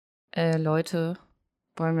Leute,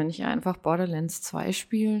 wollen wir nicht einfach Borderlands 2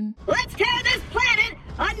 spielen? Let's tear this planet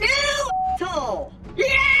a new soul! Yeah!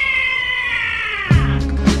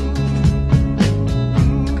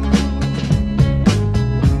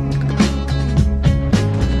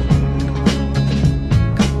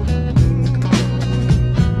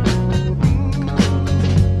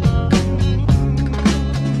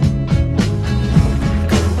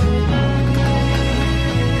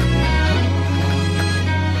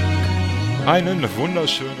 Einen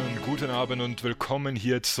wunderschönen guten Abend und willkommen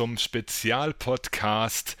hier zum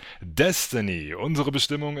Spezialpodcast Destiny. Unsere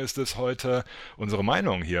Bestimmung ist es heute, unsere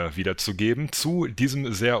Meinung hier wiederzugeben zu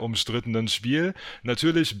diesem sehr umstrittenen Spiel.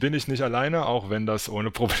 Natürlich bin ich nicht alleine, auch wenn das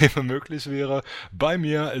ohne Probleme möglich wäre. Bei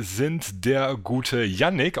mir sind der gute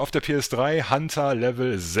Yannick auf der PS3, Hunter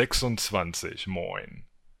Level 26. Moin.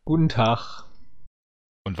 Guten Tag.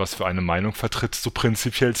 Und was für eine Meinung vertrittst du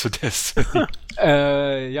prinzipiell zu Destiny?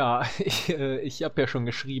 Ich habe ja schon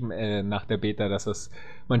geschrieben nach der Beta, dass es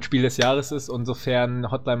mein Spiel des Jahres ist und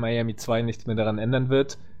sofern Hotline Miami 2 nichts mehr daran ändern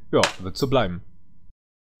wird, ja, wird so bleiben.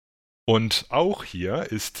 Und auch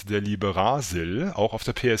hier ist der liebe Rasil, auch auf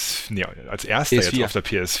der als erster PS4. Jetzt auf der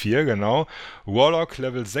PS4, genau. Warlock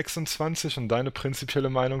Level 26 und deine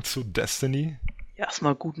prinzipielle Meinung zu Destiny?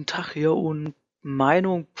 Erstmal guten Tag hier und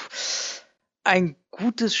Meinung, ein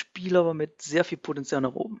gutes Spiel, aber mit sehr viel Potenzial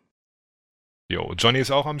nach oben. Jo, Johnny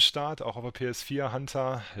ist auch am Start, auch auf der PS4,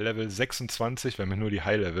 Hunter, Level 26, wir haben ja nur die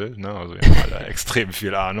High-Level, ne? Also wir haben alle extrem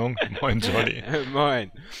viel Ahnung. Moin, Johnny.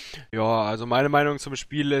 Moin. Ja, also meine Meinung zum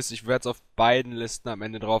Spiel ist, ich werde es auf beiden Listen am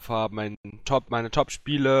Ende drauf haben, meine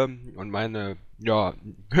Top-Spiele und meine,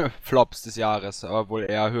 Flops des Jahres, aber wohl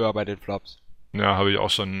eher höher bei den Flops. Ja, habe ich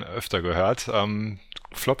auch schon öfter gehört.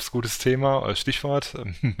 Flops, gutes Thema, Stichwort,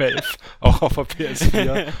 Melf, auch auf der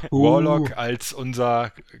PS4. Warlock als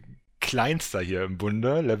unser Kleinster hier im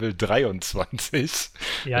Bunde, Level 23.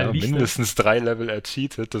 Ja, mindestens 3 Level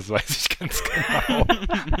ercheatet, das weiß ich ganz genau.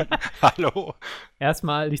 Hallo.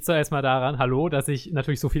 Liegt es erstmal daran, dass ich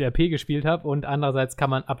natürlich so viel RP gespielt habe und andererseits kann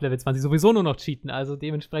man ab Level 20 sowieso nur noch cheaten. Also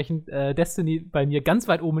dementsprechend Destiny bei mir ganz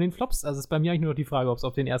weit oben in den Flops. Also ist bei mir eigentlich nur noch die Frage, ob es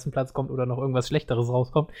auf den ersten Platz kommt oder noch irgendwas Schlechteres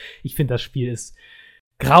rauskommt. Ich finde, das Spiel ist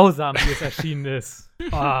grausam, wie es erschienen ist.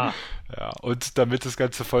 Oh. Ja, und damit das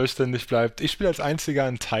Ganze vollständig bleibt, ich spiele als einziger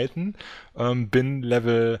einen Titan, bin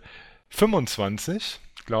Level 25,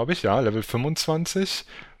 glaube ich, Level 25.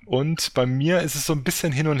 Und bei mir ist es so ein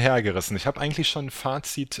bisschen hin und her gerissen. Ich habe eigentlich schon ein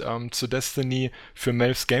Fazit zu Destiny für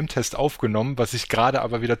Melfs Game Test aufgenommen, was ich gerade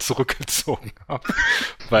aber wieder zurückgezogen habe,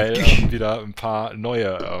 weil wieder ein paar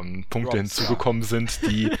neue Punkte hinzugekommen sind,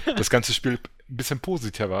 die das ganze Spiel ein bisschen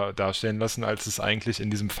positiver darstellen lassen, als es eigentlich in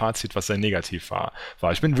diesem Fazit, was sehr negativ war.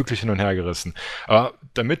 Ich bin wirklich hin und her gerissen. Aber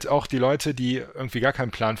damit auch die Leute, die irgendwie gar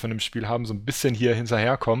keinen Plan von dem Spiel haben, so ein bisschen hier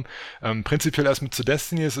hinterherkommen, prinzipiell erstmal zu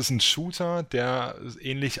Destiny, es ist ein Shooter, der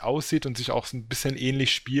ähnlich aussieht und sich auch ein bisschen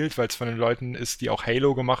ähnlich spielt, weil es von den Leuten ist, die auch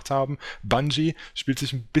Halo gemacht haben. Bungie spielt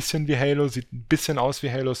sich ein bisschen wie Halo, sieht ein bisschen aus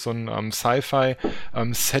wie Halo, so ein Sci-Fi-Setting,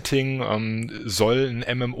 soll ein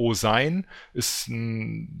MMO sein, ist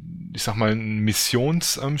ein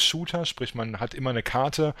Missionsshooter, sprich man hat immer eine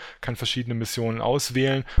Karte, kann verschiedene Missionen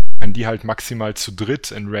auswählen, kann die halt maximal zu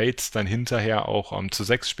dritt in Raids dann hinterher auch zu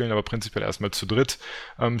 6 spielen, aber prinzipiell erstmal zu dritt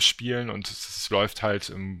spielen und es läuft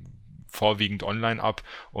halt vorwiegend online ab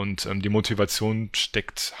und die Motivation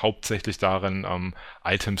steckt hauptsächlich darin,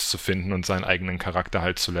 Items zu finden und seinen eigenen Charakter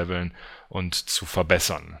halt zu leveln und zu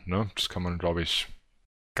verbessern. Ne? Das kann man, glaube ich,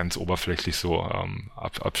 ganz oberflächlich so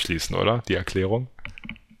abschließen, oder? Die Erklärung?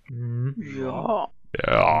 Ja.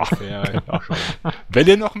 Ja. Wenn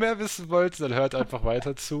ihr noch mehr wissen wollt, dann hört einfach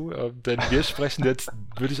weiter zu. Denn wir sprechen jetzt,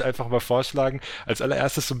 würde ich einfach mal vorschlagen, als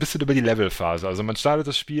allererstes so ein bisschen über die Levelphase. Also man startet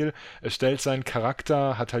das Spiel, erstellt seinen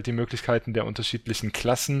Charakter, hat halt die Möglichkeiten der unterschiedlichen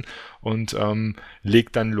Klassen und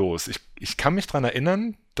legt dann los. Ich kann mich daran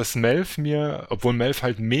erinnern, dass Melf obwohl Melf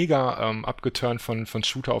halt mega abgeturnt von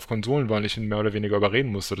Shooter auf Konsolen war und ich ihn mehr oder weniger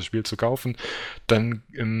überreden musste, das Spiel zu kaufen, dann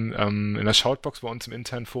in der Shoutbox bei uns im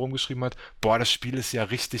internen Forum geschrieben hat, boah, das Spiel ist ja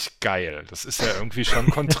richtig geil. Das ist ja irgendwie schon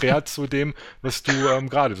konträr zu dem, was du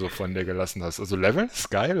gerade so von dir gelassen hast. Also Level ist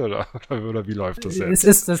geil oder wie läuft das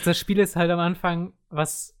jetzt? Das Spiel ist halt am Anfang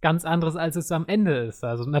was ganz anderes, als es am Ende ist.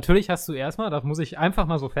 Also natürlich hast du erstmal, das muss ich einfach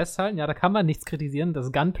mal so festhalten, da kann man nichts kritisieren,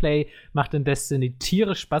 das Gunplay macht in Destiny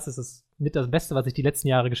tierisch Spaß, es ist mit das Beste, was ich die letzten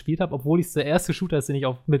Jahre gespielt habe, obwohl es der erste Shooter ist, den ich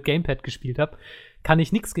auch mit Gamepad gespielt habe, kann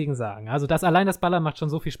ich nichts gegen sagen. Also das Ballern macht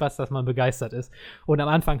schon so viel Spaß, dass man begeistert ist. Und am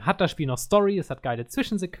Anfang hat das Spiel noch Story, es hat geile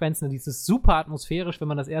Zwischensequenzen, und es ist super atmosphärisch, wenn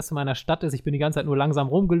man das erste Mal in der Stadt ist. Ich bin die ganze Zeit nur langsam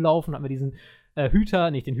rumgelaufen, hab mir diesen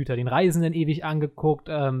den Reisenden ewig angeguckt.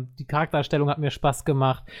 Die Charaktererstellung hat mir Spaß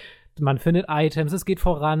gemacht. man findet Items, es geht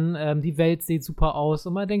voran, die Welt sieht super aus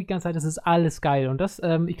und man denkt die ganze Zeit, das ist alles geil. Und das,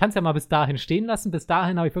 ich kann es ja mal bis dahin stehen lassen. Bis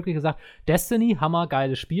dahin habe ich wirklich gesagt, Destiny,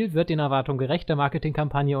 hammergeiles Spiel, wird den Erwartungen gerecht, der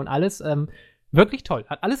Marketingkampagne und alles. Wirklich toll,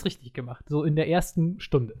 hat alles richtig gemacht, so in der ersten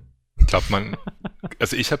Stunde. Ich glaube,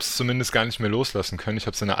 also ich habe es zumindest gar nicht mehr loslassen können. Ich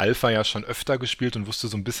habe es in der Alpha ja schon öfter gespielt und wusste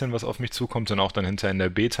so ein bisschen, was auf mich zukommt und auch dann hinterher in der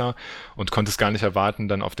Beta und konnte es gar nicht erwarten,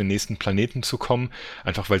 dann auf den nächsten Planeten zu kommen,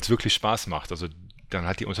 einfach weil es wirklich Spaß macht. Also dann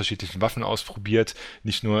hat die unterschiedlichen Waffen ausprobiert,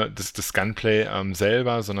 nicht nur das Gunplay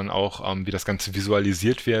selber, sondern auch wie das Ganze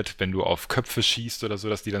visualisiert wird, wenn du auf Köpfe schießt oder so,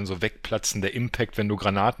 dass die dann so wegplatzen, der Impact, wenn du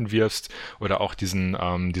Granaten wirfst oder auch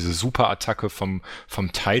diese Super-Attacke vom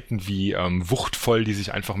Titan, wie wuchtvoll die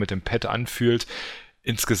sich einfach mit dem Pad anfühlt.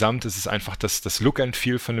 Insgesamt ist es einfach, das Look and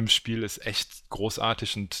Feel von dem Spiel ist echt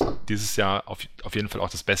großartig und dieses Jahr auf jeden Fall auch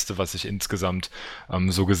das Beste, was ich insgesamt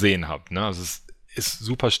so gesehen habe. Ne? Also es ist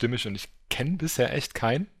super stimmig und ich kenne bisher echt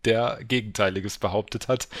keinen, der Gegenteiliges behauptet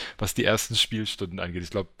hat, was die ersten Spielstunden angeht. Ich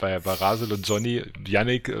glaube, bei Rasel und Johnny,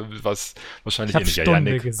 Yannick, was wahrscheinlich Ich habe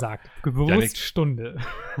Stunde gesagt. Bewusst Yannick, Stunde.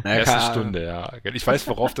 Erste Stunde, ja. Ich weiß,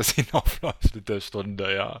 worauf das hinaufläuft mit der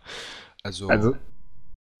Stunde, ja. Also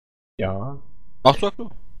ja. Ach, sag du.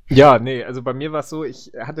 Ja, nee, also bei mir war es so,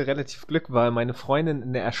 ich hatte relativ Glück, weil meine Freundin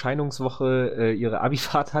in der Erscheinungswoche ihre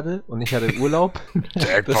Abifahrt hatte und ich hatte Urlaub.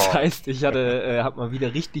 Das heißt, ich hab mal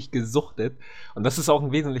wieder richtig gesuchtet. Und das ist auch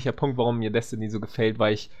ein wesentlicher Punkt, warum mir Destiny so gefällt,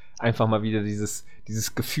 weil ich einfach mal wieder dieses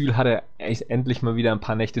Gefühl hatte, endlich mal wieder ein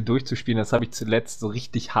paar Nächte durchzuspielen. Das habe ich zuletzt so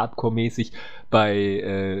richtig Hardcore-mäßig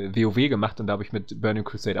bei WoW gemacht und da habe ich mit Burning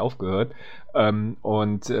Crusade aufgehört. Ja,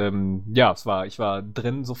 ich war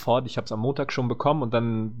drin sofort. Ich habe es am Montag schon bekommen und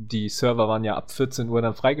dann die Server waren ja ab 14 Uhr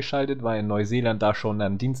dann freigeschaltet, weil in Neuseeland da schon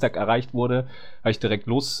am Dienstag erreicht wurde. Habe ich direkt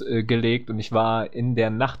losgelegt und ich war in der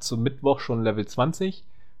Nacht zum Mittwoch schon Level 20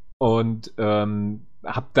 und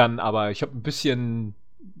habe dann aber, ich habe ein bisschen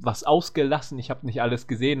was ausgelassen, ich habe nicht alles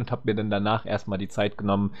gesehen und habe mir dann danach erstmal die Zeit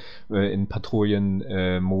genommen, in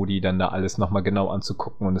Patrouillen-Modi dann da alles nochmal genau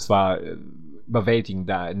anzugucken und es war überwältigend.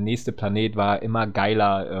 Der nächste Planet war immer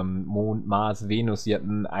geiler, Mond, Mars, Venus, sie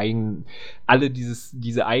hatten alle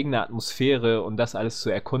diese eigene Atmosphäre und das alles zu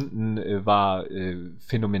erkunden war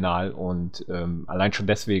phänomenal und allein schon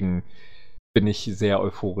deswegen bin ich sehr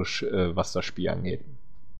euphorisch, was das Spiel angeht.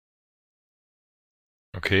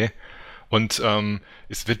 Okay. Und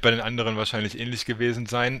es wird bei den anderen wahrscheinlich ähnlich gewesen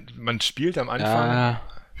sein. Man spielt am Anfang.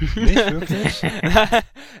 Nicht wirklich?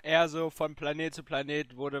 Eher so von Planet zu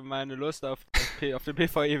Planet wurde meine Lust auf den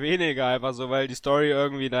PvE weniger, einfach so, weil die Story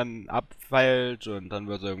irgendwie dann abfällt und dann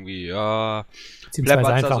wird irgendwie, ja, Beziehungsweise da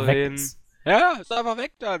einfach so weg. hin. Ja, ist einfach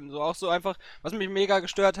weg dann. So auch so einfach, was mich mega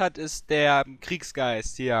gestört hat, ist der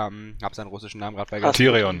Kriegsgeist hier. Hab seinen russischen Namen gerade vergessen.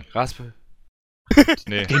 Tyrion.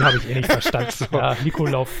 Nee. Den habe ich eh nicht verstanden. Ja,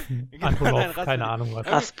 Nikolov, Antonov, Nein, keine Ahnung was.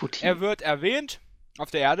 Rasputin. Er wird erwähnt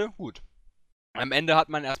auf der Erde, gut. Am Ende hat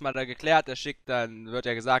man erstmal da geklärt, dann wird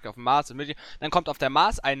ja gesagt, auf dem Mars dann kommt auf der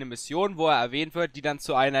Mars eine Mission, wo er erwähnt wird, die dann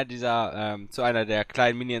zu einer der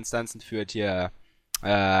kleinen Mini-Instanzen führt hier,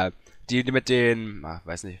 die mit den,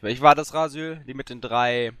 weiß nicht, welch war das, Rasyl? Die mit den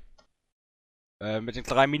drei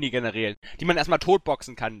Mini-Generälen, die man erstmal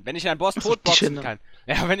totboxen kann. Wenn ich einen Boss totboxen kann.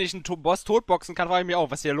 Ja, wenn ich einen Boss totboxen kann, frage ich mich auch,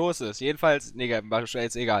 was hier los ist. Jedenfalls,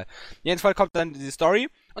 ist egal. Jedenfalls kommt dann die Story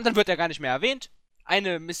und dann wird er gar nicht mehr erwähnt.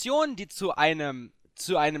 Eine Mission, die zu einem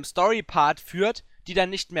Story-Part führt, die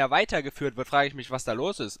dann nicht mehr weitergeführt wird, frage ich mich, was da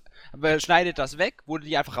los ist. Aber schneidet das weg? Wurde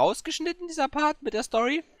die einfach rausgeschnitten, dieser Part mit der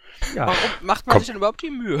Story? Ja. Warum macht man sich denn überhaupt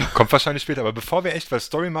die Mühe? Kommt wahrscheinlich später, aber bevor wir weil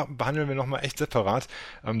Story behandeln wir nochmal echt separat.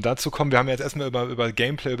 Dazu kommen, wir haben jetzt erstmal über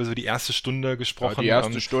Gameplay, über so die erste Stunde gesprochen. Ja, die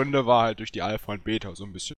erste Stunde war halt durch die Alpha und Beta so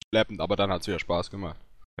ein bisschen schleppend, aber dann hat es wieder Spaß gemacht.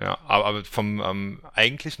 Ja, aber vom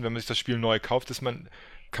Eigentlichen, wenn man sich das Spiel neu kauft,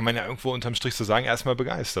 kann man ja irgendwo unterm Strich so sagen, erstmal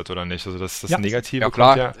begeistert, oder nicht? Also das Negative ja,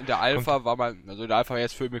 klar, kommt in der Alpha war man, also in der Alpha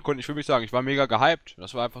jetzt konnte ich für mich sagen, ich war mega gehypt.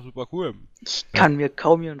 Das war einfach super cool. Ich kann mir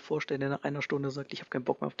kaum jemanden vorstellen, der nach einer Stunde sagt, ich habe keinen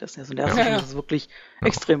Bock mehr auf Destiny. Also in der ersten Stunde ist es wirklich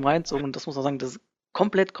extrem reinzogen und das muss man sagen, das ist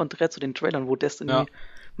komplett konträr zu den Trailern, wo Destiny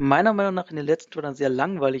meiner Meinung nach in den letzten Trailern sehr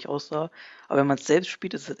langweilig aussah. Aber wenn man es selbst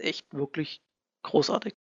spielt, ist es echt wirklich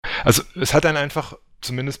großartig. Also es hat einen einfach,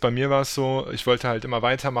 zumindest bei mir war es so, ich wollte halt immer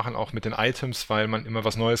weitermachen, auch mit den Items, weil man immer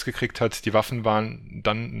was Neues gekriegt hat. Die Waffen waren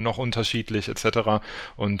dann noch unterschiedlich etc.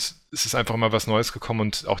 Und es ist einfach immer was Neues gekommen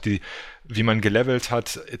und auch wie man gelevelt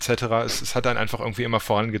hat etc. Es hat einen einfach irgendwie immer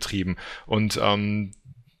vorangetrieben. Und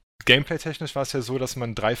Gameplay-technisch war es ja so, dass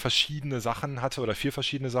man 3 verschiedene Sachen hatte oder 4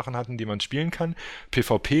 verschiedene Sachen hatten, die man spielen kann.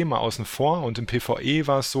 PvP mal außen vor und im PvE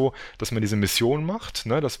war es so, dass man diese Mission macht.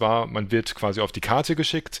 Ne? Das war, man wird quasi auf die Karte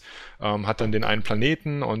geschickt, hat dann den einen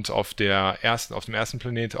Planeten und auf dem ersten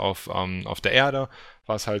Planet auf der Erde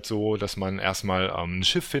war es halt so, dass man erstmal ein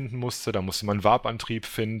Schiff finden musste, da musste man einen Warp-Antrieb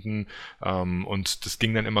finden und das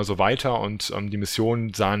ging dann immer so weiter und die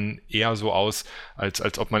Missionen sahen eher so aus,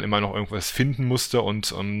 als ob man immer noch irgendwas finden musste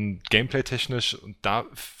und gameplay-technisch, und da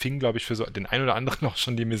fing, glaube ich, für so den einen oder anderen auch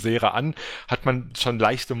schon die Misere an, hat man schon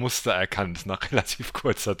leichte Muster erkannt nach relativ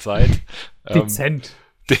kurzer Zeit. Dezent.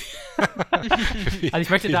 Also ich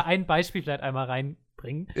möchte da ein Beispiel vielleicht einmal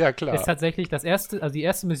reinbringen. Ja, klar. Ist tatsächlich die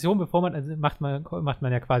erste Mission, bevor man, also macht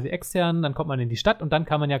man ja quasi extern, dann kommt man in die Stadt und dann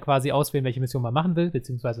kann man ja quasi auswählen, welche Mission man machen will,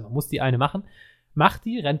 beziehungsweise man muss die eine machen. Macht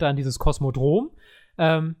die, rennt da an dieses Kosmodrom,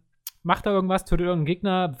 macht da irgendwas, tötet irgendeinen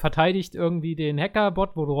Gegner, verteidigt irgendwie den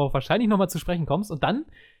Hackerbot, wo du darauf wahrscheinlich nochmal zu sprechen kommst, und dann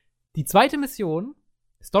die zweite Mission,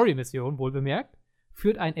 Story-Mission, wohlbemerkt,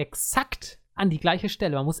 führt einen exakt an die gleiche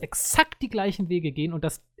Stelle. Man muss exakt die gleichen Wege gehen und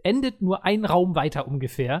das endet nur einen Raum weiter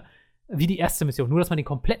ungefähr, wie die erste Mission. Nur, dass man den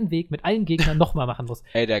kompletten Weg mit allen Gegnern nochmal machen muss.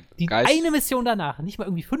 Ey, der Die Geist. eine Mission danach, nicht mal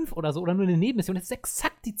irgendwie 5 oder so, oder nur eine Nebenmission, das ist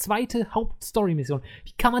exakt die zweite Hauptstory-Mission.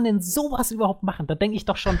 Wie kann man denn sowas überhaupt machen? Da denke ich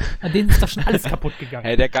doch schon, an denen ist doch schon alles kaputt gegangen.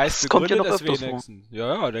 Hey, der Geist Das kommt ja begründet noch es öfters wenigstens.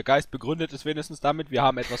 Ja, der Geist begründet es wenigstens damit, wir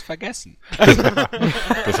haben etwas vergessen. Das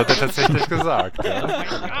hat er tatsächlich gesagt. Ja. Oh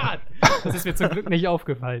mein Gott! Das ist mir zum Glück nicht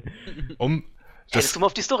aufgefallen. Hättest du mal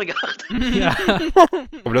auf die Story geachtet? Ja.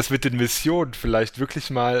 Um das mit den Missionen vielleicht wirklich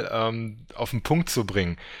mal auf den Punkt zu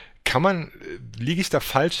bringen. Liege ich da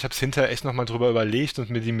falsch? Ich habe es hinterher echt nochmal drüber überlegt und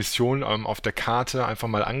mir die Mission auf der Karte einfach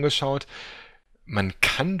mal angeschaut. Man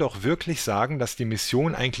kann doch wirklich sagen, dass die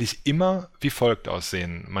Missionen eigentlich immer wie folgt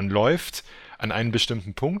aussehen. Man läuft an einen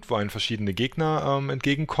bestimmten Punkt, wo einem verschiedene Gegner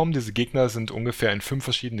entgegenkommen. Diese Gegner sind ungefähr in 5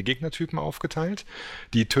 verschiedene Gegnertypen aufgeteilt.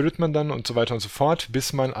 Die tötet man dann und so weiter und so fort,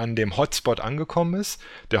 bis man an dem Hotspot angekommen ist.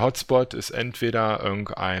 Der Hotspot ist entweder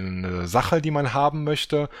irgendeine Sache, die man haben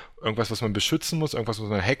möchte, irgendwas, was man beschützen muss, irgendwas, was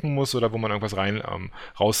man hacken muss oder wo man irgendwas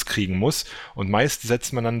rauskriegen muss. Und meist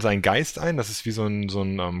setzt man dann seinen Geist ein. Das ist wie so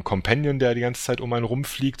ein Companion, der die ganze Zeit um einen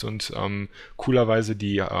rumfliegt und coolerweise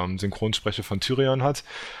die Synchronsprecher von Tyrion hat.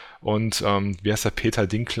 Und wie heißt der, Peter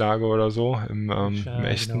Dinklage oder so im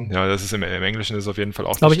Echten? Genau. Ja, das ist im Englischen ist auf jeden Fall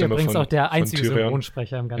auch Glaube die ich Stimme übrigens von auch der einzige Tyrion.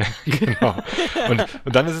 Synchronsprecher im ganzen Spiel. Genau.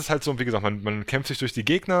 Und dann ist es halt so, wie gesagt, man kämpft sich durch die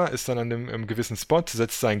Gegner, ist dann an einem gewissen Spot,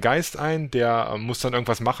 setzt seinen Geist ein, der muss dann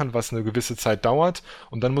irgendwas machen, was eine gewisse Zeit dauert,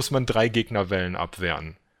 und dann muss man 3 Gegnerwellen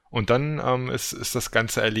abwehren. Und dann ist das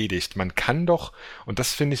Ganze erledigt. Man kann doch, und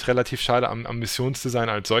das finde ich relativ schade am Missionsdesign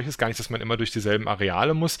als solches, gar nicht, dass man immer durch dieselben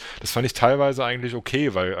Areale muss. Das fand ich teilweise eigentlich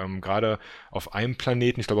okay, weil gerade auf einem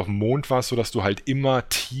Planeten, ich glaube auf dem Mond war es so, dass du halt immer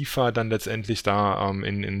tiefer dann letztendlich da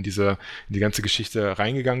in die ganze Geschichte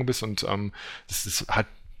reingegangen bist, und das hat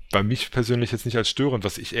bei mich persönlich jetzt nicht als störend.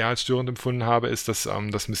 Was ich eher als störend empfunden habe, ist, dass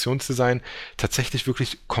das Missionsdesign tatsächlich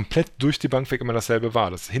wirklich komplett durch die Bank weg immer dasselbe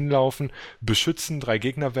war. Das Hinlaufen, Beschützen, 3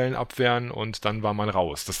 Gegnerwellen abwehren und dann war man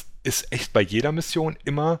raus. Das ist echt bei jeder Mission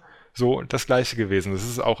immer so das Gleiche gewesen. Das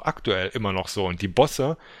ist auch aktuell immer noch so. Und die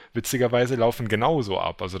Bosse, witzigerweise, laufen genauso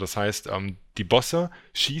ab. Also das heißt, die Bosse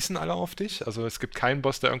schießen alle auf dich. Also es gibt keinen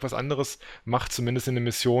Boss, der irgendwas anderes macht, zumindest in den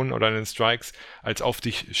Missionen oder in den Strikes, als auf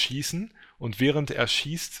dich schießen. Und während er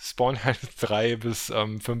schießt, spawnen halt 3 bis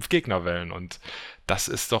 5 Gegnerwellen. Und das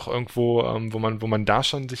ist doch irgendwo, wo man da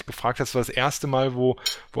schon sich gefragt hat, das war das erste Mal, wo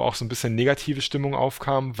auch so ein bisschen negative Stimmung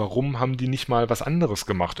aufkam. Warum haben die nicht mal was anderes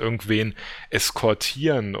gemacht? Irgendwen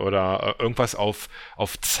eskortieren oder irgendwas auf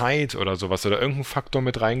Zeit oder sowas oder irgendeinen Faktor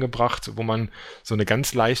mit reingebracht, wo man so eine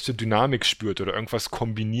ganz leichte Dynamik spürt oder irgendwas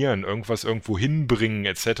kombinieren, irgendwas irgendwo hinbringen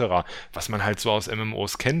etc., was man halt so aus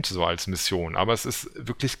MMOs kennt, so als Mission. Aber es ist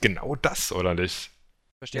wirklich genau das, oder nicht?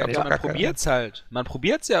 Verstehe, aber man probiert's halt. Man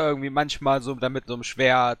probiert's ja irgendwie manchmal so damit so einem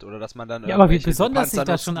Schwert oder dass man dann Ja, aber wie irgendwelche besonders sich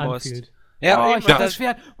Panzer das schon nutzen muss. anfühlt. Ja, Oh, eben, ich hab das- das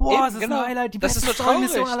Schwert. Boah, eben, das ist genau. ein Highlight, die Das ist beste so traurig,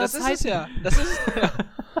 Story-Mission aller das ist es Zeiten. ja. Das ist ja.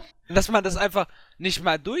 Dass man das einfach nicht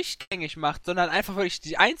mal durchgängig macht, sondern einfach wirklich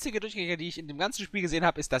die einzige Durchgängige, die ich in dem ganzen Spiel gesehen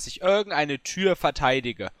habe, ist, dass ich irgendeine Tür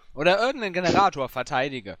verteidige oder irgendeinen Generator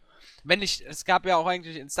verteidige. Es gab ja auch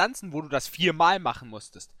eigentlich Instanzen, wo du das 4-mal machen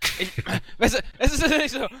musstest. Weißt du, es ist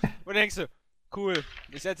nicht so. Und dann denkst du, cool,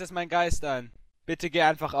 ich setze jetzt meinen Geist ein. Bitte geh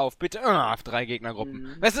einfach auf. Bitte auf 3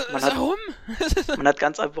 Gegnergruppen. Weißt du, Man hat- warum? Man hat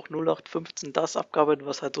ganz einfach 0815 das abgearbeitet,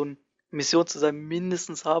 was halt so ein Missionsdesign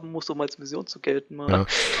mindestens haben muss, um als Mission zu gelten. Man Ja.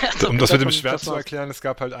 hat Um das mit dem davon- Schwert das zu war's. erklären, es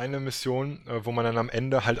gab halt eine Mission, wo man dann am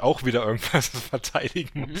Ende halt auch wieder irgendwas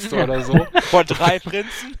verteidigen musste oder so. Vor 3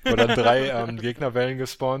 Prinzen. Wo dann 3 Gegnerwellen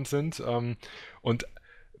gespawnt sind. Und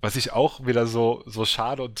was ich auch wieder so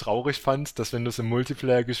schade und traurig fand, dass wenn du es im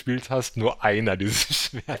Multiplayer gespielt hast, nur einer dieses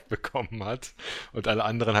Schwert bekommen hat und alle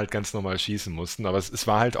anderen halt ganz normal schießen mussten. Aber es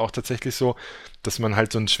war halt auch tatsächlich so, dass man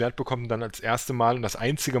halt so ein Schwert bekommt und dann als erste Mal und das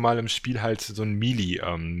einzige Mal im Spiel halt so ein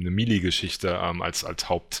eine Melee-Geschichte als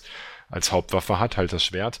Hauptwaffe hat, halt das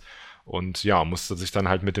Schwert. Und ja, musste sich dann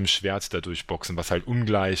halt mit dem Schwert da durchboxen, was halt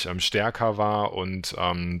ungleich stärker war und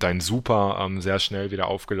dein Super sehr schnell wieder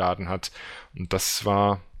aufgeladen hat. Und das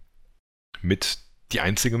war mit die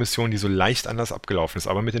einzige Mission, die so leicht anders abgelaufen ist,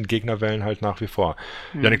 aber mit den Gegnerwellen halt nach wie vor.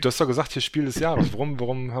 Jannik, du hast doch gesagt, hier Spiel des Jahres.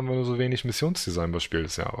 Warum haben wir nur so wenig Missionsdesign bei Spiel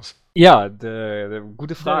des Jahres? Ja,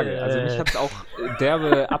 gute Frage. Also mich hat es auch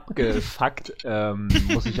derbe abgefuckt,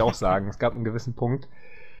 muss ich auch sagen. Es gab einen gewissen Punkt,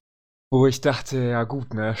 wo ich dachte, ja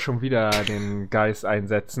gut, ne, schon wieder den Geist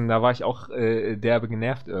einsetzen. Da war ich auch derbe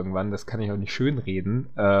genervt irgendwann, das kann ich auch nicht schönreden.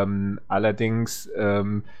 Allerdings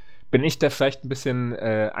bin ich da vielleicht ein bisschen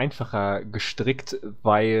einfacher gestrickt,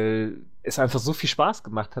 weil es einfach so viel Spaß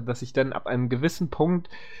gemacht hat, dass ich dann ab einem gewissen Punkt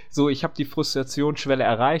so, ich habe die Frustrationsschwelle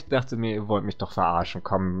erreicht, dachte mir, ihr wollt mich doch verarschen,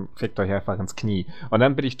 komm, fickt euch einfach ins Knie. Und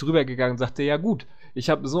dann bin ich drüber gegangen und sagte, ja gut, ich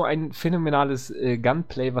habe so ein phänomenales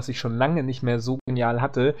Gunplay, was ich schon lange nicht mehr so genial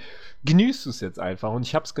hatte, genießt es jetzt einfach und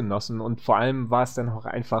ich habe es genossen und vor allem war es dann auch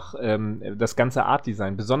einfach das ganze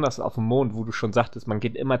Art-Design, besonders auf dem Mond, wo du schon sagtest, man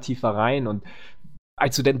geht immer tiefer rein und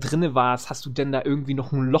als du denn drinne warst, hast du denn da irgendwie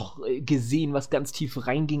noch ein Loch gesehen, was ganz tief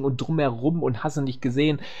reinging und drumherum und hast du nicht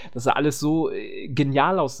gesehen? Das sah alles so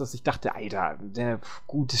genial aus, dass ich dachte, Alter,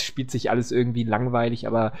 gut, es spielt sich alles irgendwie langweilig,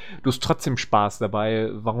 aber du hast trotzdem Spaß dabei,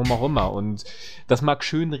 warum auch immer. Und das mag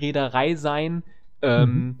Schönrederei sein,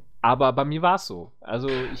 aber bei mir war es so. Also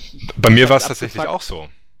bei mir war es tatsächlich auch so.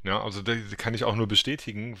 Ja, also das kann ich auch nur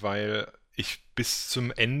bestätigen, weil ich bis zum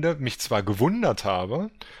Ende mich zwar gewundert habe,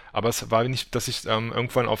 aber es war nicht, dass ich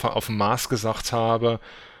irgendwann auf dem Mars gesagt habe,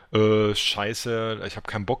 scheiße, ich habe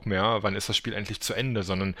keinen Bock mehr, wann ist das Spiel endlich zu Ende,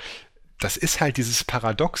 sondern das ist halt dieses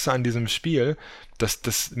Paradoxe an diesem Spiel, dass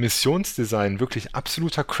das Missionsdesign wirklich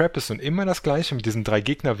absoluter Crap ist und immer das Gleiche mit diesen 3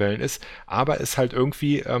 Gegnerwellen ist, aber es halt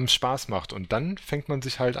irgendwie Spaß macht. Und dann fängt man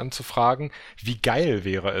sich halt an zu fragen, wie geil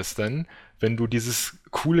wäre es denn, wenn du dieses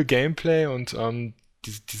coole Gameplay und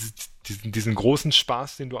diesen großen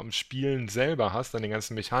Spaß, den du am Spielen selber hast, an den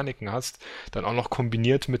ganzen Mechaniken hast, dann auch noch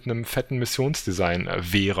kombiniert mit einem fetten Missionsdesign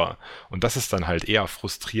wäre. Und das ist dann halt eher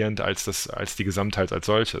frustrierend als die Gesamtheit als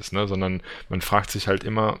solches, ne? Sondern man fragt sich halt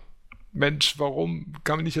immer, Mensch, warum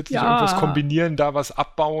kann man nicht jetzt nicht irgendwas kombinieren, da was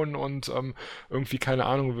abbauen und irgendwie, keine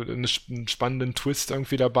Ahnung, einen spannenden Twist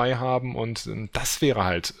irgendwie dabei haben und das wäre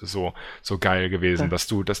halt so geil gewesen, dass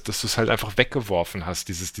du es halt einfach weggeworfen hast,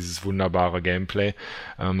 dieses wunderbare Gameplay,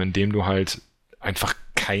 in dem du halt einfach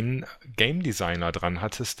keinen Game Designer dran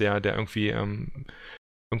hattest, der irgendwie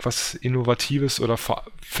irgendwas Innovatives oder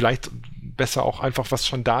vielleicht besser auch einfach was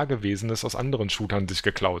schon da gewesen ist, aus anderen Shootern sich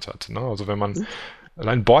geklaut hat. Ne? Also wenn man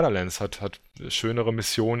allein Borderlands hat schönere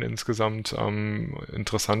Missionen insgesamt,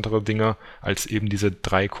 interessantere Dinge als eben diese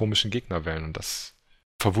 3 komischen Gegnerwellen und das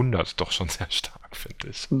verwundert doch schon sehr stark, finde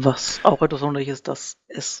ich. Was auch etwas wunderlich ist, dass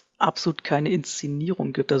es absolut keine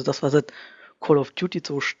Inszenierung gibt. Also das, was halt Call of Duty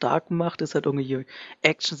so stark macht, ist halt irgendwie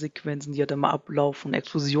Actionsequenzen, die halt immer ablaufen,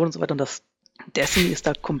 Explosionen und so weiter und das Destiny ist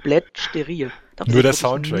da komplett steril. Da Nur der wirklich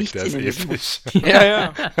Soundtrack, nichts der ist in den Missionen. episch.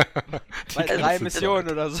 Ja. Bei Also 3 Missionen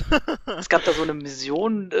oder so. Es gab da so eine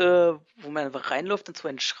Mission, wo man einfach reinläuft in so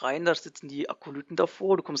einen Schrein, da sitzen die Akolyten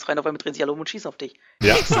davor, du kommst rein, auf einmal drehen sich alle um und schießen auf dich.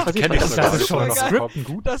 Ja, Kenn ich das sogar. ist schon Das noch ist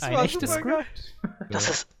gut. Das Ein war echtes super geil. Skript. Das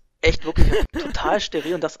ist echt wirklich total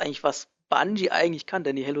steril und das ist eigentlich, was Bungie eigentlich kann,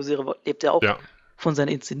 denn die Halo-Serie lebt ja auch von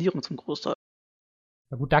seiner Inszenierung zum Großteil.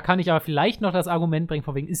 Na gut, da kann ich aber vielleicht noch das Argument bringen,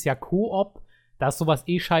 von wegen ist ja Koop, da ist sowas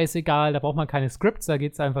scheißegal, da braucht man keine Scripts, da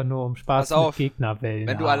geht es einfach nur um Spaß Pass auf, mit Gegnerwellen.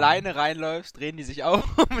 Wenn du alleine reinläufst, drehen die sich auch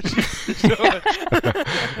um und schießen dich durch.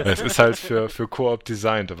 Es ist halt für Koop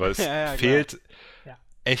designt, aber es fehlt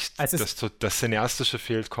echt, Also das Cineastische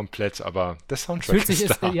fehlt komplett, aber der Soundtrack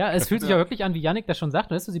ist da. Es fühlt sich ja wirklich an, wie Yannick das schon sagt.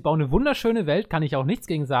 Weißt du, sie bauen eine wunderschöne Welt, kann ich auch nichts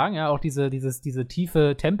gegen sagen. Ja, auch diese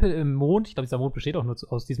tiefe Tempel im Mond. Ich glaube, dieser Mond besteht auch nur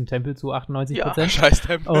aus diesem Tempel zu 98%. Ja, scheiß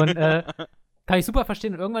Tempel. Und kann ich super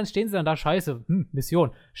verstehen. Und irgendwann stehen sie dann da, scheiße,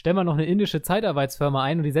 Mission. Stellen wir noch eine indische Zeitarbeitsfirma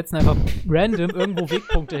ein und die setzen einfach random irgendwo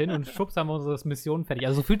Wegpunkte hin und schubs haben wir unsere Mission fertig.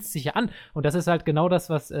 Also so fühlt es sich ja an. Und das ist halt genau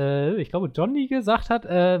das, was, ich glaube, Johnny gesagt hat,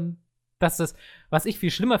 dass das, was ich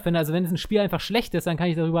viel schlimmer finde, also wenn es ein Spiel einfach schlecht ist, dann kann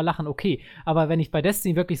ich darüber lachen, okay. Aber wenn ich bei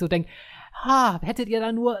Destiny wirklich so denke, hättet ihr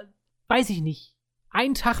da nur, weiß ich nicht,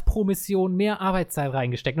 einen Tag pro Mission mehr Arbeitszeit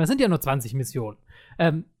reingesteckt, und das sind ja nur 20 Missionen,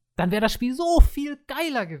 dann wäre das Spiel so viel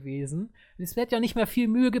geiler gewesen. Es hätte ja nicht mehr viel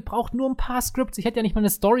Mühe gebraucht, nur ein paar Scripts. Ich hätte ja nicht mal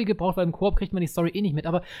eine Story gebraucht, weil im Koop kriegt man die Story eh nicht mit,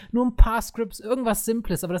 aber nur ein paar Scripts, irgendwas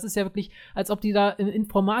Simples. Aber das ist ja wirklich, als ob die da im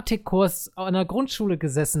Informatikkurs an der Grundschule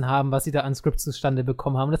gesessen haben, was sie da an Scripts zustande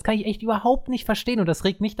bekommen haben. Und das kann ich echt überhaupt nicht verstehen. Und das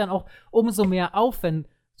regt mich dann auch umso mehr auf, wenn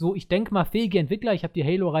so, ich denke mal, fähige Entwickler, ich habe die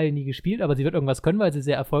Halo-Reihe nie gespielt, aber sie wird irgendwas können, weil sie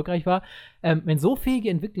sehr erfolgreich war. Wenn so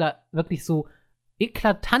fähige Entwickler wirklich so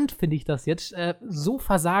eklatant, finde ich das jetzt, so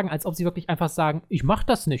versagen, als ob sie wirklich einfach sagen, ich mach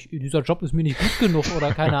das nicht, dieser Job ist mir nicht gut genug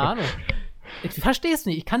oder keine Ahnung. Ich verstehe es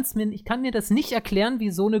nicht. Ich kann mir das nicht erklären,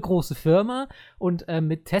 wie so eine große Firma und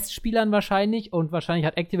mit Testspielern wahrscheinlich, und wahrscheinlich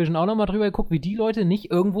hat Activision auch noch mal drüber geguckt, wie die Leute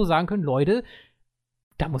nicht irgendwo sagen können, Leute,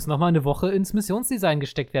 da muss noch mal eine Woche ins Missionsdesign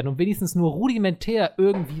gesteckt werden, um wenigstens nur rudimentär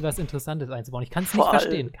irgendwie was Interessantes einzubauen. Ich kann es nicht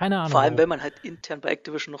verstehen. Keine Ahnung. Vor allem, wenn man halt intern bei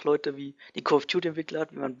Activision noch Leute wie die Call of Duty-Entwickler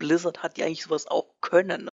hat, wie man Blizzard hat, die eigentlich sowas auch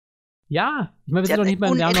können. Ja, ich meine, wir sind doch nicht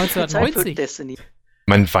mehr im Jahr 1990.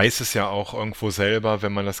 Man weiß es ja auch irgendwo selber,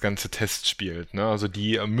 wenn man das ganze Test spielt. Ne? Also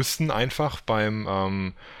die müssten einfach bei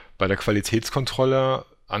der Qualitätskontrolle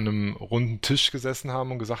an einem runden Tisch gesessen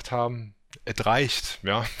haben und gesagt haben, es reicht,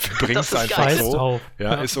 ja, wir bringen es einfach so,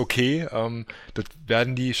 ja, ist okay, das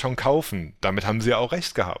werden die schon kaufen. Damit haben sie ja auch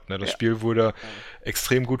recht gehabt. Ne? Das Spiel wurde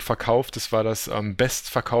extrem gut verkauft, es war das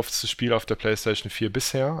bestverkauftste Spiel auf der PlayStation 4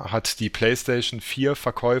 bisher, hat die PlayStation 4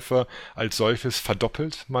 Verkäufe als solches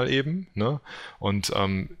verdoppelt mal eben, ne? Und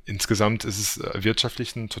insgesamt ist es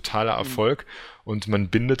wirtschaftlich ein totaler Erfolg und man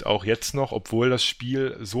bindet auch jetzt noch, obwohl das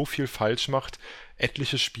Spiel so viel falsch macht,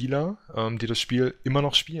 etliche Spieler, die das Spiel immer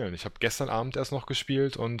noch spielen. Ich habe gestern Abend erst noch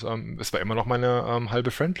gespielt und es war immer noch meine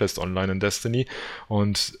halbe Friendlist online in Destiny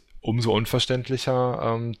und umso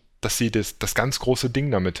unverständlicher, dass sie das ganz große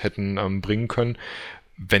Ding damit hätten bringen können,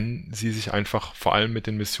 wenn sie sich einfach vor allem mit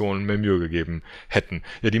den Missionen mehr Mühe gegeben hätten.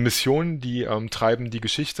 Ja, die Missionen, die treiben die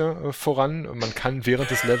Geschichte voran. Man kann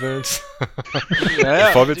während des Levels,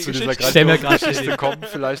 bevor wir zu dieser Geschichte kommen,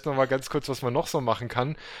 vielleicht noch mal ganz kurz, was man noch so machen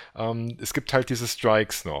kann. Es gibt halt diese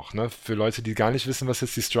Strikes noch. Ne? Für Leute, die gar nicht wissen, was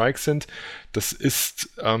jetzt die Strikes sind, das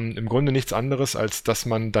ist im Grunde nichts anderes, als dass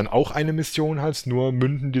man dann auch eine Mission hat, nur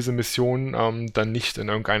münden diese Missionen dann nicht in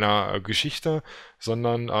irgendeiner Geschichte,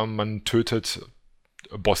 sondern man tötet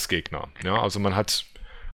Bossgegner. Ja, also man hat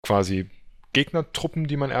quasi Gegnertruppen,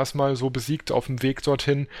 die man erstmal so besiegt auf dem Weg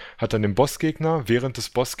dorthin, hat dann den Bossgegner. Während des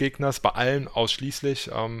Bossgegners, bei allen ausschließlich,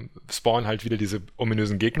 spawnen halt wieder diese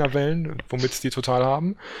ominösen Gegnerwellen, womit es die total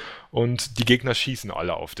haben. Und die Gegner schießen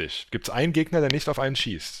alle auf dich. Gibt es einen Gegner, der nicht auf einen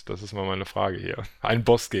schießt? Das ist mal meine Frage hier. Ein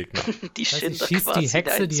Bossgegner. Die Schinder schießt die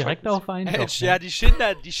Hexe direkt auf einen? Ja, die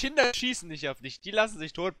Schinder schießen nicht auf dich. Die lassen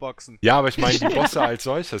sich totboxen. Ja, aber ich meine die Bosse als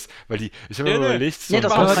solches. Weil ich habe mir überlegt...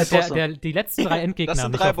 Die letzten 3 Endgegner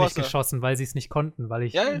haben nicht auf mich geschossen, weil sie es nicht konnten, weil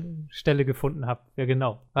ich Stelle gefunden habe. Ja,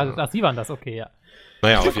 genau. Ach, sie waren das, okay, ja.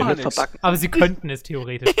 Naja, auf jeden Fall. Aber sie könnten es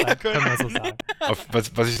theoretisch sein, können wir so sagen.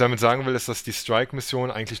 Was ich damit sagen will, ist, dass die Strike-Missionen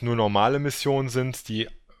eigentlich nur normale Missionen sind, die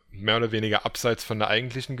mehr oder weniger abseits von der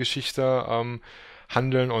eigentlichen Geschichte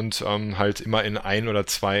handeln und halt immer in 1 oder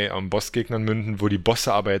 2 Bossgegnern münden, wo die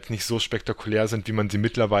Bosse aber jetzt nicht so spektakulär sind, wie man sie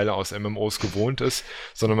mittlerweile aus MMOs gewohnt ist,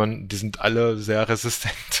 sondern die sind alle sehr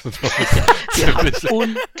resistent. Die haben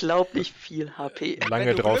unglaublich viel HP.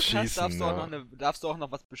 Lange drauf schießen. Darfst du auch noch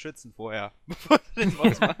was beschützen vorher, bevor du den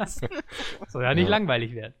Boss machst. Soll ja nicht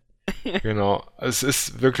langweilig werden. Genau. Es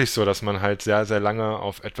ist wirklich so, dass man halt sehr, sehr lange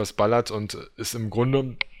auf etwas ballert und ist im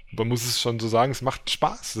Grunde... Man muss es schon so sagen, es macht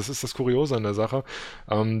Spaß. Das ist das Kuriose an der Sache.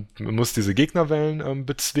 Man muss diese Gegnerwellen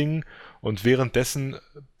bezwingen und währenddessen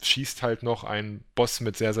schießt halt noch ein Boss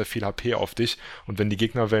mit sehr, sehr viel HP auf dich. Und wenn die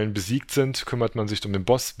Gegnerwellen besiegt sind, kümmert man sich um den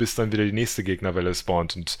Boss, bis dann wieder die nächste Gegnerwelle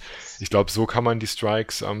spawnt. Und ich glaube, so kann man die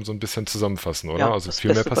Strikes so ein bisschen zusammenfassen, oder? Ja, also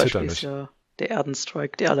viel mehr passiert da nicht. Ja, der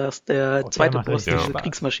Erdenstrike, der zweite Boss, die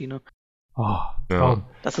Kriegsmaschine. Oh, ja.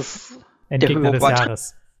 Das ist Endgegner des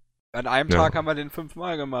Jahres. An einem Tag haben wir den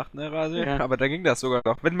 5-mal gemacht, ne, Rasi? Ja. Aber da ging das sogar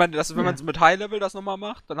noch. Wenn man mit High-Level das nochmal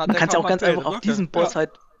macht, dann hat man kann es ja auch ganz einfach auf diesen Boss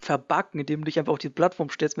halt verbacken, indem du dich einfach auf die Plattform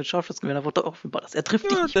stellst mit Scharfschützengewehr, dann wird er offenbar das. Er trifft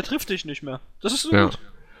dich nicht. Der trifft dich nicht mehr. Das ist so gut.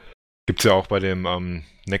 Gibt's ja auch bei dem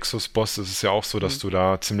Nexus-Boss, ist es ja auch so, dass du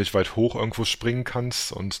da ziemlich weit hoch irgendwo springen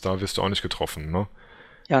kannst und da wirst du auch nicht getroffen, ne?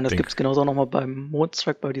 Ja, und das gibt es genauso auch nochmal beim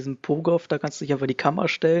Mondstrike, bei diesem Pogov, da kannst du dich einfach die Kamera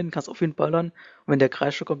stellen, kannst auf ihn ballern und wenn der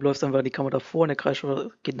Kreischer kommt, läufst du einfach die Kamera davor und der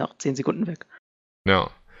Kreischer geht nach 10 Sekunden weg. Ja.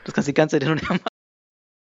 Das kannst du die ganze Zeit hin und her machen.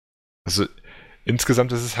 Also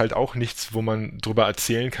insgesamt ist es halt auch nichts, wo man drüber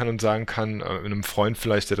erzählen kann und sagen kann, einem Freund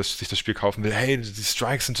vielleicht, der sich das Spiel kaufen will, hey, die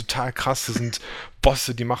Strikes sind total krass, das sind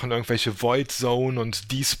Bosse, die machen irgendwelche Void Zone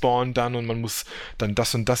und die spawnen dann und man muss dann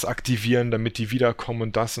das und das aktivieren, damit die wiederkommen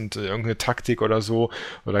und das und irgendeine Taktik oder so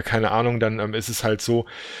oder keine Ahnung, dann ist es halt so.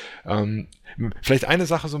 Vielleicht eine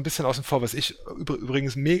Sache so ein bisschen außen vor, was ich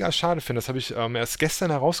übrigens mega schade finde, das habe ich erst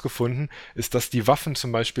gestern herausgefunden, ist, dass die Waffen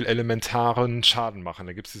zum Beispiel elementaren Schaden machen.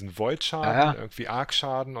 Da gibt es diesen Void-Schaden, irgendwie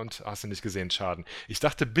Arc-Schaden und hast du nicht gesehen, Schaden. Ich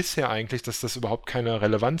dachte bisher eigentlich, dass das überhaupt keine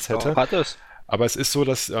Relevanz hätte. Hat es. Aber es ist so,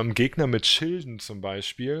 dass Gegner mit Schilden zum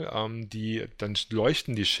Beispiel, dann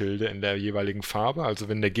leuchten die Schilde in der jeweiligen Farbe. Also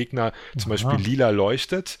wenn der Gegner zum Beispiel lila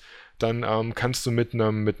leuchtet, dann kannst du mit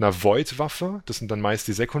einer Void-Waffe, das sind dann meist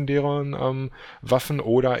die sekundären Waffen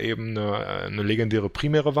oder eben eine legendäre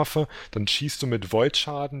primäre Waffe, dann schießt du mit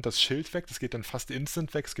Void-Schaden das Schild weg, das geht dann fast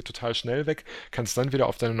instant weg, es geht total schnell weg, kannst dann wieder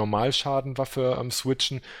auf deine Normalschadenwaffe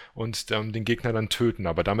switchen und den Gegner dann töten.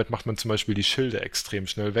 Aber damit macht man zum Beispiel die Schilde extrem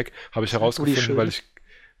schnell weg. Habe ich herausgefunden,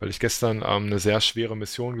 weil ich gestern eine sehr schwere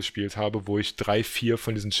Mission gespielt habe, wo ich 3, 4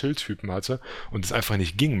 von diesen Schildtypen hatte und es einfach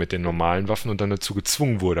nicht ging mit den normalen Waffen und dann dazu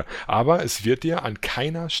gezwungen wurde. Aber es wird dir an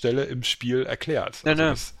keiner Stelle im Spiel erklärt. Also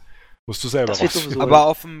das musst du selber rausfinden. Aber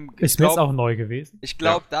auf dem... Ist mir jetzt auch neu gewesen. Ich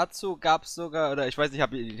glaube, dazu gab es sogar, oder ich weiß nicht,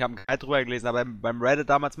 ich habe einen Guide drüber gelesen, aber beim Reddit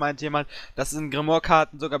damals meinte jemand, dass in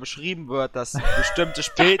Grimoire-Karten sogar beschrieben wird, dass bestimmte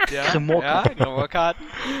Grimoire-Karten,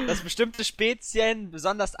 dass bestimmte Spezien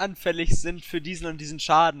besonders anfällig sind für diesen und diesen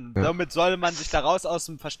Schaden. Ja. Damit soll man sich daraus aus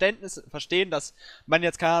dem Verständnis verstehen, dass man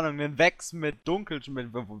jetzt, keine Ahnung, einen Vex mit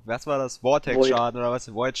was war das, Vortex-Schaden oder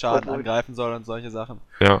was, Void-Schaden angreifen soll und solche Sachen.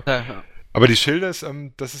 Ja. Aber die Schilde,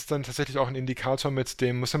 das ist dann tatsächlich auch ein Indikator, mit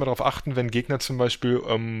dem muss man mal darauf achten, wenn Gegner zum Beispiel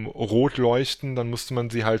rot leuchten, dann musste man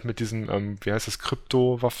sie halt mit diesen, wie heißt das,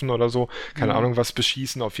 Kryptowaffen oder so, keine Ahnung was,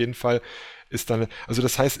 beschießen. Auf jeden Fall ist dann, also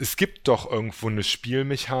das heißt, es gibt doch irgendwo eine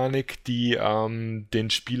Spielmechanik, die den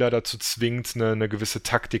Spieler dazu zwingt, eine gewisse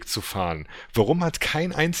Taktik zu fahren. Warum hat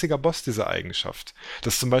kein einziger Boss diese Eigenschaft?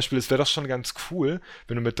 Das zum Beispiel, es wäre doch schon ganz cool,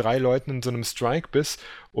 wenn du mit 3 Leuten in so einem Strike bist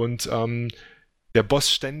und der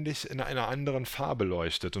Boss ständig in einer anderen Farbe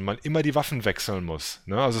leuchtet und man immer die Waffen wechseln muss.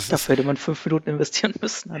 Ne? Also Dafür hätte man 5 Minuten investieren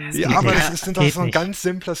müssen. Ja, aber das ist doch so ein ganz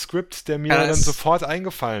simpler Skript, der mir dann sofort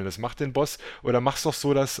eingefallen ist. Mach den Boss, oder mach's doch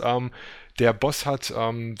so, dass der Boss hat,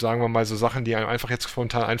 sagen wir mal, so Sachen, die einem einfach jetzt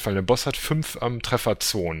spontan einfallen. Der Boss hat 5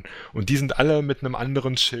 Trefferzonen und die sind alle mit einem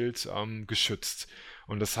anderen Schild geschützt.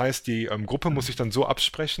 Und das heißt, die Gruppe muss sich dann so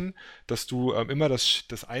absprechen, dass du immer,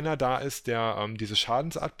 dass einer da ist, der diese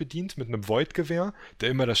Schadensart bedient mit einem Void-Gewehr, der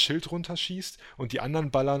immer das Schild runterschießt und die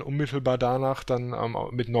anderen ballern unmittelbar danach dann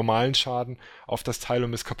mit normalen Schaden auf das Teil,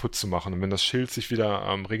 um es kaputt zu machen. Und wenn das Schild sich wieder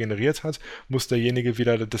regeneriert hat, muss derjenige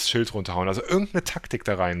wieder das Schild runterhauen. Also irgendeine Taktik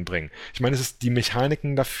da reinbringen. Ich meine, es ist die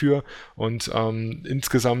Mechaniken dafür und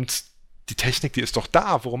insgesamt die Technik, die ist doch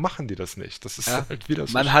da, warum machen die das nicht? Das ist halt wieder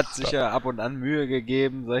so. Man hat sich ja ab und an Mühe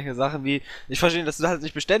gegeben, solche Sachen wie, ich verstehe, dass das halt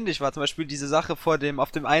nicht beständig war, zum Beispiel diese Sache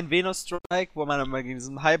auf dem einen Venus-Strike, wo man mal gegen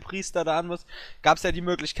diesen High-Priester da an muss, gab es ja die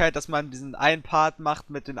Möglichkeit, dass man diesen einen Part macht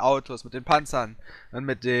mit den Autos, mit den Panzern und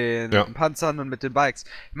mit den Panzern und mit den Bikes.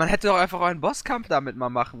 Man hätte doch einfach auch einen Bosskampf damit mal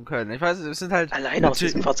machen können. Ich weiß, es sind halt... Alleine aus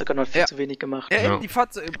diesem Fahrzeug hat man viel zu wenig gemacht. Ja, eben die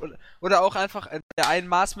Fahrzeuge, oder auch einfach in der einen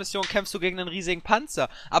Mars-Mission kämpfst du gegen einen riesigen Panzer,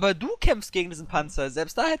 aber du kämpfst gegen diesen Panzer.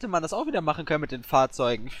 Selbst da hätte man das auch wieder machen können mit den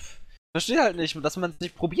Fahrzeugen. Ich verstehe halt nicht, dass man es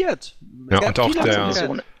nicht probiert. Ja, und auch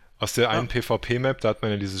aus der einen PvP-Map, da hat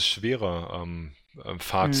man ja dieses schwere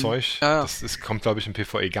Fahrzeug. Das kommt, glaube ich, im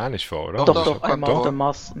PvE gar nicht vor, oder? Doch, einmal auf der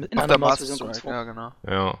Mars, in einer Mars-Version kommt es vor. Ja, genau.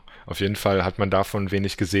 Ja, auf jeden Fall hat man davon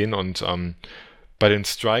wenig gesehen und bei den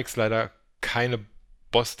Strikes leider keine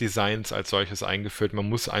Boss-Designs als solches eingeführt. Man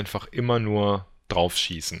muss einfach immer nur drauf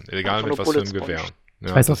schießen, egal mit was für einem Gewehr.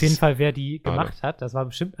 Ich weiß auf jeden Fall, wer die gemacht hat. Das war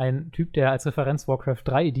bestimmt ein Typ, der als Referenz Warcraft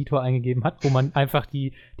 3 Editor eingegeben hat, wo man einfach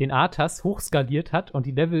den A-Task hochskaliert hat und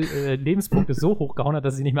die Lebenspunkte so hochgehauen hat,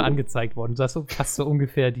 dass sie nicht mehr angezeigt wurden. Das ist fast so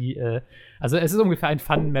ungefähr also es ist ungefähr ein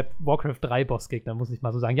Fun-Map Warcraft 3 Bossgegner, muss ich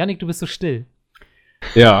mal so sagen. Yannick, du bist so still.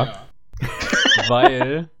 Ja.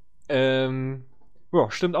 Weil,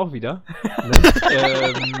 stimmt auch wieder.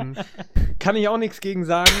 Ne? Kann ich auch nichts gegen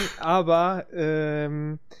sagen, aber,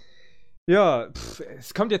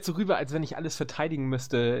 es kommt jetzt so rüber, als wenn ich alles verteidigen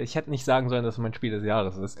müsste. Ich hätte nicht sagen sollen, dass es mein Spiel des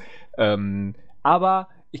Jahres ist. Aber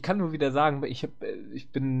ich kann nur wieder sagen, ich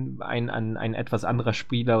bin ein etwas anderer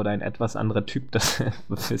Spieler oder ein etwas anderer Typ, das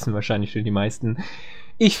wissen wahrscheinlich schon die meisten.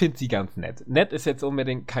 Ich finde sie ganz nett. Nett ist jetzt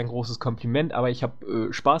unbedingt kein großes Kompliment, aber ich habe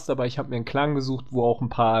Spaß dabei. Ich habe mir einen Clan gesucht, wo auch ein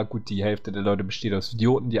paar, gut, die Hälfte der Leute besteht aus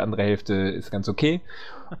Idioten, die andere Hälfte ist ganz okay.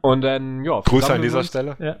 Und dann, ja. Grüße an dieser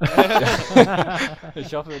Stelle. Ja.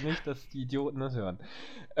 Ich hoffe nicht, dass die Idioten das hören.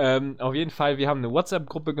 Auf jeden Fall, wir haben eine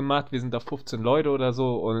WhatsApp-Gruppe gemacht, wir sind da 15 Leute oder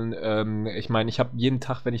so und ich meine, ich habe jeden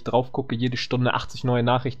Tag, wenn ich drauf gucke, jede Stunde 80 neue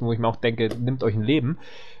Nachrichten, wo ich mir auch denke, nimmt euch ein Leben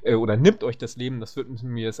oder nimmt euch das Leben, das wird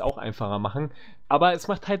mir es auch einfacher machen. Aber es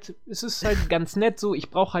ist halt ganz nett so, ich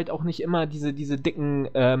brauche halt auch nicht immer diese dicken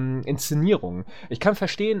Inszenierungen. Ich kann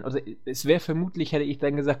verstehen, also es wäre vermutlich, hätte ich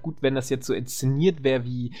dann gesagt, gut, wenn das jetzt so inszeniert wäre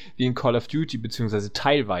wie in Call of Duty, beziehungsweise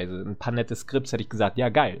teilweise ein paar nette Skripts, hätte ich gesagt, ja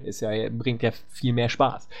geil, bringt ja viel mehr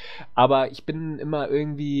Spaß. Aber ich bin immer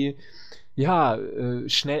irgendwie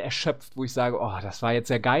schnell erschöpft, wo ich sage, oh, das war jetzt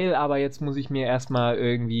sehr geil, aber jetzt muss ich mir erstmal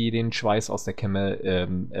irgendwie den Schweiß aus der Kämme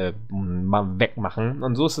mal wegmachen.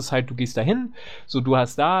 Und so ist es halt, du gehst dahin, so du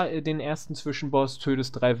hast da den ersten Zwischenboss,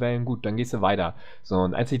 tötest 3 Wellen, gut, dann gehst du weiter. So,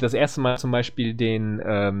 und als ich das erste Mal zum Beispiel den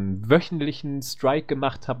wöchentlichen Strike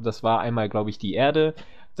gemacht habe, das war einmal, glaube ich, die Erde.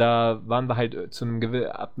 Da waren wir halt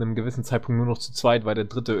ab einem gewissen Zeitpunkt nur noch zu zweit, weil der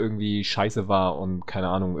dritte irgendwie scheiße war und keine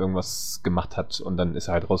Ahnung, irgendwas gemacht hat und dann ist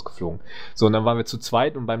er halt rausgeflogen. So, und dann waren wir zu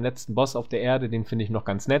zweit und beim letzten Boss auf der Erde, den finde ich noch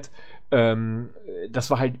ganz nett, das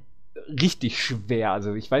war halt richtig schwer.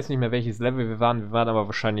 Also ich weiß nicht mehr, welches Level wir waren aber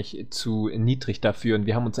wahrscheinlich zu niedrig dafür und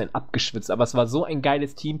wir haben uns einen abgeschwitzt. Aber es war so ein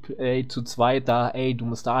geiles Teamplay zu zweit, du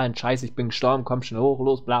musst dahin, scheiße, ich bin gestorben, komm schnell hoch,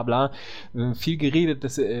 los, bla bla. Viel geredet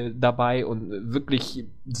dabei und wirklich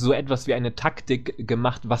so etwas wie eine Taktik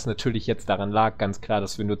gemacht, was natürlich jetzt daran lag, ganz klar,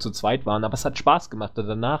 dass wir nur zu zweit waren, aber es hat Spaß gemacht und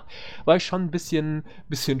danach war ich schon ein bisschen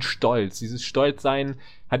stolz. Dieses Stolzsein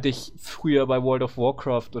hatte ich früher bei World of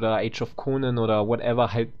Warcraft oder Age of Conan oder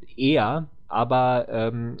whatever halt eher,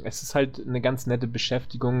 aber es ist halt eine ganz nette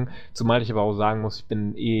Beschäftigung, zumal ich aber auch sagen muss, ich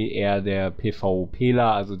bin eher der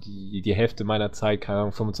PvPler, also die Hälfte meiner Zeit, keine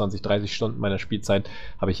Ahnung, 25, 30 Stunden meiner Spielzeit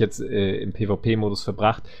habe ich jetzt im PvP-Modus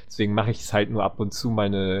verbracht, deswegen mache ich es halt nur ab und zu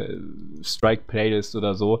meine Strike-Playlist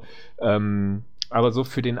oder so, aber so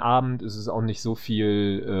für den Abend ist es auch nicht so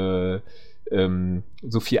viel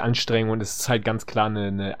Anstrengung und es ist halt ganz klar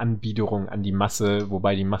eine Anbiederung an die Masse,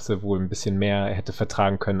 wobei die Masse wohl ein bisschen mehr hätte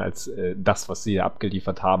vertragen können als das, was sie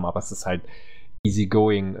abgeliefert haben, aber es ist halt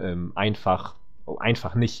easygoing, einfach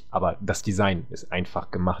nicht, aber das Design ist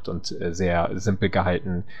einfach gemacht und sehr simpel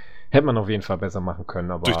gehalten. Hätte man auf jeden Fall besser machen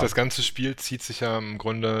können. Aber durch das ganze Spiel zieht sich ja im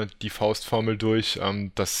Grunde die Faustformel durch,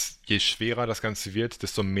 dass je schwerer das Ganze wird,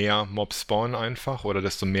 desto mehr Mobs spawnen einfach oder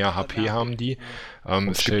desto mehr HP haben die.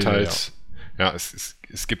 Es gibt halt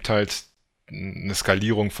es gibt halt eine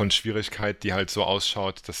Skalierung von Schwierigkeit, die halt so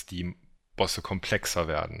ausschaut, dass die Bosse komplexer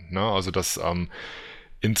werden. Ne? Also dass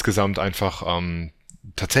insgesamt einfach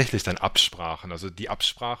tatsächlich dann Absprachen, also die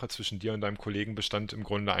Absprache zwischen dir und deinem Kollegen bestand im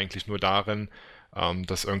Grunde eigentlich nur darin,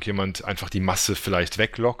 dass irgendjemand einfach die Masse vielleicht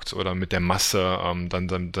weglockt oder mit der Masse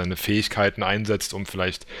dann seine Fähigkeiten einsetzt, um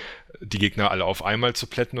vielleicht die Gegner alle auf einmal zu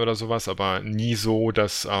plätten oder sowas, aber nie so,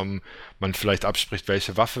 dass man vielleicht abspricht,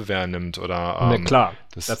 welche Waffe wer nimmt oder na klar.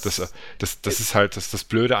 Das ist halt das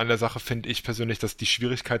Blöde an der Sache, finde ich persönlich, dass die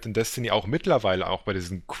Schwierigkeit in Destiny auch mittlerweile, auch bei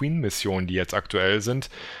diesen Queen-Missionen, die jetzt aktuell sind,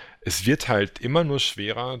 es wird halt immer nur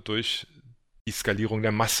schwerer durch die Skalierung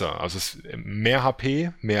der Masse. Also mehr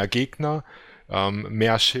HP, mehr Gegner,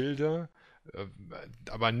 mehr Schilde,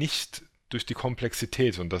 aber nicht durch die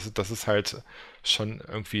Komplexität. Und das ist halt schon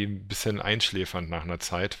irgendwie ein bisschen einschläfernd nach einer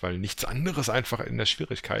Zeit, weil nichts anderes einfach in der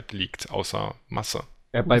Schwierigkeit liegt, außer Masse.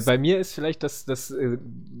 Ja, bei mir ist vielleicht das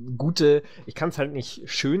Gute, ich kann es halt nicht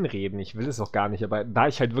schönreden, ich will es auch gar nicht, aber da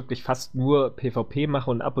ich halt wirklich fast nur PvP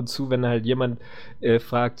mache und ab und zu, wenn halt jemand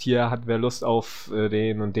fragt, hier hat wer Lust auf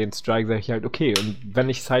den und den Strike, sage ich halt, okay. Und wenn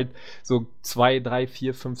ich es halt so 2, 3,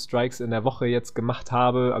 4, 5 Strikes in der Woche jetzt gemacht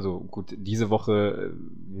habe, also gut, diese Woche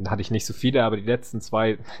hatte ich nicht so viele, aber die letzten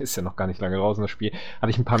 2, ist ja noch gar nicht lange draußen das Spiel, hatte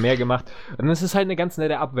ich ein paar mehr gemacht. Und es ist halt eine ganz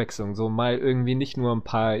nette Abwechslung, so mal irgendwie nicht nur ein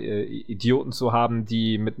paar Idioten zu haben, die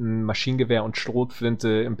mit einem Maschinengewehr und Schrotflinte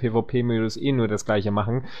im PvP-Modus nur das gleiche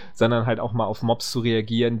machen, sondern halt auch mal auf Mobs zu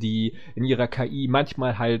reagieren, die in ihrer KI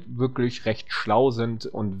manchmal halt wirklich recht schlau sind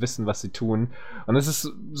und wissen, was sie tun. Und es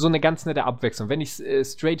ist so eine ganz nette Abwechslung. Wenn ich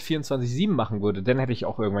straight 24/7 machen würde, dann hätte ich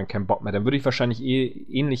auch irgendwann keinen Bock mehr. Dann würde ich wahrscheinlich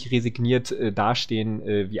ähnlich resigniert dastehen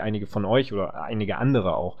wie einige von euch oder einige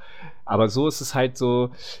andere auch. Aber so ist es halt so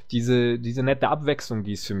diese nette Abwechslung,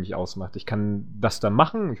 die es für mich ausmacht. Ich kann das dann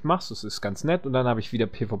machen, ich mach's, es ist ganz nett und dann habe ich wieder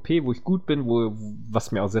PvP, wo ich gut bin,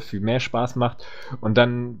 was mir auch sehr viel mehr Spaß macht. Und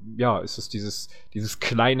dann, ja, ist es dieses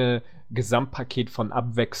kleine Gesamtpaket von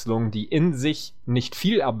Abwechslung, die in sich nicht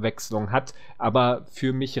viel Abwechslung hat, aber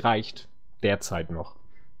für mich reicht derzeit noch.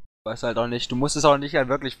 Weiß halt auch nicht, du musst es auch nicht halt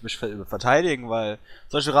wirklich verteidigen, weil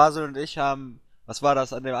zum Beispiel Rasul und ich haben, was war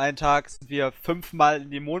das, an dem einen Tag sind wir 5-mal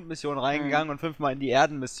in die Mondmission reingegangen und 5-mal in die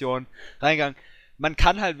Erdenmission reingegangen. Man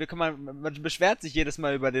kann halt, man beschwert sich jedes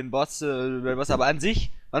Mal über den Boss, aber an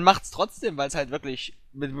sich, man macht's trotzdem, weil es halt wirklich,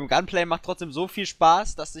 mit dem Gunplay macht trotzdem so viel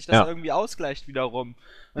Spaß, dass sich das irgendwie ausgleicht wiederum.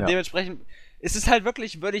 Und dementsprechend ist es halt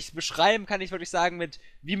wirklich, würde ich es beschreiben, kann ich wirklich sagen,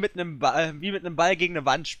 wie mit einem Ball gegen eine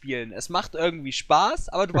Wand spielen. Es macht irgendwie Spaß,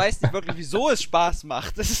 aber du weißt nicht wirklich, wieso es Spaß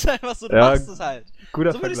macht. Das ist einfach so, du machst es halt.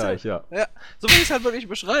 Guter so Vergleich, ja. So würde ich es halt wirklich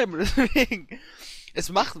beschreiben. Deswegen,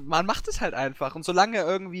 man macht es halt einfach. Und solange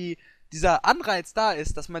irgendwie dieser Anreiz da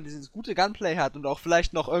ist, dass man dieses gute Gunplay hat und auch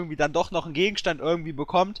vielleicht noch irgendwie dann doch noch einen Gegenstand irgendwie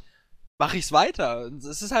bekommt, mache ich es weiter. Und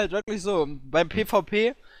es ist halt wirklich so, beim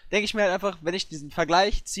PvP denke ich mir halt einfach, wenn ich diesen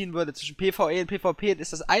Vergleich ziehen würde zwischen PvE und PvP,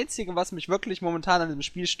 ist das Einzige, was mich wirklich momentan an diesem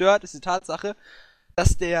Spiel stört, ist die Tatsache,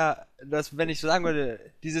 dass wenn ich so sagen würde,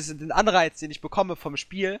 den Anreiz, den ich bekomme vom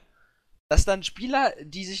Spiel, dass dann Spieler,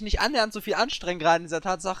 die sich nicht annähernd so viel anstrengen, gerade in dieser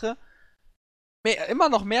Tatsache, immer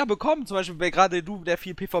noch mehr bekommen. Zum Beispiel, gerade du, der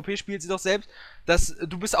viel PvP spielt, siehst doch selbst, dass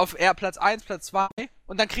du bist auf Platz 1, Platz 2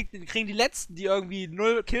 und dann kriegen die Letzten, die irgendwie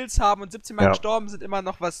 0 Kills haben und 17 Mal gestorben sind, immer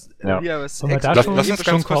noch was. Lass uns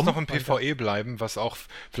ganz kurz noch im PvE bleiben, was auch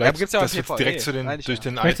vielleicht gibt's ja auch das jetzt direkt durch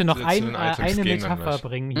den Ich möchte noch Items eine gehen Metapher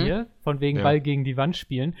bringen hier, von wegen Ball gegen die Wand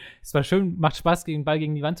spielen. Es war schön, macht Spaß, gegen Ball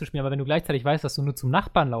gegen die Wand zu spielen, aber wenn du gleichzeitig weißt, dass du nur zum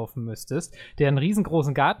Nachbarn laufen müsstest, der einen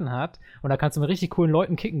riesengroßen Garten hat und da kannst du mit richtig coolen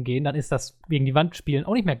Leuten kicken gehen, dann ist das gegen die Wand spielen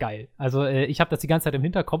auch nicht mehr geil. Also ich habe das die ganze Zeit im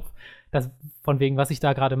Hinterkopf, dass von wegen, was ich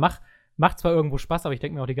da gerade mache, macht zwar irgendwo Spaß, aber ich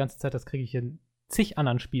denke mir auch die ganze Zeit, das kriege ich in zig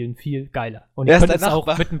anderen Spielen viel geiler. Und ich könnte es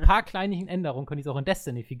auch mit ein paar kleinen Änderungen, könnte ich es auch in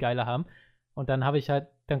Destiny viel geiler haben. Und dann habe ich halt,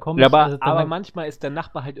 dann komme ich... Aber manchmal ist der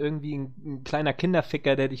Nachbar halt irgendwie ein kleiner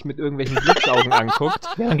Kinderficker, der dich mit irgendwelchen Blitzaugen anguckt.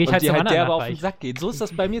 Ja, dann gehe ich halt dir zum halt derbe Nachbar auf den Sack geht. So ist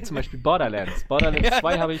das bei mir zum Beispiel Borderlands. Borderlands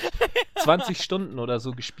 2 habe ich 20 Stunden oder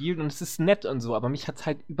so gespielt und es ist nett und so, aber mich hat es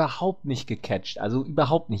halt überhaupt nicht gecatcht. Also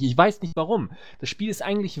überhaupt nicht. Ich weiß nicht warum. Das Spiel ist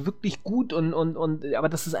eigentlich wirklich gut aber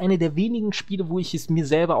das ist eine der wenigen Spiele, wo ich es mir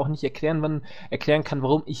selber auch nicht erklären kann,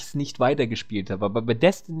 warum ich es nicht weitergespielt habe. Aber bei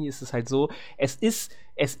Destiny ist es halt so, es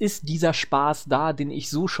ist dieser Spaß da, den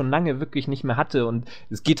ich so schon lange wirklich nicht mehr hatte. Und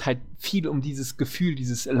es geht halt viel um dieses Gefühl,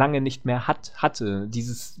 dieses lange nicht mehr hatte.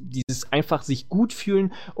 Dieses einfach sich gut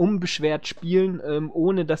fühlen, unbeschwert spielen,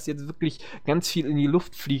 ohne dass jetzt wirklich ganz viel in die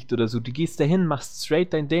Luft fliegt oder so. Du gehst dahin, machst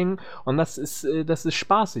straight dein Ding und das ist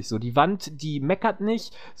spaßig. So, die Wand, die meckert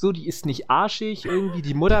nicht, so, die ist nicht arschig irgendwie,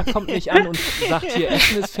 die Mutter kommt nicht an und sagt, hier,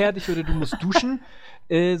 Essen ist fertig oder du musst duschen.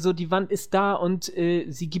 So, die Wand ist da und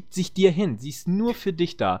sie gibt sich dir hin. Sie ist nur für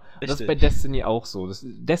dich da. Das ist bei Destiny auch so.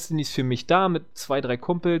 Destiny ist für mich da mit 2, 3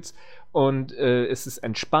 Kumpels und es ist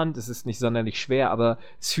entspannt, es ist nicht sonderlich schwer, aber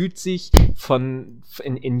es fühlt sich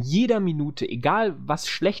in jeder Minute, egal was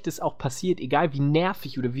Schlechtes auch passiert, egal wie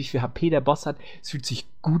nervig oder wie viel HP der Boss hat, es fühlt sich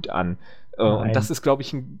gut an. Und das ist, glaube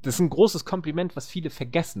ich, das ist ein großes Kompliment, was viele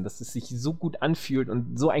vergessen, dass es sich so gut anfühlt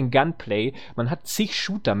und so ein Gunplay. Man hat zig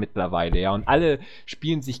Shooter mittlerweile, ja, und alle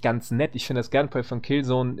spielen sich ganz nett. Ich finde das Gunplay von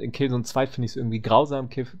Killzone, in Killzone 2 finde ich es irgendwie grausam,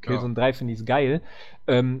 Killzone 3 finde ich es geil.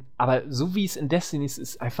 Aber so wie es in Destiny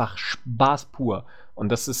ist einfach Spaß pur. Und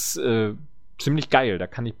das ist ziemlich geil. Da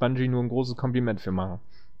kann ich Bungie nur ein großes Kompliment für machen.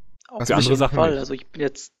 Auf für andere jeden Sachen Fall. nicht. Also ich bin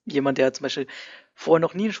jetzt jemand, der zum Beispiel vorher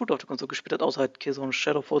noch nie einen Shooter auf der Konsole gespielt hat, außer halt so ein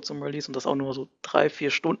Shadowfall zum Release und das auch nur so 3, 4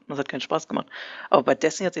 Stunden. Das hat keinen Spaß gemacht. Aber bei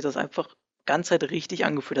Destiny hat sich das einfach ganz Zeit richtig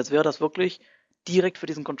angefühlt, als wäre das wirklich direkt für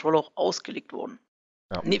diesen Controller auch ausgelegt worden.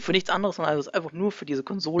 Ja. Nee, für nichts anderes, sondern also einfach nur für diese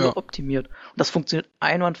Konsole optimiert. Und das funktioniert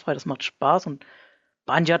einwandfrei, das macht Spaß und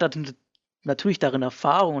Bungie hat natürlich darin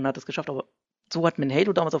Erfahrung und hat es geschafft, aber so hat mir in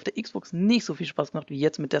Halo damals auf der Xbox nicht so viel Spaß gemacht wie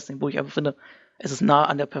jetzt mit Destiny, wo ich einfach finde, es ist nah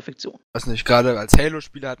an der Perfektion. Weiß nicht, gerade als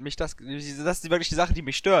Halo-Spieler hat mich das ist wirklich die Sache, die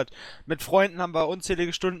mich stört. Mit Freunden haben wir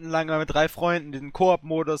unzählige Stunden lang mit 3 Freunden den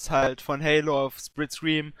Koop-Modus halt von Halo auf Split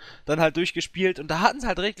Screen dann halt durchgespielt und da hatten sie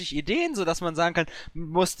halt richtig Ideen, so dass man sagen kann, du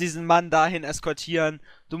musst diesen Mann dahin eskortieren,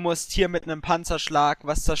 du musst hier mit einem Panzerschlag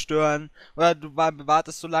was zerstören oder du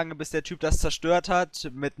wartest so lange, bis der Typ das zerstört hat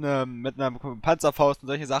mit einer Panzerfaust und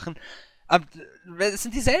solche Sachen. Aber es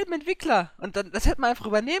sind dieselben Entwickler und das hätte man einfach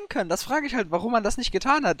übernehmen können. Das frage ich halt, warum man das nicht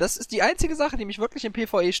getan hat. Das ist die einzige Sache, die mich wirklich im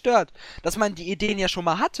PvE stört. Dass man die Ideen ja schon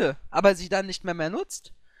mal hatte, aber sie dann nicht mehr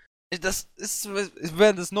nutzt. Das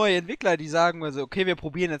wären das neue Entwickler, die sagen also, okay, wir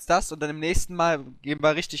probieren jetzt das und dann im nächsten Mal geben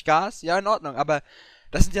wir richtig Gas. Ja, in Ordnung, aber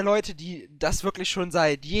das sind ja Leute, die das wirklich schon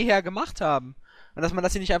seit jeher gemacht haben. Und dass man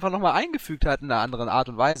das hier nicht einfach nochmal eingefügt hat in einer anderen Art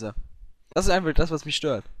und Weise. Das ist einfach das, was mich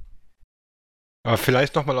stört. Aber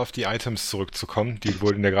vielleicht nochmal auf die Items zurückzukommen, die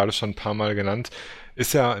wurden ja gerade schon ein paar Mal genannt.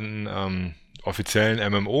 Ist ja offiziellen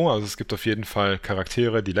MMO. Also es gibt auf jeden Fall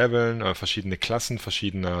Charaktere, die leveln, verschiedene Klassen,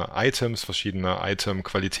 verschiedene Items, verschiedene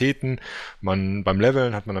Item-Qualitäten. Beim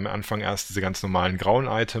Leveln hat man am Anfang erst diese ganz normalen grauen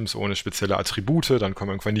Items ohne spezielle Attribute, dann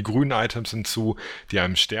kommen irgendwann die grünen Items hinzu, die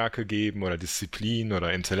einem Stärke geben oder Disziplin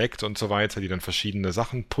oder Intellekt und so weiter, die dann verschiedene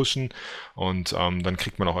Sachen pushen, und dann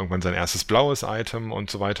kriegt man auch irgendwann sein erstes blaues Item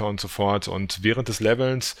und so weiter und so fort, und während des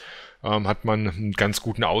Levelns hat man einen ganz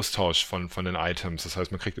guten Austausch von den Items. Das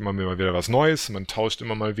heißt, man kriegt immer mal wieder was Neues, man tauscht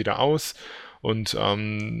immer mal wieder aus, und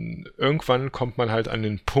irgendwann kommt man halt an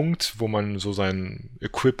den Punkt, wo man so sein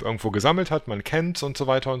Equip irgendwo gesammelt hat, man kennt und so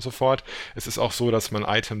weiter und so fort. Es ist auch so, dass man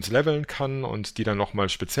Items leveln kann und die dann nochmal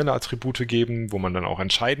spezielle Attribute geben, wo man dann auch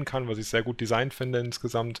entscheiden kann, was ich sehr gut designt finde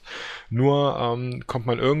insgesamt. Nur kommt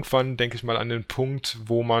man irgendwann, denke ich mal, an den Punkt,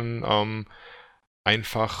 wo man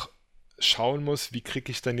einfach schauen muss, wie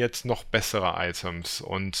kriege ich denn jetzt noch bessere Items,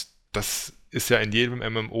 und das ist ja in jedem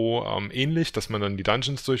MMO ähnlich, dass man dann die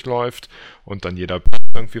Dungeons durchläuft und dann jeder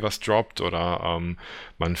irgendwie was droppt oder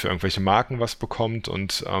man für irgendwelche Marken was bekommt,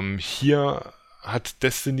 und hier hat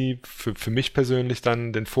Destiny für mich persönlich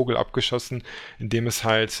dann den Vogel abgeschossen, indem es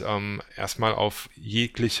halt erstmal auf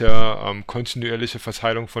jegliche kontinuierliche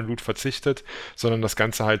Verteilung von Loot verzichtet, sondern das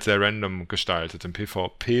Ganze halt sehr random gestaltet, im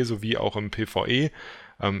PvP sowie auch im PvE.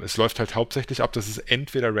 Es läuft halt hauptsächlich ab, dass es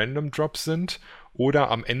entweder Random Drops sind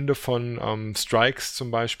oder am Ende von Strikes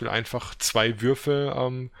zum Beispiel einfach 2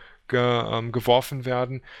 Würfel geworfen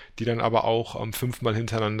werden, die dann aber auch 5-mal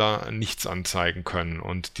hintereinander nichts anzeigen können.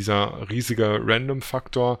 Und dieser riesige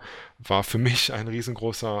Random-Faktor war für mich ein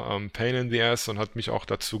riesengroßer Pain in the Ass und hat mich auch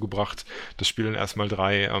dazu gebracht, das Spiel dann erstmal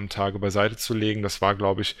 3 Tage beiseite zu legen. Das war,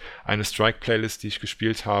 glaube ich, eine Strike-Playlist, die ich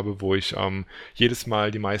gespielt habe, wo ich jedes Mal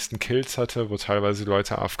die meisten Kills hatte, wo teilweise die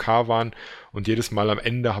Leute AFK waren, und jedes Mal am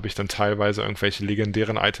Ende habe ich dann teilweise irgendwelche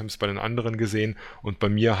legendären Items bei den anderen gesehen und bei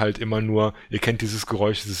mir halt immer nur, ihr kennt dieses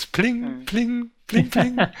Geräusch, dieses Pling, Pling, Pling,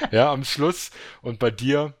 Pling, ja, am Schluss, und bei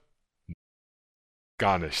dir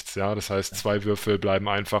gar nichts, ja, das heißt, 2 Würfel bleiben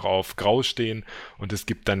einfach auf Grau stehen und es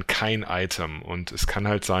gibt dann kein Item, und es kann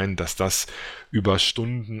halt sein, dass das über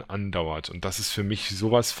Stunden andauert, und das ist für mich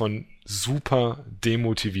sowas von super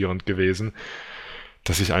demotivierend gewesen,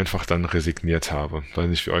 dass ich einfach dann resigniert habe. Weiß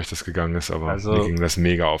nicht, wie euch das gegangen ist, aber mir ging das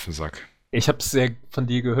mega auf den Sack. Ich habe es ja von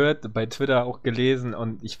dir gehört, bei Twitter auch gelesen,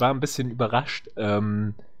 und ich war ein bisschen überrascht,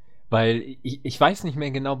 weil ich weiß nicht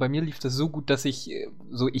mehr genau, bei mir lief das so gut, dass ich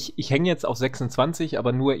hänge jetzt auf 26,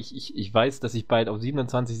 aber nur ich weiß, dass ich bald auf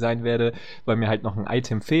 27 sein werde, weil mir halt noch ein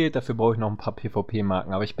Item fehlt, dafür brauche ich noch ein paar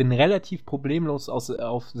PvP-Marken, aber ich bin relativ problemlos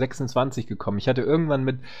auf 26 gekommen. Ich hatte irgendwann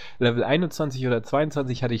mit Level 21 oder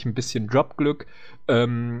 22 hatte ich ein bisschen Dropglück,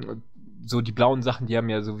 so die blauen Sachen, die haben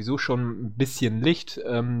ja sowieso schon ein bisschen Licht,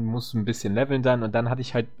 muss ein bisschen leveln dann, und dann hatte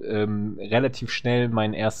ich halt relativ schnell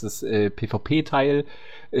mein erstes PvP-Teil,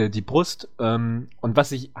 die Brust, und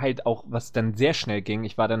was dann sehr schnell ging,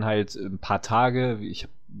 ich war dann halt ein paar Tage, ich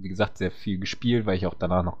habe wie gesagt sehr viel gespielt, weil ich auch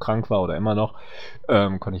danach noch krank war oder immer noch,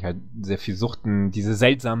 konnte ich halt sehr viel suchten, diese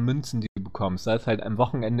seltsamen Münzen, die du bekommst. Da ist halt am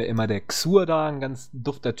Wochenende immer der Xur da, ein ganz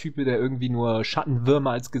dufter Typ, der irgendwie nur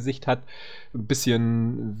Schattenwürmer als Gesicht hat, ein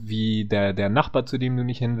bisschen wie der Nachbar, zu dem du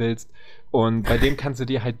nicht hin willst. Und bei dem kannst du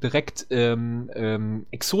dir halt direkt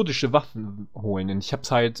exotische Waffen holen. Und ich hab's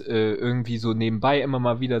halt irgendwie so nebenbei immer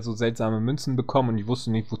mal wieder so seltsame Münzen bekommen und ich wusste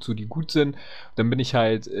nicht, wozu die gut sind. Dann bin ich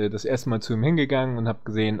halt das erste Mal zu ihm hingegangen und hab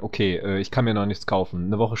gesehen, okay, ich kann mir noch nichts kaufen.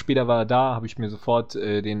 Eine Woche später war er da, habe ich mir sofort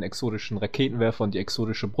den exotischen Raketenwerfer und die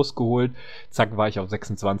exotische Brust geholt. Zack, war ich auf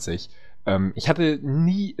 26. Ich hatte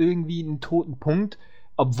nie irgendwie einen toten Punkt,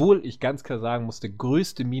 obwohl ich ganz klar sagen muss, der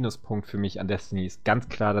größte Minuspunkt für mich an Destiny ist ganz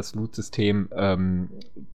klar das Loot-System.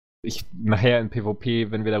 Nachher in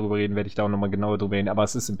PvP, wenn wir darüber reden, werde ich da auch nochmal genauer drüber reden, aber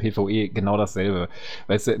es ist im PvE genau dasselbe.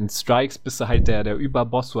 Weißt du, in Strikes bist du halt der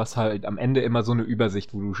Überboss, du hast halt am Ende immer so eine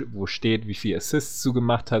Übersicht, wo steht, wie viel Assists du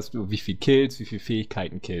gemacht hast, wie viel Kills, wie viel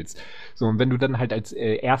Fähigkeiten killst. So, und wenn du dann halt als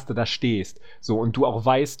Erster da stehst, so, und du auch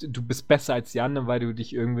weißt, du bist besser als die anderen, weil du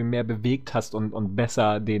dich irgendwie mehr bewegt hast und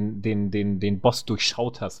besser den Boss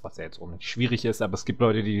durchschaut hast, was ja jetzt auch nicht schwierig ist, aber es gibt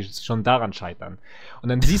Leute, die schon daran scheitern. Und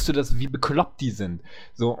dann siehst du das, wie bekloppt die sind.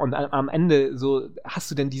 So, und am Ende so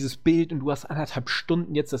hast du denn dieses Bild und du hast 1,5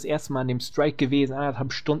 Stunden jetzt das erste Mal an dem Strike gewesen,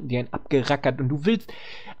 1,5 Stunden die einen abgerackert und du willst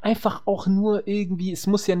einfach auch nur irgendwie, es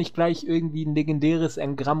muss ja nicht gleich irgendwie ein legendäres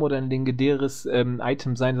Engramm oder ein legendäres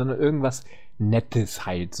Item sein, sondern irgendwas Nettes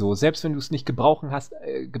halt so. Selbst wenn du es nicht gebrauchen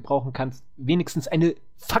kannst, wenigstens eine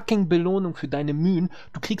fucking Belohnung für deine Mühen.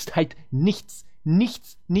 Du kriegst halt nichts.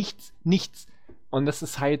 Und das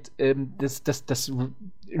ist halt, das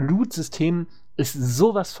Loot-System ist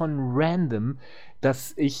sowas von random,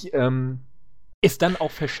 dass ich es dann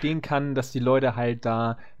auch verstehen kann, dass die Leute halt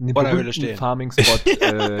da in den Vor der Höhle berühmten stehen. Farming-Spot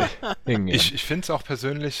hingehen. Ich finde es auch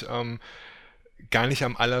persönlich gar nicht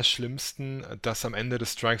am allerschlimmsten, dass am Ende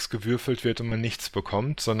des Strikes gewürfelt wird und man nichts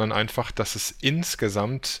bekommt, sondern einfach, dass es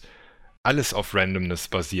insgesamt alles auf Randomness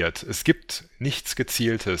basiert. Es gibt nichts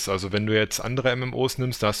Gezieltes. Also wenn du jetzt andere MMOs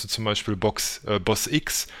nimmst, da hast du zum Beispiel Boss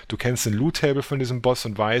X, du kennst den Loot-Table von diesem Boss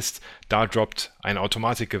und weißt, da droppt ein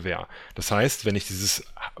Automatikgewehr. Das heißt, wenn ich dieses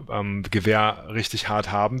Gewehr richtig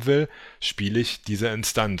hart haben will, spiele ich diese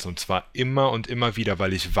Instanz. Und zwar immer und immer wieder,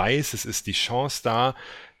 weil ich weiß, es ist die Chance da,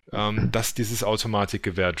 dass dieses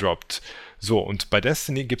Automatikgewehr droppt. So, und bei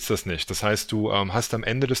Destiny gibt's das nicht. Das heißt, du hast am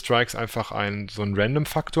Ende des Strikes einfach so einen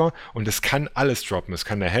Random-Faktor und es kann alles droppen. Es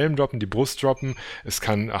kann der Helm droppen, die Brust droppen, es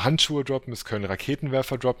kann Handschuhe droppen, es können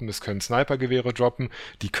Raketenwerfer droppen, es können Snipergewehre droppen,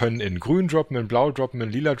 die können in grün droppen, in blau droppen,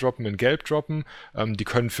 in lila droppen, in gelb droppen, die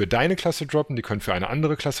können für deine Klasse droppen, die können für eine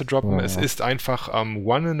andere Klasse droppen. Ja. Es ist einfach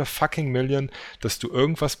one in a fucking million, dass du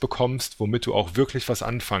irgendwas bekommst, womit du auch wirklich was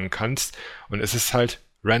anfangen kannst, und es ist halt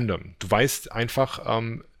random. Du weißt einfach,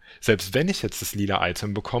 selbst wenn ich jetzt das lila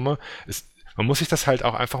Item bekomme, man muss sich das halt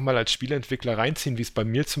auch einfach mal als Spieleentwickler reinziehen, wie es bei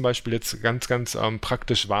mir zum Beispiel jetzt ganz, ganz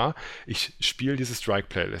praktisch war. Ich spiele diese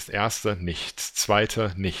Strike-Playlist. Erste, nichts.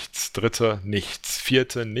 Zweite, nichts. Dritte, nichts.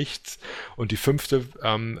 Vierte, nichts. Und die fünfte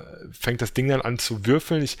fängt das Ding dann an zu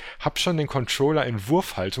würfeln. Ich habe schon den Controller in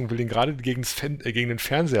Wurfhaltung, will ihn gerade gegen den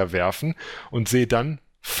Fernseher werfen und sehe dann,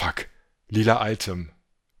 fuck, lila Item.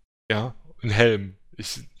 Ja, ein Helm.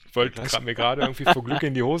 Ich wollte mir gerade irgendwie vor Glück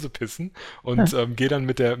in die Hose pissen und gehe dann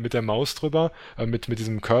mit der Maus drüber, mit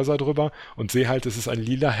diesem Cursor drüber und sehe halt, es ist ein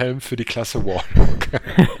lila Helm für die Klasse Warlock.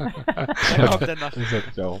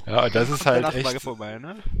 Ja, und das ist halt echt vorbei,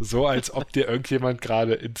 ne? so, als ob dir irgendjemand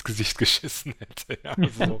gerade ins Gesicht geschissen hätte. Ja,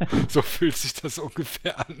 so fühlt sich das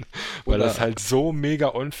ungefähr an, weil das halt so mega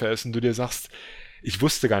unfair ist und du dir sagst, ich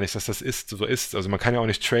wusste gar nicht, dass das so ist. Also man kann ja auch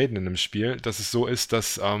nicht traden in einem Spiel, dass es so ist,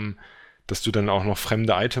 dass du dann auch noch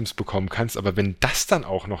fremde Items bekommen kannst, aber wenn das dann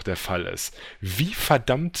auch noch der Fall ist, wie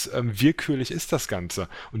verdammt willkürlich ist das Ganze?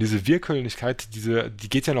 Und diese Willkürlichkeit, die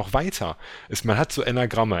geht ja noch weiter. Man hat so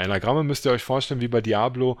Enagramme. Enagramme müsst ihr euch vorstellen, wie bei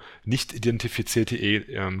Diablo, nicht identifizierte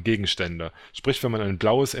Gegenstände. Sprich, wenn man ein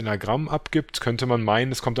blaues Enagramm abgibt, könnte man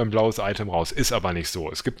meinen, es kommt ein blaues Item raus. Ist aber nicht so.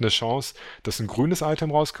 Es gibt eine Chance, dass ein grünes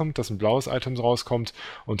Item rauskommt, dass ein blaues Item rauskommt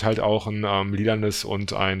und halt auch ein lilanes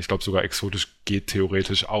und ich glaube sogar exotisch geht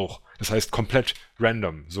theoretisch auch. Das heißt komplett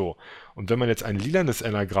random, so. Und wenn man jetzt ein lilanes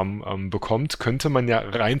Enagramm bekommt, könnte man ja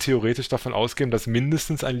rein theoretisch davon ausgehen, dass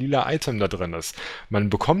mindestens ein lila Item da drin ist. Man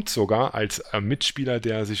bekommt sogar als Mitspieler,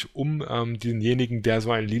 der sich denjenigen, der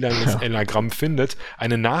so ein lilanes Enagramm findet,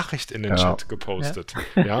 eine Nachricht in den Chat gepostet.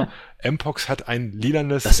 Ja. Mpox hat ein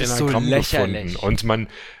lilanes Enagramm gefunden und man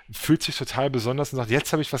fühlt sich total besonders und sagt,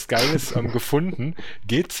 jetzt habe ich was Geiles gefunden,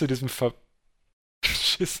 geht zu diesem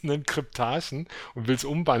beschissenen Kryptarchen und will es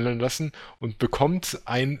umwandeln lassen und bekommt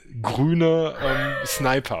ein grüner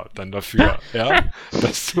Sniper dann dafür, ja,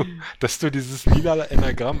 dass du dieses lila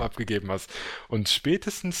Enagramm abgegeben hast. Und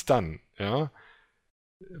spätestens dann, ja,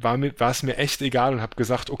 war es mir echt egal und habe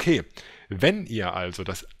gesagt, okay, wenn ihr also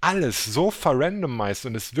das alles so verrandomized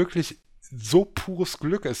und es wirklich so pures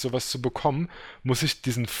Glück ist, sowas zu bekommen, muss ich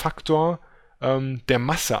diesen Faktor der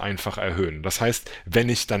Masse einfach erhöhen. Das heißt, wenn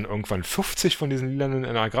ich dann irgendwann 50 von diesen lilanen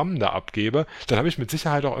Enagrammen da abgebe, dann habe ich mit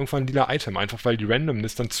Sicherheit auch irgendwann ein lila Item, einfach weil die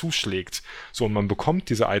Randomness dann zuschlägt. So, und man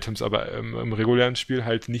bekommt diese Items aber im regulären Spiel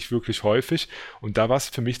halt nicht wirklich häufig. Und da war es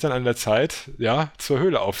für mich dann an der Zeit, ja, zur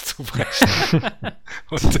Höhle aufzubrechen.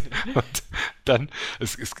 und dann,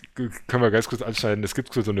 können wir ganz kurz anschneiden, es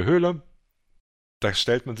gibt so eine Höhle, da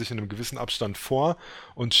stellt man sich in einem gewissen Abstand vor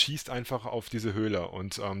und schießt einfach auf diese Höhle.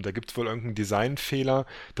 Und da gibt es wohl irgendeinen Designfehler,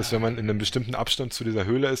 dass wenn man in einem bestimmten Abstand zu dieser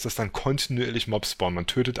Höhle ist, dass dann kontinuierlich Mobs spawnen. Man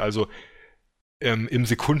tötet also im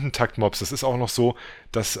Sekundentakt Mobs. Das ist auch noch so,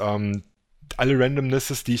 dass alle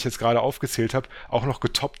Randomnesses, die ich jetzt gerade aufgezählt habe, auch noch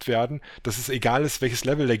getoppt werden, dass es egal ist, welches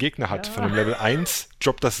Level der Gegner hat. Von einem Level 1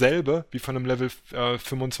 droppt dasselbe wie von einem Level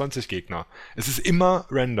 25 Gegner. Es ist immer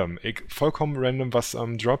random, vollkommen random, was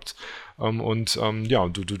droppt.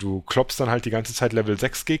 Du kloppst dann halt die ganze Zeit Level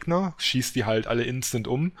 6 Gegner, schießt die halt alle instant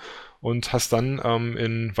um und hast dann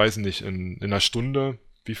in einer Stunde,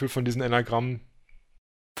 wie viel von diesen Enagrammen?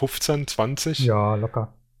 15, 20? Ja,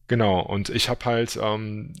 locker. Genau, und ich habe halt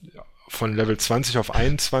von Level 20 auf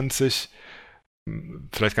 21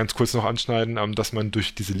 vielleicht ganz kurz noch anschneiden, dass man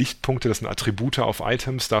durch diese Lichtpunkte, das sind Attribute auf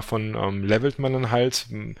Items, davon levelt man dann halt.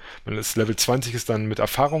 Man ist Level 20 ist dann mit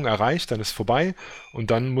Erfahrung erreicht, dann ist vorbei und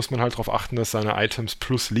dann muss man halt darauf achten, dass seine Items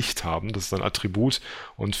plus Licht haben. Das ist dann Attribut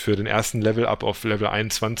und für den ersten Level-Up auf Level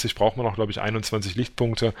 21 braucht man auch, glaube ich, 21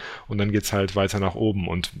 Lichtpunkte und dann geht's halt weiter nach oben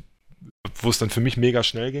und wo es dann für mich mega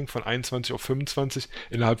schnell ging, von 21 auf 25,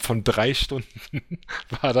 innerhalb von 3 Stunden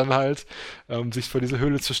war dann halt, sich vor diese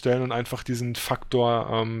Höhle zu stellen und einfach diesen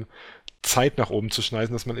Faktor Zeit nach oben zu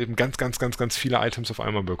schneiden, dass man eben ganz, ganz, ganz, ganz viele Items auf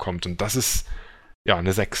einmal bekommt. Und das ist, ja,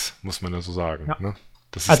 eine 6, muss man ja so sagen. Ja. Ne?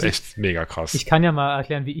 Das ist Also echt mega krass. Ich kann ja mal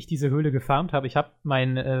erklären, wie ich diese Höhle gefarmt habe. Ich habe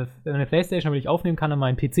meine Playstation, damit ich aufnehmen kann, an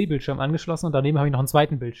meinen PC-Bildschirm angeschlossen und daneben habe ich noch einen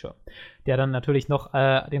zweiten Bildschirm, der dann natürlich noch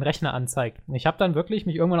den Rechner anzeigt. Ich habe dann wirklich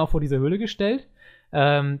mich irgendwann auch vor diese Höhle gestellt,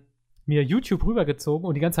 mir YouTube rübergezogen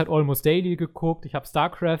und die ganze Zeit Almost Daily geguckt. Ich habe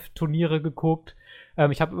StarCraft-Turniere geguckt.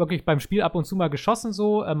 Ich habe wirklich beim Spiel ab und zu mal geschossen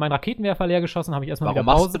so. Mein Raketenwerfer leer geschossen, habe ich erstmal wieder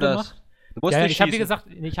Pause gemacht. Du musst Ja, nicht ich habe, wie schießen. gesagt,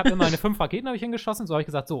 ich habe immer meine 5 Raketen habe ich hingeschossen. So habe ich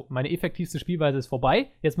gesagt, so, meine effektivste Spielweise ist vorbei.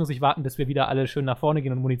 Jetzt muss ich warten, bis wir wieder alle schön nach vorne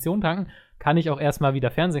gehen und Munition tanken. Kann ich auch erstmal wieder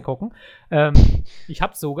Fernsehen gucken. Ich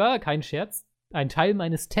habe sogar, kein Scherz, einen Teil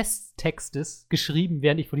meines Testtextes geschrieben,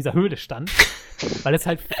 während ich vor dieser Höhle stand. Weil es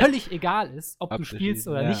halt völlig egal ist, ob du spielst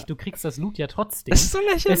oder nicht. Du kriegst das Loot ja trotzdem. Das ist so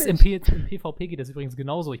lächerlich. Im PvP geht das übrigens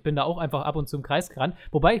genauso. Ich bin da auch einfach ab und zu im Kreis gerannt.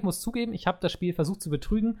 Wobei, ich muss zugeben, ich habe das Spiel versucht zu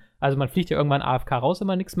betrügen. Also man fliegt ja irgendwann AFK raus, wenn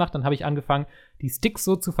man nichts macht. Dann habe ich angefangen, die Sticks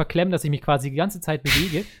so zu verklemmen, dass ich mich quasi die ganze Zeit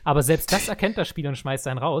bewege. Aber selbst das erkennt das Spiel und schmeißt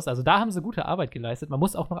einen raus. Also da haben sie gute Arbeit geleistet. Man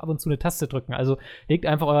muss auch noch ab und zu eine Taste drücken. Also legt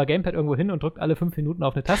einfach euer Gamepad irgendwo hin und drückt alle 5 Minuten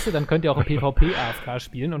auf eine Taste. Dann könnt ihr auch im PvP AFK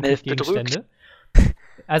spielen und kriegt Gegenstände.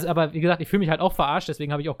 Also, aber wie gesagt, ich fühle mich halt auch verarscht,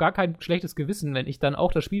 deswegen habe ich auch gar kein schlechtes Gewissen, wenn ich dann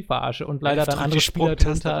auch das Spiel verarsche und leider dann andere Spieler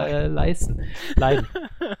drunter leiden.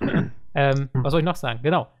 Was soll ich noch sagen?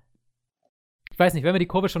 Genau. Ich weiß nicht, wenn wir die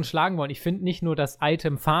Kurve schon schlagen wollen, ich finde nicht nur das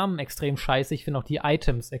Item Farmen extrem scheiße, ich finde auch die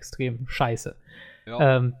Items extrem scheiße.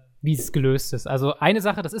 Ja. Wie es gelöst ist. Also eine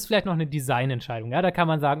Sache, das ist vielleicht noch eine Designentscheidung. Ja, da kann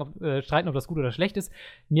man sagen, streiten, ob das gut oder schlecht ist.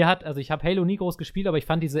 Ich habe Halo nie groß gespielt, aber ich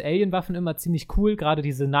fand diese Alien-Waffen immer ziemlich cool. Gerade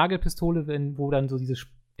diese Nagelpistole, wo dann so diese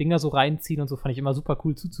Dinger so reinziehen und so, fand ich immer super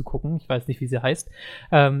cool zuzugucken. Ich weiß nicht, wie sie heißt.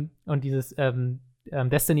 Und dieses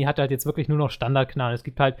Destiny hat halt jetzt wirklich nur noch Standardknallen. Es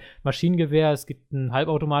gibt halt Maschinengewehr, es gibt ein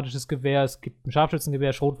halbautomatisches Gewehr, es gibt ein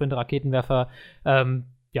Scharfschützengewehr, Schrotflinte, Raketenwerfer.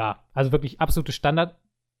 Ja, also wirklich absolute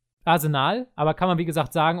Standardarsenal, aber kann man, wie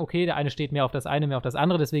gesagt, sagen, okay, der eine steht mehr auf das eine, mehr auf das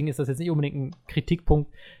andere, deswegen ist das jetzt nicht unbedingt ein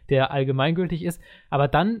Kritikpunkt, der allgemeingültig ist, aber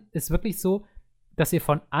dann ist wirklich so, dass ihr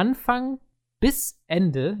von Anfang bis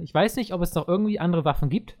Ende, ich weiß nicht, ob es noch irgendwie andere Waffen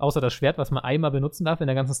gibt, außer das Schwert, was man einmal benutzen darf in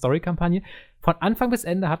der ganzen Story-Kampagne, von Anfang bis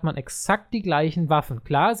Ende hat man exakt die gleichen Waffen.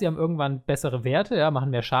 Klar, sie haben irgendwann bessere Werte, ja,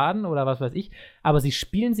 machen mehr Schaden oder was weiß ich, aber sie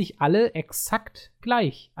spielen sich alle exakt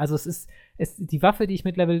gleich. Also die Waffe, die ich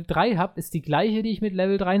mit Level 3 habe, ist die gleiche, die ich mit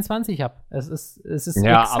Level 23 habe. Es ist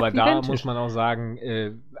ja, exakt aber da identisch. muss man auch sagen,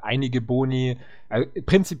 einige Boni,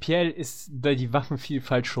 prinzipiell ist da die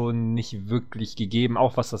Waffenvielfalt schon nicht wirklich gegeben,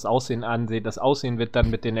 auch was das Aussehen angeht. Das Aussehen wird dann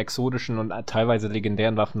mit den exotischen und teilweise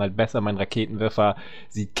legendären Waffen halt besser. Mein Raketenwerfer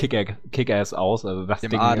sieht Kick-Ass aus, also das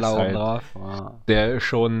Ding Adler ist halt, drauf. der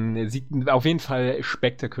sieht auf jeden Fall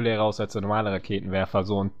spektakulärer aus als der normale Raketenwerfer.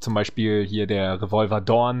 So, und zum Beispiel hier der Revolver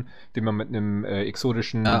Dawn, den man mit einem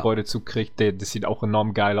exotischen Beutezug kriegt, das sieht auch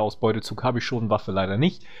enorm geil aus. Beutezug habe ich schon, Waffe leider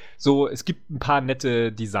nicht. So, es gibt ein paar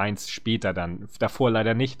nette Designs später dann. Davor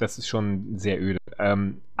leider nicht, das ist schon sehr öde.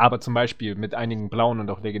 Aber zum Beispiel mit einigen blauen und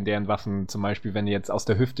auch legendären Waffen, zum Beispiel, wenn du jetzt aus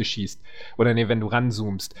der Hüfte schießt, oder wenn du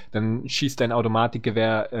ranzoomst, dann schießt dein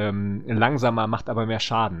Automatikgewehr langsamer, macht aber mehr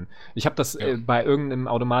Schaden. Ich habe das bei irgendeinem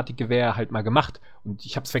Automatikgewehr halt mal gemacht und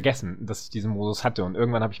ich habe es vergessen, dass ich diesen Modus hatte. Und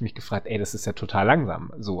irgendwann habe ich mich gefragt, das ist ja total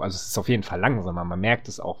langsam. So, also es ist auf jeden Fall langsamer. Man merkt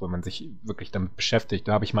es auch, wenn man sich wirklich damit beschäftigt.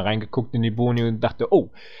 Da habe ich mal reingeguckt in die Boni und dachte,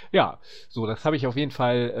 oh, ja, so, das habe ich auf jeden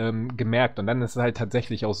Fall gemerkt. Und dann ist es halt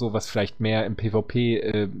tatsächlich auch so, was vielleicht mehr im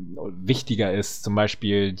PvP wichtiger ist. Zum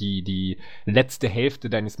Beispiel die letzte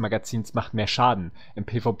Hälfte deines Magazins macht mehr Schaden. Im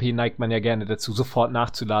PvP neigt man ja gerne dazu, sofort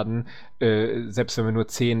nachzuladen, selbst wenn man nur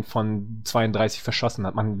 10 von 32 verschossen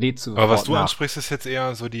hat. Man lädt sofort. Aber was du nach. ansprichst, ist jetzt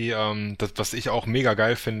eher so das, was ich auch mega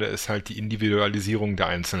geil finde, ist halt die Individualisierung der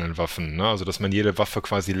einzelnen Waffen. Ne? Also, dass man jede Waffe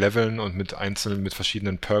quasi leveln und mit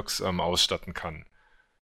verschiedenen Perks ausstatten kann.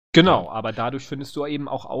 Genau, aber dadurch findest du eben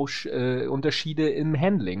auch Unterschiede im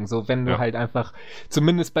Handling. So, wenn du halt einfach,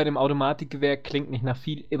 zumindest bei dem Automatikgewehr, klingt nicht nach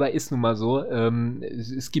viel, aber ist nun mal so.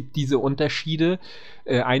 Es gibt diese Unterschiede.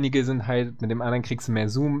 Einige sind halt, mit dem anderen kriegst du mehr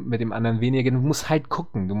Zoom, mit dem anderen weniger. Du musst halt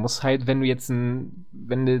gucken. Du musst halt, wenn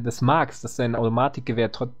du das magst, dass dein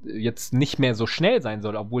Automatikgewehr jetzt nicht mehr so schnell sein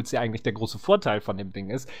soll, obwohl es ja eigentlich der große Vorteil von dem Ding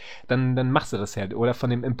ist, dann machst du das halt. Oder von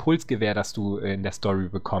dem Impulsgewehr, das du in der Story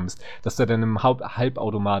bekommst, dass du dann im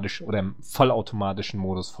halbautomatischen oder im vollautomatischen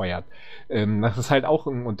Modus feuert. Das ist halt auch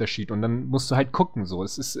ein Unterschied. Und dann musst du halt gucken. So.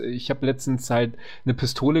 Ich habe letztens halt eine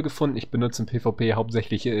Pistole gefunden. Ich benutze im PvP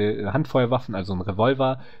hauptsächlich Handfeuerwaffen, also ein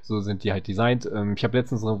Revolver. So sind die halt designt. Ich habe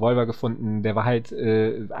letztens einen Revolver gefunden, der war halt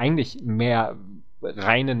eigentlich mehr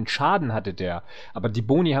reinen Schaden hatte der. Aber die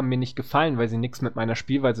Boni haben mir nicht gefallen, weil sie nichts mit meiner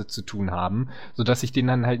Spielweise zu tun haben, sodass ich den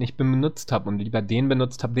dann halt nicht benutzt habe und lieber den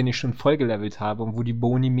benutzt habe, den ich schon voll gelevelt habe und wo die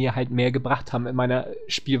Boni mir halt mehr gebracht haben in meiner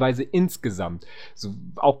Spielweise insgesamt. So,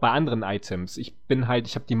 auch bei anderen Items. Ich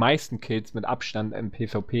habe die meisten Kills mit Abstand im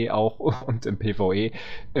PvP auch und im PvE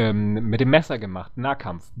mit dem Messer gemacht.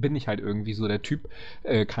 Nahkampf. Bin ich halt irgendwie so der Typ.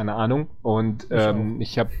 Keine Ahnung. Und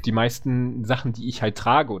ich habe die meisten Sachen, die ich halt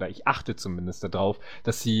trage, oder ich achte zumindest darauf,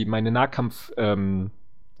 dass sie meinen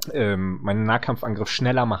Nahkampfangriff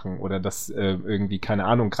schneller machen oder dass irgendwie, keine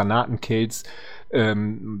Ahnung, Granatenkills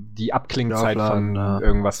die Abklingzeit von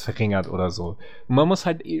irgendwas verringert oder so. Und man muss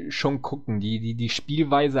halt schon gucken, die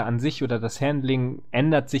Spielweise an sich oder das Handling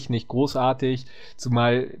ändert sich nicht großartig,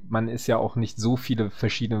 zumal man es ja auch nicht so viele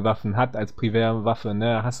verschiedene Waffen hat als Primärwaffe,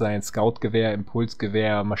 ne? Hast du ein Scoutgewehr,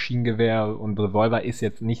 Impulsgewehr, Maschinengewehr und Revolver ist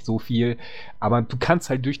jetzt nicht so viel, aber du kannst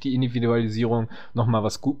halt durch die Individualisierung nochmal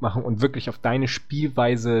was gut machen und wirklich auf deine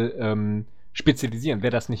Spielweise spezialisieren.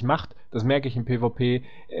 Wer das nicht macht, das merke ich im PvP,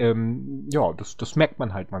 das merkt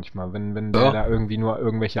man halt manchmal. Wenn der da irgendwie nur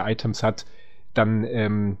irgendwelche Items hat,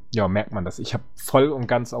 dann merkt man das. Ich habe voll und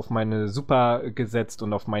ganz auf meine Super gesetzt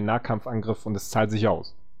und auf meinen Nahkampfangriff und es zahlt sich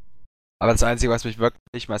aus. Aber das Einzige, was mich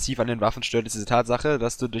wirklich massiv an den Waffen stört, ist diese Tatsache,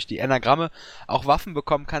 dass du durch die Enagramme auch Waffen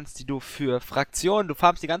bekommen kannst, die du für Fraktionen, du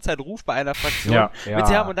farmst die ganze Zeit Ruf bei einer Fraktion mit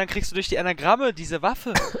sie haben und dann kriegst du durch die Enagramme diese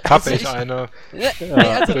Waffe. Hab ich eine.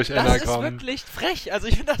 Also, durch das Enagramm. ist wirklich frech. Also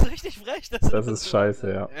ich finde das richtig frech. Das ist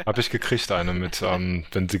scheiße, ja. Hab ich gekriegt eine mit,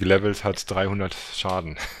 wenn sie gelevelt hat, 300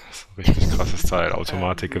 Schaden. Das ist ein richtig krasses Teil,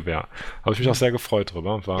 Automatikgewehr. Habe ich mich auch sehr gefreut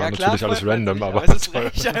drüber. War natürlich alles random, aber es ist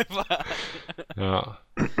frech einfach. Ja.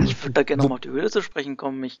 Ich würde da gerne nochmal auf die Höhle zu sprechen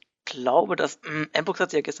kommen. Ich glaube, dass Mbox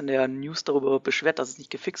hat sich ja gestern in der News darüber beschwert, dass es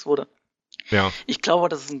nicht gefixt wurde. Ja. Ich glaube,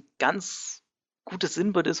 dass es ein ganz gutes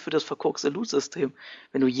Sinnbild ist für das verkorkste Loot-System.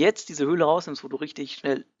 Wenn du jetzt diese Höhle rausnimmst, wo du richtig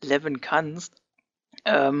schnell leveln kannst,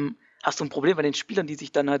 hast du ein Problem bei den Spielern, die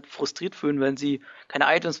sich dann halt frustriert fühlen, wenn sie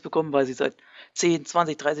keine Items bekommen, weil sie seit 10,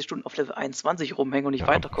 20, 30 Stunden auf Level 21 rumhängen und nicht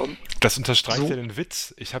weiterkommen. Das unterstreicht ja den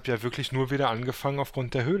Witz. Ich habe ja wirklich nur wieder angefangen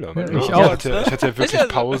aufgrund der Höhle. Ja, ich hatte ja wirklich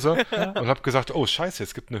Pause und habe gesagt, oh scheiße,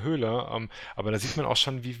 es gibt eine Höhle. Aber da sieht man auch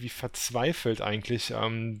schon, wie verzweifelt eigentlich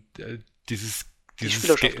die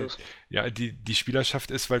Spielerschaft ist. Ja, die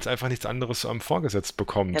Spielerschaft ist, weil es einfach nichts anderes vorgesetzt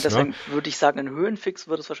bekommt. Ja, deswegen würde ich sagen, einen Höhenfix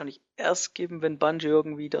würde es wahrscheinlich erst geben, wenn Bungie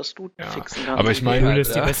irgendwie das Loot fixen kann. Aber ich meine, die Höhle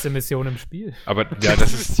ist die beste Mission im Spiel. Aber ja,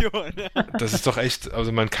 das ist doch echt,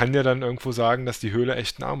 also man kann ja dann irgendwo sagen, dass die Höhle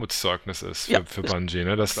echt ein Armutszeugnis ist für Bungie.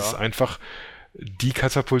 Ne? Das ist einfach, die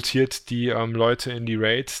katapultiert die Leute in die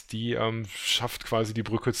Raids, die schafft quasi die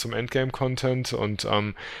Brücke zum Endgame-Content und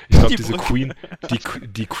ich glaube, diese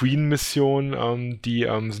Queen-Mission, die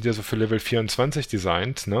sind ja so für Level 24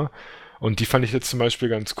 designt, ne? Und die fand ich jetzt zum Beispiel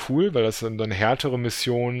ganz cool, weil das sind dann härtere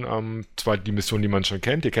Missionen, zwar die Mission, die man schon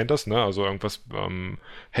kennt, ihr kennt das, ne? Also irgendwas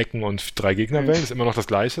hacken und 3 Gegner wählen, ist immer noch das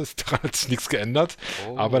Gleiche, daran hat sich nichts geändert,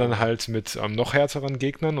 aber dann halt mit noch härteren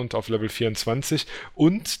Gegnern und auf Level 24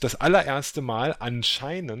 und das allererste Mal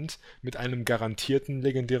anscheinend mit einem garantierten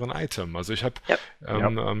legendären Item. Also ich habe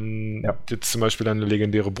jetzt zum Beispiel eine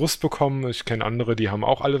legendäre Brust bekommen, ich kenne andere, die haben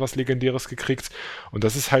auch alle was Legendäres gekriegt und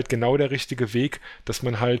das ist halt genau der richtige Weg, dass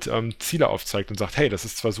man halt Ziele aufzeigt und sagt, hey, das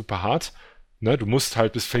ist zwar super hart, ne, du musst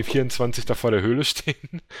halt bis 24 da vor der Höhle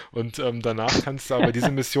stehen und danach kannst du aber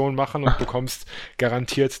diese Mission machen und bekommst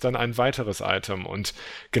garantiert dann ein weiteres Item und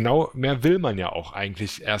genau mehr will man ja auch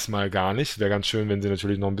eigentlich erstmal gar nicht. Wäre ganz schön, wenn sie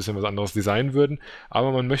natürlich noch ein bisschen was anderes designen würden,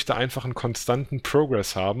 aber man möchte einfach einen konstanten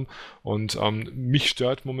Progress haben und mich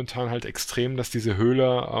stört momentan halt extrem, dass diese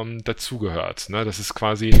Höhle dazugehört. Ne? Das ist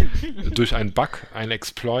quasi durch einen Bug, ein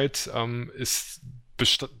Exploit ist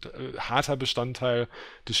harter Bestandteil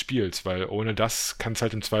des Spiels, weil ohne das kann es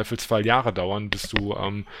halt im Zweifelsfall Jahre dauern, bis du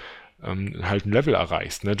halt ein Level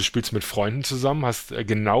erreichst. Ne? Du spielst mit Freunden zusammen, hast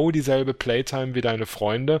genau dieselbe Playtime wie deine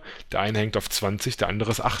Freunde. Der eine hängt auf 20, der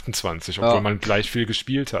andere ist 28, obwohl man gleich viel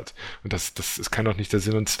gespielt hat. Und das kann doch nicht der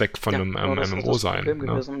Sinn und Zweck von einem MMO sein.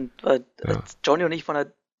 Ne? Und, Johnny und ich waren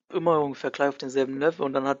halt immer ungefähr gleich auf denselben Level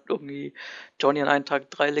und dann hat irgendwie Johnny an einem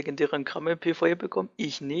Tag 3 legendäre Gramme im PvE bekommen,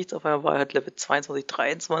 ich nichts. Auf einmal war er halt Level 22,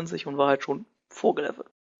 23 und war halt schon vorgelevelt.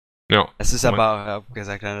 Ja. Das ist aber,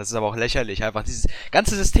 gesagt, das ist aber auch lächerlich. Einfach dieses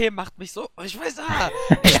ganze System macht mich so, ich weiß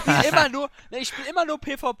ich spiele immer nur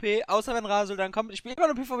PvP, außer wenn Rasel dann kommt. Ich spiele immer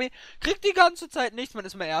nur PvP, krieg die ganze Zeit nichts, man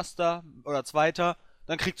ist immer Erster oder Zweiter.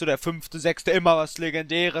 Dann kriegt so der 5., 6. immer was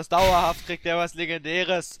Legendäres, dauerhaft kriegt der was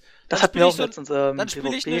Legendäres. Das hatten wir auch letztens Dann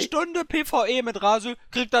spiele ich eine Stunde PvE mit Rasel,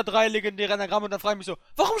 krieg da 3 legendäre Anagramme und dann frage ich mich so,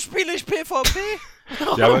 warum spiele ich PvP?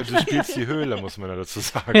 Ja, aber du spielst die Höhle, muss man ja dazu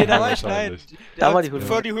sagen. Nee, da war ich, nein. Da war die Höhle.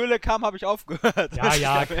 Bevor die Höhle kam, habe ich aufgehört.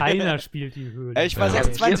 Ja, keiner spielt die Höhle. Ich war Ja.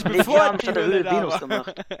 26 Wir bevor haben die statt der Höhle Höhle da Venus war.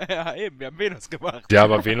 gemacht. Ja, eben, wir haben Venus gemacht. Ja,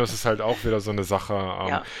 aber Venus ist halt auch wieder so eine Sache,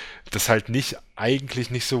 Ja. das halt eigentlich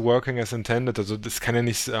nicht so working as intended. Also das kann ja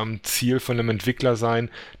nicht Ziel von einem Entwickler sein,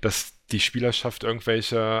 dass die Spielerschaft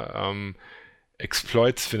irgendwelche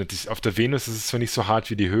Exploits findet. Auf der Venus ist es zwar nicht so hart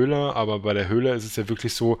wie die Höhle, aber bei der Höhle ist es ja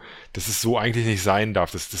wirklich so, dass es so eigentlich nicht sein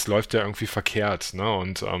darf. Das läuft ja irgendwie verkehrt, ne?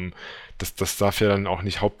 Und das darf ja dann auch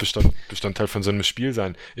nicht Hauptbestandteil von so einem Spiel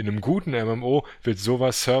sein. In einem guten MMO wird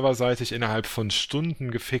sowas serverseitig innerhalb von Stunden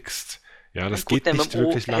gefixt. Ja, das geht nicht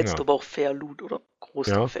wirklich lange. Hättest du aber auch Fair Loot oder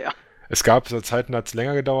groß fair. Es gab so Zeiten, da hat es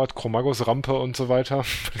länger gedauert, Chromagos Rampe und so weiter.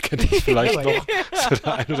 Kennt ihr vielleicht noch, so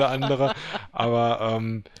der ein oder andere. Aber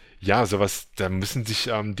ja, sowas, da müssen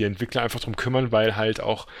sich die Entwickler einfach drum kümmern, weil halt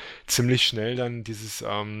auch ziemlich schnell dann dieses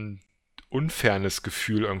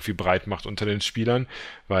Unfairness-Gefühl irgendwie breit macht unter den Spielern,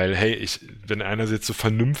 weil, hey, wenn einer jetzt so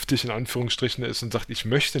vernünftig in Anführungsstrichen ist und sagt, ich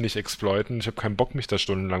möchte nicht exploiten, ich habe keinen Bock, mich da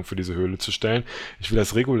stundenlang für diese Höhle zu stellen, ich will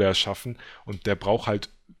das regulär schaffen und der braucht halt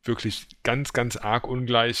wirklich ganz, ganz arg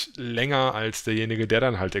ungleich länger als derjenige, der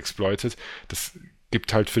dann halt exploitet, das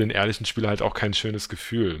gibt halt für den ehrlichen Spieler halt auch kein schönes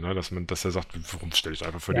Gefühl, ne? Dass er sagt, warum stelle ich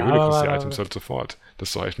einfach vor die Höhle, kriegst die Items halt sofort. Das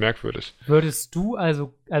ist doch echt merkwürdig. Würdest du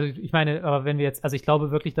also ich meine, aber wenn wir jetzt, also ich glaube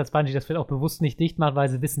wirklich, dass Bungie das vielleicht auch bewusst nicht dicht macht, weil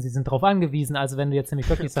sie wissen, sie sind drauf angewiesen. Also wenn du jetzt nämlich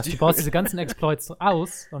wirklich sagst, du baust diese ganzen Exploits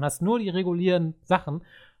aus und hast nur die regulären Sachen,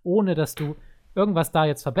 ohne dass du irgendwas da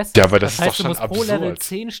jetzt verbessert. Ja, aber das ist heißt, doch schon du musst absurd. pro Level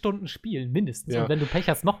 10 Stunden spielen, mindestens. Ja. Und wenn du Pech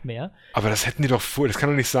hast, noch mehr. Aber das hätten die doch das kann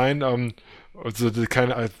doch nicht sein,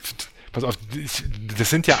 pass auf, das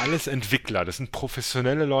sind ja alles Entwickler, das sind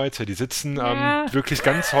professionelle Leute, die sitzen wirklich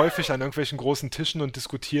ganz häufig an irgendwelchen großen Tischen und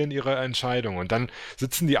diskutieren ihre Entscheidungen. Und dann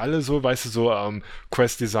sitzen die alle so, weißt du, so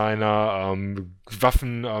Quest-Designer,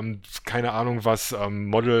 Waffen, keine Ahnung was,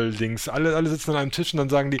 Model-Dings, alle sitzen an einem Tisch und dann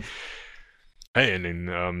sagen die, hey, in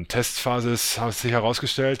den Testphases hat sich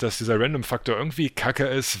herausgestellt, dass dieser Random-Faktor irgendwie kacke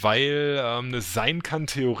ist, weil es sein kann,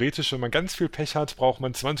 theoretisch, wenn man ganz viel Pech hat, braucht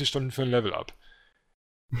man 20 Stunden für ein Level-Up.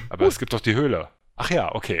 Aber es gibt doch die Höhle. Ach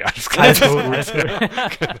ja, okay, alles klar.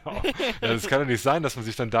 Genau. Ja, das kann doch nicht sein, dass man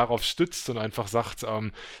sich dann darauf stützt und einfach sagt,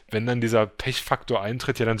 wenn dann dieser Pechfaktor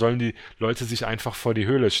eintritt, ja, dann sollen die Leute sich einfach vor die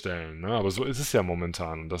Höhle stellen. Ne? Aber so ist es ja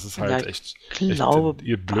momentan. Und das ist halt echt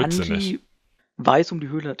ihr blödsinnig. Bungie weiß um die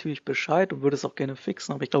Höhle natürlich Bescheid und würde es auch gerne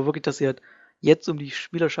fixen, aber ich glaube wirklich, dass sie halt jetzt, um die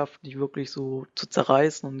Spielerschaft nicht wirklich so zu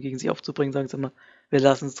zerreißen und gegen sie aufzubringen, sagen sie immer, wir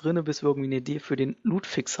lassen es drin, bis wir irgendwie eine Idee für den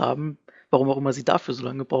Loot-Fix haben. Warum auch immer sie dafür so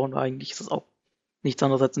lange brauchen, weil eigentlich ist es auch nichts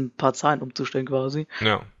anderes als ein paar Zahlen umzustellen quasi.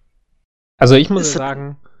 Ja. Also ich muss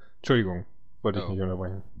sagen, Entschuldigung, wollte ich nicht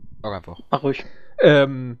unterbrechen. Sag einfach. Mach ruhig.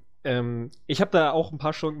 Ich habe da auch ein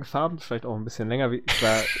paar Stunden gefarmt, vielleicht auch ein bisschen länger.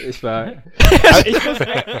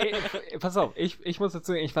 Pass auf, ich muss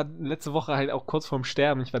dazu sagen, ich war letzte Woche halt auch kurz vorm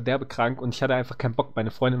Sterben, ich war derbe krank und ich hatte einfach keinen Bock,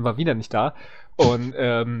 meine Freundin war wieder nicht da und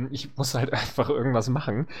ich musste halt einfach irgendwas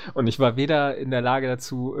machen und ich war weder in der Lage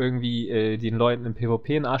dazu, irgendwie den Leuten im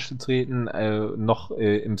PvP in den Arsch zu treten, noch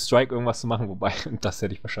im Strike irgendwas zu machen, wobei, das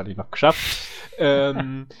hätte ich wahrscheinlich noch geschafft.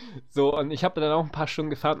 So, und ich habe dann auch ein paar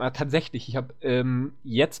Stunden gefarmt, aber tatsächlich, ich habe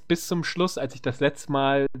jetzt bis zum Schluss, als ich das letzte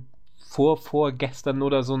Mal vorgestern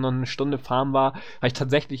oder so noch eine Stunde farmen war, habe ich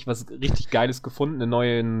tatsächlich was richtig Geiles gefunden,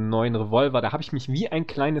 einen neuen Revolver. Da habe ich mich wie ein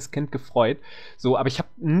kleines Kind gefreut. So, aber ich habe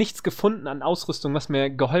nichts gefunden an Ausrüstung, was mir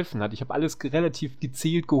geholfen hat. Ich habe alles relativ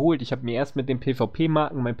gezielt geholt. Ich habe mir erst mit den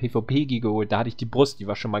PvP-Marken mein PvP-Gi geholt. Da hatte ich die Brust, die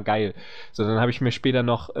war schon mal geil. So, dann habe ich mir später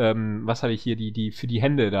noch, was hatte ich hier, die für die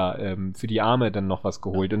Hände da, für die Arme dann noch was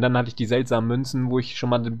geholt. Und dann hatte ich die seltsamen Münzen, wo ich schon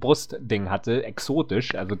mal ein Brustding hatte,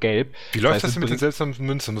 exotisch, also gelb. Wie läuft das denn mit den seltsamen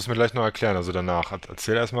Münzen? Muss mir gleich noch erklären, also danach.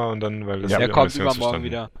 Erzähl erstmal und dann, weil das der kommt übermorgen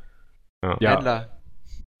wieder. Ja. Ja. Händler.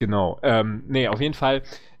 Genau. Nee, auf jeden Fall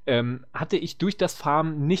hatte ich durch das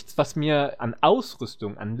Farmen nichts, was mir an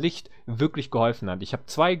Ausrüstung, an Licht wirklich geholfen hat. Ich habe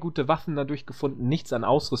 2 gute Waffen dadurch gefunden, nichts an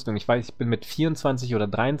Ausrüstung. Ich weiß, ich bin mit 24 oder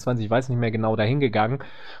 23, ich weiß nicht mehr genau, dahin gegangen.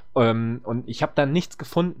 Und ich habe da nichts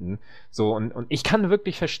gefunden. So, und ich kann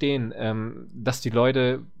wirklich verstehen, dass die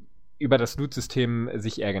Leute über das Loot-System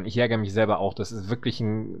sich ärgern. Ich ärgere mich selber auch. Das ist wirklich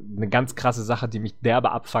eine ganz krasse Sache, die mich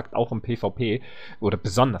derbe abfuckt, auch im PvP. Oder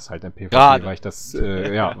besonders halt im PvP, Gerade. weil ich das,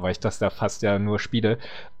 weil ich das da fast ja nur spiele.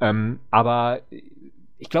 Aber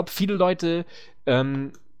ich glaube, viele Leute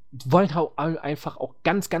wollen auch einfach auch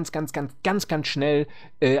ganz schnell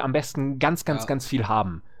am besten ganz viel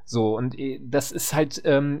haben. So, und das ist halt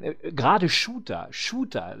gerade Shooter,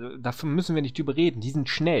 dafür müssen wir nicht drüber reden, die sind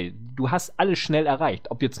schnell. Du hast alles schnell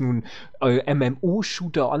erreicht. Ob jetzt nun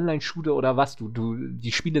MMO-Shooter, Online-Shooter oder was,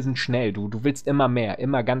 die Spiele sind schnell. Du willst immer mehr,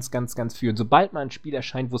 immer ganz viel. Und sobald mal ein Spiel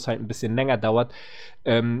erscheint, wo es halt ein bisschen länger dauert,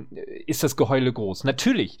 ist das Geheule groß.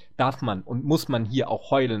 Natürlich darf man und muss man hier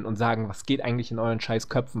auch heulen und sagen, was geht eigentlich in euren scheiß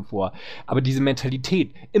Köpfen vor. Aber diese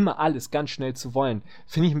Mentalität, immer alles ganz schnell zu wollen,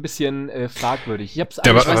 finde ich ein bisschen fragwürdig. Ich hab's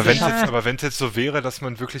aber wenn es jetzt so wäre, dass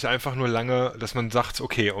man wirklich einfach nur lange, dass man sagt,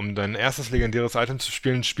 okay, um dein erstes legendäres Item zu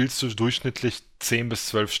spielen, spielst du durchschnittlich 10 bis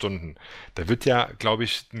 12 Stunden. Da wird ja, glaube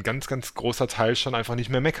ich, ein ganz großer Teil schon einfach nicht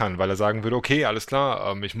mehr meckern, weil er sagen würde, okay, alles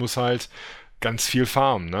klar, ich muss halt ganz viel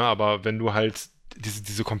farmen, ne? Aber wenn du halt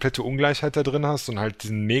diese komplette Ungleichheit da drin hast und halt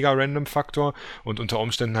diesen Mega-Random-Faktor und unter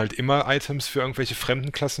Umständen halt immer Items für irgendwelche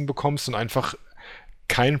fremden Klassen bekommst und einfach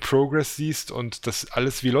keinen Progress siehst und das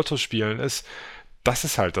alles wie Lotto spielen ist, das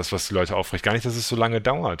ist halt das, was die Leute aufregt. Gar nicht, dass es so lange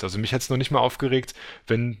dauert. Also mich hätte es noch nicht mal aufgeregt,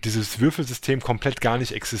 wenn dieses Würfelsystem komplett gar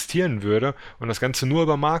nicht existieren würde und das Ganze nur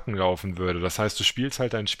über Marken laufen würde. Das heißt, du spielst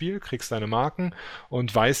halt dein Spiel, kriegst deine Marken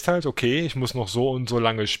und weißt halt, okay, ich muss noch so und so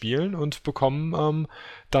lange spielen und bekomme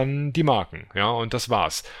dann die Marken. Ja, und das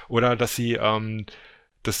war's. Oder dass sie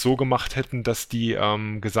das so gemacht hätten, dass die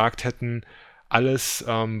gesagt hätten, alles,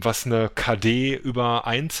 was eine KD über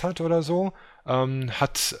 1 hat oder so,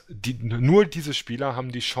 nur diese Spieler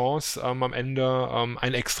haben die Chance, am Ende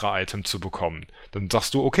ein Extra-Item zu bekommen. Dann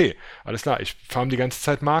sagst du, okay, alles klar, ich farm die ganze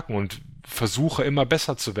Zeit Marken und versuche immer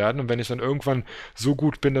besser zu werden. Und wenn ich dann irgendwann so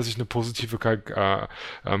gut bin, dass ich eine positive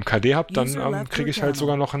KD habe, dann kriege ich halt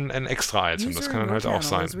sogar noch ein Extra-Item. Das kann dann halt auch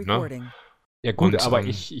sein. Ne? Ja gut, Und, aber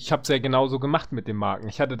ich habe es ja genauso gemacht mit den Marken.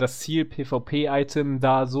 Ich hatte das Ziel PvP-Item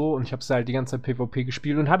da so und ich habe es halt die ganze Zeit PvP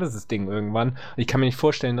gespielt und hatte das Ding irgendwann. Und ich kann mir nicht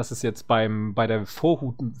vorstellen, dass es jetzt bei der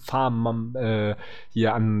Vorhut-Farm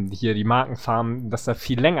hier die Markenfarm, dass das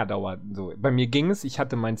viel länger dauert. So, bei mir ging es, ich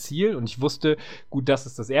hatte mein Ziel und ich wusste, gut, das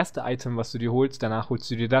ist das erste Item, was du dir holst, danach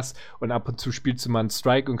holst du dir das und ab und zu spielst du mal einen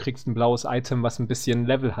Strike und kriegst ein blaues Item, was ein bisschen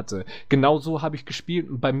Level hatte. Genau so habe ich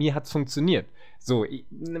gespielt und bei mir hat es funktioniert. So,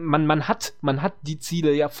 man hat die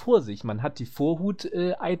Ziele ja vor sich. Man hat die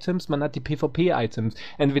Vorhut-Items, man hat die PvP-Items.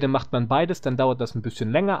 Entweder macht man beides, dann dauert das ein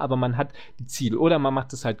bisschen länger, aber man hat die Ziele. Oder man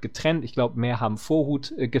macht es halt getrennt. Ich glaube, mehr haben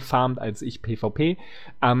Vorhut gefarmt als ich PvP.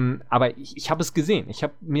 Aber ich habe es gesehen. Ich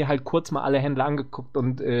habe mir halt kurz mal alle Händler angeguckt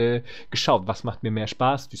und geschaut, was macht mir mehr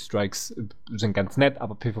Spaß. Die Strikes sind ganz nett,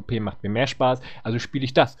 aber PvP macht mir mehr Spaß. Also spiele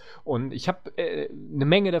ich das. Und ich habe eine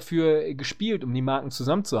Menge dafür gespielt, um die Marken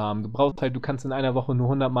zusammen zu haben. Du kannst in einer Woche nur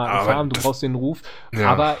 100 Marken farmen, du brauchst den Ruf,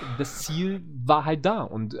 aber das Ziel war halt da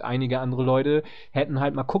und einige andere Leute hätten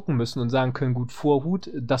halt mal gucken müssen und sagen können, gut, Vorhut,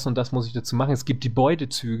 das und das muss ich dazu machen. Es gibt die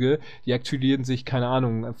Beutezüge, die aktualisieren sich, keine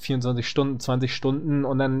Ahnung, 24 Stunden, 20 Stunden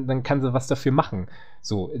und dann kann sie was dafür machen.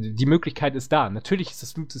 So, die Möglichkeit ist da. Natürlich ist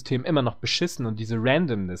das Loot-System immer noch beschissen und diese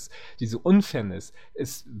Randomness, diese Unfairness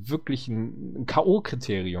ist wirklich ein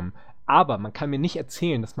K.O.-Kriterium. Aber man kann mir nicht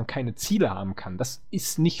erzählen, dass man keine Ziele haben kann. Das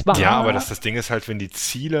ist nicht wahr. Ja, aber das Ding ist halt, wenn die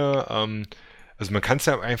Ziele, also man kann es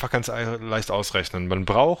ja einfach ganz leicht ausrechnen. Man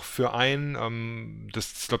braucht für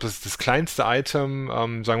ich glaube, das ist das kleinste Item,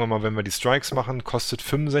 sagen wir mal, wenn wir die Strikes machen, kostet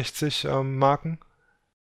 65 Marken.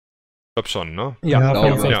 Ich glaube schon, ne? Ja, Ja,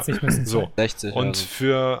 65 müssen es So. sein. 60. Und also.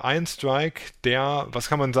 für einen Strike, was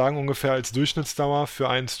kann man sagen, ungefähr als Durchschnittsdauer für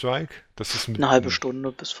einen Strike? Das ist Eine halbe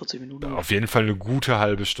Stunde bis 40 Minuten. auf jeden Fall eine gute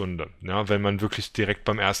halbe Stunde, ja, wenn man wirklich direkt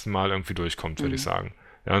beim ersten Mal irgendwie durchkommt, würde ich sagen.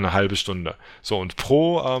 Ja, eine halbe Stunde. So, und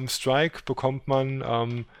pro Strike bekommt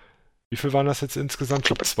man, wie viel waren das jetzt insgesamt? Ich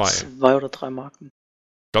glaube 2. 2 oder 3 Marken.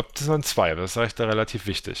 Ich glaube, das waren 2, das ist echt da relativ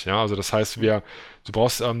wichtig. Ja, also das heißt, du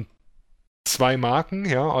brauchst 2 Marken,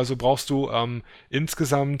 ja, also brauchst du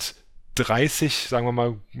insgesamt 30, sagen wir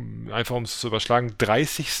mal, einfach um es zu überschlagen,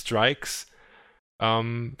 30 Strikes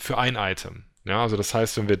für ein Item. Ja, also das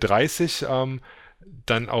heißt, wenn wir 30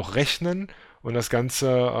 dann auch rechnen und das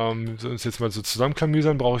Ganze uns jetzt mal so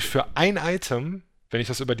zusammenklamüsern, brauche ich für ein Item, wenn ich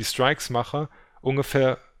das über die Strikes mache,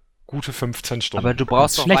 ungefähr gute 15 Stunden. Aber du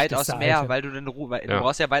brauchst Das doch weitaus schlechteste mehr, Item. weil du du Ja.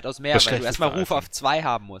 brauchst ja weitaus mehr, Das weil du erstmal schlechteste Ruf auf 2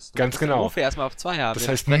 haben musst. Du Ganz musst den genau. Ruf ja erstmal auf 2 haben. Das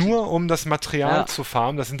heißt, Dementsprechend- nur um das Material Ja. zu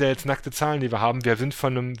farmen, das sind ja jetzt nackte Zahlen, die wir haben. Wir sind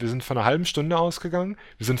von einer halben Stunde ausgegangen.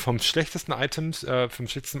 Wir sind vom schlechtesten Item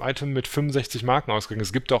mit 65 Marken ausgegangen.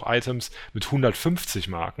 Es gibt auch Items mit 150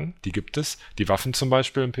 Marken. Die gibt es. Die Waffen zum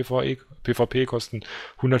Beispiel im PvP kosten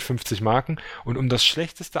 150 Marken. Und um das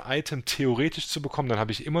schlechteste Item theoretisch zu bekommen, dann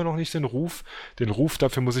habe ich immer noch nicht den Ruf. Den Ruf,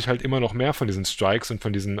 dafür muss ich halt immer noch mehr von diesen Strikes und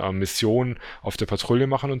von diesen Missionen auf der Patrouille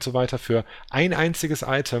machen und so weiter. Für ein einziges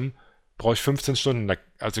Item brauche ich 15 Stunden.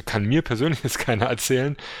 Also kann mir persönlich jetzt keiner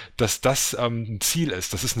erzählen, dass das ein Ziel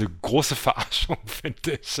ist. Das ist eine große Verarschung,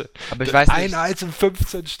 finde ich. Aber ich weiß nicht. Ein Item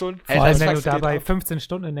 15 Stunden. Ey, Vor allem, das wenn du fuckst dabei den ab. 15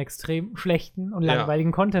 Stunden in extrem schlechten und Ja.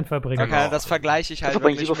 langweiligen Content verbringen Genau. Das vergleiche ich Da halt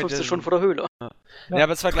verbringe ich wirklich lieber mit 15 den- Stunden vor der Höhle. Ja, aber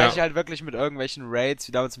das vergleiche ich Ja. halt wirklich mit irgendwelchen Raids,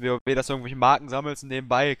 wie damals im WoW, dass du irgendwelche Marken sammelst und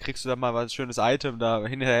nebenbei kriegst du dann mal was schönes Item da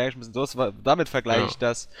hinterher geschmissen. Damit vergleiche ich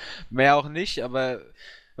das. Mehr auch nicht, aber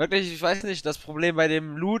wirklich, ich weiß nicht, das Problem bei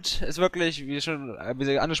dem Loot ist wirklich,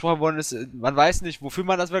 wie angesprochen worden ist, man weiß nicht, wofür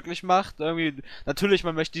man das wirklich macht. Irgendwie, natürlich,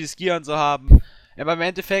 man möchte dieses Gear und so haben. Aber im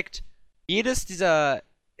Endeffekt, jedes dieser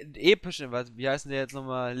epischen, wie heißen die jetzt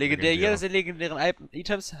nochmal? Legendär. Jedes der legendären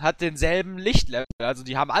Items hat denselben Lichtlevel. Also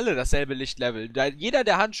die haben alle dasselbe Lichtlevel. Jeder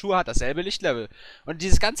der Handschuhe hat dasselbe Lichtlevel. Und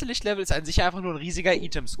dieses ganze Lichtlevel ist an sich einfach nur ein riesiger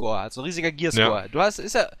Item-Score, also ein riesiger Gear-Score.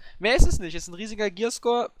 Mehr ist es nicht, es ist ein riesiger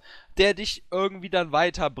Gear-Score, der dich irgendwie dann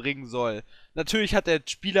weiterbringen soll. Natürlich hat der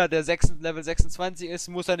Spieler, der Level 26 ist,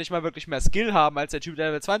 muss er nicht mal wirklich mehr Skill haben, als der Typ, der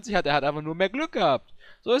Level 20 hat. Er hat einfach nur mehr Glück gehabt.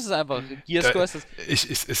 So ist es einfach. Gear-Score ist das.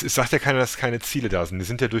 Es sagt ja keiner, dass keine Ziele da sind. Die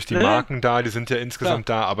sind ja durch die Marken da, die sind ja insgesamt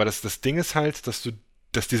da. Aber das Ding ist halt,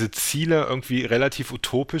 dass diese Ziele irgendwie relativ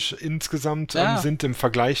utopisch insgesamt sind im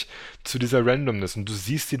Vergleich zu dieser Randomness. Und du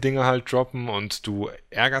siehst die Dinge halt droppen und du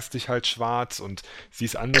ärgerst dich halt schwarz und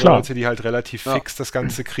siehst andere Leute, die halt relativ fix das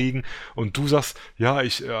Ganze kriegen. Und du sagst, ja,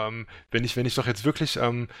 wenn ich doch jetzt wirklich,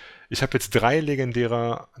 ich habe jetzt 3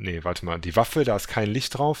 legendäre, die Waffe, da ist kein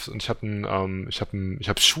Licht drauf und ich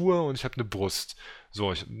habe Schuhe und ich habe eine Brust. So,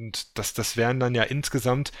 und das wären dann ja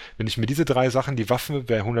insgesamt, wenn ich mir diese 3 Sachen, die Waffe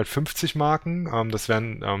wäre 150 Marken, das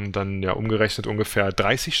wären dann ja umgerechnet ungefähr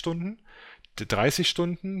 30 Stunden. 30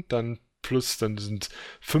 Stunden, dann sind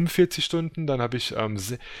 45 Stunden, dann habe ich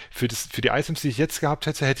für die Items, die ich jetzt gehabt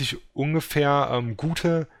hätte ich ungefähr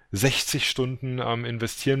gute 60 Stunden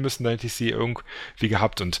investieren müssen, dann hätte ich sie irgendwie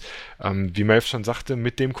gehabt. Und wie Melf schon sagte,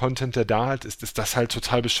 mit dem Content, der da halt ist das halt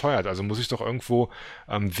total bescheuert. Also muss ich doch irgendwo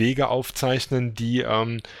Wege aufzeichnen, die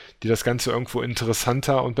das Ganze irgendwo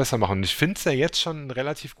interessanter und besser machen. Und ich finde es ja jetzt schon ein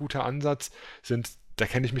relativ guter Ansatz, da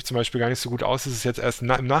kenne ich mich zum Beispiel gar nicht so gut aus, es ist jetzt erst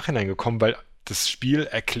im Nachhinein gekommen, weil das Spiel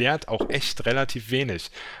erklärt auch echt relativ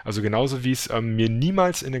wenig. Also genauso wie es mir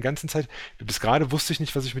niemals in der ganzen Zeit, bis gerade wusste ich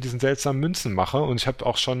nicht, was ich mit diesen seltsamen Münzen mache und ich habe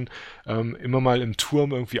auch schon immer mal im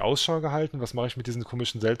Turm irgendwie Ausschau gehalten, was mache ich mit diesen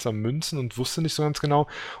komischen seltsamen Münzen und wusste nicht so ganz genau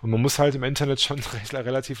und man muss halt im Internet schon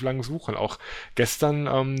relativ lang suchen. Auch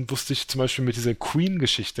gestern wusste ich zum Beispiel mit dieser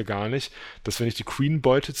Queen-Geschichte gar nicht, dass wenn ich die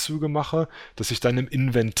Queen-Beutezüge mache, dass ich dann im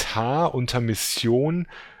Inventar unter Missionen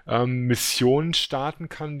starten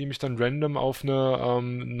kann, die mich dann random auf eine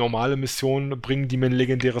normale Mission bringen, die mir ein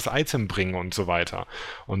legendäres Item bringen und so weiter.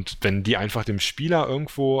 Und wenn die einfach dem Spieler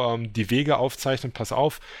irgendwo die Wege aufzeichnen, pass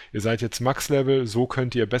auf, ihr seid jetzt Max-Level, so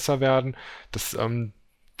könnt ihr besser werden, das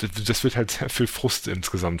wird halt sehr viel Frust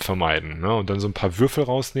insgesamt vermeiden. Ne? Und dann so ein paar Würfel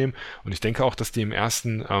rausnehmen. Und ich denke auch, dass die im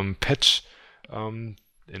ersten Patch,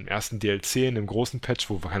 im ersten DLC, in dem großen Patch,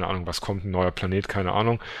 wo, keine Ahnung, was kommt, ein neuer Planet, keine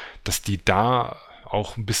Ahnung, dass die da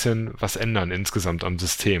auch ein bisschen was ändern insgesamt am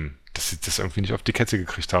System. Dass sie das irgendwie nicht auf die Kette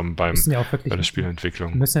gekriegt haben bei der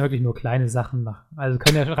Spielentwicklung. Wir müssen ja wirklich nur kleine Sachen machen. Also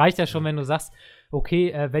reicht ja schon, wenn du sagst,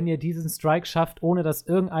 okay, wenn ihr diesen Strike schafft, ohne dass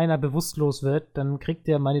irgendeiner bewusstlos wird, dann kriegt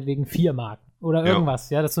ihr meinetwegen 4 Marken. Oder irgendwas,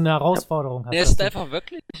 dass du eine Herausforderung hast. Der ist einfach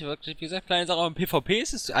wirklich, wie gesagt, kleine Sache. Auch im PvP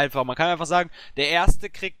ist es einfach. Man kann einfach sagen, der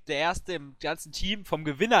erste im ganzen Team, vom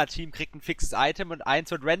Gewinnerteam kriegt ein fixes Item und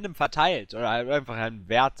eins wird random verteilt. Oder einfach einen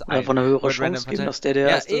Wert. Einfach eine höhere Chance geben, dass der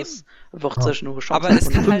erste ist. Einfach sehr schnell Chance. Aber es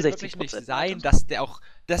kann halt wirklich nicht sein,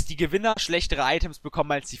 dass die Gewinner schlechtere Items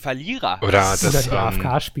bekommen als die Verlierer. Oder die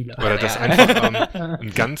AFK-Spieler. Oder dass einfach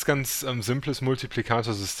ein ganz, ganz simples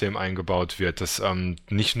Multiplikatorsystem eingebaut wird, das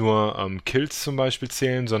nicht nur Kills Skills zum Beispiel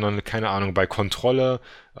zählen, sondern, keine Ahnung, bei Kontrolle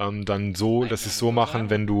dann so, dass sie es so machen,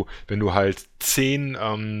 wenn du halt 10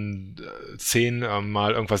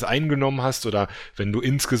 mal irgendwas eingenommen hast oder wenn du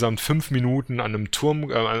insgesamt 5 Minuten an einem Turm,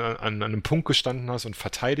 an einem Punkt gestanden hast und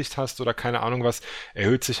verteidigt hast oder keine Ahnung was,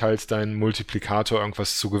 erhöht sich halt dein Multiplikator,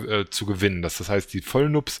 irgendwas zu gewinnen. Das heißt, die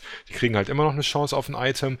Vollnubs, die kriegen halt immer noch eine Chance auf ein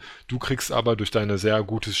Item. Du kriegst aber durch deine sehr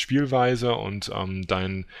gute Spielweise und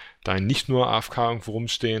dein nicht nur AFK irgendwo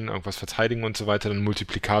rumstehen, irgendwas verteidigen und so weiter, einen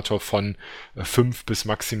Multiplikator von 5 bis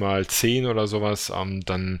maximal 10 oder sowas,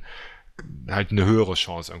 dann halt eine höhere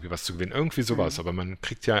Chance, irgendwie was zu gewinnen. Irgendwie sowas, aber man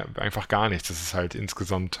kriegt ja einfach gar nichts. Das ist halt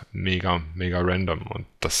insgesamt mega, mega random und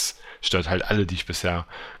das stört halt alle, die ich bisher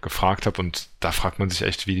gefragt habe und da fragt man sich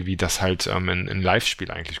echt, wie das halt in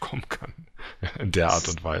Live-Spiel eigentlich kommen kann. In der Art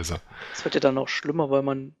und Weise. Es wird ja dann noch schlimmer, weil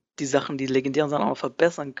man die legendären Sachen auch noch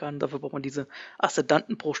verbessern kann. Dafür braucht man diese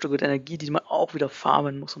Aszendanten-Bruchstücke der Energie, die man auch wieder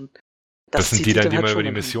farmen muss. Und das sind zieht die sich dann, die halt man schon über die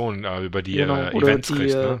an. Missionen, über die Genau, oder Events die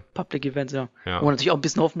kriegt, ne? Public Events, ja. Ja. Wo man natürlich auch ein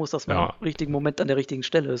bisschen hoffen muss, dass man Ja. am richtigen Moment an der richtigen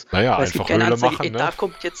Stelle ist. Naja, Weil es gibt einfach keine Höhle Anzeige, machen, ne? da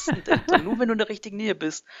kommt jetzt ein Event. Und nur wenn du in der richtigen Nähe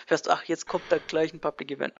bist, fährst du, jetzt kommt da gleich ein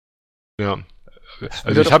Public Event. Ja. wird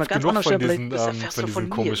Also ich auf habe einer ganz genug anderen von Stelle, diesen, vielleicht erfährst du von mir.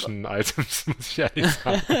 komischen Items, muss ich ehrlich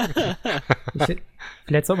sagen.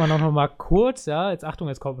 Vielleicht sollte man noch mal kurz, ja, jetzt Achtung,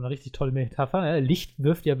 jetzt kommt eine richtig tolle Metapher. Licht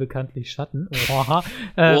wirft ja bekanntlich Schatten. Oha.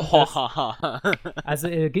 Also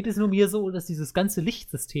geht es nur mir so, dass dieses ganze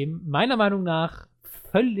Lichtsystem meiner Meinung nach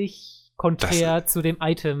völlig konträr zu dem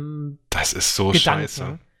Item. Das ist so Gedanken.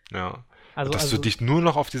 scheiße. Ja. Also, dass du dich nur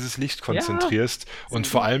noch auf dieses Licht konzentrierst und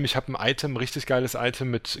vor allem, ich habe ein richtig geiles Item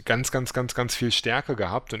mit ganz, ganz, ganz, ganz viel Stärke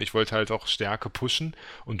gehabt und ich wollte halt auch Stärke pushen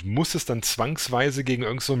und muss es dann zwangsweise gegen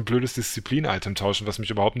irgend so ein blödes Disziplin-Item tauschen, was mich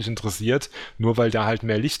überhaupt nicht interessiert, nur weil da halt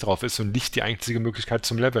mehr Licht drauf ist und Licht die einzige Möglichkeit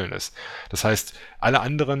zum Leveln ist. Das heißt, alle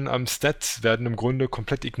anderen Stats werden im Grunde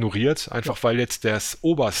komplett ignoriert, einfach weil jetzt das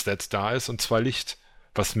Oberstat da ist und zwar Licht.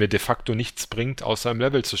 Was mir de facto nichts bringt, außer im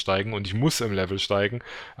Level zu steigen. Und ich muss im Level steigen,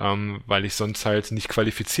 weil ich sonst halt nicht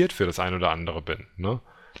qualifiziert für das ein oder andere bin. Ne?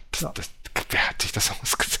 Wer hat sich das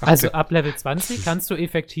ausgedacht? Also ab Level 20 kannst du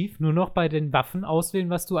effektiv nur noch bei den Waffen auswählen,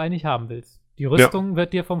 was du eigentlich haben willst. Die Rüstung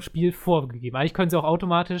wird dir vom Spiel vorgegeben. Eigentlich können sie auch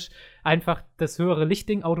automatisch einfach das höhere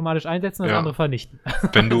Lichtding automatisch einsetzen und das andere vernichten.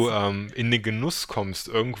 Wenn du in den Genuss kommst,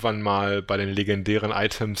 irgendwann mal bei den legendären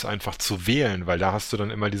Items einfach zu wählen, weil da hast du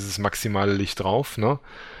dann immer dieses maximale Licht drauf, ne?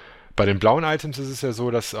 Bei den blauen Items ist es ja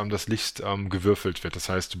so, dass das Licht gewürfelt wird. Das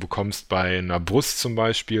heißt, du bekommst bei einer Brust zum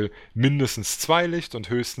Beispiel mindestens 2 Licht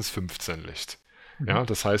und höchstens 15 Licht. Ja,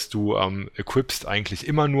 das heißt, du equipst eigentlich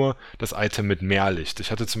immer nur das Item mit mehr Licht.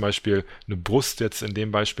 Ich hatte zum Beispiel eine Brust jetzt in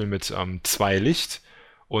dem Beispiel mit 2 Licht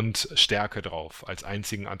und Stärke drauf als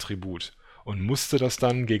einzigen Attribut und musste das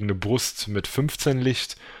dann gegen eine Brust mit 15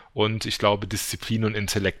 Licht und ich glaube Disziplin und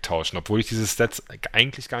Intellekt tauschen, obwohl ich diese Stats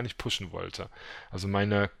eigentlich gar nicht pushen wollte. Also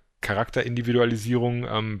meine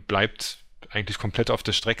Charakterindividualisierung bleibt eigentlich komplett auf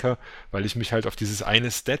der Strecke, weil ich mich halt auf dieses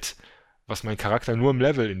eine Stat, was mein Charakter nur im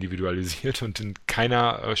Level individualisiert und in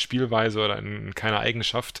keiner Spielweise oder in keiner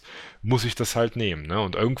Eigenschaft muss ich das halt nehmen. Ne?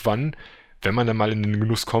 Und irgendwann, wenn man dann mal in den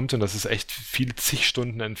Genuss kommt, und das ist echt viele zig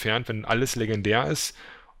Stunden entfernt, wenn alles legendär ist,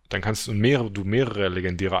 dann kannst du mehrere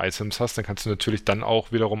legendäre Items hast, dann kannst du natürlich dann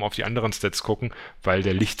auch wiederum auf die anderen Stats gucken, weil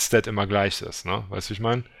der Lichtstat immer gleich ist. Ne? Weißt du, wie ich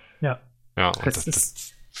meine? Ja. Ja, und also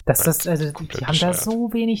die haben da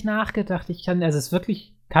so wenig nachgedacht. Es ist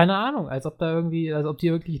wirklich, keine Ahnung, als ob die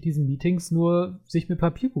wirklich in diesen Meetings nur sich mit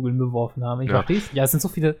Papierkugeln beworfen haben. Ich verstehe es. Ja, es sind so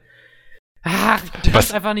viele. Ich kann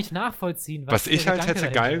es einfach nicht nachvollziehen. Was ich halt Gedanke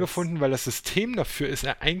hätte geil ist. gefunden, weil das System dafür ist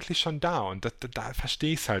ja eigentlich schon da und da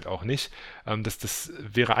verstehe ich es halt auch nicht. Das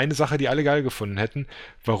wäre eine Sache, die alle geil gefunden hätten.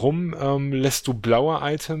 Warum lässt du blaue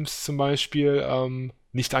Items zum Beispiel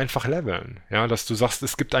nicht einfach leveln? Ja, dass du sagst,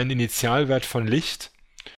 es gibt einen Initialwert von Licht,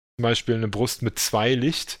 zum Beispiel eine Brust mit 2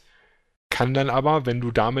 Licht, kann dann aber, wenn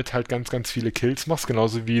du damit halt ganz, ganz viele Kills machst,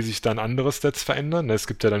 genauso wie sich dann andere Stats verändern. Es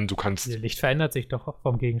gibt ja dann, du kannst. Licht verändert sich doch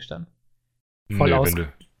vom Gegenstand.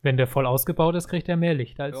 Wenn der voll ausgebaut ist, kriegt er mehr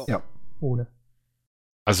Licht als ohne.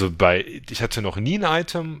 Also ich hatte noch nie ein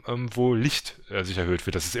Item, wo Licht sich erhöht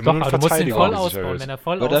wird. Das ist immer nur eine Du musst ihn Verteidigung. voll die sich ausbauen. erhöht. Wenn er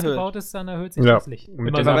voll Wird ausgebaut ist, dann erhöht sich Ja. das Licht. Mit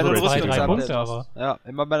Immer dem so Upgrade. 2-3 Punkte, aber. Ja,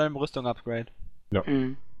 immer bei deinem Rüstung-Upgrade. Ja.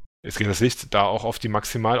 Mhm. Jetzt geht das Licht da auch auf die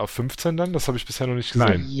maximal auf 15 dann? Das habe ich bisher noch nicht gesehen.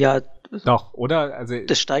 Nein. Ja, Doch, oder? Also,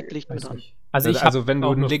 das steigt Licht mit Weiß an. nicht. also wenn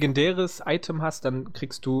du ein legendäres Item hast, dann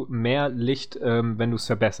kriegst du mehr Licht, wenn du es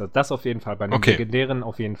verbesserst. Das auf jeden Fall. Bei einem legendären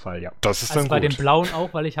auf jeden Fall, ja. Das ist Also dann bei gut. den blauen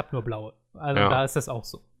auch, weil ich habe nur blaue. Also Ja. da ist das auch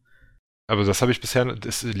so. Aber das habe ich bisher.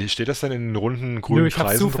 Steht das dann in den runden grünen Nö, ich habe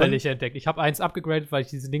Kreisen zufällig entdeckt. Ich habe eins abgegradet, weil ich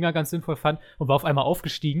diese Dinger ganz sinnvoll fand und war auf einmal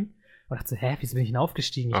aufgestiegen. Und dachte so, wieso bin ich denn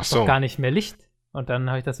aufgestiegen? Ich Ach hab so. doch gar nicht mehr Licht. Und dann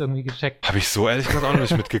habe ich das irgendwie gecheckt. Habe ich so ehrlich gesagt auch noch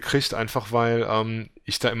nicht mitgekriegt, einfach weil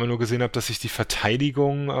ich da immer nur gesehen habe, dass sich die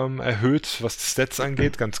Verteidigung erhöht, was die Stats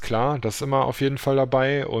angeht, ganz klar. Das ist immer auf jeden Fall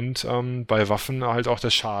dabei und bei Waffen halt auch der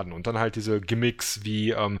Schaden. Und dann halt diese Gimmicks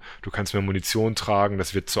wie du kannst mehr Munition tragen,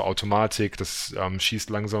 das wird zur Automatik, das schießt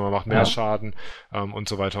langsamer, macht mehr Schaden und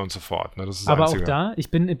so weiter und so fort. Ne? Das ist das Aber Einzige. auch da,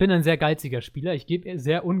 ich bin ein sehr geiziger Spieler. Ich gebe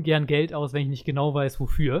sehr ungern Geld aus, wenn ich nicht genau weiß,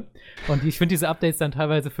 wofür. Und ich finde diese Updates dann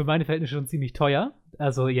teilweise für meine Verhältnisse schon ziemlich teuer.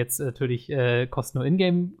 Also jetzt natürlich kosten nur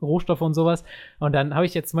Ingame-Rohstoffe und sowas. Und dann habe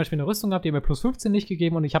ich jetzt zum Beispiel eine Rüstung gehabt, die hat mir plus 15 nicht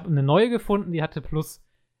gegeben und ich habe eine neue gefunden, die hatte plus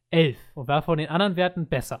 11 und war von den anderen Werten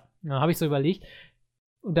besser. Und dann habe ich so überlegt,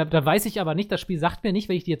 und da weiß ich aber nicht, das Spiel sagt mir nicht,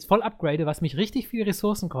 wenn ich die jetzt voll upgrade, was mich richtig viel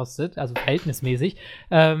Ressourcen kostet, also verhältnismäßig,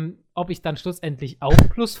 ob ich dann schlussendlich auch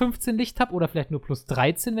plus 15 Licht habe oder vielleicht nur plus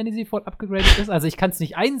 13, wenn die sie voll upgradet ist. Also ich kann es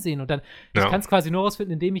nicht einsehen und dann, ich kann es quasi nur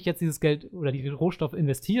rausfinden, indem ich jetzt dieses Geld oder die Rohstoffe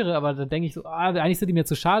investiere, aber dann denke ich so, eigentlich sind die mir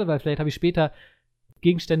zu schade, weil vielleicht habe ich später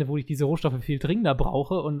Gegenstände, wo ich diese Rohstoffe viel dringender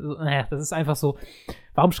brauche und das ist einfach so,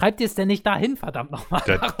 warum schreibt ihr es denn nicht dahin, verdammt nochmal?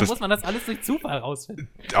 Warum muss man das alles durch Zufall rausfinden?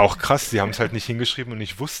 Auch krass, die haben es halt nicht hingeschrieben und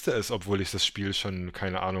ich wusste es, obwohl ich das Spiel schon,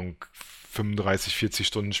 keine Ahnung, 35, 40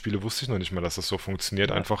 Stunden spiele, wusste ich noch nicht mal, dass das so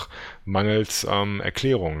funktioniert, einfach mangels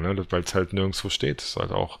Erklärung, ne? Weil es halt nirgendwo steht. Das ist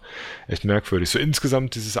halt auch echt merkwürdig. So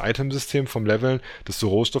insgesamt dieses Item-System vom Leveln, dass du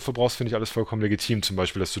Rohstoffe brauchst, finde ich alles vollkommen legitim. Zum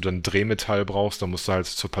Beispiel, dass du dann Drehmetall brauchst, da musst du halt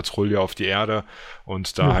zur Patrouille auf die Erde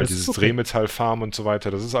und da halt dieses Drehmetall farmen und so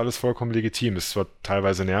weiter. Das ist alles vollkommen legitim. Ist zwar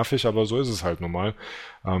teilweise nervig, aber so ist es halt normal.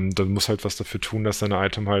 Dann musst halt was dafür tun, dass deine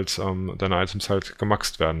Items halt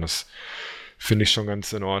gemaxt werden. Das finde ich schon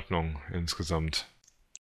ganz in Ordnung insgesamt.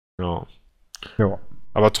 Ja.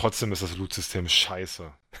 Aber trotzdem ist das Loot-System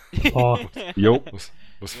scheiße. Oh. Muss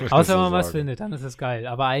Außer wenn so man was sagen. findet, dann ist es geil.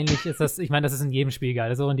 Aber eigentlich ist das, ich meine, das ist in jedem Spiel geil.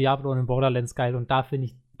 Das ist auch in Diablo und in Borderlands geil. Und da finde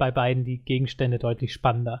ich bei beiden die Gegenstände deutlich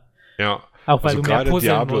spannender. Ja, auch weil also du mehr gerade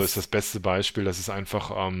puzzeln Diablo musst. ist das beste Beispiel, dass es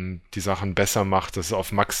einfach die Sachen besser macht, dass es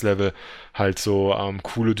auf Max-Level halt so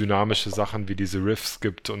coole dynamische Sachen wie diese Rifts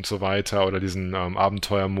gibt und so weiter oder diesen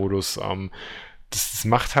Abenteuermodus. Das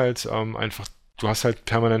macht halt einfach, du hast halt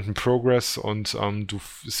permanenten Progress und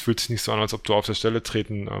es fühlt sich nicht so an, als ob du auf der Stelle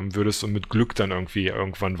treten würdest und mit Glück dann irgendwie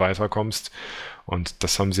irgendwann weiterkommst. Und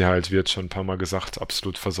das haben sie halt, wie jetzt schon ein paar Mal gesagt,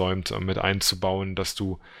 absolut versäumt mit einzubauen, dass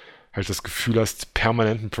du halt das Gefühl hast,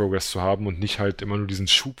 permanenten Progress zu haben und nicht halt immer nur diesen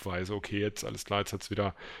schubweise, okay, jetzt alles klar, jetzt hat es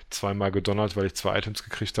wieder zweimal gedonnert, weil ich 2 Items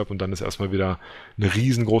gekriegt habe und dann ist erstmal wieder eine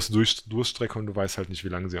riesengroße Durchstrecke und du weißt halt nicht, wie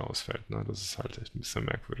lange sie ausfällt. Ne? Das ist halt echt ein bisschen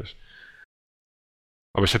merkwürdig.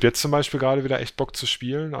 Aber ich habe jetzt zum Beispiel gerade wieder echt Bock zu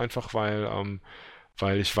spielen, einfach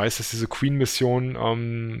weil ich weiß, dass diese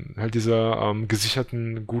Queen-Missionen halt diese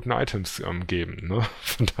gesicherten guten Items geben. Ne?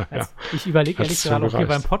 Von daher. Also ich überlege hat's ehrlich schon gerade auch hier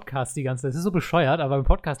gereicht. beim Podcast die ganze Zeit. Das ist so bescheuert, aber beim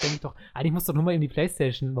Podcast denke ich doch, eigentlich musst du nur mal eben die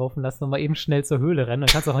Playstation laufen lassen und mal eben schnell zur Höhle rennen. Dann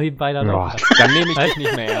kannst du auch nebenbei da drauf. Dann nehme ich dich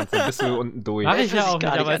nicht mehr ernst, dann bist du unten durch. Mach ich ja Das ist auch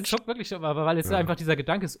gar nicht, nicht aber es schockt wirklich schon, aber weil jetzt einfach dieser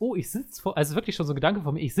Gedanke ist, ich sitze vor, also wirklich schon so ein Gedanke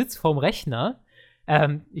von mir, ich sitze vorm Rechner.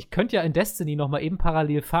 Ich könnte ja in Destiny noch mal eben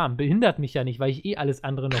parallel farmen. Behindert mich ja nicht, weil ich alles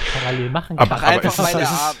andere noch parallel machen kann.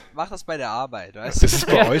 Mach das bei der Arbeit, weißt Ist es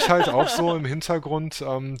bei euch halt auch so im Hintergrund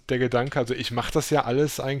der Gedanke, also ich mache das ja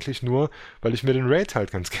alles eigentlich nur, weil ich mir den Raid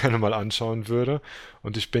halt ganz gerne mal anschauen würde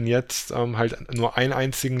und ich bin jetzt halt nur einen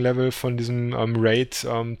einzigen Level von diesem Raid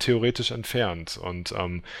theoretisch entfernt und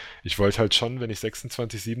ich wollte halt schon, wenn ich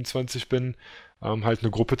 26, 27 bin, halt eine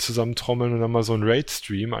Gruppe zusammentrommeln und dann mal so ein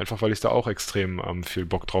Raid-Stream, einfach weil ich da auch extrem viel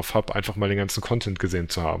Bock drauf habe, einfach mal den ganzen Content gesehen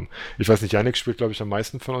zu haben. Ich weiß nicht, Yannick spielt, glaube ich, am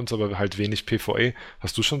meisten von uns, aber halt wenig PvE.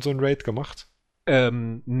 Hast du schon so ein Raid gemacht?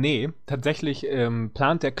 Nee, tatsächlich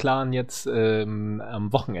plant der Clan jetzt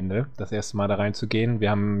am Wochenende das erste Mal da reinzugehen. Wir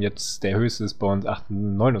haben jetzt, der höchste ist bei uns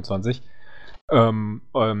 29.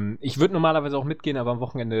 Ich würde normalerweise auch mitgehen, aber am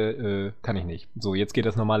Wochenende kann ich nicht. So, jetzt geht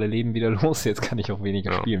das normale Leben wieder los, jetzt kann ich auch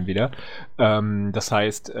weniger spielen wieder. Das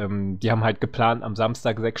heißt, die haben halt geplant am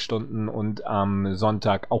Samstag 6 Stunden und am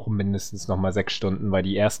Sonntag auch mindestens nochmal 6 Stunden, weil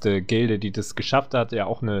die erste Gilde, die das geschafft hat, ja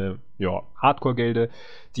auch eine Hardcore-Gilde,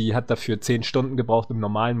 die hat dafür 10 Stunden gebraucht im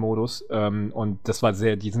normalen Modus und das war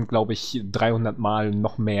die sind, glaube ich, 300 Mal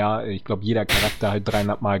noch mehr. Ich glaube, jeder Charakter halt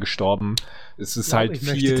 300 Mal gestorben. Es ist halt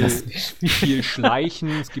viel Schleichen.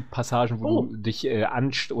 Es gibt Passagen, wo du dich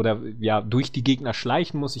durch die Gegner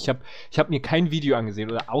schleichen musst. Ich hab mir kein Video angesehen,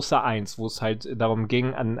 oder außer eins, wo es halt darum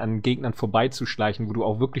ging, an Gegnern vorbeizuschleichen, wo du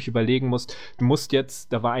auch wirklich überlegen musst,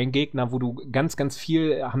 da war ein Gegner, wo du ganz, ganz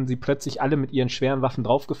viel, haben sie plötzlich alle mit ihren schweren Waffen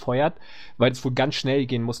draufgefeuert hat, weil es wohl ganz schnell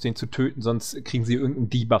gehen muss, den zu töten, sonst kriegen sie irgendeinen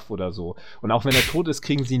Debuff oder so. Und auch wenn er tot ist,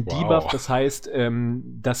 kriegen sie einen Debuff, das heißt,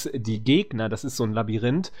 dass die Gegner, das ist so ein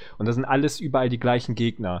Labyrinth und das sind alles überall die gleichen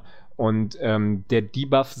Gegner. Und der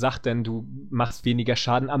Debuff sagt dann, du machst weniger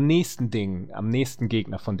Schaden am nächsten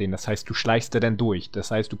Gegner von denen. Das heißt, du schleichst da dann durch. Das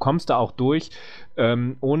heißt, du kommst da auch durch,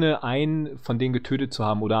 ohne einen von denen getötet zu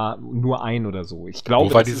haben oder nur einen oder so. Ich glaube,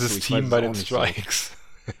 Wo war das ist dieses so. Team bei den Strikes?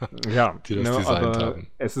 Ja, die das designt aber haben.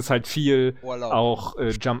 es ist halt viel Urlaub. auch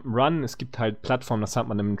Jump'n'Run. Es gibt halt Plattformen, das hat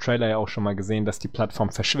man im Trailer ja auch schon mal gesehen, dass die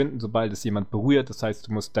Plattformen verschwinden, sobald es jemand berührt. Das heißt,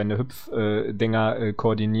 du musst deine Hüpfdinger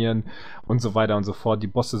koordinieren und so weiter und so fort. Die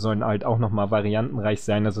Bosse sollen halt auch nochmal variantenreich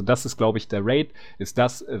sein. Also das ist, glaube ich, der Raid, ist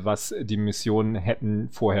das, was die Missionen hätten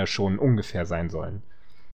vorher schon ungefähr sein sollen.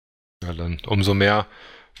 Ja, dann umso mehr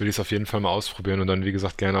will ich es auf jeden Fall mal ausprobieren und dann, wie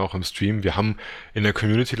gesagt, gerne auch im Stream. Wir haben in der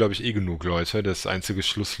Community, glaube ich, genug Leute. Das einzige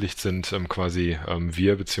Schlusslicht sind quasi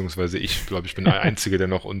wir, beziehungsweise ich, glaube ich, bin der Einzige, der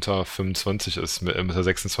noch unter 25 ist, unter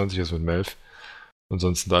 26 ist mit Melf. Und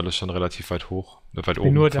sonst sind alle schon relativ weit oben. Ich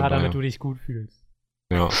bin nur da, damit du dich gut fühlst.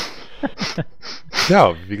 Ja.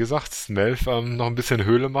 Ja, wie gesagt, Melf noch ein bisschen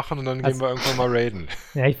Höhle machen und dann gehen wir irgendwann mal raiden.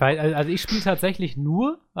 Ja, ich weiß, also ich spiele tatsächlich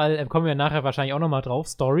nur, weil kommen wir nachher wahrscheinlich auch nochmal drauf,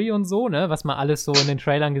 Story und so, ne, was man alles so in den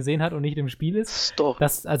Trailern gesehen hat und nicht im Spiel ist. Story.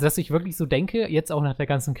 Dass ich wirklich so denke, jetzt auch nach der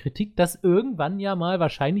ganzen Kritik, dass irgendwann ja mal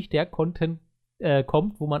wahrscheinlich der Content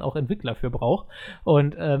kommt, wo man auch Entwickler für braucht.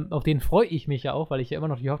 Und auf den freue ich mich ja auch, weil ich ja immer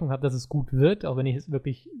noch die Hoffnung habe, dass es gut wird, auch wenn ich es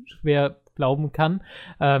wirklich schwer glauben kann.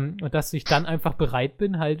 Und dass ich dann einfach bereit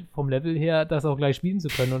bin, halt vom Level her, das auch gleich spielen zu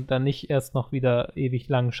können und dann nicht erst noch wieder ewig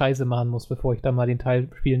lang Scheiße machen muss, bevor ich dann mal den Teil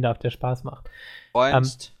spielen darf, der Spaß macht.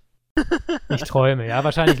 Ich träume, ja,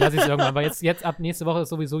 wahrscheinlich lasse ich es irgendwann, aber jetzt ab nächste Woche ist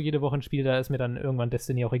sowieso jede Woche ein Spiel, da ist mir dann irgendwann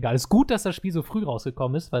Destiny auch egal. Ist gut, dass das Spiel so früh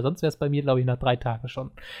rausgekommen ist, weil sonst wäre es bei mir, glaube ich, nach 3 Tagen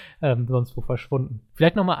schon sonst wo verschwunden.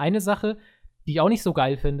 Vielleicht noch mal eine Sache, die ich auch nicht so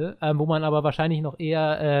geil finde, wo man aber wahrscheinlich noch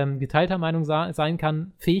eher geteilter Meinung sein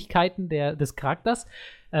kann, Fähigkeiten des Charakters.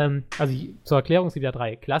 Zur Erklärung, es gibt ja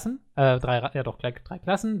 3 Klassen, 3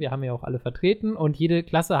 Klassen, wir haben ja auch alle vertreten und jede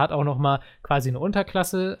Klasse hat auch noch mal quasi eine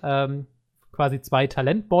Unterklasse, quasi 2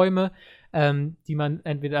 Talentbäume, die man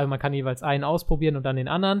man kann jeweils einen ausprobieren und dann den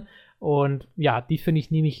anderen. Und ja, die finde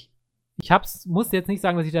ich nämlich, muss jetzt nicht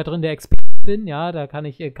sagen, dass ich da drin der Experte bin, ja, da kann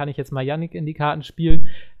ich jetzt mal Yannick in die Karten spielen.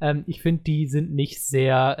 Ich finde, die sind nicht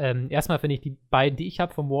sehr, erstmal finde ich die beiden, die ich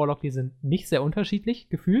habe vom Warlock, die sind nicht sehr unterschiedlich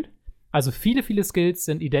gefühlt. Also viele Skills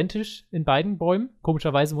sind identisch in beiden Bäumen.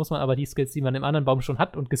 Komischerweise muss man aber die Skills, die man im anderen Baum schon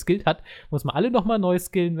hat und geskillt hat, muss man alle nochmal neu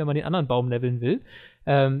skillen, wenn man den anderen Baum leveln will.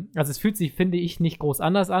 Also es fühlt sich, finde ich, nicht groß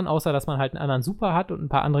anders an, außer dass man halt einen anderen Super hat und ein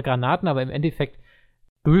paar andere Granaten, aber im Endeffekt,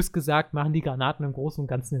 bös gesagt, machen die Granaten im Großen und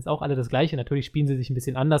Ganzen jetzt auch alle das Gleiche. Natürlich spielen sie sich ein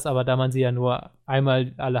bisschen anders, aber da man sie ja nur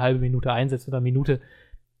einmal alle halbe Minute einsetzt oder Minute,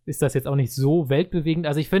 ist das jetzt auch nicht so weltbewegend.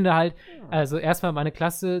 Also ich finde halt, also erstmal meine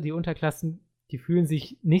Klasse, die Unterklassen, die fühlen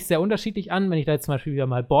sich nicht sehr unterschiedlich an. Wenn ich da jetzt zum Beispiel wieder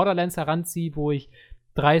mal Borderlands heranziehe, wo ich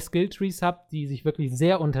 3 Skilltrees habe, die sich wirklich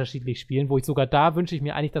sehr unterschiedlich spielen, wo ich sogar da wünsche ich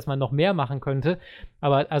mir eigentlich, dass man noch mehr machen könnte.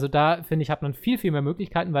 Aber also da, finde ich, hat man viel mehr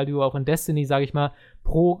Möglichkeiten, weil du auch in Destiny, sage ich mal,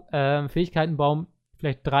 pro Fähigkeitenbaum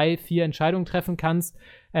vielleicht 3, 4 Entscheidungen treffen kannst,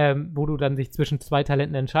 wo du dann dich zwischen 2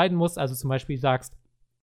 Talenten entscheiden musst. Also zum Beispiel sagst,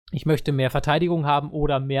 ich möchte mehr Verteidigung haben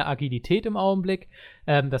oder mehr Agilität im Augenblick,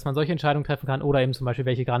 dass man solche Entscheidungen treffen kann oder eben zum Beispiel,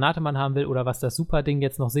 welche Granate man haben will oder was das Superding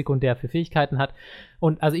jetzt noch sekundär für Fähigkeiten hat.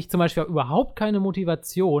 Und also ich zum Beispiel habe überhaupt keine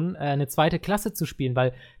Motivation, eine zweite Klasse zu spielen,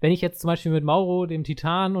 weil wenn ich jetzt zum Beispiel mit Mauro, dem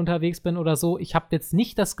Titan, unterwegs bin oder so, ich habe jetzt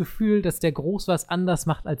nicht das Gefühl, dass der groß was anders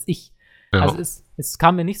macht als ich. Ja. Also es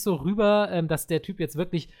kam mir nicht so rüber, dass der Typ jetzt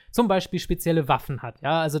wirklich zum Beispiel spezielle Waffen hat,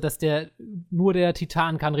 ja, also dass nur der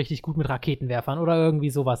Titan kann richtig gut mit Raketenwerfern oder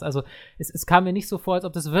irgendwie sowas, also es kam mir nicht so vor, als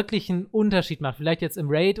ob das wirklich einen Unterschied macht, vielleicht jetzt im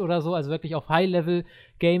Raid oder so, also wirklich auf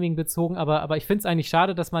High-Level-Gaming bezogen, aber ich finde es eigentlich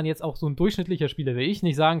schade, dass man jetzt auch so ein durchschnittlicher Spieler wie ich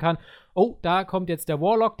nicht sagen kann, oh, da kommt jetzt der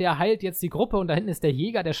Warlock, der heilt jetzt die Gruppe und da hinten ist der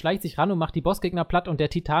Jäger, der schleicht sich ran und macht die Bossgegner platt und der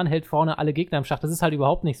Titan hält vorne alle Gegner im Schach, das ist halt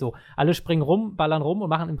überhaupt nicht so, alle springen rum, ballern rum und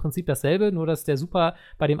machen im Prinzip dasselbe, nur dass der Super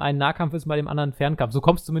bei dem einen Nahkampf ist und bei dem anderen Fernkampf. So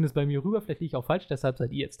kommt es zumindest bei mir rüber. Vielleicht liege ich auch falsch, deshalb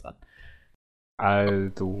seid ihr jetzt dran.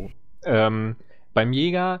 Also, beim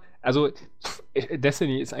Jäger, also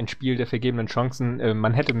Destiny ist ein Spiel der vergebenen Chancen.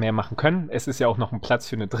 Man hätte mehr machen können. Es ist ja auch noch ein Platz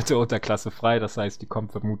für eine 3. Unterklasse frei. Das heißt, die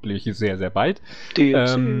kommt vermutlich sehr, sehr bald.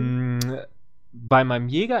 Bei meinem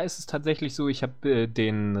Jäger ist es tatsächlich so, ich habe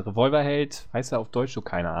den Revolverheld, heißt er auf Deutsch so,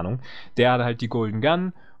 keine Ahnung. Der hat halt die Golden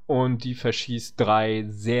Gun. und die verschießt 3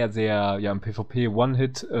 sehr, sehr, ja, im PvP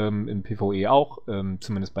One-Hit, im PvE auch,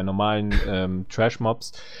 zumindest bei normalen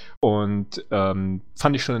Trash-Mobs. Und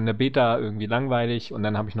fand ich schon in der Beta irgendwie langweilig. Und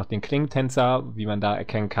dann habe ich noch den Klingentänzer, wie man da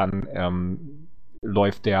erkennen kann,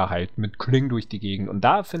 läuft der halt mit Klingen durch die Gegend. Und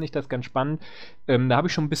da finde ich das ganz spannend. Da habe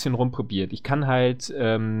ich schon ein bisschen rumprobiert. Ich kann halt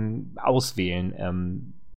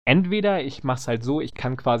auswählen. Entweder ich mache es halt so, ich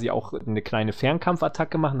kann quasi auch eine kleine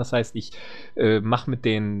Fernkampfattacke machen. Das heißt, ich mache mit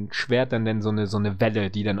den Schwertern dann so eine Welle,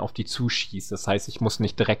 die dann auf die zuschießt. Das heißt, ich muss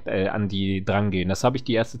nicht direkt an die drangehen. Das habe ich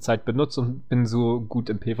die erste Zeit benutzt und bin so gut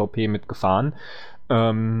im PvP mitgefahren.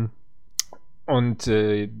 Und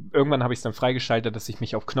irgendwann habe ich es dann freigeschaltet, dass ich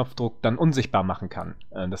mich auf Knopfdruck dann unsichtbar machen kann.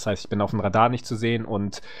 Das heißt, ich bin auf dem Radar nicht zu sehen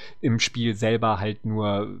und im Spiel selber halt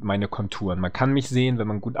nur meine Konturen. Man kann mich sehen, wenn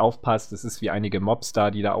man gut aufpasst. Das ist wie einige Mobs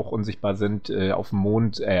da, die da auch unsichtbar sind. Auf dem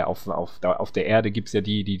Mond, auf der Erde gibt es ja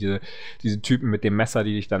diese Typen mit dem Messer,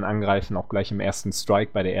 die dich dann angreifen. Auch gleich im ersten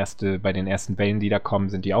Strike, bei den ersten Wellen, die da kommen,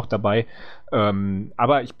 sind die auch dabei.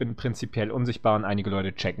 Aber ich bin prinzipiell unsichtbar und einige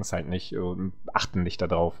Leute checken es halt nicht und achten nicht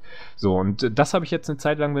darauf. So, und das habe ich jetzt eine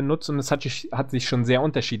Zeit lang benutzt und es hat sich schon sehr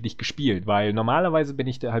unterschiedlich gespielt, weil normalerweise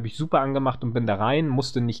habe ich super angemacht und bin da rein,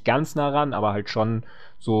 musste nicht ganz nah ran, aber halt schon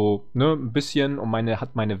so, ne, ein bisschen und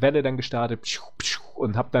hat meine Welle dann gestartet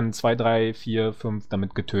und habe dann 2, 3, 4, 5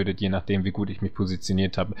 damit getötet, je nachdem, wie gut ich mich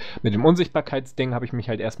positioniert habe. Mit dem Unsichtbarkeitsding habe ich mich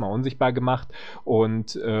halt erstmal unsichtbar gemacht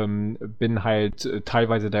und bin halt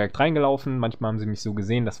teilweise direkt reingelaufen. Manchmal haben sie mich so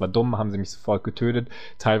gesehen, das war dumm, haben sie mich sofort getötet.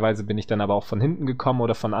 Teilweise bin ich dann aber auch von hinten gekommen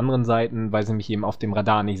oder von anderen Seiten, weil sie mich eben auf dem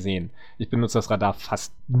Radar nicht sehen. Ich benutze das Radar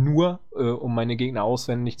fast nur, um meine Gegner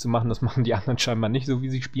auswendig zu machen. Das machen die anderen scheinbar nicht so, wie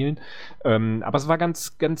sie spielen. Aber es war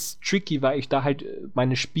ganz, ganz tricky, weil ich da halt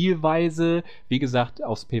meine Spielweise, wie gesagt,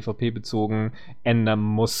 aufs PvP bezogen, ändern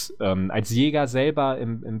muss. Als Jäger selber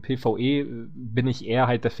im PvE bin ich eher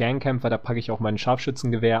halt der Fernkämpfer, da packe ich auch mein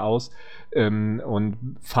Scharfschützengewehr aus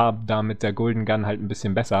und fahre da mit der Golden Gun halt ein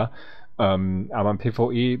bisschen besser. Aber im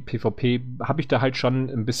PvP habe ich da halt schon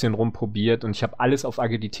ein bisschen rumprobiert und ich habe alles auf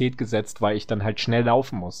Agilität gesetzt, weil ich dann halt schnell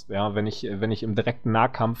laufen muss. Ja, wenn ich im direkten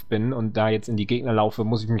Nahkampf bin und da jetzt in die Gegner laufe,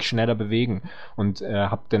 muss ich mich schneller bewegen und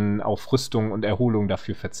habe dann auf Rüstung und Erholung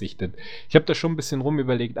dafür verzichtet. Ich habe da schon ein bisschen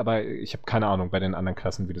rumüberlegt, aber ich habe keine Ahnung bei den anderen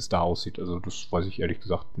Klassen, wie das da aussieht. Also das weiß ich ehrlich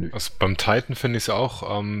gesagt nicht. Also beim Titan finde ich es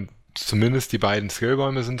auch, zumindest die beiden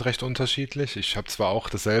Skillbäume sind recht unterschiedlich. Ich habe zwar auch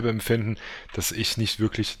dasselbe Empfinden, dass ich nicht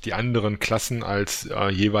wirklich die anderen Klassen als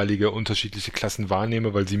jeweilige unterschiedliche Klassen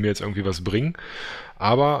wahrnehme, weil sie mir jetzt irgendwie was bringen.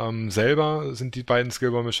 Aber selber sind die beiden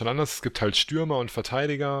Skillbäume schon anders. Es gibt halt Stürmer und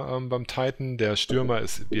Verteidiger beim Titan. Der Stürmer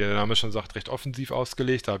ist, wie der Name schon sagt, recht offensiv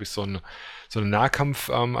ausgelegt. Da habe ich so eine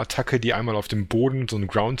Nahkampf-Attacke, die einmal auf dem Boden so einen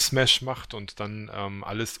Ground Smash macht und dann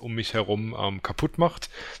alles um mich herum kaputt macht.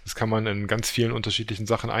 Das kann man in ganz vielen unterschiedlichen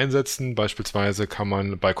Sachen einsetzen. Beispielsweise kann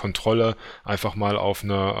man bei Kontrolle einfach mal auf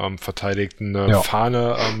eine verteidigte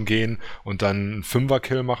Fahne gehen und dann einen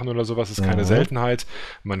Fünfer-Kill machen oder sowas. Das ist keine Seltenheit.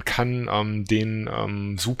 Man kann den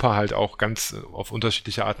super halt auch ganz auf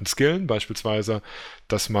unterschiedliche Arten skillen. Beispielsweise,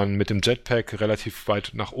 dass man mit dem Jetpack relativ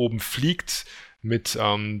weit nach oben fliegt, mit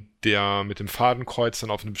dem Fadenkreuz dann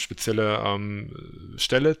auf eine spezielle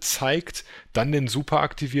Stelle zeigt, dann den Super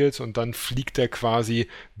aktiviert und dann fliegt der quasi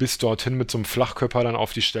bis dorthin mit so einem Flachkörper dann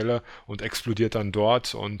auf die Stelle und explodiert dann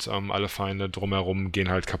dort und alle Feinde drumherum gehen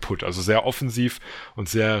halt kaputt. Also sehr offensiv und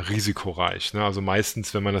sehr risikoreich. Ne? Also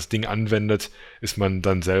meistens, wenn man das Ding anwendet, ist man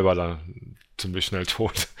dann selber da ziemlich schnell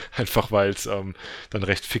tot. Einfach weil es dann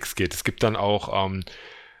recht fix geht. Es gibt dann auch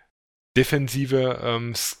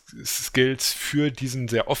defensive Skills für diesen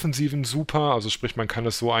sehr offensiven Super, also sprich, man kann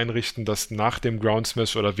es so einrichten, dass nach dem Ground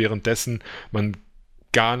Smash oder währenddessen man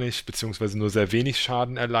gar nicht, beziehungsweise nur sehr wenig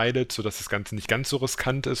Schaden erleidet, sodass das Ganze nicht ganz so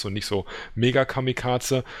riskant ist und nicht so mega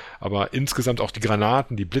Kamikaze, aber insgesamt auch die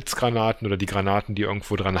Granaten, die Blitzgranaten oder die Granaten, die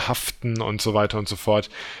irgendwo dran haften und so weiter und so fort.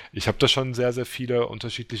 Ich habe da schon sehr, sehr viele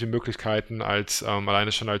unterschiedliche Möglichkeiten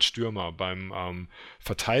alleine schon als Stürmer. Beim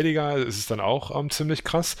Verteidiger ist es dann auch ziemlich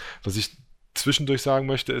krass. Was ich zwischendurch sagen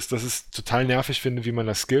möchte, ist, dass ich es total nervig finde, wie man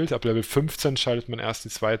das skillt. Ab Level 15 schaltet man erst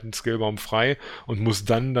den zweiten Skillbaum frei und muss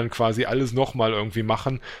dann quasi alles nochmal irgendwie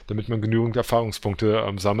machen, damit man genügend Erfahrungspunkte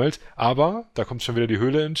sammelt. Aber da kommt schon wieder die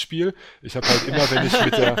Höhle ins Spiel. Ich habe halt immer, wenn ich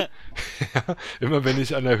immer wenn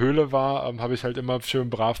ich an der Höhle war, habe ich halt immer schön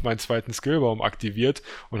brav meinen zweiten Skillbaum aktiviert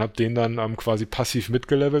und habe den dann quasi passiv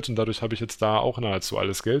mitgelevelt und dadurch habe ich jetzt da auch nahezu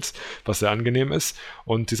alle Skills, was sehr angenehm ist.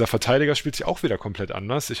 Und dieser Verteidiger spielt sich auch wieder komplett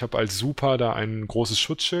anders. Ich habe als Super da ein großes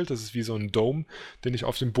Schutzschild. Das ist wie so ein Dome, den ich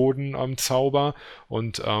auf den Boden zauber.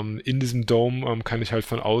 Und in diesem Dome kann ich halt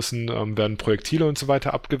von außen, werden Projektile und so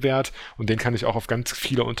weiter abgewehrt. Und den kann ich auch auf ganz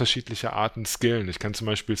viele unterschiedliche Arten skillen. Ich kann zum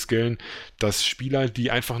Beispiel skillen, dass Spieler,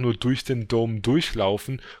 die einfach nur durch den Dome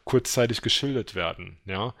durchlaufen, kurzzeitig geschildert werden.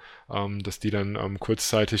 Ja, dass die dann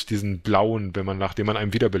kurzzeitig diesen blauen, nachdem man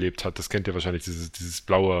einen wiederbelebt hat, das kennt ihr wahrscheinlich, dieses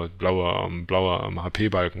blaue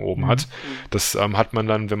HP-Balken oben hat. Das hat man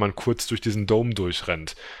dann, wenn man kurz durch diesen Dome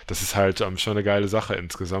durchrennt. Das ist halt schon eine geile Sache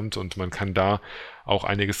insgesamt und man kann da auch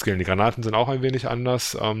einiges skillen. Die Granaten sind auch ein wenig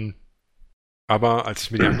anders, aber als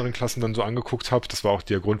ich mir die anderen Klassen dann so angeguckt habe, das war auch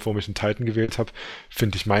der Grund, warum ich einen Titan gewählt habe,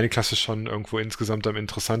 finde ich meine Klasse schon irgendwo insgesamt am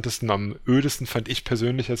interessantesten. Am ödesten fand ich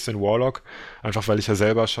persönlich jetzt den Warlock, einfach weil ich ja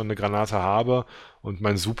selber schon eine Granate habe und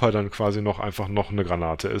mein Super dann quasi noch eine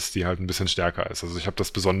Granate ist, die halt ein bisschen stärker ist. Also ich habe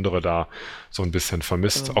das Besondere da so ein bisschen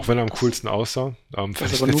vermisst, auch wenn er am coolsten aussah.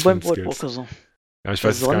 Das ist aber nur beim Voidwalker so. Ja, ich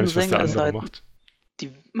weiß jetzt gar nicht, was der andere halt macht.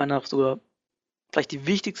 Meiner sogar vielleicht die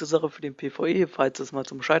wichtigste Sache für den PvE, falls es mal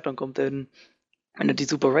zum Scheitern kommt, denn wenn du die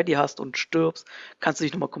Super Ready hast und stirbst, kannst du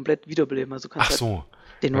dich nochmal komplett wiederbeleben. Also kannst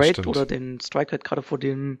den Raid stimmt. oder den Strike halt gerade vor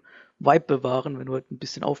dem Vibe bewahren, wenn du halt ein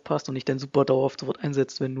bisschen aufpasst und nicht dein Super dauerhaft sofort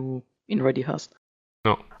einsetzt, wenn du ihn ready hast.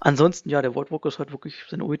 Ja. Ansonsten, ja, der Voidwalker ist halt wirklich,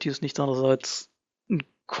 seine Ulti ist nichts anderes als eine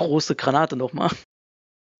große Granate nochmal.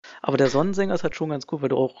 Aber der Sonnensänger ist halt schon ganz cool, weil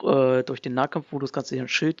du auch durch den Nahkampfmodus kannst du dir ein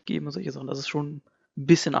Schild geben und solche Sachen. Das ist schon ein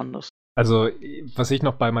bisschen anders. Also, was ich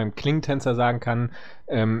noch bei meinem Klingentänzer sagen kann,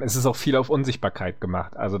 es ist auch viel auf Unsichtbarkeit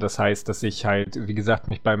gemacht. Also das heißt, dass ich halt, wie gesagt,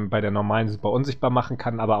 mich bei der normalen Super unsichtbar machen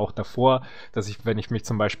kann, aber auch davor, dass ich, wenn ich mich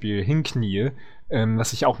zum Beispiel hinknie,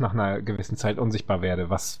 dass ich auch nach einer gewissen Zeit unsichtbar werde,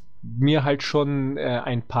 was mir halt schon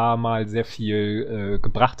ein paar Mal sehr viel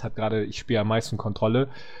gebracht hat. Gerade ich spiele am meisten Kontrolle,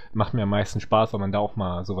 macht mir am meisten Spaß, weil man da auch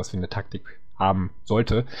mal sowas wie eine Taktik haben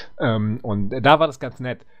sollte. Und da war das ganz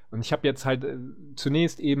nett. Und ich habe jetzt halt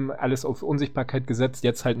zunächst eben alles auf Unsichtbarkeit gesetzt,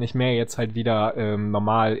 jetzt halt nicht mehr, jetzt halt wieder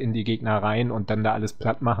normal in die Gegner rein und dann da alles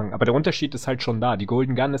platt machen. Aber der Unterschied ist halt schon da. Die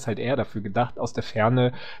Golden Gun ist halt eher dafür gedacht, aus der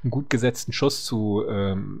Ferne einen gut gesetzten Schuss zu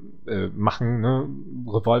machen. Ne?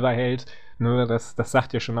 Revolverheld, ne? Das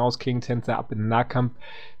sagt ja schon aus, Klingentänzer ab in den Nahkampf.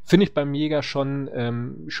 Finde ich beim Jäger schon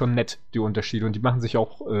nett, die Unterschiede. Und die machen sich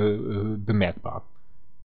auch bemerkbar.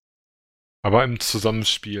 Aber im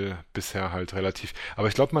Zusammenspiel bisher halt relativ. Aber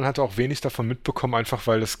ich glaube, man hat auch wenig davon mitbekommen, einfach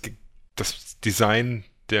weil das Design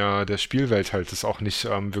der Spielwelt halt das auch nicht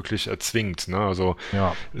wirklich erzwingt. Ne? Also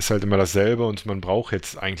ist halt immer dasselbe und man braucht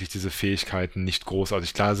jetzt eigentlich diese Fähigkeiten nicht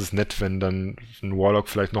großartig. Klar, es ist nett, wenn dann ein Warlock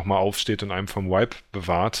vielleicht nochmal aufsteht und einem vom Wipe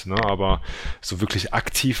bewahrt, ne? Aber so wirklich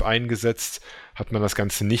aktiv eingesetzt hat man das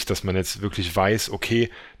Ganze nicht, dass man jetzt wirklich weiß, okay,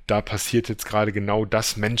 da passiert jetzt gerade genau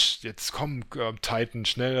das, Mensch, jetzt komm, Titan,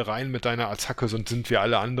 schnell rein mit deiner Attacke, sonst sind wir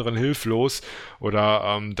alle anderen hilflos.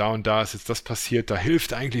 Oder da und da ist jetzt das passiert, da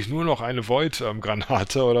hilft eigentlich nur noch eine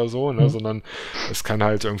Void-Granate oder so, ne? Sondern es kann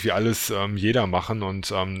halt irgendwie alles jeder machen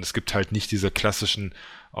und es gibt halt nicht diese klassischen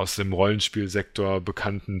aus dem Rollenspielsektor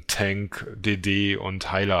bekannten Tank, DD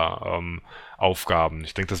und Heiler Aufgaben.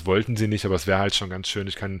 Ich denke, das wollten sie nicht, aber es wäre halt schon ganz schön.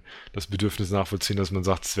 Ich kann das Bedürfnis nachvollziehen, dass man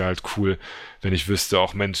sagt, es wäre halt cool, wenn ich wüsste,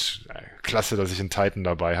 auch Mensch, klasse, dass ich einen Titan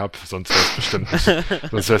dabei habe, sonst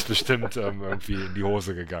wäre es bestimmt irgendwie in die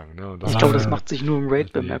Hose gegangen. Ne? Ich glaube, das macht sich nur im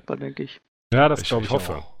Raid bemerkbar, denke ich. Ja, das glaube ich ich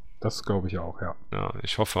hoffe. Auch. Das glaube ich auch, ja. Ja,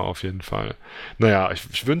 ich hoffe auf jeden Fall. Naja,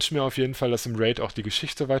 ich wünsche mir auf jeden Fall, dass im Raid auch die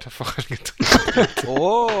Geschichte weiter vorangetrieben wird.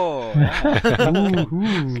 Oh!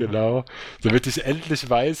 Genau. Damit ich endlich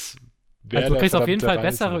weiß, wer also du kriegst der auf jeden Fall verdammte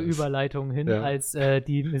bessere Reisende ist. Überleitungen hin als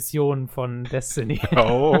die Mission von Destiny.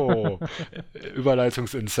 Oh,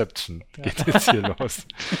 Überleitungs-Inception geht jetzt hier los.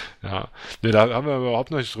 Ja, ne, da haben wir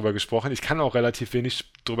überhaupt noch nicht drüber gesprochen. Ich kann auch relativ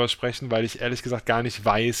wenig drüber sprechen, weil ich ehrlich gesagt gar nicht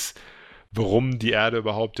weiß, warum die Erde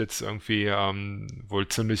überhaupt jetzt irgendwie wohl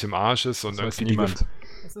ziemlich im Arsch ist und das weiß irgendwie niemand.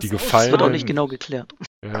 die Das Gefallenen. wird auch nicht genau geklärt.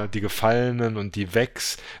 Ja, die Gefallenen und die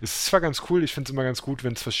Vex. Es ist zwar ganz cool, ich finde es immer ganz gut,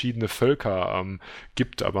 wenn es verschiedene Völker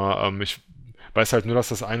gibt, aber ich weiß halt nur, dass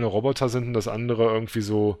das eine Roboter sind und das andere irgendwie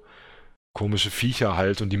so komische Viecher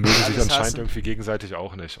halt und die mögen sich anscheinend irgendwie gegenseitig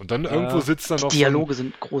auch nicht. Und dann irgendwo sitzt da noch Die Dialoge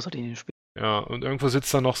sind großartig in den Spielen. ja, und irgendwo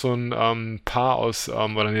sitzt da noch so ein Paar aus,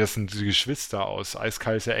 oder nee, das sind die Geschwister aus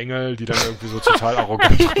Eiskalte Engel, die dann irgendwie so total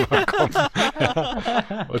arrogant rüberkommen.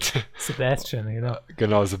 Ja. Und, Sebastian, genau.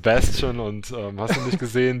 genau, Sebastian und hast du nicht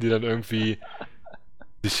gesehen, die dann irgendwie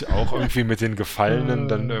sich auch irgendwie mit den Gefallenen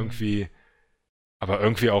dann irgendwie, aber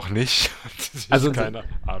irgendwie auch nicht. Also keine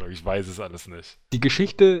Ahnung, ich weiß es alles nicht. Die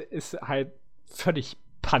Geschichte ist halt völlig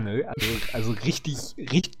Panne, also richtig,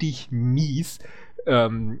 richtig mies.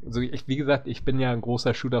 Wie gesagt, ich bin ja ein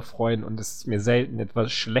großer Shooter-Freund und es ist mir selten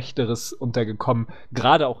etwas Schlechteres untergekommen,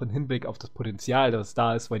 gerade auch im Hinblick auf das Potenzial, das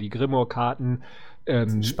da ist, weil die Grimoire-Karten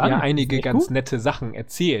ja einige ganz nette Sachen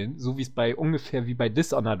erzählen, so wie es ungefähr wie bei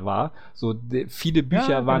Dishonored war. So viele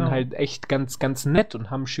Bücher waren halt echt ganz, ganz nett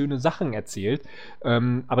und haben schöne Sachen erzählt.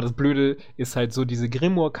 Aber das Blöde ist halt so, diese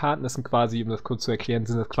Grimoire-Karten, das sind quasi, um das kurz zu erklären,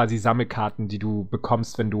 sind das quasi Sammelkarten, die du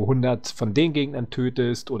bekommst, wenn du 100 von den Gegnern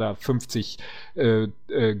tötest oder 50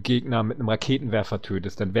 Gegner mit einem Raketenwerfer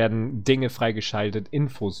tötest. Dann werden Dinge freigeschaltet,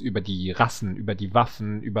 Infos über die Rassen, über die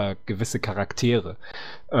Waffen, über gewisse Charaktere.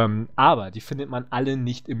 Aber die findet man alle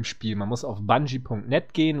nicht im Spiel. Man muss auf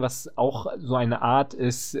Bungie.net gehen, was auch so eine Art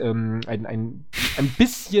ist, ein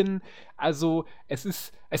bisschen, also es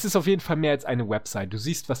ist auf jeden Fall mehr als eine Website. Du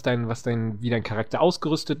siehst, wie dein Charakter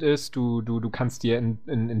ausgerüstet ist. Du kannst dir in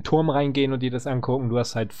einen Turm reingehen und dir das angucken. Du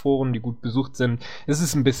hast halt Foren, die gut besucht sind. Es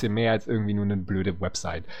ist ein bisschen mehr als irgendwie nur eine blöde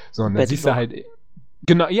Website. So, und dann siehst du halt.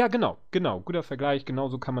 Genau. Guter Vergleich, genau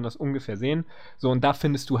so kann man das ungefähr sehen. So, und da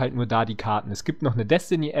findest du halt nur da die Karten. Es gibt noch eine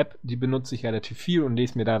Destiny-App, die benutze ich relativ viel und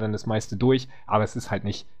lese mir da dann das meiste durch, aber es ist halt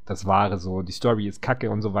nicht das Wahre so. Die Story ist kacke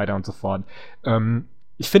und so weiter und so fort.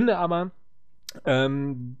 Ich finde aber, geil,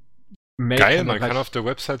 man kann auf der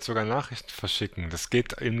Website sogar Nachrichten verschicken. Das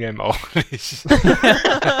geht in-game auch nicht.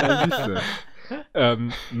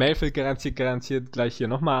 Mel will garantiert gleich hier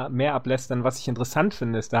nochmal mehr ablästern. Was ich interessant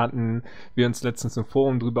finde, ist, da hatten wir uns letztens im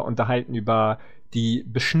Forum drüber unterhalten, über die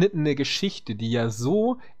beschnittene Geschichte, die ja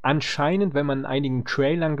so anscheinend, wenn man einigen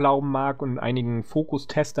Trailern glauben mag und einigen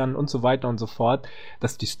Fokus-Testern und so weiter und so fort,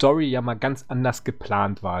 dass die Story ja mal ganz anders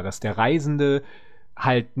geplant war, dass der Reisende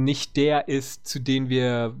halt nicht der ist, zu dem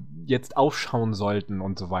wir jetzt aufschauen sollten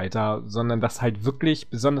und so weiter, sondern das halt wirklich,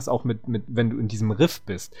 besonders auch mit wenn du in diesem Riff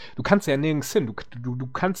bist, du kannst ja nirgends hin, du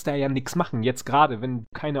kannst da ja nichts machen, jetzt gerade, wenn du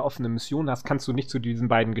keine offene Mission hast, kannst du nicht zu diesen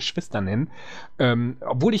beiden Geschwistern hin,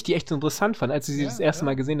 obwohl ich die echt so interessant fand, als ich sie das erste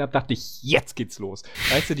Mal gesehen habe, dachte ich, jetzt geht's los,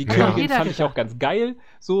 weißt du, die Königin fand ich auch ganz geil,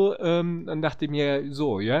 so, dann dachte ich mir,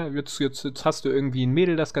 so, ja, jetzt hast du irgendwie ein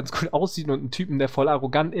Mädel, das ganz gut aussieht und einen Typen, der voll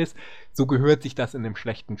arrogant ist, so gehört sich das in einem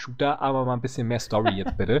schlechten Shooter, aber mal ein bisschen mehr Story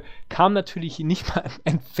jetzt bitte. Kam natürlich nicht mal am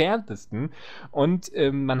entferntesten und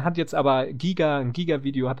man hat jetzt aber ein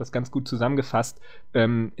Giga-Video hat das ganz gut zusammengefasst.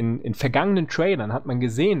 In vergangenen Trailern hat man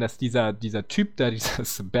gesehen, dass dieser Typ da, dieser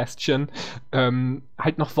Sebastian,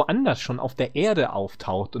 halt noch woanders schon auf der Erde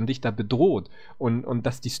auftaucht und dich da bedroht und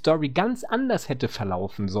dass die Story ganz anders hätte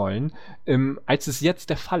verlaufen sollen, als es jetzt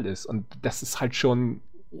der Fall ist. Und das ist halt schon.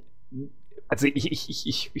 Also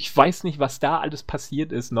ich weiß nicht, was da alles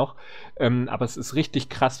passiert ist noch, aber es ist richtig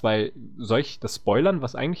krass, weil soll ich das spoilern,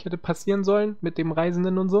 was eigentlich hätte passieren sollen mit dem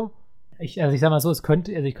Reisenden und so? Ich sag mal so, ich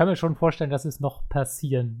kann mir schon vorstellen, dass es noch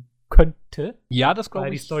passieren könnte. Ja, das glaube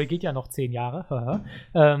ich. Weil die Story geht ja noch 10 Jahre.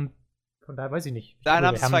 Von daher weiß ich nicht. Dann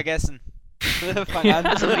haben sie es vergessen. Fang an.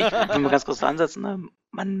 Also ich will mal ganz kurz ansetzen, ne?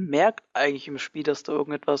 Man merkt eigentlich im Spiel, dass da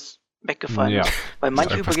irgendetwas weggefallen ist. Weil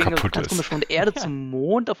manche übergehen ganz komisch von der Erde zum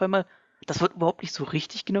Mond auf einmal. Das wird überhaupt nicht so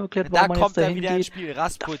richtig genau erklärt, warum man jetzt dahin geht. Da kommt dann wieder ins Spiel,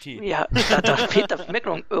 Rasputin. Ja, da merkt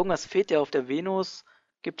man, irgendwas fehlt ja auf der Venus.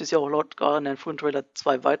 Gibt es ja auch laut gerade in den frühen Trailer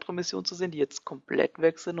 2 weitere Missionen zu sehen, die jetzt komplett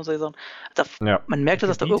weg sind und so Sachen. Man merkt,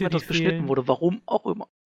 dass da irgendetwas beschnitten wurde, warum auch immer.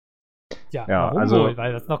 Ja, warum also, wohl?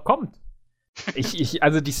 Weil das noch kommt.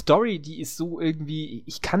 Also die Story, die ist so irgendwie,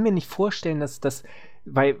 ich kann mir nicht vorstellen, dass das,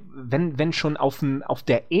 weil wenn schon auf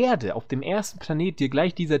der Erde, auf dem ersten Planet dir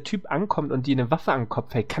gleich dieser Typ ankommt und dir eine Waffe an den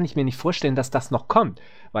Kopf hält, kann ich mir nicht vorstellen, dass das noch kommt.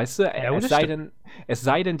 Weißt du, es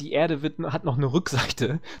sei denn, die Erde hat noch eine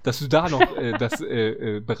Rückseite, dass du da noch das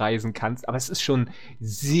bereisen kannst, aber es ist schon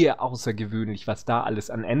sehr außergewöhnlich, was da alles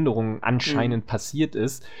an Änderungen anscheinend passiert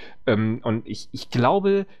ist. Und ich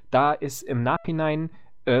glaube, da ist im Nachhinein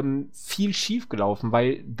viel schief gelaufen,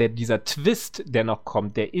 weil dieser Twist, der noch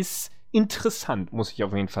kommt, der ist interessant, muss ich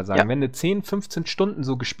auf jeden Fall sagen. Ja. Wenn du 10, 15 Stunden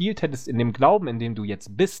so gespielt hättest in dem Glauben, in dem du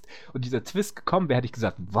jetzt bist und dieser Twist gekommen wäre, hätte ich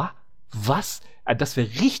gesagt, was? Das wäre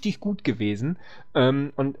richtig gut gewesen.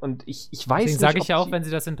 Und ich weiß nicht, sage ich ja auch, wenn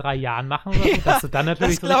sie das in 3 Jahren machen oder so, dass du dann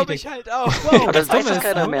natürlich das glaube ich halt auch. Wow, aber das weiß ja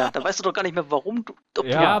keiner mehr. Da weißt du doch gar nicht mehr, warum du.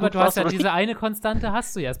 Ja, aber du hast ja diese eine Konstante,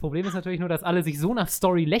 hast du ja. Das Problem ist natürlich nur, dass alle sich so nach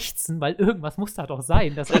Story lechzen, weil irgendwas muss da doch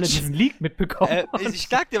sein, dass alle diesen Leak mitbekommen. Ich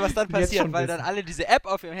sag dir, was dann passiert, weil dann alle diese App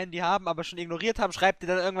auf ihrem Handy haben, aber schon ignoriert haben, schreibt dir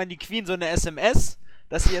dann irgendwann die Queen so eine SMS,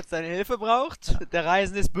 dass sie jetzt deine Hilfe braucht. Der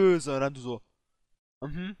Reisende ist böse. Und dann du so,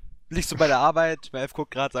 liegst du bei der Arbeit, Melf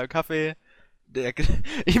guckt gerade seinen Kaffee. Nein,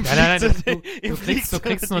 du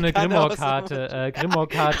kriegst nur eine Grimoire-Karte.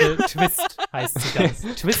 Grimoire-Karte Twist heißt sie das.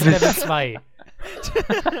 Twist Level 2.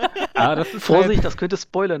 Das ist Vorsicht, das könnte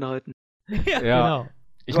Spoilern halten. Ja. Genau.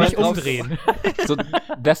 Ich Nicht möchte umdrehen. So,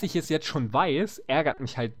 dass ich es jetzt schon weiß, ärgert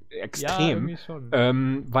mich halt Ja, extrem. irgendwie schon.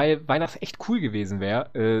 Weil das echt cool gewesen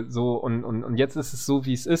wäre. Und jetzt ist es so,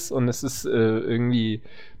 wie es ist, und es ist irgendwie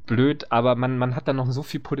blöd, aber man hat da noch so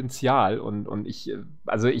viel Potenzial und ich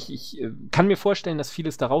kann mir vorstellen, dass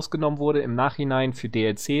vieles da rausgenommen wurde im Nachhinein für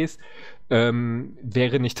DLCs.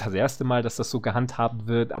 Wäre nicht das erste Mal, dass das so gehandhabt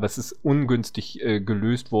wird, aber es ist ungünstig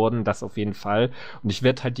gelöst worden, das auf jeden Fall. Und ich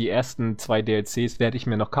werde halt die ersten 2 DLCs werde ich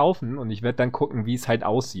mir noch kaufen und ich werde dann gucken, wie es halt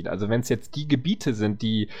aussieht. Also wenn es jetzt die Gebiete sind,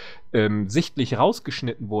 die sichtlich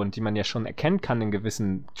rausgeschnitten wurden, die man ja schon erkennen kann in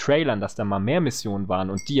gewissen Trailern, dass da mal mehr Missionen waren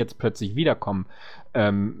und die jetzt plötzlich wiederkommen,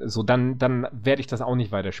 dann werde ich das auch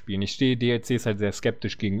nicht weiterspielen. Ich stehe DLCs halt sehr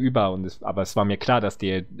skeptisch gegenüber, aber es war mir klar, dass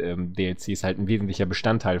DLCs halt ein wesentlicher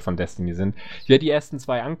Bestandteil von Destiny sind. Ich werde die ersten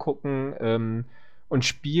 2 angucken und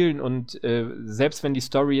spielen und selbst wenn die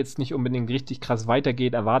Story jetzt nicht unbedingt richtig krass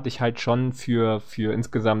weitergeht, erwarte ich halt schon für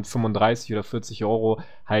insgesamt 35 oder 40 Euro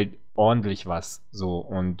halt ordentlich was. So,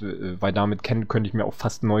 und weil damit könnte ich mir auch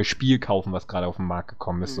fast ein neues Spiel kaufen, was gerade auf den Markt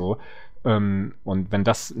gekommen ist. So. Und wenn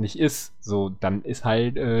das nicht ist, so, dann ist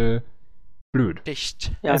halt blöd.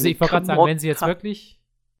 Dicht. Ja, Also an ich wollte gerade den sagen, wenn sie jetzt Grimork-Karten- wirklich.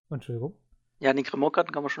 Entschuldigung. Ja, an den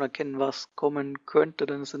Grimork-Karten kann man schon erkennen, was kommen könnte.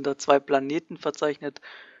 Dann sind da 2 Planeten verzeichnet,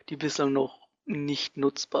 die bislang noch nicht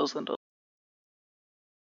nutzbar sind.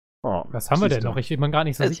 Oh, Was haben wir denn siehst du. noch? Ich bin mir gar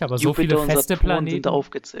nicht so sicher, aber so Jupiter viele und feste Saturn Planeten. sind da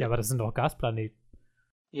aufgezählt. Ja, aber das sind doch Gasplaneten.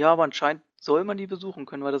 Ja, aber anscheinend soll man die besuchen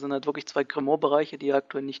können, weil das sind halt wirklich 2 Grimoire-Bereiche, die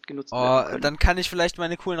aktuell nicht genutzt werden Oh, können. dann kann ich vielleicht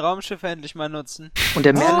meine coolen Raumschiffe endlich mal nutzen. Und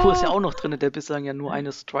der Merkur ist ja auch noch drin, der bislang ja nur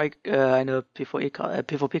eine eine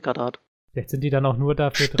PvP-Karte hat. Vielleicht sind die dann auch nur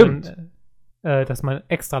dafür Stimmt. drin, dass man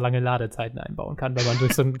extra lange Ladezeiten einbauen kann, wenn man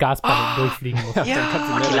durch so einen Gasplaneten durchfliegen muss. Ja, dann kannst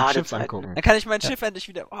du die mir dein Ladezeiten. Schiff angucken. Dann kann ich mein Schiff endlich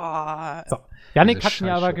wieder. Oh. So. Yannick Diese hat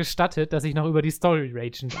mir aber Scheiße. gestattet, dass ich noch über die Story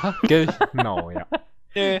ragen darf. Genau, ja.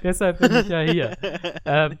 Deshalb bin ich ja hier.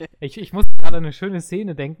 Ich muss gerade an eine schöne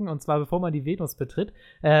Szene denken, und zwar bevor man die Venus betritt.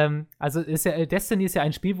 Destiny ist ja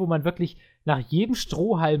ein Spiel, wo man wirklich nach jedem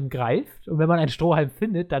Strohhalm greift, und wenn man einen Strohhalm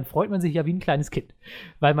findet, dann freut man sich ja wie ein kleines Kind,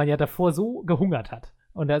 weil man ja davor so gehungert hat.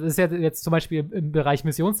 Und das ist ja jetzt zum Beispiel im Bereich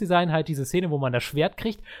Missionsdesign halt diese Szene, wo man das Schwert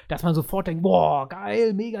kriegt, dass man sofort denkt, boah,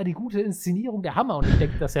 geil, mega, die gute Inszenierung, der Hammer. Und ich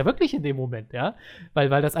denke das ja wirklich in dem Moment, ja. Weil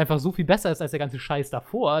das einfach so viel besser ist als der ganze Scheiß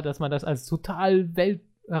davor, dass man das als total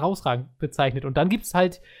herausragend bezeichnet. Und dann gibt es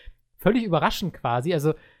halt völlig überraschend quasi,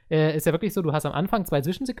 also ist ja wirklich so, du hast am Anfang 2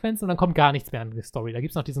 Zwischensequenzen und dann kommt gar nichts mehr an die Story. Da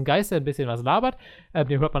gibt es noch diesen Geist, der ein bisschen was labert,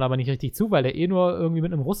 dem hört man aber nicht richtig zu, weil der nur irgendwie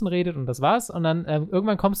mit einem Russen redet und das war's. Und dann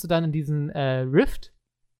irgendwann kommst du dann in diesen Rift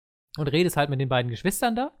und redest halt mit den beiden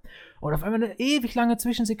Geschwistern da. Und auf einmal eine ewig lange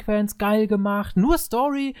Zwischensequenz, geil gemacht, nur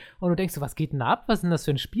Story. Und du denkst so, was geht denn da ab? Was ist denn das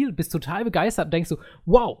für ein Spiel? Bist total begeistert und denkst so,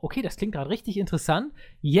 wow, okay, das klingt gerade richtig interessant.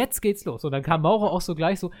 Jetzt geht's los. Und dann kam Mauro auch so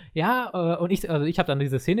gleich so, ja, und ich habe dann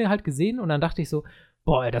diese Szene halt gesehen und dann dachte ich so,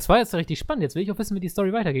 boah, das war jetzt richtig spannend. Jetzt will ich auch wissen, wie die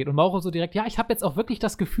Story weitergeht. Und Mauro so direkt, ja, ich habe jetzt auch wirklich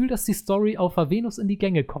das Gefühl, dass die Story auf der Venus in die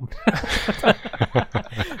Gänge kommt.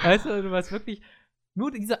 Weißt du warst wirklich nur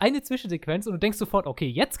diese eine Zwischensequenz und du denkst sofort, okay,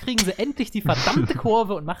 jetzt kriegen sie endlich die verdammte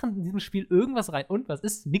Kurve und machen in diesem Spiel irgendwas rein. Und was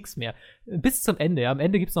ist? Nix mehr. Bis zum Ende. Ja. Am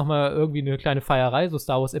Ende gibt's noch mal irgendwie eine kleine Feierei, so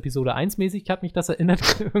Star Wars Episode 1 mäßig, hat mich das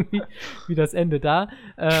erinnert, irgendwie, wie das Ende da.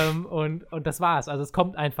 Und das war's. Also es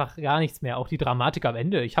kommt einfach gar nichts mehr. Auch die Dramatik am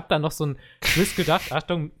Ende. Ich habe da noch so einen Twist gedacht,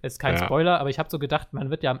 Achtung, ist kein Spoiler, aber ich habe so gedacht, man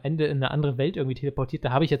wird ja am Ende in eine andere Welt irgendwie teleportiert.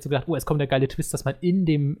 Da habe ich jetzt so gedacht, oh, es kommt der geile Twist, dass man in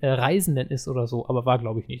dem Reisenden ist oder so. Aber war,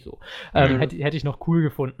 glaube ich, nicht so. Hätte ich noch cool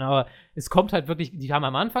gefunden, aber es kommt halt wirklich, die haben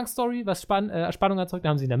am Anfang Story, was Spannung erzeugt,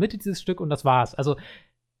 dann haben sie in der Mitte dieses Stück und das war's. Also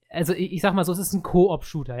ich sag mal so, es ist ein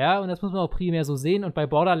Koop-Shooter, ja, und das muss man auch primär so sehen, und bei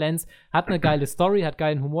Borderlands hat eine geile Story, hat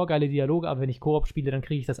geilen Humor, geile Dialoge, aber wenn ich Koop spiele, dann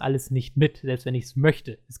kriege ich das alles nicht mit, selbst wenn ich es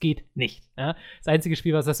möchte. Es geht nicht, ja. Das einzige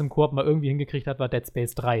Spiel, was das im Koop mal irgendwie hingekriegt hat, war Dead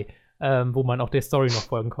Space 3, wo man auch der Story noch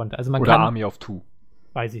folgen konnte. Also man Oder kann, Army of Two.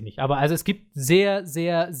 weiß ich nicht. Aber also es gibt sehr,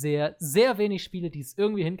 sehr, sehr, sehr wenig Spiele, die es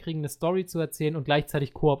irgendwie hinkriegen, eine Story zu erzählen und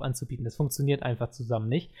gleichzeitig Koop anzubieten. Das funktioniert einfach zusammen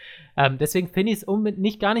nicht. Deswegen finde ich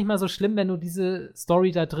es gar nicht mal so schlimm, wenn du diese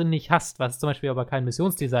Story da drin nicht hast, was zum Beispiel aber kein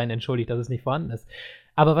Missionsdesign entschuldigt, dass es nicht vorhanden ist.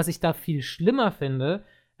 Aber was ich da viel schlimmer finde,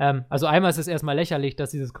 also einmal ist es erstmal lächerlich, dass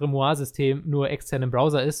dieses Grimoire-System nur extern im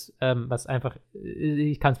Browser ist, was einfach,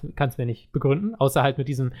 ich kann es mir nicht begründen, außer halt mit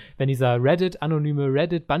diesem, wenn dieser anonyme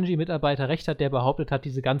Reddit-Bungie-Mitarbeiter recht hat, der behauptet hat,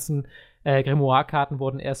 diese ganzen Grimoire-Karten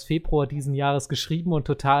wurden erst Februar diesen Jahres geschrieben und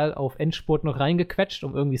total auf Endspurt noch reingequetscht,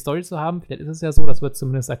 um irgendwie Story zu haben. Vielleicht ist es ja so, das wird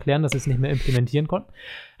zumindest erklären, dass sie es nicht mehr implementieren konnten.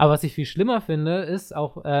 Aber was ich viel schlimmer finde, ist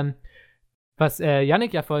auch, was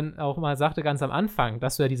Yannick ja vorhin auch mal sagte, ganz am Anfang,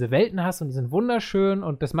 dass du ja diese Welten hast und die sind wunderschön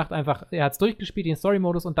und das macht einfach, er hat es durchgespielt, den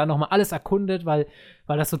Story-Modus und dann nochmal alles erkundet, weil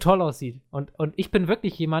das so toll aussieht. Und ich bin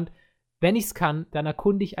wirklich jemand, wenn ich es kann, dann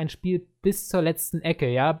erkunde ich ein Spiel bis zur letzten Ecke,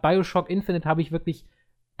 ja. Bioshock Infinite habe ich wirklich,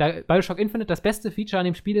 Bioshock Infinite, das beste Feature an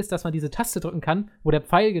dem Spiel ist, dass man diese Taste drücken kann, wo der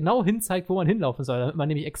Pfeil genau hinzeigt, wo man hinlaufen soll, damit man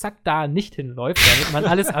nämlich exakt da nicht hinläuft, damit man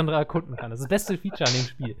alles andere erkunden kann. Das ist das beste Feature an dem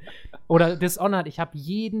Spiel. Oder Dishonored, ich habe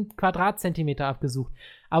jeden Quadratzentimeter abgesucht.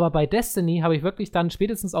 Aber bei Destiny habe ich wirklich dann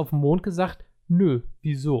spätestens auf dem Mond gesagt, nö,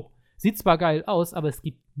 wieso? Sieht zwar geil aus, aber es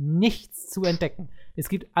gibt nichts zu entdecken. Es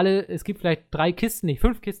gibt vielleicht 5 Kisten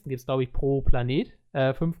gibt es, glaube ich, pro Planet.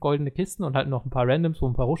 5 goldene Kisten und halt noch ein paar Randoms, wo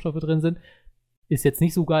ein paar Rohstoffe drin sind. Ist jetzt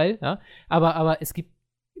nicht so geil, ja. Aber es gibt,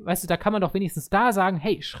 weißt du, da kann man doch wenigstens da sagen,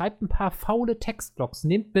 hey, schreibt ein paar faule Textblocks,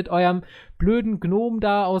 nehmt mit eurem blöden Gnom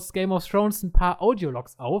da aus Game of Thrones ein paar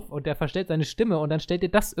Audiologs auf und der verstellt seine Stimme und dann stellt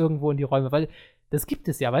ihr das irgendwo in die Räume, weil das gibt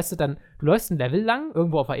es ja, weißt du, du läufst ein Level lang,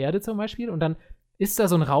 irgendwo auf der Erde zum Beispiel, und dann ist da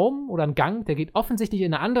so ein Raum oder ein Gang, der geht offensichtlich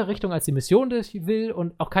in eine andere Richtung, als die Mission das will,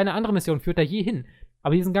 und auch keine andere Mission führt da je hin.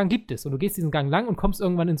 Aber diesen Gang gibt es und du gehst diesen Gang lang und kommst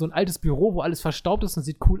irgendwann in so ein altes Büro, wo alles verstaubt ist und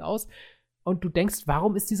sieht cool aus. Und du denkst,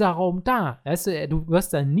 warum ist dieser Raum da? Weißt du, du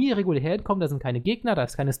wirst da nie regulär hinkommen, da sind keine Gegner, da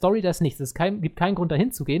ist keine Story, da ist nichts. Es gibt keinen Grund, da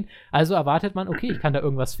hinzugehen. Also erwartet man, okay, ich kann da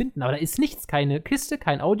irgendwas finden. Aber da ist nichts, keine Kiste,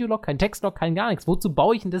 kein Audiolog, kein Textlog, kein gar nichts. Wozu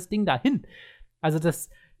baue ich denn das Ding da hin? Also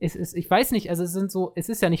ich weiß nicht, also es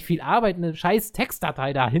ist ja nicht viel Arbeit, eine scheiß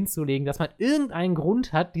Textdatei da hinzulegen, dass man irgendeinen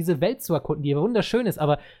Grund hat, diese Welt zu erkunden, die wunderschön ist.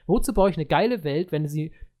 Aber wozu baue ich eine geile Welt, wenn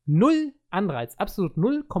sie null Anreiz, absolut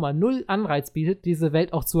 0,0 Anreiz bietet, diese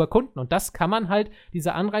Welt auch zu erkunden? Und das kann man halt,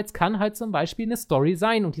 dieser Anreiz kann halt zum Beispiel eine Story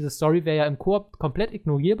sein. Und diese Story wäre ja im Koop komplett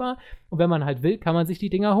ignorierbar. Und wenn man halt will, kann man sich die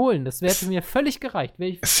Dinger holen. Das wäre für mir völlig gereicht.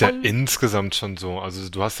 Ist ja insgesamt schon so. Also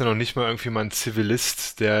du hast ja noch nicht mal irgendwie mal einen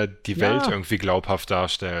Zivilist, der die Welt irgendwie glaubhaft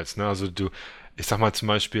darstellt. Ne? Also ich sag mal zum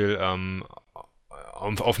Beispiel,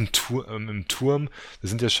 auf dem im Turm, da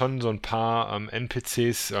sind ja schon so ein paar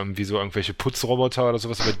NPCs, wie so irgendwelche Putzroboter oder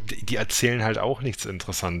sowas, aber die erzählen halt auch nichts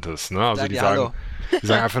Interessantes, ne? Also die sagen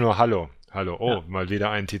einfach nur Hallo, oh, mal wieder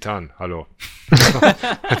ein Titan, hallo.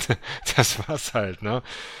 Das war's halt, ne?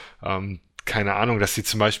 Keine Ahnung, dass die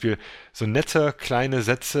zum Beispiel so nette kleine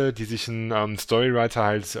Sätze, die sich ein Storywriter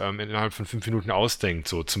halt innerhalb von 5 Minuten ausdenkt,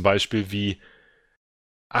 so zum Beispiel wie: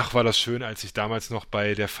 Ach, war das schön, als ich damals noch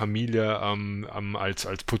bei der Familie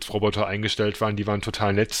als Putzroboter eingestellt war. Die waren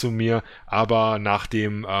total nett zu mir, aber nach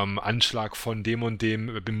dem Anschlag von dem und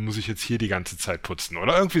dem muss ich jetzt hier die ganze Zeit putzen.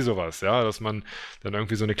 Oder irgendwie sowas, ja, dass man dann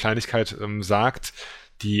irgendwie so eine Kleinigkeit sagt,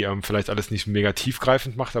 die vielleicht alles nicht mega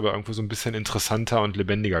tiefgreifend macht, aber irgendwo so ein bisschen interessanter und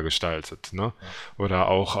lebendiger gestaltet, ne? Oder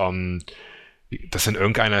auch, dass in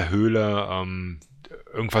irgendeiner Höhle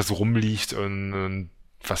irgendwas rumliegt und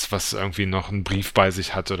was irgendwie noch einen Brief bei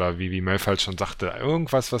sich hat oder wie Melfald schon sagte,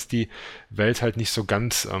 irgendwas, was die Welt halt nicht so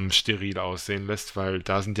ganz steril aussehen lässt, weil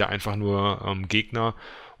da sind ja einfach nur Gegner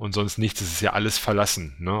und sonst nichts. Es ist ja alles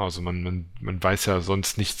verlassen, ne? Also man weiß ja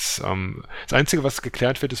sonst nichts. Das Einzige, was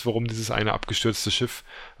geklärt wird, ist, warum dieses eine abgestürzte Schiff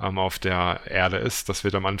auf der Erde ist. Das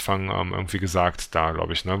wird am Anfang irgendwie gesagt, da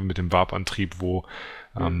glaube ich, ne, mit dem Warp-Antrieb, wo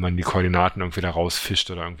man die Koordinaten irgendwie da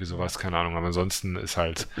rausfischt oder irgendwie sowas, keine Ahnung. Aber ansonsten ist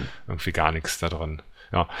halt irgendwie gar nichts da drin.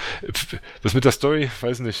 Ja, das mit der Story,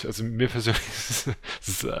 weiß nicht, also mir persönlich ist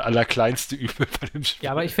das allerkleinste Übel bei dem Spiel.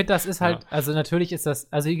 Ja, aber ich finde, das ist halt, also natürlich ist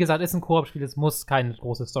das, also wie gesagt, ist ein Koop-Spiel, es muss keine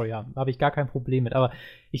große Story haben, da habe ich gar kein Problem mit, aber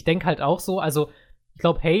ich denke halt auch so, also ich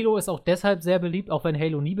glaube, Halo ist auch deshalb sehr beliebt, auch wenn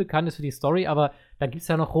Halo nie bekannt ist für die Story, aber da gibt es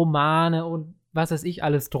ja noch Romane und was weiß ich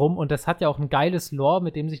alles drum, und das hat ja auch ein geiles Lore,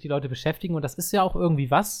 mit dem sich die Leute beschäftigen, und das ist ja auch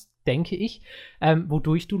irgendwie was, denke ich,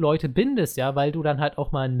 wodurch du Leute bindest, ja, weil du dann halt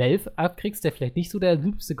auch mal einen Melf abkriegst, der vielleicht nicht so der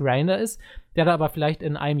liebste Grinder ist, der da aber vielleicht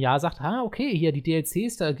in einem Jahr sagt, okay, hier die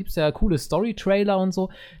DLCs, da gibt's ja coole Story-Trailer und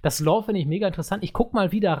so. Das Lore finde ich mega interessant. Ich guck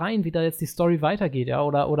mal wieder rein, wie da jetzt die Story weitergeht, ja,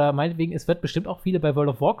 oder meinetwegen, es wird bestimmt auch viele bei World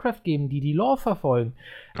of Warcraft geben, die Lore verfolgen.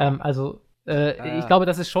 Ich glaube,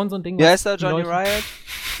 das ist schon so ein Ding, Wer ist da, Johnny Riot?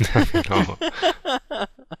 Genau.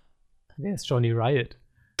 Wer ist Johnny Riot?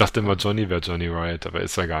 Ich dachte immer, Johnny wäre Johnny Riot, aber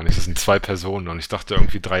ist er gar nicht. Das sind 2 Personen und ich dachte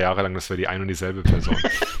irgendwie 3 Jahre lang, das wäre die ein und dieselbe Person.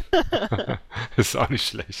 Ist auch nicht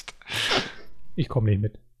schlecht. Ich komme nicht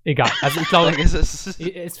mit. Egal. Also ich glaube,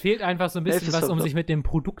 es fehlt einfach so ein bisschen was, um sich mit dem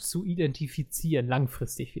Produkt zu identifizieren,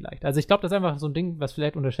 langfristig vielleicht. Also ich glaube, das ist einfach so ein Ding, was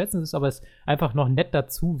vielleicht unterschätzen ist, aber es einfach noch nett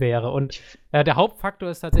dazu wäre. Und der Hauptfaktor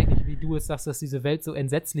ist tatsächlich, wie du es sagst, dass diese Welt so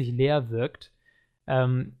entsetzlich leer wirkt.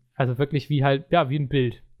 Also wirklich wie ein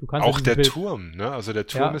Bild. Du kannst auch der Turm, ne? Also der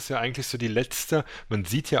Turm ist ja eigentlich so die letzte, man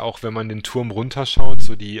sieht ja auch, wenn man den Turm runterschaut,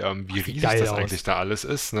 so wie riesig geil das aus. eigentlich da alles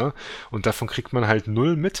ist, ne? Und davon kriegt man halt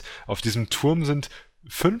null mit. Auf diesem Turm sind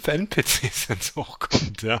 5 NPCs, wenn es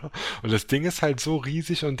hochkommt, ja. Und das Ding ist halt so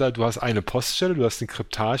riesig und du hast eine Poststelle, du hast den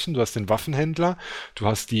Kryptarchen, du hast den Waffenhändler, du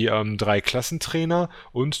hast die 3 Klassentrainer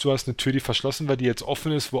und du hast eine Tür, die verschlossen war, die jetzt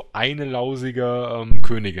offen ist, wo eine lausige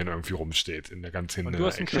Königin irgendwie rumsteht, in der ganz hinten. Und du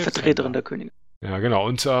hast in einen der Ecke. Vertreterin der Königin. Ja,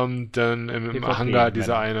 diese und dann im PvP Hangar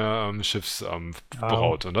diese Männer. eine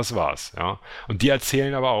Schiffsbraut und das war's, ja. Und die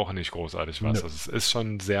erzählen aber auch nicht großartig was. Nö. Also es ist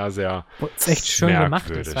schon sehr, sehr Wo es echt schön gemacht ist,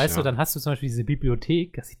 merkwürdig, weißt du, ja. dann hast du zum Beispiel diese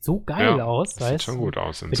Bibliothek, das sieht so geil aus, das sieht weißt schon du? gut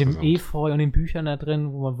aus Mit dem insgesamt. Efeu und den Büchern da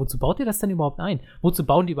drin, wozu baut ihr das denn überhaupt ein? Wozu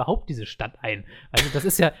bauen die überhaupt diese Stadt ein? Also das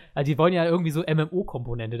ist ja, also die wollen ja irgendwie so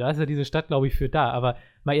MMO-Komponente, da ist ja diese Stadt, glaube ich, für da. Aber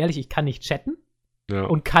mal ehrlich, ich kann nicht chatten Ja.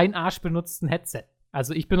 und kein Arsch benutzt ein Headset.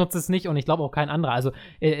 Also ich benutze es nicht und ich glaube auch kein anderer. Also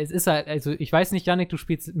es ist halt, also ich weiß nicht, Yannick, du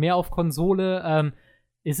spielst mehr auf Konsole.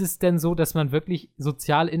 Ist es denn so, dass man wirklich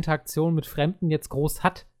soziale Interaktion mit Fremden jetzt groß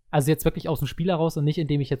hat? Also jetzt wirklich aus dem Spiel heraus und nicht,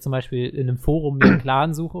 indem ich jetzt zum Beispiel in einem Forum mir einen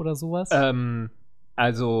Clan suche oder sowas? Nö.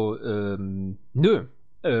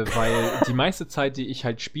 Weil die meiste Zeit, die ich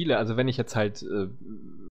halt spiele, also wenn ich jetzt halt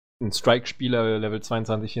einen Strike spiele, Level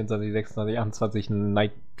 22, 24, 26, 28, ein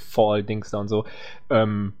Nightfall-Dings da und so,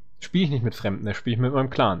 spiele ich nicht mit Fremden, da spiele ich mit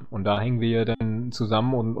meinem Clan. Und da hängen wir dann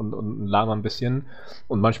zusammen und labern ein bisschen.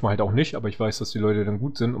 Und manchmal halt auch nicht, aber ich weiß, dass die Leute dann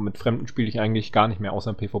gut sind. Und mit Fremden spiele ich eigentlich gar nicht mehr,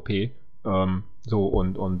 außer im PvP. Ich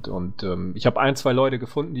habe 1, 2 Leute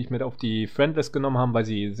gefunden, die ich mit auf die Friendlist genommen haben, weil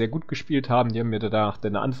sie sehr gut gespielt haben. Die haben mir danach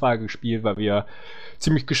eine Anfrage gespielt, weil wir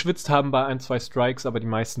ziemlich geschwitzt haben bei 1, 2 Strikes, aber die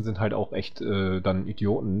meisten sind halt auch echt dann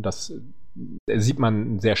Idioten. Das sieht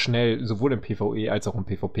man sehr schnell, sowohl im PvE als auch im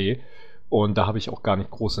PvP. Und da habe ich auch gar nicht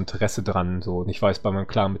großes Interesse dran. So. Und ich weiß bei meinem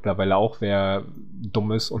Clan mittlerweile auch, wer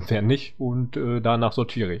dumm ist und wer nicht. Und danach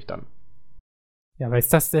sortiere ich dann. Ja, aber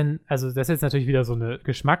ist das denn, also das ist jetzt natürlich wieder so eine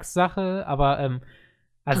Geschmackssache, aber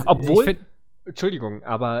also Obwohl, Entschuldigung,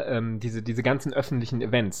 aber diese ganzen öffentlichen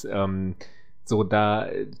Events, bei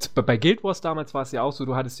Guild Wars damals war es ja auch so,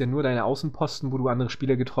 du hattest ja nur deine Außenposten, wo du andere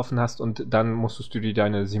Spieler getroffen hast und dann musstest du dir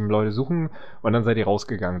deine 7 Leute suchen und dann seid ihr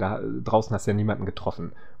rausgegangen. Draußen hast du ja niemanden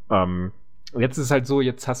getroffen. Jetzt ist es halt so,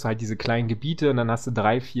 jetzt hast du halt diese kleinen Gebiete und dann hast du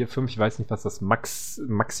 3, 4, 5, ich weiß nicht, was das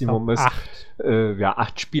Maximum ist. 8.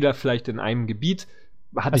 8 Spieler vielleicht in einem Gebiet.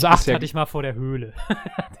 Also 8 hatte ich mal vor der Höhle.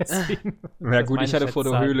 Deswegen. Ja gut, ich hatte vor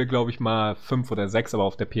der Höhle, glaube ich, mal 5 oder 6, aber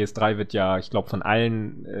auf der PS3 wird ja, ich glaube, von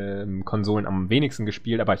allen Konsolen am wenigsten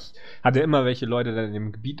gespielt, aber ich hatte immer welche Leute dann in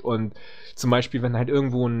dem Gebiet und zum Beispiel, wenn halt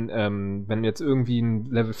irgendwo wenn jetzt irgendwie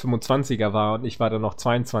ein Level 25er war und ich war dann noch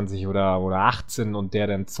 22 oder 18 und der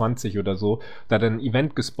dann 20 oder so, da dann ein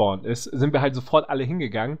Event gespawnt ist, sind wir halt sofort alle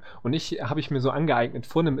hingegangen und habe ich mir so angeeignet,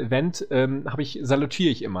 vor einem Event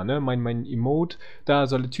salutiere ich immer, ne, mein Emote, da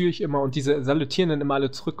salutiere ich immer und diese salutieren dann immer alle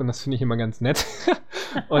zurück und das finde ich immer ganz nett.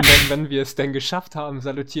 Und dann, wenn wir es dann geschafft haben,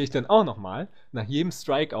 salutiere ich dann auch nochmal. Nach jedem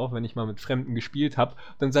Strike auch, wenn ich mal mit Fremden gespielt habe,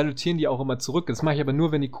 dann salutieren die auch immer zurück. Das mache ich aber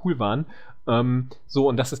nur, wenn die cool waren. Und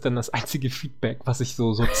das ist dann das einzige Feedback, was ich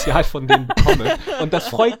so sozial von denen bekomme. Und das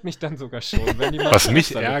freut mich dann sogar schon. Wenn die mal Was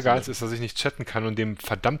mich ärgert, ist, dass ich nicht chatten kann und dem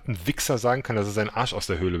verdammten Wichser sagen kann, dass er seinen Arsch aus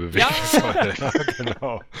der Höhle bewegen soll. Ja,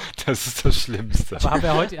 genau. Das ist das Schlimmste. Aber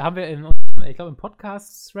haben wir ich glaube im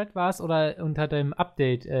Podcast-Thread war es oder unter dem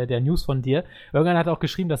Update der News von dir, irgendwann hat er auch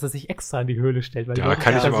geschrieben, dass er sich extra in die Höhle stellt. Weil Ja,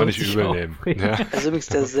 kann ich ihm auch so nicht sich übel nehmen. aufregt. Ja. Also übrigens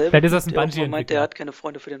derselbe, Vielleicht ist das ein der auch Bungie-Entwickler. mal meint, der hat keine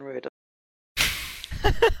Freunde für den Raid.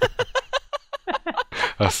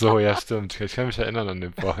 Ach so, ja, stimmt. Ich kann mich erinnern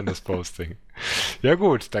an das Posting. Ja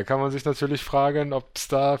gut, dann kann man sich natürlich fragen, ob es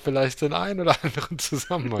da vielleicht den einen oder anderen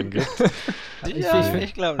Zusammenhang gibt.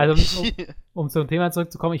 Ich glaube Also nicht. um zum Thema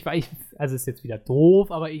zurückzukommen, also ist jetzt wieder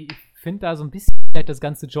doof, aber ich finde da so ein bisschen vielleicht das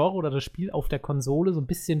ganze Genre oder das Spiel auf der Konsole so ein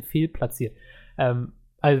bisschen fehlplatziert.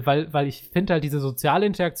 Also, weil ich finde halt diese soziale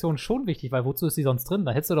Interaktion schon wichtig, weil wozu ist die sonst drin?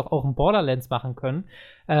 Da hättest du doch auch ein Borderlands machen können,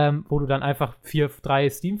 wo du dann einfach 3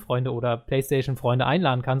 Steam-Freunde oder PlayStation-Freunde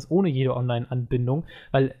einladen kannst, ohne jede Online-Anbindung.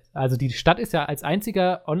 Weil, also die Stadt ist ja als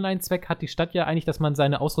einziger Online-Zweck hat die Stadt ja eigentlich, dass man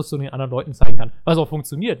seine Ausrüstung den anderen Leuten zeigen kann. Was auch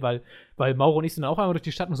funktioniert, weil Mauro und ich sind dann auch einmal durch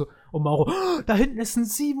die Stadt und so, und Mauro, da hinten ist ein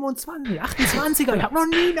 27, 28er, ich habe noch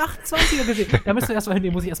nie einen 28er gesehen. Da müssen wir erstmal hin,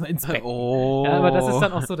 den muss ich erstmal inspekten. Oh. Ja, aber das ist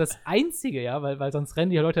dann auch so das Einzige, ja, weil sonst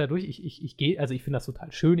rennen die Leute da durch. Ich gehe, also ich finde das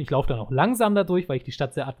total schön. Ich laufe dann auch langsam da durch, weil ich die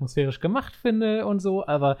Stadt sehr atmosphärisch gemacht finde und so.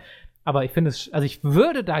 Aber ich finde also ich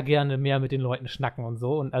würde da gerne mehr mit den Leuten schnacken und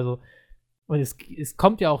so. Und es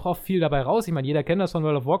kommt ja auch oft viel dabei raus. Ich meine, jeder kennt das von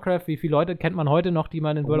World of Warcraft. Wie viele Leute kennt man heute noch, die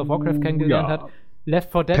man in World of Warcraft kennengelernt hat?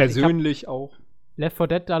 Left 4 Dead. Persönlich auch. Left 4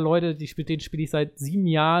 Dead da Leute, den spiele ich seit 7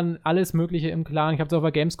 Jahren, alles Mögliche im Clan. Ich habe sie auf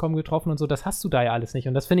der Gamescom getroffen und so. Das hast du da ja alles nicht.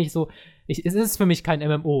 Und das finde ich so, es ist für mich kein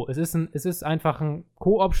MMO. Es ist einfach ein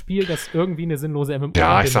Koop-Spiel, das irgendwie eine sinnlose MMO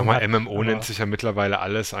Ja, ich sag mal, hat. MMO nennt sich ja mittlerweile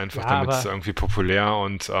alles einfach, damit es irgendwie populär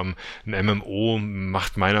und ein MMO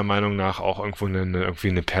macht meiner Meinung nach auch irgendwo irgendwie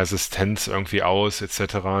eine Persistenz irgendwie aus,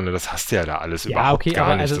 etc. Das hast du ja da alles überhaupt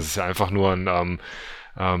gar nicht. Das ist ja einfach nur ein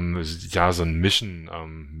so ein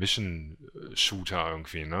Mission-Shooter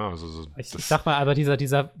irgendwie, ne? Also ich sag mal, aber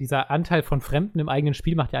dieser Anteil von Fremden im eigenen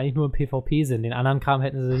Spiel macht ja eigentlich nur im PvP Sinn. Den anderen Kram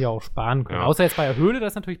hätten sie sich ja auch sparen können. Ja. Außer jetzt bei der Höhle,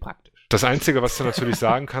 das ist natürlich praktisch. Das Einzige, was du natürlich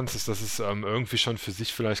sagen kannst, ist, dass es irgendwie schon für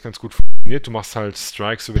sich vielleicht ganz gut funktioniert. Du machst halt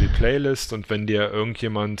Strikes über die Playlist und wenn dir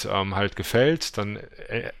irgendjemand halt gefällt, dann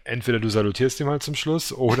entweder du salutierst ihm halt zum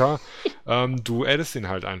Schluss oder du addest ihn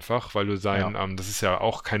halt einfach, weil du das ist ja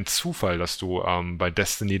auch kein Zufall, dass du bei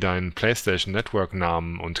Destiny deinen PlayStation Network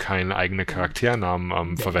Namen und keine eigene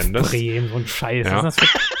Charakternamen verwendest. Bremen und Scheiße. Ja. Das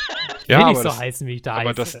will nicht so heißen, wie ich da heiße.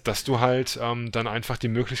 Aber dass du halt dann einfach die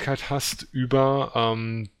Möglichkeit hast, über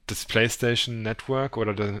das PlayStation Network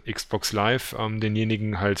oder der Xbox Live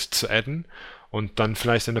denjenigen halt zu adden und dann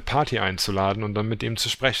vielleicht in eine Party einzuladen und dann mit ihm zu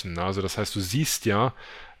sprechen. Also das heißt, du siehst ja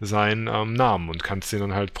seinen Namen und kannst ihn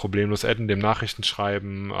dann halt problemlos adden, dem Nachrichten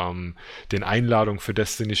schreiben, den Einladungen für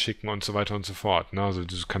Destiny schicken und so weiter und so fort. Ne? Also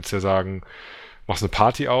du kannst ja sagen, machst eine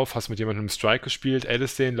Party auf, hast mit jemandem im Strike gespielt,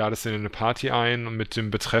 addest den, ladest den in eine Party ein und mit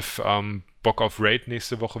dem Betreff Bock auf Raid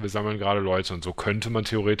nächste Woche, wir sammeln gerade Leute und so könnte man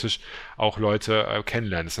theoretisch auch Leute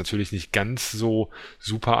kennenlernen. Ist natürlich nicht ganz so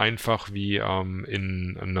super einfach wie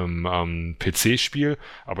in einem PC-Spiel,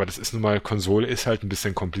 aber das ist nun mal, Konsole ist halt ein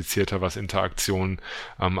bisschen komplizierter, was Interaktion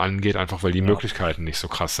angeht, einfach weil die Möglichkeiten nicht so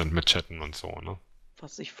krass sind mit Chatten und so, ne?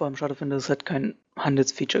 Was ich vor allem schade finde, dass es halt kein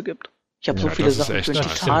Handelsfeature gibt. Ich habe so viele Sachen für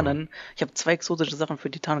Titanen. Ich habe 2 exotische Sachen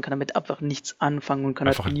für Titanen, kann damit einfach nichts anfangen und kann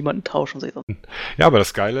einfach halt niemanden tauschen. Ja, aber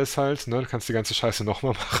das Geile ist halt, ne, du kannst die ganze Scheiße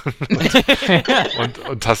nochmal machen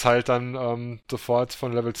und hast halt dann sofort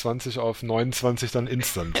von Level 20 auf 29 dann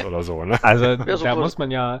instant oder so, ne? Also da muss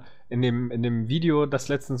man ja in dem Video, das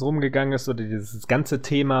letztens rumgegangen ist, oder dieses ganze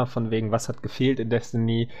Thema von wegen, was hat gefehlt in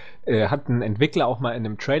Destiny, hat ein Entwickler auch mal in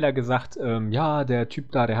einem Trailer gesagt, ja, der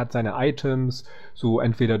Typ da, der hat seine Items so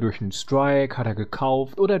entweder durch einen Strike, hat er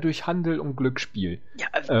gekauft, oder durch Handel und Glücksspiel. Ja,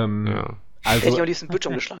 also hätte ich auch diesen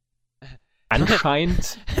Bildschirm geschlagen.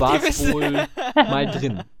 Anscheinend war es wohl mal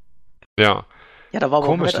drin. Ja. Ja, da war aber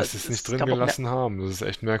komisch, dass sie es nicht drin gelassen haben. Das ist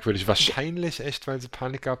echt merkwürdig. Wahrscheinlich echt, weil sie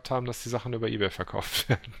Panik gehabt haben, dass die Sachen über eBay verkauft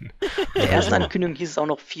werden. In der ersten Ankündigung hieß es auch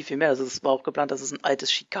noch viel, viel mehr. Also es war auch geplant, dass es ein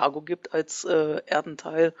altes Chicago gibt als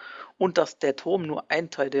Erdenteil und dass der Turm nur ein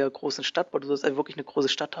Teil der großen Stadt war. Du sollst also wirklich eine große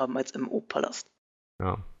Stadt haben als MO-Palast.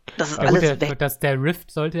 Ja. Das ist alles weg. Der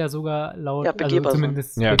Rift sollte ja sogar laut, begehbar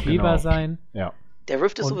zumindest begehbar sein. Ja. Der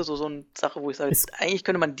Rift ist sowieso so eine Sache, wo ich sage, eigentlich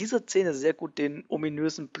könnte man dieser Szene sehr gut den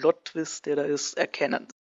ominösen Plot-Twist, der da ist, erkennen.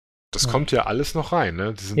 Das kommt ja alles noch rein,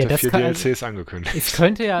 ne? Die sind ja 4 DLCs angekündigt. Es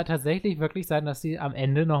könnte ja tatsächlich wirklich sein, dass sie am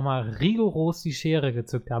Ende nochmal rigoros die Schere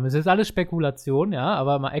gezückt haben. Es ist alles Spekulation, ja,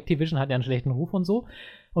 aber mal Activision hat ja einen schlechten Ruf und so.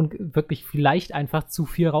 Und wirklich vielleicht einfach zu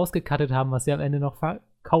viel rausgekattet haben, was sie am Ende noch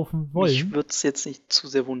verkaufen wollen. Mich würde es jetzt nicht zu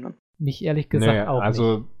sehr wundern. Mich ehrlich gesagt auch nicht.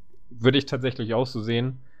 Also würde ich tatsächlich auch so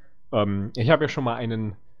sehen. Ich habe ja schon mal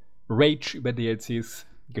einen Rage über DLCs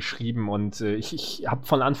geschrieben und ich habe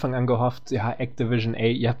von Anfang an gehofft, ja, Activision,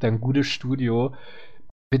 ey, ihr habt da ein gutes Studio,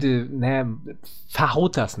 bitte, ne,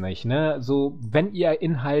 verhaut das nicht, ne, so, wenn ihr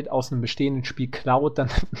Inhalt aus einem bestehenden Spiel klaut, dann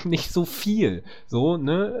nicht so viel, so,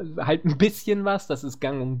 ne, halt ein bisschen was, das ist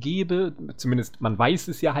gang und gäbe, zumindest, man weiß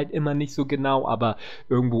es ja halt immer nicht so genau, aber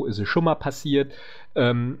irgendwo ist es schon mal passiert,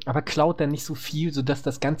 aber klaut dann nicht so viel, sodass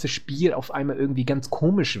das ganze Spiel auf einmal irgendwie ganz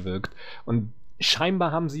komisch wirkt und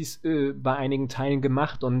scheinbar haben sie es bei einigen Teilen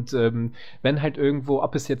gemacht und wenn halt irgendwo,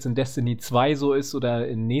 ob es jetzt in Destiny 2 so ist oder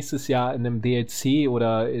nächstes Jahr in einem DLC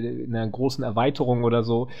oder in einer großen Erweiterung oder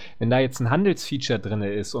so, wenn da jetzt ein Handelsfeature drin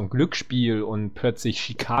ist und Glücksspiel und plötzlich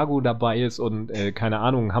Chicago dabei ist und keine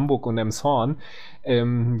Ahnung, Hamburg und Emshorn,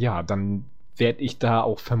 ja, dann werde ich da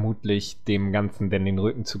auch vermutlich dem Ganzen denn den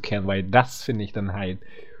Rücken zu kehren, weil das finde ich dann halt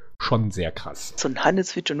schon sehr krass. So ein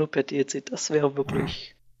Handelsfeature nur per DLC, das wäre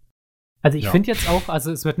wirklich... Also ich finde jetzt auch,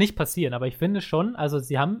 also es wird nicht passieren, aber ich finde schon, also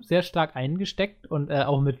sie haben sehr stark eingesteckt und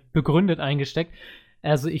auch mit begründet eingesteckt.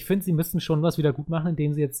 Also ich finde, sie müssten schon was wieder gut machen,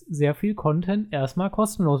 indem sie jetzt sehr viel Content erstmal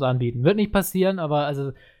kostenlos anbieten. Wird nicht passieren, aber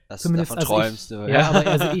also das zumindest davon träumst du. Ja, aber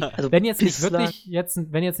also wenn jetzt nicht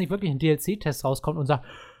wirklich ein DLC-Test rauskommt und sagt,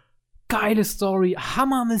 geile Story,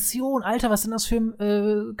 Hammer-Mission, Alter, was sind das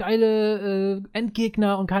für geile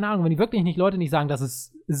Endgegner und keine Ahnung, wenn die wirklich Leute nicht sagen, das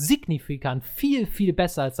ist signifikant viel, viel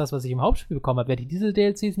besser als das, was ich im Hauptspiel bekommen habe, werde ich diese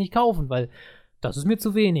DLCs nicht kaufen, weil das ist mir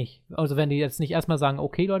zu wenig. Also wenn die jetzt nicht erstmal sagen,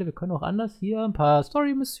 okay Leute, wir können auch anders hier ein paar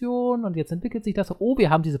Story-Missionen und jetzt entwickelt sich das. Oh, wir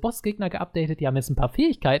haben diese Bossgegner geupdatet, die haben jetzt ein paar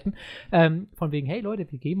Fähigkeiten. Von wegen, hey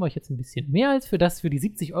Leute, wir geben euch jetzt ein bisschen mehr als für die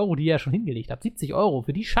 70 €, die ihr ja schon hingelegt habt. 70 €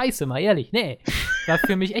 für die Scheiße, mal ehrlich. Nee, das ist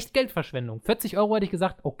für mich echt Geldverschwendung. 40 € hätte ich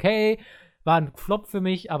gesagt, okay, war ein Flop für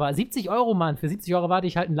mich, aber 70 €, Mann, für 70 € warte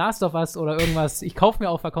ich halt ein Last of Us oder irgendwas. Ich kaufe mir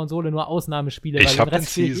auf der Konsole nur Ausnahmespiele, weil Ich hab den Rest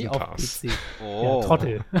den spiele ich Season auf Pass. PC. Oh. Ja,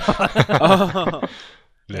 Trottel.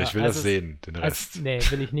 Ja, ich will also das sehen, den Rest. Nee,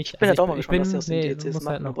 will ich nicht. Ich bin halt auch mal ich gespannt, was die aus den DLCs muss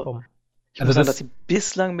halt machen, noch aber kommen. Ich Also muss sagen, das- dass sie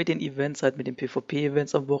bislang mit den Events, halt mit den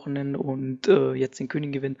PvP-Events am Wochenende und jetzt den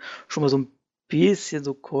Königin schon mal so ein bisschen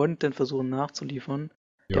so Content versuchen nachzuliefern.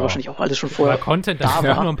 Der Ja. wahrscheinlich auch alles schon Aber vorher Content, das da sind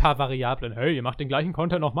auch war. nur ein paar Variablen. Hey, ihr macht den gleichen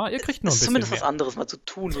Content nochmal, ihr kriegt nur ein ist bisschen zumindest mehr. was anderes mal zu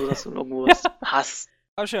tun, so dass du irgendwo was hast.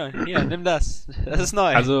 Komm schon, hier, nimm das. Das ist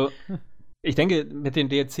neu. Also, ich denke, mit den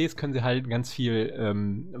DLCs können sie halt ganz viel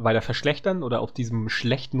weiter verschlechtern oder auf diesem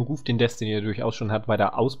schlechten Ruf, den Destiny ja durchaus schon hat,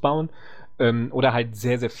 weiter ausbauen oder halt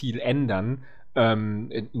sehr, sehr viel ändern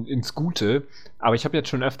ins Gute. Aber ich habe jetzt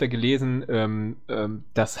schon öfter gelesen,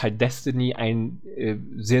 dass halt Destiny ein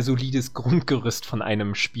sehr solides Grundgerüst von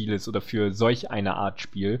einem Spiel ist oder für solch eine Art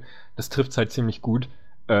Spiel. Das trifft es halt ziemlich gut.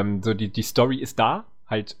 So die Story ist da,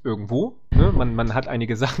 halt irgendwo. Ne? Man hat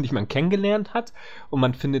einige Sachen, die man kennengelernt hat und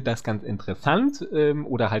man findet das ganz interessant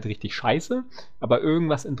oder halt richtig scheiße. Aber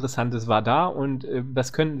irgendwas Interessantes war da und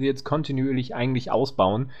das könnten sie jetzt kontinuierlich eigentlich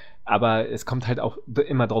ausbauen. Aber es kommt halt auch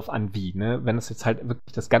immer drauf an, wie. Ne? Wenn es jetzt halt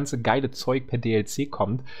wirklich das ganze geile Zeug per DLC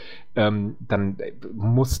kommt, dann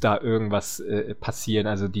muss da irgendwas passieren.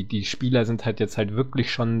 Also die Spieler sind halt jetzt halt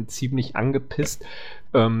wirklich schon ziemlich angepisst.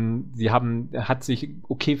 Hat sich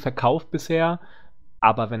okay verkauft bisher.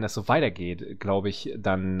 Aber wenn das so weitergeht, glaube ich,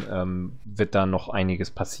 dann wird da noch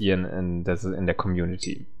einiges passieren in der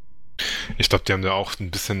Community. Ich glaube, die haben da auch ein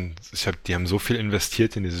bisschen, die haben so viel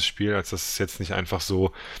investiert in dieses Spiel, als dass es jetzt nicht einfach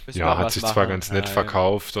so, Müssen wir hat was sich zwar machen. ganz nett Ja,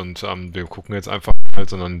 verkauft und wir gucken jetzt einfach mal,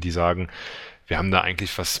 sondern die sagen, wir haben da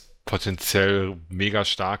eigentlich was potenziell mega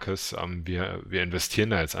Starkes, wir investieren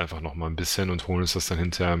da jetzt einfach noch mal ein bisschen und holen uns das dann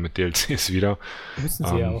hinterher mit DLCs wieder. Müssen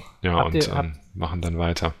sie ja auch. Ja, Habt ihr- machen dann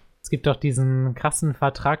weiter. Es gibt doch diesen krassen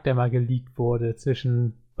Vertrag, der mal geleakt wurde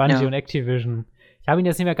zwischen Bungie Ja. und Activision. Ich habe ihn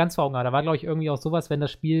jetzt nicht mehr ganz vor Augen, aber da war, glaube ich, irgendwie auch sowas, wenn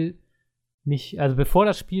das Spiel nicht, also bevor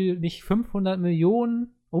das Spiel nicht 500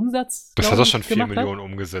 Millionen Umsatz Das glaub hat doch ich, schon 4 gemacht Millionen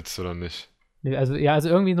umgesetzt, oder nicht? Nee, also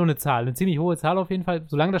irgendwie so eine Zahl, eine ziemlich hohe Zahl auf jeden Fall.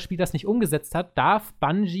 Solange das Spiel das nicht umgesetzt hat, darf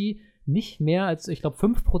Bungie nicht mehr als, ich glaube,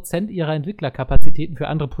 5% ihrer Entwicklerkapazitäten für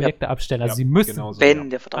andere Projekte abstellen. Also Ja, sie müssen genau so, Wenn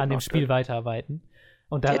der Vertrag an dem noch Spiel gilt. weiterarbeiten.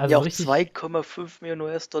 Und Die dann hätten also ja auch richtig, 2,5 Millionen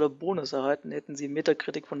US-Dollar Bonus erhalten, hätten sie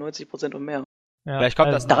Metakritik von 90% und mehr. ja, Vielleicht kommt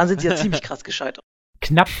das also Daran sind sie ja ziemlich krass gescheitert.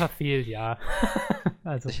 knapp verfehlt, ja.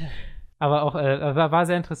 Also, aber auch war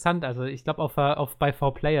sehr interessant. Also ich glaube, bei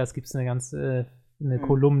 4Players gibt es eine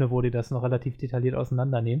Kolumne, wo die das noch relativ detailliert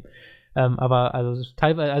auseinandernehmen. Aber also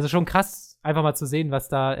teilweise, also schon krass, einfach mal zu sehen, was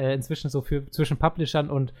da inzwischen so zwischen Publishern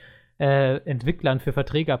und Entwicklern für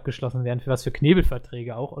Verträge abgeschlossen werden, für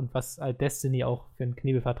Knebelverträge auch und was halt Destiny auch für einen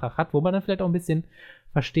Knebelvertrag hat, wo man dann vielleicht auch ein bisschen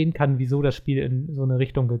verstehen kann, wieso das Spiel in so eine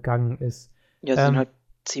Richtung gegangen ist. Ja, sie sind halt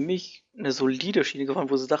ziemlich eine solide Schiene gefahren,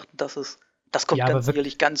 wo sie dachten, das kommt Ja, aber ganz wirklich-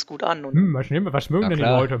 sicherlich ganz gut an. Und Was mögen Ja, denn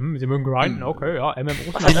klar. die Leute? Sie mögen grinden, okay, ja,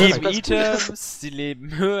 MMOs. Was Sie hat leben ganz gut Items, sie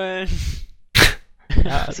leben Höhlen.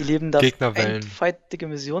 Ja, sie leben das Gegnerwellen. endfightige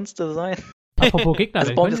Missionsdesign. apropos Gegner,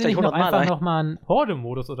 Also bauen können das Sie gleich nicht noch 100 Mal einfach ein. nochmal einen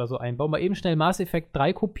Horde-Modus oder so einbauen? Mal eben schnell Mass Effect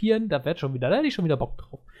 3 kopieren, da hätte ich schon wieder Bock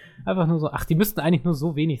drauf. Einfach nur so, die müssten eigentlich nur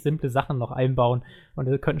so wenig simple Sachen noch einbauen und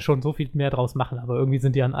könnten schon so viel mehr draus machen, aber irgendwie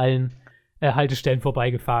sind die an allen Haltestellen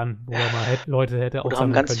vorbeigefahren, wo man Leute hätte Oder auch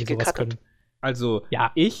haben sammeln ganz können, die viel sowas gecuttet. können. Also,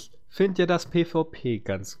 Ja. ich finde ja das PvP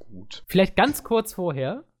ganz gut. Vielleicht ganz kurz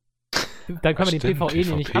vorher, dann können wir den PvE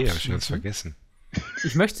nämlich PvP, hab ich schon ganz abschließen. vergessen.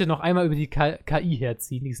 Ich möchte noch einmal über die KI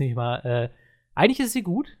herziehen. Die ist nicht mal. Eigentlich ist sie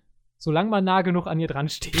gut, solange man nah genug an ihr dran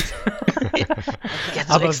steht. Die hat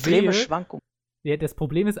so Aber extreme wehe- Schwankungen. Ja, das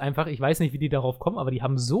Problem ist einfach, ich weiß nicht, wie die darauf kommen, aber die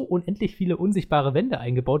haben so unendlich viele unsichtbare Wände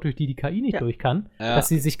eingebaut, durch die KI nicht Ja. durch kann, Ja. dass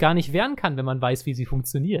sie sich gar nicht wehren kann, wenn man weiß, wie sie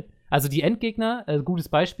funktioniert. Also die Endgegner, gutes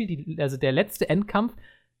Beispiel, also der letzte Endkampf,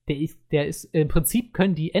 der ist im Prinzip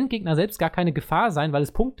können die Endgegner selbst gar keine Gefahr sein, weil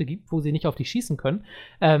es Punkte gibt, wo sie nicht auf dich schießen können,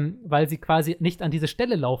 weil sie quasi nicht an diese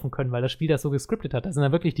Stelle laufen können, weil das Spiel das so gescriptet hat. Das sind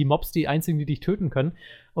dann wirklich die Mobs die einzigen, die dich töten können.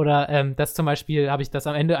 Oder das zum Beispiel habe ich das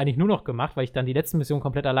am Ende eigentlich nur noch gemacht, weil ich dann die letzten Missionen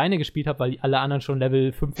komplett alleine gespielt habe, weil alle anderen schon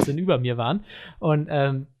Level 15 über mir waren. Und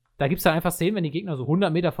da gibt es dann einfach Szenen, wenn die Gegner so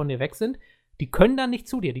 100 Meter von dir weg sind, die können dann nicht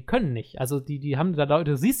zu dir, die können nicht. Also die haben da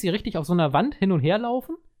Leute, du siehst sie richtig auf so einer Wand hin und her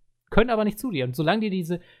laufen, können aber nicht zu dir. Und solange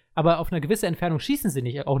aber auf eine gewisse Entfernung schießen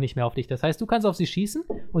sie auch nicht mehr auf dich. Das heißt, du kannst auf sie schießen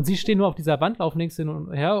und sie stehen nur auf dieser Wand, laufen links hin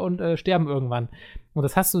und her und sterben irgendwann. Und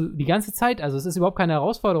das hast du die ganze Zeit. Also es ist überhaupt keine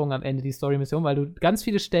Herausforderung am Ende, die Story-Mission, weil du ganz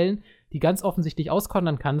viele Stellen, die ganz offensichtlich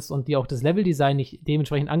auskontern kannst und die auch das Level-Design nicht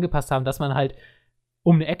dementsprechend angepasst haben, dass man halt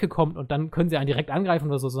um eine Ecke kommt und dann können sie einen direkt angreifen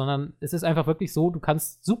oder so, sondern es ist einfach wirklich so, du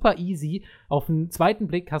kannst super easy, auf den zweiten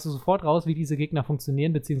Blick hast du sofort raus, wie diese Gegner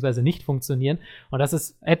funktionieren, beziehungsweise nicht funktionieren. Und das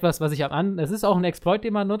ist etwas, was es ist auch ein Exploit,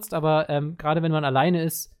 den man nutzt, aber gerade wenn man alleine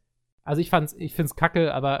ist, also ich find's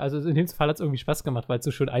kacke, aber also in dem Fall hat es irgendwie Spaß gemacht, weil es so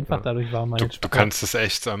schön einfach dadurch war. Du kannst es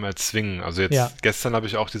echt erzwingen. Also jetzt gestern habe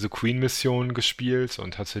ich auch diese Queen-Mission gespielt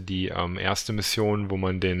und hatte die erste Mission,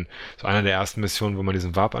 so einer der ersten Missionen, wo man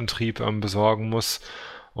diesen Warp-Antrieb besorgen muss.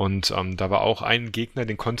 Und da war auch ein Gegner,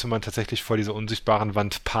 den konnte man tatsächlich vor dieser unsichtbaren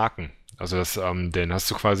Wand parken. Also den hast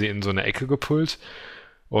du quasi in so eine Ecke gepullt.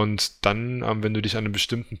 Und dann, wenn du dich an einem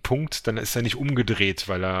bestimmten Punkt, dann ist er nicht umgedreht,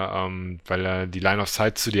 weil er die Line of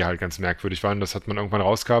Sight zu dir halt ganz merkwürdig war. Und das hat man irgendwann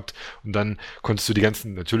rausgehabt. Und dann konntest du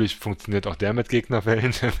natürlich funktioniert auch der mit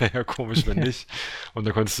Gegnerwellen, wäre ja komisch, wenn nicht. Und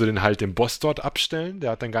dann konntest du den Boss dort abstellen.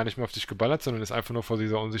 Der hat dann gar nicht mehr auf dich geballert, sondern ist einfach nur vor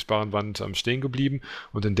dieser unsichtbaren Wand stehen geblieben.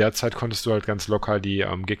 Und in der Zeit konntest du halt ganz locker die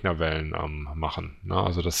Gegnerwellen machen. Na,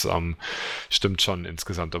 also das stimmt schon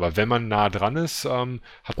insgesamt. Aber wenn man nah dran ist,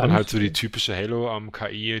 hat man halt so die typische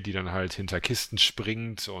Halo-KI, die dann halt hinter Kisten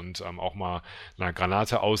springt und auch mal einer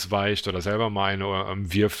Granate ausweicht oder selber mal eine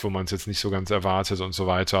wirft, wo man es jetzt nicht so ganz erwartet und so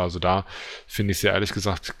weiter. Also da finde ich sie ehrlich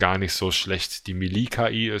gesagt gar nicht so schlecht. Die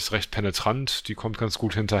Melee-KI ist recht penetrant, die kommt ganz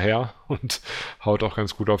gut hinterher und haut auch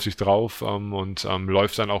ganz gut auf sich drauf und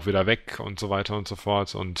läuft dann auch wieder weg und so weiter und so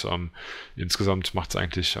fort. Und insgesamt macht es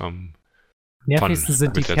eigentlich nervigsten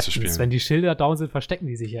sind die Captains. Wenn die Schilder down sind, verstecken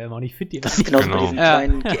die sich ja immer. Und ich finde die das ist genauso bei diesen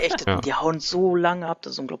kleinen Geächteten. Die hauen so lange ab,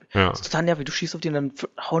 das ist unglaublich. Ja. Das ist total nervig. Du schießt auf die und dann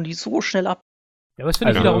hauen die so schnell ab. Ja, aber das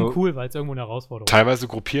finde ich wiederum cool, weil es irgendwo eine Herausforderung ist. Teilweise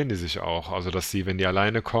gruppieren die sich auch. Also, dass wenn die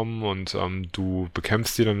alleine kommen und du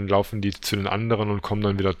bekämpfst die, dann laufen die zu den anderen und kommen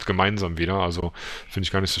dann wieder gemeinsam wieder. Also, finde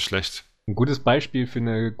ich gar nicht so schlecht. Ein gutes Beispiel für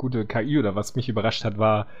eine gute KI oder was mich überrascht hat,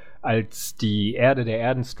 war, als der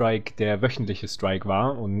Erdenstrike der wöchentliche Strike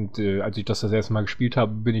war und als ich das erste Mal gespielt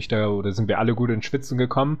habe, sind wir alle gut ins Schwitzen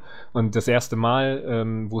gekommen und das erste Mal,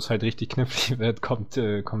 wo es halt richtig knifflig wird, kommen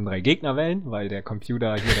 3 Gegnerwellen, weil der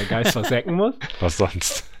Computer hier der Geist versäcken muss. Was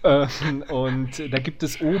sonst? Und da gibt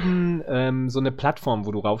es oben so eine Plattform,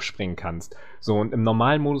 wo du raufspringen kannst. So, und im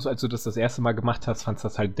normalen Modus, als du das erste Mal gemacht hast, fandst du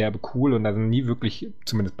das halt derbe cool und da sind nie wirklich,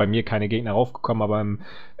 zumindest bei mir, keine Gegner raufgekommen, aber im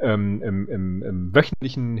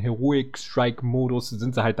wöchentlichen Heroic-Strike-Modus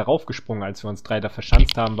sind sie halt darauf gesprungen, als wir uns 3 da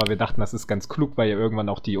verschanzt haben, weil wir dachten, das ist ganz klug, weil ja irgendwann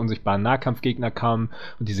auch die unsichtbaren Nahkampfgegner kamen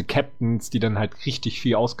und diese Captains, die dann halt richtig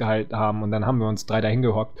viel ausgehalten haben und dann haben wir uns 3 da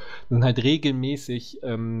hingehockt und sind halt regelmäßig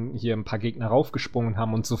hier ein paar Gegner raufgesprungen und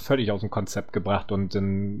haben uns so völlig aus dem Konzept gebracht und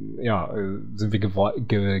dann, sind wir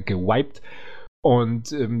gewiped.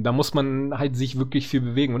 Und da muss man halt sich wirklich viel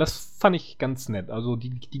bewegen. Und das fand ich ganz nett. Also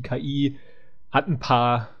die KI hat ein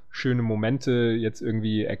paar schöne Momente. Jetzt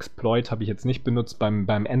irgendwie Exploit habe ich jetzt nicht benutzt. Beim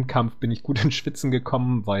Endkampf bin ich gut ins Schwitzen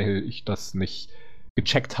gekommen, weil ich das nicht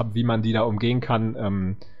gecheckt habe, wie man die da umgehen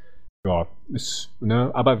kann.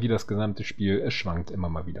 Aber wie das gesamte Spiel, es schwankt immer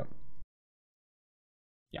mal wieder.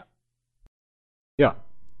 Ja. Ja.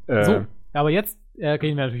 So, aber jetzt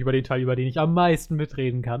reden wir natürlich über den Teil, über den ich am meisten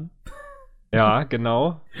mitreden kann. Ja,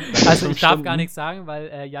 genau. Also ich darf gar nichts sagen,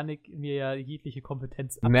 weil Yannick mir ja jegliche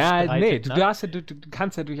Kompetenz abstreitet. Du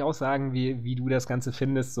kannst ja durchaus sagen, wie du das Ganze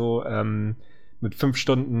findest. So mit 5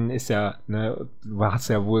 Stunden ist ja, ne, du hast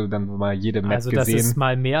ja wohl dann mal jede Map gesehen. Also das ist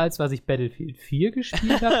mal mehr, als was ich Battlefield 4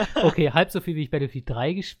 gespielt habe. Okay, halb so viel, wie ich Battlefield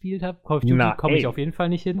 3 gespielt habe. Call of Duty komme ich auf jeden Fall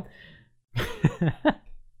nicht hin.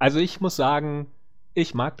 Also ich muss sagen,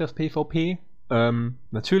 ich mag das PvP.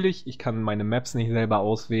 Natürlich, ich kann meine Maps nicht selber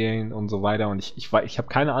auswählen und so weiter und ich habe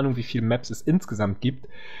keine Ahnung, wie viele Maps es insgesamt gibt.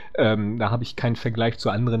 Da habe ich keinen Vergleich zu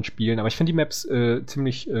anderen Spielen, aber ich finde die Maps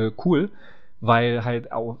ziemlich cool, weil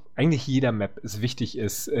halt auch eigentlich jeder Map es wichtig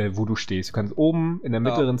ist, wo du stehst. Du kannst oben in der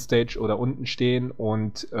mittleren Stage oder unten stehen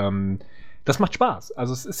und das macht Spaß.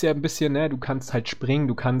 Also es ist ja ein bisschen, ne, du kannst halt springen,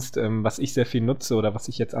 du kannst, was ich sehr viel nutze oder was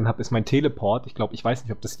ich jetzt anhab, ist mein Teleport. Ich weiß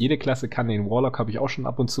nicht, ob das jede Klasse kann. Den Warlock habe ich auch schon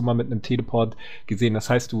ab und zu mal mit einem Teleport gesehen. Das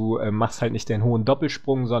heißt, du machst halt nicht den hohen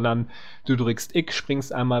Doppelsprung, sondern du drückst X,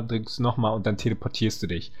 springst einmal, drückst nochmal und dann teleportierst du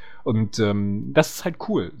dich. Und das ist halt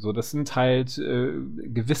cool. So, das sind halt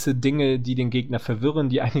gewisse Dinge, die den Gegner verwirren,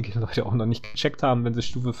 die einige Leute auch noch nicht gecheckt haben, wenn sie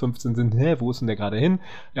Stufe 15 sind. Wo ist denn der gerade hin?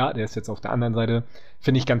 Ja, der ist jetzt auf der anderen Seite.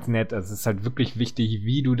 Finde ich ganz nett. Also es ist halt halt wirklich wichtig,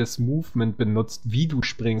 wie du das Movement benutzt, wie du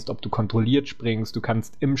springst, ob du kontrolliert springst. Du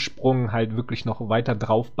kannst im Sprung halt wirklich noch weiter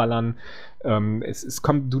draufballern.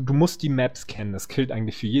 Du musst die Maps kennen. Das gilt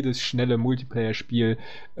eigentlich für jedes schnelle Multiplayer-Spiel,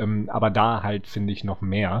 aber da halt finde ich noch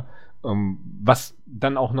mehr. Was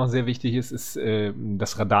dann auch noch sehr wichtig ist, ist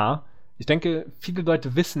das Radar. Ich denke, viele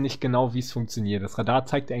Leute wissen nicht genau, wie es funktioniert. Das Radar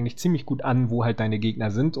zeigt dir eigentlich ziemlich gut an, wo halt deine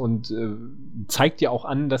Gegner sind und zeigt dir auch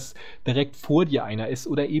an, dass direkt vor dir einer ist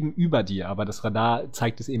oder eben über dir. Aber das Radar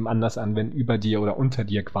zeigt es eben anders an, wenn über dir oder unter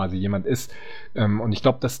dir quasi jemand ist. Und ich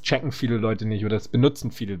glaube, das checken viele Leute nicht oder das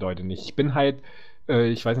benutzen viele Leute nicht. Ich bin halt,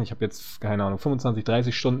 ich weiß nicht, ich habe jetzt, keine Ahnung, 25,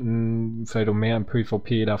 30 Stunden, vielleicht auch mehr im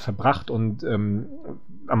PvP da verbracht und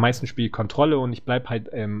am meisten spiele ich Kontrolle und ich bleibe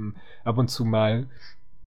halt ab und zu mal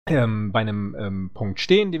bei einem Punkt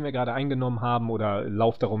stehen, den wir gerade eingenommen haben, oder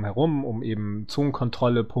lauf darum herum, um eben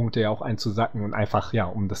Zonenkontrolle, Punkte ja auch einzusacken und einfach, ja,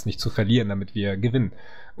 um das nicht zu verlieren, damit wir gewinnen.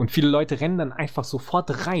 Und viele Leute rennen dann einfach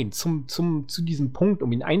sofort rein zu diesem Punkt,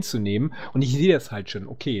 um ihn einzunehmen. Und ich sehe das halt schon.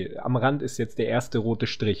 Okay, am Rand ist jetzt der erste rote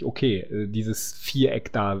Strich. Okay, dieses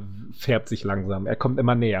Viereck da färbt sich langsam. Er kommt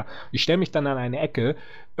immer näher. Ich stelle mich dann an eine Ecke,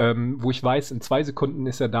 wo ich weiß, in 2 Sekunden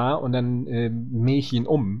ist er da und dann mähe ich ihn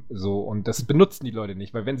um. So. Und das benutzen die Leute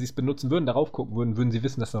nicht, weil wenn sie es benutzen würden, darauf gucken würden, würden sie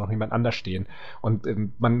wissen, dass da noch jemand anders stehen. Und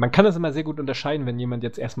man kann das immer sehr gut unterscheiden, wenn jemand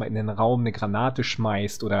jetzt erstmal in den Raum eine Granate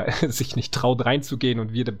schmeißt oder sich nicht traut reinzugehen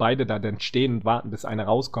und wir beide da dann stehen und warten, bis einer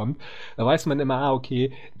rauskommt. Da weiß man immer,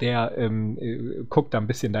 okay, der guckt da ein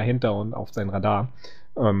bisschen dahinter und auf sein Radar.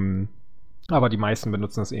 Aber die meisten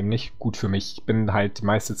benutzen das eben nicht. Gut für mich. Ich bin halt die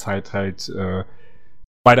meiste Zeit halt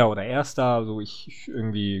Zweiter oder Erster, also ich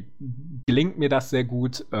irgendwie gelingt mir das sehr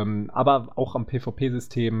gut, aber auch am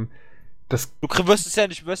PvP-System. Du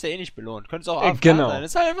wirst ja eh nicht belohnt. Könntest auch AFK genau. sein.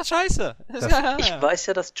 Das ist halt einfach scheiße. Ich weiß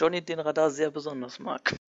ja, dass Johnny den Radar sehr besonders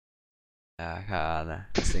mag. Ja, keine Ahnung.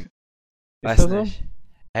 Weiß das nicht. So?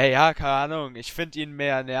 Hey, ja, keine Ahnung. Ich finde ihn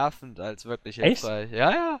mehr nervend als wirklich hilfreich.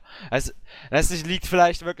 Ja, ja. Also, das liegt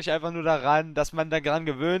vielleicht wirklich einfach nur daran, dass man daran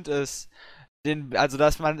gewöhnt ist,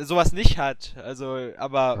 dass man sowas nicht hat. Also,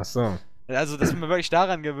 aber. Ach so. Also, dass man wirklich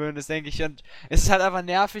daran gewöhnt ist, denke ich. Und es ist halt einfach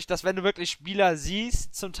nervig, dass wenn du wirklich Spieler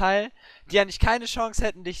siehst, zum Teil, die eigentlich keine Chance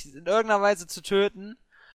hätten, dich in irgendeiner Weise zu töten,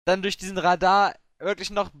 dann durch diesen Radar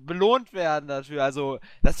wirklich noch belohnt werden dafür. Also,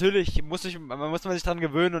 natürlich muss man sich dran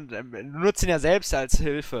gewöhnen und nutzt ihn ja selbst als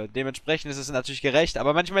Hilfe. Dementsprechend ist es natürlich gerecht.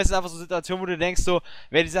 Aber manchmal ist es einfach so eine Situation, wo du denkst, so,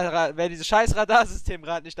 wäre dieses scheiß Radarsystem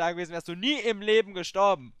gerade nicht da gewesen, wärst du nie im Leben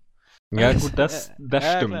gestorben. Ja, gut, das ja,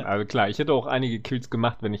 stimmt. klar. Also klar, ich hätte auch einige Kills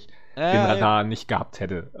gemacht, wenn ich den Radar nicht gehabt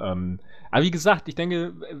hätte. Aber wie gesagt, ich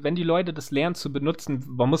denke, wenn die Leute das lernen zu benutzen,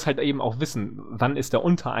 man muss halt eben auch wissen, wann ist der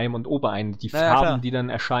unter einem und ober einem. Die Farben, klar. die dann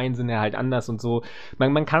erscheinen, sind ja halt anders und so.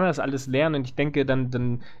 Man kann das alles lernen und ich denke,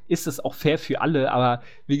 dann ist es auch fair für alle. Aber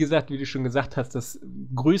wie gesagt, wie du schon gesagt hast, das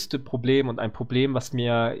größte Problem und ein Problem, was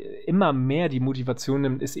mir immer mehr die Motivation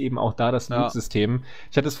nimmt, ist eben auch da das Loot-System.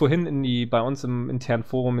 Ich hatte es vorhin bei uns im internen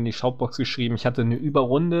Forum in die Shoutbox geschrieben. Ich hatte eine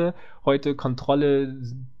Überrunde, heute Kontrolle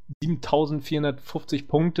 7450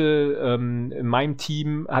 Punkte. In meinem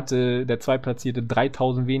Team hatte der Zweitplatzierte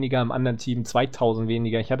 3000 weniger, im anderen Team 2000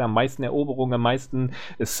 weniger. Ich hatte am meisten Eroberungen, am meisten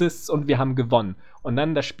Assists und wir haben gewonnen. Und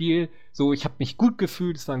dann das Spiel, so, ich habe mich gut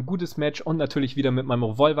gefühlt, es war ein gutes Match und natürlich wieder mit meinem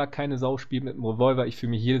Revolver, keine Sau spielt mit dem Revolver. Ich fühle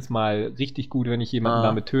mich jedes Mal richtig gut, wenn ich jemanden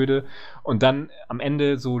damit töte. Und dann am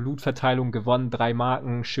Ende so Loot-Verteilung gewonnen, 3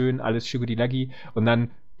 Marken, schön, alles schugudi-laggi. Und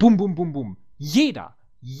dann bum, bum, bum, bum. Jeder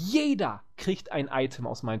kriegt ein Item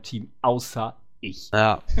aus meinem Team, außer ich.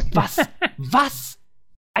 Ja. Was?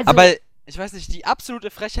 Also, Aber ich weiß nicht, die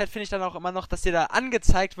absolute Frechheit finde ich dann auch immer noch, dass dir da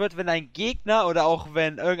angezeigt wird, wenn ein Gegner oder auch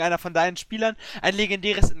wenn irgendeiner von deinen Spielern ein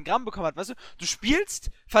legendäres Engramm bekommen hat. Weißt du, du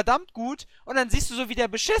spielst verdammt gut und dann siehst du so, wie der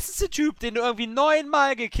beschissenste Typ, den du irgendwie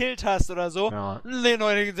 9-mal gekillt hast oder so, ein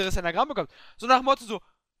neues legendäres Engramm bekommt. So nach dem Motto so,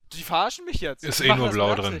 die verarschen mich jetzt. Ist eh nur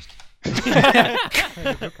blau drin.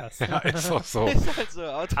 Ja, ist auch so. Ist halt so,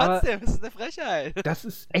 aber trotzdem ist es eine Frechheit. Das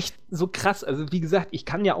ist echt so krass. Also wie gesagt, ich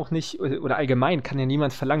kann ja auch nicht, oder allgemein kann ja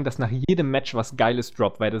niemand verlangen, dass nach jedem Match was Geiles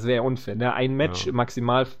droppt, weil das wäre ja unfair. Ne? Ein Match, im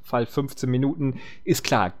Maximalfall 15 Minuten, ist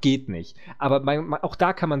klar, geht nicht. Aber auch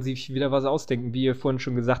da kann man sich wieder was ausdenken, wie ihr vorhin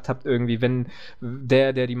schon gesagt habt, irgendwie, wenn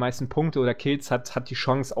der die meisten Punkte oder Kills hat die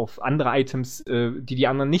Chance auf andere Items, die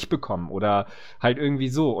anderen nicht bekommen oder halt irgendwie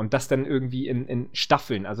so. Und das dann irgendwie in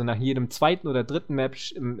Staffeln, also nach jedem jedem zweiten oder dritten Map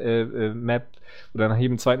oder nach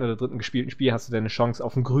jedem zweiten oder dritten gespielten Spiel hast du dann eine Chance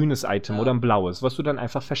auf ein grünes Item oder ein blaues, was du dann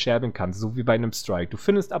einfach verscherbeln kannst, so wie bei einem Strike. Du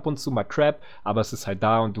findest ab und zu mal Crap, aber es ist halt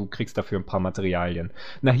da und du kriegst dafür ein paar Materialien.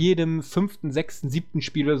 Nach jedem 5., 6., 7.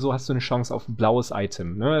 Spiel oder so hast du eine Chance auf ein blaues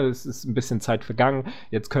Item. Ne? Es ist ein bisschen Zeit vergangen,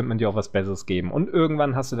 jetzt könnte man dir auch was Besseres geben. Und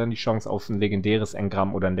irgendwann hast du dann die Chance auf ein legendäres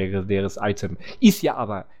Engramm oder ein legendäres Item. Ist ja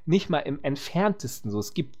aber nicht mal im entferntesten so.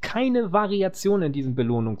 Es gibt keine Variation in diesem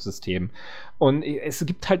Belohnungssystem. Und es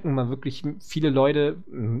gibt halt nun mal wirklich viele Leute,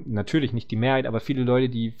 natürlich nicht die Mehrheit, aber viele Leute,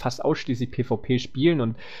 die fast ausschließlich PvP spielen.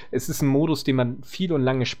 Und es ist ein Modus, den man viel und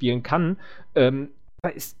lange spielen kann.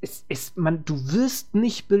 Aber du wirst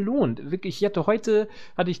nicht belohnt. Wirklich, hatte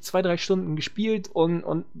ich 2-3 Stunden gespielt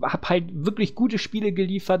und habe halt wirklich gute Spiele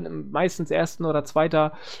geliefert, meistens ersten oder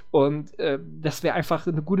zweiter. Und das wäre einfach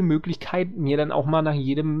eine gute Möglichkeit, mir dann auch mal nach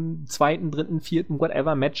jedem 2., 3., 4.,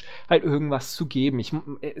 whatever Match halt irgendwas zu geben.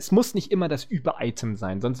 Es muss nicht immer das Über-Item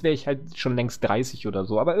sein, sonst wäre ich halt schon längst 30 oder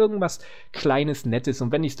so. Aber irgendwas Kleines, Nettes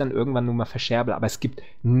und wenn ich es dann irgendwann nur mal verscherbel. Aber es gibt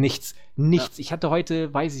nichts. Ja. Ich hatte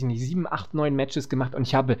heute, weiß ich nicht, 7, 8, 9 Matches gemacht und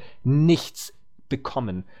ich habe nichts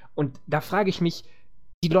bekommen. Und da frage ich mich,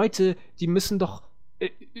 die Leute, die müssen doch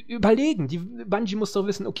überlegen. Bungie muss doch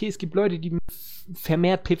wissen, okay, es gibt Leute, die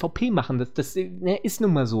vermehrt PvP machen. Das ist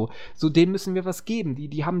nun mal so. So, denen müssen wir was geben.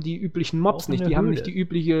 Die haben die üblichen Mobs nicht. Die haben nicht die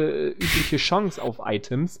übliche Chance auf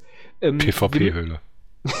Items. PvP-Höhle.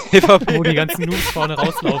 Wo die ganzen Noobs vorne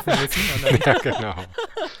rauslaufen müssen. Und dann Ja, genau.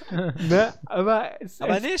 Ne? Aber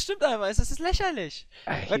nee, stimmt einfach, es ist lächerlich.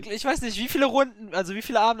 Wirklich, ich weiß nicht, wie viele Runden, also wie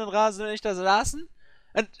viele Abende und Rasen ich da so lassen.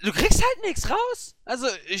 Und du kriegst halt nichts raus. Also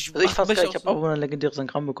ich fand's geil, ich habe auch mal ein legendäres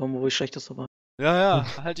Engramm bekommen, wo ich schlechteste war. Ja,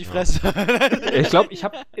 halt die Fresse. Ich glaube, ich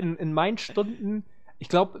habe in meinen Stunden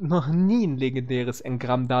noch nie ein legendäres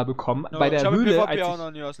Engramm da bekommen. Ja, bei der Höhle. Ich habe PvP auch noch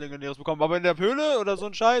nie was Legendäres bekommen. Aber in der Höhle oder so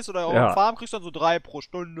ein Scheiß oder auch im Farm kriegst du dann so 3 pro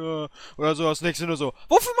Stunde oder so. Das nächste nur so.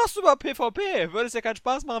 Wofür machst du überhaupt PvP? Würde es ja keinen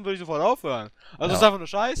Spaß machen, würde ich sofort aufhören. Also ist einfach nur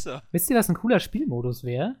Scheiße. Wisst ihr, was ein cooler Spielmodus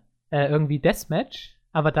wäre? Irgendwie Deathmatch,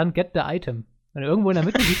 aber dann get the item. Wenn irgendwo in der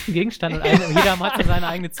Mitte liegt ein Gegenstand und jeder hat so seine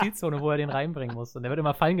eigene Zielzone, wo er den reinbringen muss. Und der wird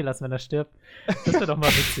immer fallen gelassen, wenn er stirbt. Das wäre doch mal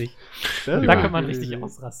witzig. Da kann man richtig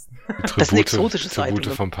ausrasten. Das ist ein exotisches Tribute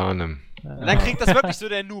Item. von Panem. Und dann kriegt das wirklich so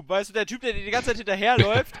der Noob, weißt du, der Typ, der dir die ganze Zeit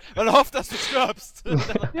hinterherläuft, weil er hofft, dass du stirbst.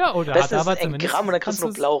 Ja, oder Das hat ist aber ein zumindest... Gramm und dann kriegst du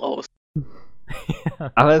noch blau raus.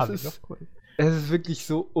 Ja, Aber es ist wirklich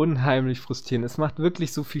so unheimlich frustrierend. Es macht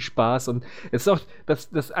wirklich so viel Spaß und es ist auch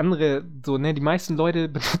das andere, so, ne, die meisten Leute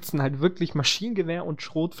benutzen halt wirklich Maschinengewehr und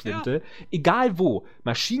Schrotflinte. Ja. Egal wo.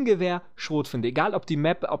 Maschinengewehr, Schrotflinte. Egal ob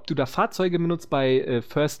du da Fahrzeuge benutzt bei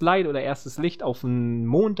First Light oder erstes Licht auf dem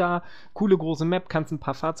Mond da. Coole große Map, kannst ein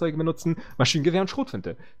paar Fahrzeuge benutzen. Maschinengewehr und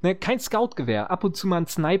Schrotflinte. Ne, kein Scoutgewehr. Ab und zu mal ein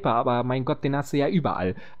Sniper, aber mein Gott, den hast du ja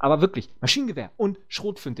überall. Aber wirklich, Maschinengewehr und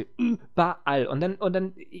Schrotflinte. Überall. Und dann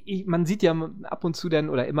man sieht ja ab und zu dann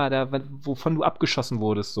oder immer da, wovon du abgeschossen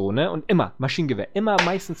wurdest, so, ne? Und immer Maschinengewehr. Immer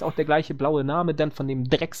meistens auch der gleiche blaue Name dann von dem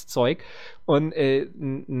Dreckszeug. Und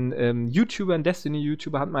ein YouTuber, ein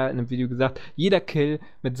Destiny-YouTuber hat mal in einem Video gesagt, jeder Kill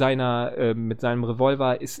mit seinem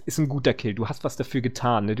Revolver ist ein guter Kill. Du hast was dafür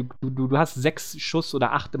getan. Ne? Du hast 6 Schuss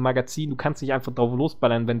oder 8 im Magazin. Du kannst nicht einfach drauf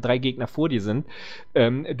losballern, wenn 3 Gegner vor dir sind.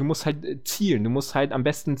 Du musst halt zielen. Du musst halt am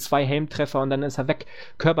besten 2 Helmtreffer und dann ist er weg.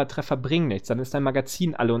 Körpertreffer bringen nichts. Dann ist dein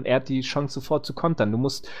Magazin alle und er hat die Chance sofort zu kontern. Du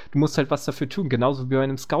musst halt was dafür tun. Genauso wie bei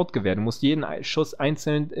einem Scout-Gewehr. Du musst jeden Schuss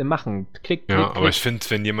einzeln machen. Klick. Aber ich finde,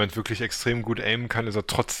 wenn jemand wirklich extrem gut aimen kann, ist er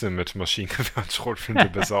trotzdem mit Maschinengewehr und Schrotflinte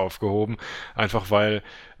besser aufgehoben. Einfach weil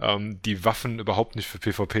die Waffen überhaupt nicht für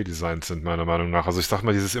PvP designt sind, meiner Meinung nach. Also ich sag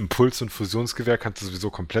mal, dieses Impuls- und Fusionsgewehr kannst du sowieso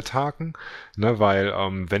komplett haken, ne? Weil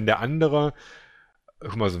wenn der andere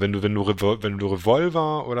guck mal, also wenn du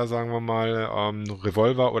Revolver oder sagen wir mal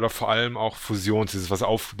Revolver oder vor allem auch das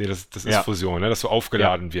ist Fusion, ne, dass so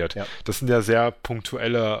aufgeladen wird. Ja. Das sind ja sehr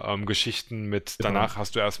punktuelle Geschichten mit, danach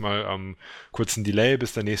hast du erstmal kurz ein Delay,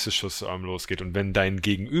 bis der nächste Schuss losgeht. Und wenn dein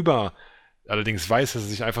Gegenüber allerdings weiß, dass er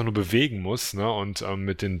sich einfach nur bewegen muss, ne? Und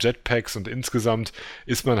mit den Jetpacks und insgesamt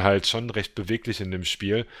ist man halt schon recht beweglich in dem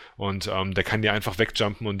Spiel und der kann dir einfach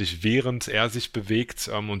wegjumpen und dich, während er sich bewegt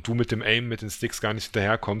und du mit dem Aim, mit den Sticks gar nicht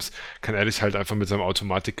hinterherkommst, kann er dich halt einfach mit seinem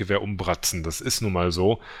Automatikgewehr umbratzen. Das ist nun mal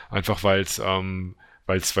so, einfach weil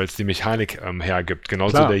es die Mechanik hergibt.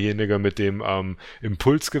 Genauso derjenige mit dem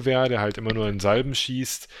Impulsgewehr, der halt immer nur in Salben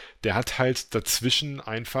schießt, der hat halt dazwischen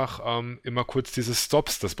einfach immer kurz diese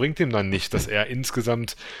Stops. Das bringt ihm dann nicht, dass er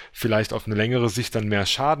insgesamt vielleicht auf eine längere Sicht dann mehr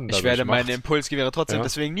Schaden Ich dadurch werde macht. meine Impulsgewehre trotzdem Ja.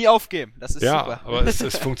 deswegen nie aufgeben. Das ist Ja, super. aber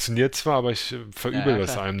es funktioniert zwar, aber ich verübel Ja,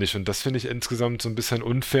 das klar. einem nicht. Und das finde ich insgesamt so ein bisschen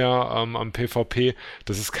unfair am PvP.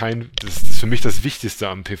 Das ist für mich das Wichtigste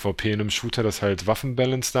am PvP in einem Shooter, dass halt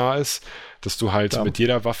Waffenbalance da ist, dass du halt Ja. mit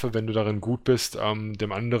jeder Waffe, wenn du darin gut bist,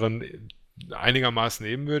 dem anderen einigermaßen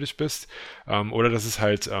ebenbürtig bist, oder dass es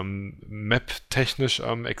halt map-technisch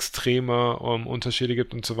extreme Unterschiede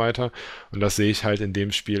gibt und so weiter. Und das sehe ich halt in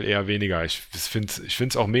dem Spiel eher weniger. Ich finde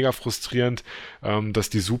es auch mega frustrierend, dass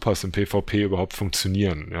die Supers im PvP überhaupt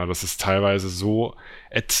funktionieren. Ja, das ist teilweise so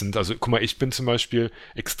ätzend. Also guck mal, ich bin zum Beispiel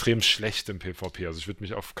extrem schlecht im PvP. Also ich würde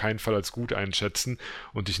mich auf keinen Fall als gut einschätzen.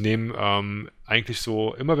 Und ich nehme eigentlich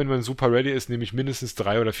so, immer wenn man super ready ist, nehme ich mindestens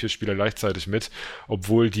 3 oder 4 Spieler gleichzeitig mit,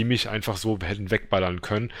 obwohl die mich einfach so hätten wegballern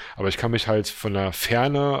können. Aber ich kann mich halt von der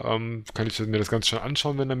Ferne, kann ich mir das Ganze schon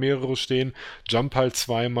anschauen, wenn da mehrere stehen, jump halt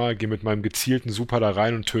zweimal, gehe mit meinem gezielten Super da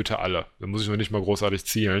rein und töte alle. Da muss ich noch nicht mal großartig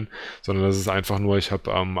zielen, sondern das ist einfach nur, ich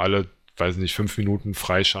habe alle, weiß nicht, 5 Minuten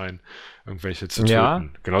Freischein, irgendwelche zu töten. Ja.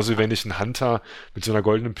 Genauso wie wenn ich einen Hunter mit so einer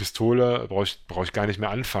goldenen Pistole, brauche ich gar nicht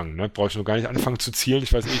mehr anfangen, ne? Brauche ich nur gar nicht anfangen zu zielen,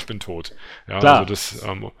 ich weiß ich bin tot. Ja, Klar. also das,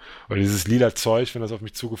 oder dieses lila Zeug, wenn das auf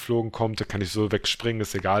mich zugeflogen kommt, da kann ich so wegspringen,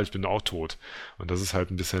 ist egal, ich bin auch tot. Und das ist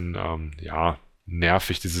halt ein bisschen,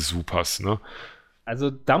 nervig, diese Supers, ne?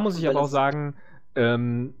 Also da muss ich Weil aber auch es- sagen,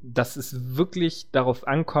 dass es wirklich darauf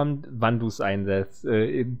ankommt, wann du es einsetzt.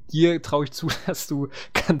 Dir traue ich zu, dass du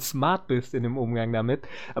ganz smart bist in dem Umgang damit.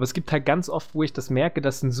 Aber es gibt halt ganz oft, wo ich das merke,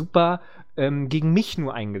 dass ein Super gegen mich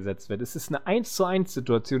nur eingesetzt wird. Es ist eine 1:1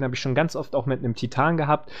 Situation, habe ich schon ganz oft auch mit einem Titan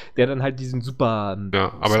gehabt, der dann halt diesen Super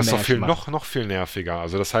Ja, aber das ist doch Smash viel, macht. noch viel nerviger.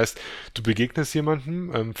 Also das heißt, du begegnest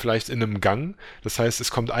jemandem, vielleicht in einem Gang. Das heißt, es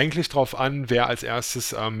kommt eigentlich drauf an, wer als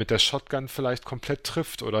erstes mit der Shotgun vielleicht komplett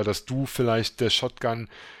trifft oder dass du vielleicht der Shotgun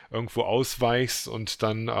irgendwo ausweichst und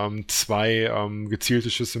dann 2 gezielte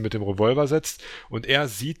Schüsse mit dem Revolver setzt und er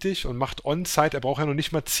sieht dich und macht On-Site, er braucht ja noch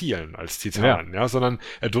nicht mal zielen als Titan, ja, sondern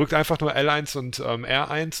er drückt einfach nur L1 und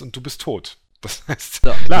R1 und du bist tot. Das heißt,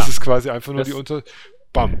 Ja, klar. das ist quasi einfach nur Das-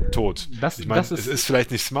 Bam, tot. Das- Ich meine, das es ist- ist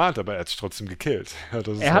vielleicht nicht smart, aber er hat sich trotzdem gekillt. Ja,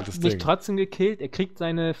 das ist Er halt hat das mich Ding. trotzdem gekillt, er kriegt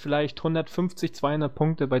seine vielleicht 150, 200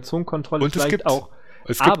 Punkte bei Zonenkontrolle Und es vielleicht gibt, auch.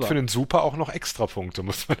 es gibt aber- für den Super auch noch extra Punkte,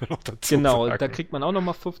 muss man dann noch dazu Genau, sagen. da kriegt man auch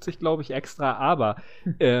nochmal 50, glaube ich, extra. Aber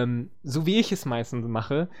so wie ich es meistens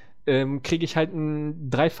mache, kriege ich halt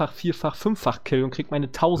einen 3-fach, 4-fach, 5-fach Kill und kriege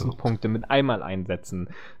meine 1000 Punkte mit einmal einsetzen.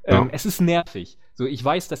 Ja. Es ist nervig. So, ich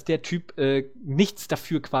weiß, dass der Typ nichts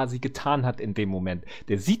dafür quasi getan hat in dem Moment.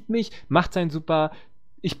 Der sieht mich, macht sein Super,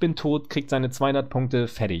 ich bin tot, kriegt seine 200 Punkte,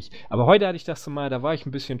 fertig. Aber heute hatte ich das so mal, da war ich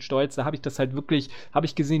ein bisschen stolz, da habe ich das halt wirklich, habe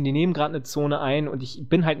ich gesehen, die nehmen gerade eine Zone ein und ich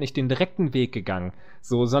bin halt nicht den direkten Weg gegangen,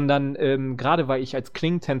 so, sondern gerade weil ich als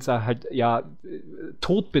Klingentänzer halt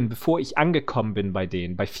tot bin, bevor ich angekommen bin bei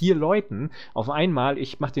denen, bei 4 Leuten auf einmal,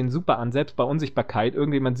 ich mache den Super an, selbst bei Unsichtbarkeit,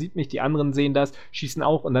 irgendjemand sieht mich, die anderen sehen das, schießen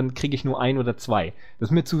auch und dann kriege ich nur 1 oder 2. Das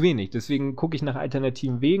ist mir zu wenig, deswegen gucke ich nach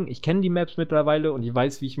alternativen Wegen, ich kenne die Maps mittlerweile und ich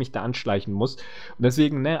weiß, wie ich mich da anschleichen muss und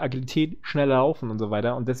deswegen, Agilität, schneller laufen und so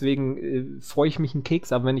weiter. Und deswegen freue ich mich einen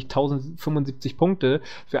Keks ab, wenn ich 1075 Punkte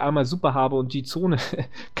für einmal Super habe und die Zone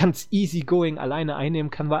ganz easy going alleine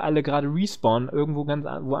einnehmen kann, weil alle gerade respawnen, irgendwo ganz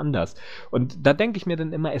woanders. Und da denke ich mir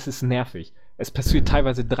dann immer, es ist nervig. Es passiert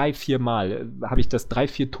teilweise 3-4 Mal, habe ich das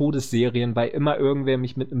 3-4 Todesserien, weil immer irgendwer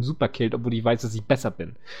mich mit einem Super killt, obwohl ich weiß, dass ich besser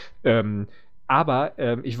bin. Aber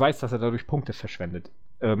ich weiß, dass er dadurch Punkte verschwendet.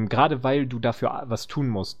 Gerade weil du dafür was tun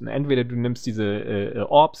musst. Entweder du nimmst diese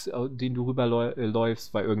Orbs, denen du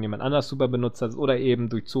rüberläufst, weil irgendjemand anders super benutzt hat, oder eben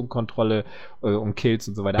durch Zonenkontrolle und Kills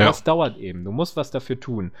und so weiter. Ja. Aber es dauert eben. Du musst was dafür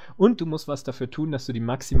tun. Und du musst was dafür tun, dass du die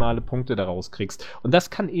maximale Punkte daraus kriegst. Und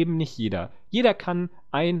das kann eben nicht jeder. Jeder kann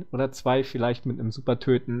 1 oder 2 vielleicht mit einem Super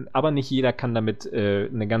töten, aber nicht jeder kann damit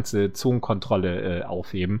eine ganze Zonenkontrolle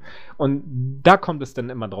aufheben. Und da kommt es dann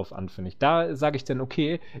immer drauf an, finde ich. Da sage ich dann,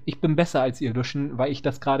 okay, ich bin besser als ihr Luschen, weil ich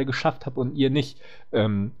das gerade geschafft habe und ihr nicht.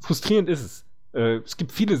 Frustrierend ist es. Es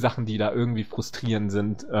gibt viele Sachen, die da irgendwie frustrierend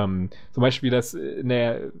sind. Zum Beispiel das in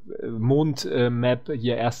der Mond-Map,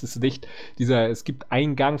 hier erstes Licht, es gibt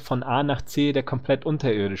einen Gang von A nach C, der komplett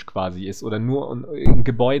unterirdisch quasi ist oder nur in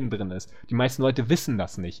Gebäuden drin ist. Die meisten Leute wissen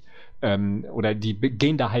das nicht. Oder die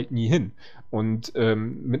gehen da halt nie hin. Und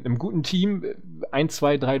mit einem guten Team, 1,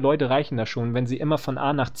 2, 3 Leute reichen da schon, wenn sie immer von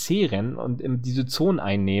A nach C rennen und diese Zonen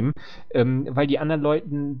einnehmen, weil die anderen Leute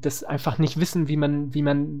das einfach nicht wissen, wie man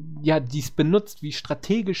dies benutzt. benutzt, wie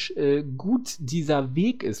strategisch gut dieser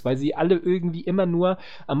Weg ist, weil sie alle irgendwie immer nur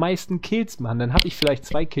am meisten Kills machen. Dann habe ich vielleicht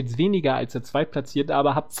 2 Kills weniger als der Zweitplatzierte,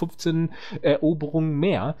 aber habe 15 Eroberungen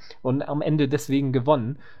mehr und am Ende deswegen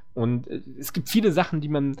gewonnen. Und es gibt viele Sachen, die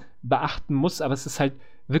man beachten muss, aber es ist halt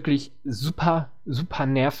wirklich super, super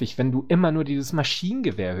nervig, wenn du immer nur dieses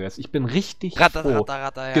Maschinengewehr hörst. Ich bin richtig Ratter, froh. ratter,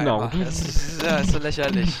 ratter, ja. Genau. Immer. Das ist so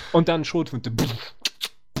lächerlich. Und dann Schrotflinte.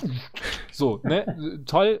 So, ne?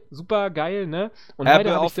 Toll, super, geil, ne? Und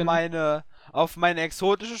leider hab ich auf meine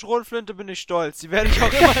exotische Schrotflinte bin ich stolz. Die werde ich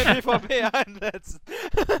auch immer im PvP einsetzen.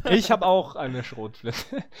 Ich habe auch eine Schrotflinte.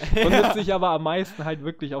 Und nutze ich aber am meisten halt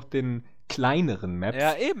wirklich auf den kleineren Maps.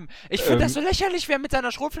 Ja, eben. Ich finde das so lächerlich, wer mit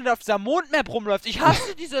seiner Schrotflinte auf dieser Mondmap rumläuft. Ich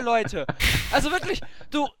hasse diese Leute. Also wirklich,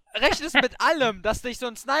 du rechnest mit allem, dass dich so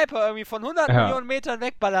ein Sniper irgendwie von 100 Millionen Metern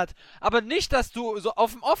wegballert. Aber nicht, dass du so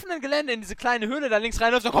auf dem offenen Gelände in diese kleine Höhle da links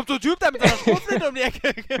reinläufst, dann kommt so ein Typ da mit seiner Schrotflinte um die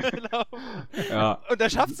Ecke gelaufen. Ja. Und der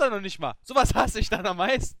schafft's dann noch nicht mal. Sowas hasse ich dann am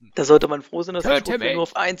meisten. Da sollte man froh sein, dass die Töte Schrotflinte mich. nur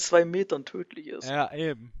auf 1-2 Metern tödlich ist. Ja,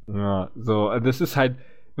 eben. Ja, so, das ist halt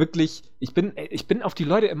wirklich, ich bin auf die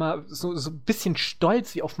Leute immer so ein bisschen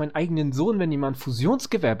stolz wie auf meinen eigenen Sohn, wenn die mal ein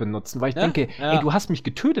Fusionsgewehr benutzen, weil ich denke, ey, du hast mich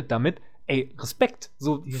getötet damit, ey, Respekt.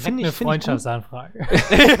 So finde ich eine Freundschaftsanfrage.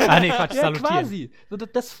 Nee, Quatsch, ja, salutieren. quasi. So,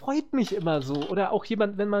 das freut mich immer so. Oder auch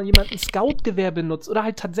wenn mal jemand ein Scout-Gewehr benutzt. Oder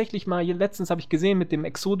halt tatsächlich mal, letztens habe ich gesehen mit dem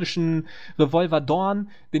exotischen Revolver Dorn,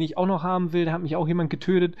 den ich auch noch haben will, da hat mich auch jemand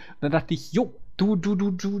getötet. Und dann dachte ich, jo,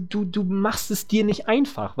 du machst es dir nicht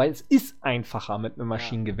einfach, weil es ist einfacher mit einem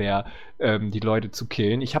Maschinengewehr die Leute zu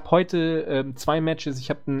killen. Ich habe heute 2 Matches, ich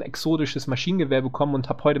habe ein exotisches Maschinengewehr bekommen und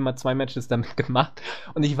habe heute mal 2 Matches damit gemacht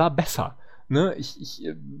und ich war besser. Ne? Ich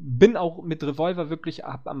bin auch mit Revolver wirklich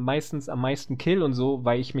am meisten Kill und so,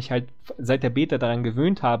 weil ich mich halt seit der Beta daran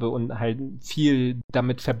gewöhnt habe und halt viel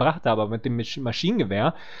damit verbracht habe, mit dem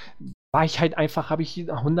Maschinengewehr war ich halt einfach, habe ich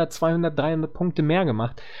 100, 200, 300 Punkte mehr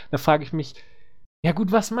gemacht. Da frage ich mich, ja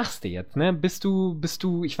gut, was machst du jetzt, ne? Bist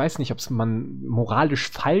du, ich weiß nicht, ob es man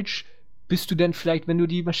moralisch falsch, bist du denn vielleicht, wenn du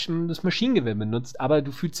das Maschinengewehr benutzt, aber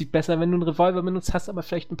du fühlst dich besser, wenn du einen Revolver benutzt, hast aber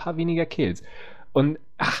vielleicht ein paar weniger Kills. Und,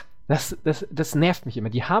 das nervt mich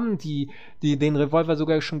immer. Die haben den Revolver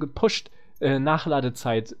sogar schon gepusht,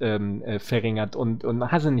 Nachladezeit verringert und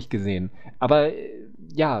hast du nicht gesehen. Aber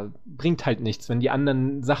ja, bringt halt nichts, wenn die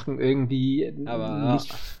anderen Sachen irgendwie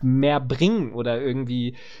nicht mehr bringen oder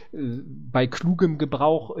irgendwie bei klugem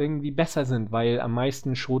Gebrauch irgendwie besser sind, weil am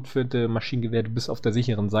meisten Schrotflinte, Maschinengewehr, du bist auf der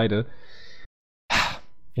sicheren Seite.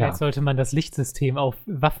 Vielleicht sollte man das Lichtsystem auf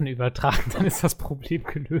Waffen übertragen, dann ist das Problem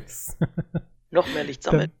gelöst. Noch mehr Licht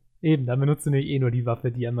sammeln. Dann benutzt du nicht nur die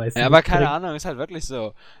Waffe, die am meisten. Ja, aber keine Ahnung, ist halt wirklich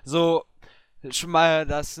so. So, schon mal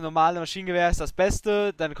das normale Maschinengewehr ist das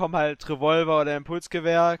Beste, dann kommen halt Revolver oder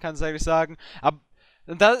Impulsgewehr, kannst du eigentlich sagen. Aber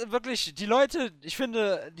da wirklich, die Leute, ich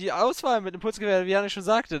finde, die Auswahl mit Impulsgewehr, wie Janik schon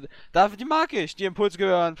sagte, die mag ich. Die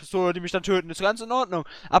Impulsgewehr und Pistole, die mich dann töten, ist ganz in Ordnung.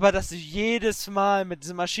 Aber dass du jedes Mal mit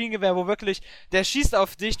diesem Maschinengewehr, wo wirklich, der schießt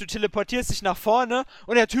auf dich, du teleportierst dich nach vorne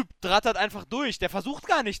und der Typ rattert einfach durch. Der versucht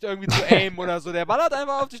gar nicht irgendwie zu aimen oder so. Der ballert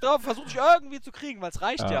einfach auf dich drauf, versucht dich irgendwie zu kriegen, weil es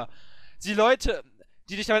reicht ja. Die Leute,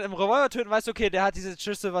 die dich damit im Revolver töten, weißt du, okay, der hat diese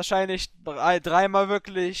Schüsse wahrscheinlich dreimal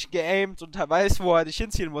wirklich geaimt und weiß, wo er dich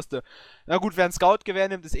hinziehen musste. Na gut, wer ein Scout-Gewehr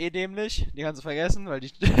nimmt, ist dämlich. Die kannst du vergessen, weil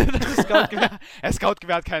das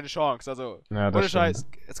Scout-Gewehr hat keine Chance. Also, ohne Scheiß.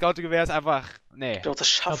 Scout-Gewehr ist einfach, nee. Ich glaube, das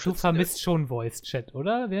schafft du vermisst schon Voice-Chat,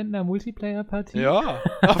 oder? Während einer Multiplayer-Partie? Ja,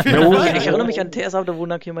 auf jeden Fall. Ich erinnere mich an TS-Abend, wo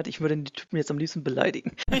jemand, ich würde die Typen jetzt am liebsten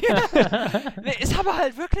beleidigen. Nee, ist aber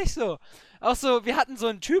halt wirklich so. Auch so, wir hatten so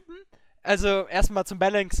einen Typen, also erstmal zum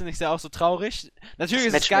Balancen ist ja auch so traurig. Natürlich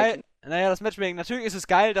ist es geil, das Matchmaking, natürlich ist es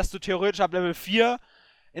geil, dass du theoretisch ab Level 4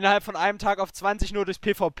 innerhalb von einem Tag auf 20 nur durchs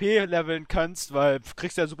PvP leveln kannst, weil du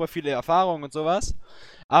kriegst ja super viele Erfahrungen und sowas.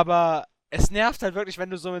 Aber es nervt halt wirklich,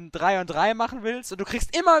 wenn du so ein 3 und 3 machen willst und du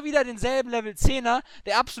kriegst immer wieder denselben Level 10er,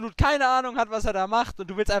 der absolut keine Ahnung hat, was er da macht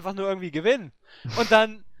und du willst einfach nur irgendwie gewinnen. Und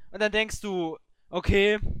dann denkst du,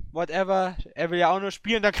 okay, whatever, er will ja auch nur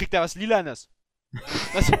spielen, dann kriegt er was Lilanes.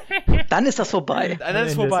 Dann ist das vorbei. Dann ist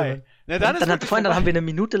es vorbei. Dann haben wir eine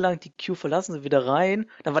Minute lang die Queue verlassen, sind wieder rein.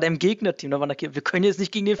 Dann war der im Gegnerteam. Dann war der, wir können jetzt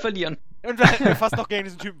nicht gegen den verlieren. Und wir hatten fast noch gegen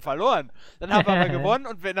diesen Typen verloren. Dann haben wir aber gewonnen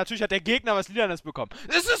und natürlich hat der Gegner was Lilanes bekommen.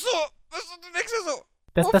 Es ist so! Du denkst dir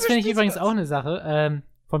so! Das finde ich übrigens auch eine Sache.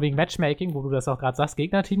 Von wegen Matchmaking, wo du das auch gerade sagst,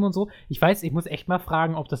 Gegnerteam und so. Ich weiß, ich muss echt mal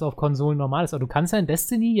fragen, ob das auf Konsolen normal ist. Aber du kannst ja in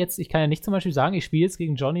Destiny jetzt, ich kann ja nicht zum Beispiel sagen, ich spiele jetzt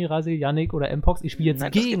gegen Johnny, Rasil, Yannick oder Mpox, ich spiele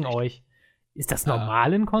jetzt gegen euch. Ist das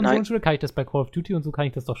normal in Konsolenspielen? Kann ich das bei Call of Duty und so kann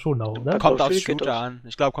ich das doch schon auch, oder? Kommt aufs Shooter an.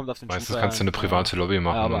 Ich glaube, kommt auf den Shooter an. Meistens kannst du eine private Lobby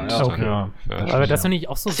machen. Aber, und okay. Aber das finde ich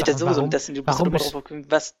auch so Sachen, warum du bist immer drauf gekommen,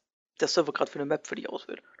 was der Server gerade für eine Map für dich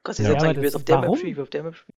auswählt. Du kannst dir Ja, selbst aber sagen, ich will das- jetzt auf der Map warum? spielen, ich will auf der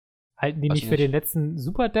Map spielen. Halten die Weiß nicht für nicht. den letzten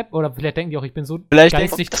Super-Depp? Oder vielleicht denken die auch, ich bin so Vielleicht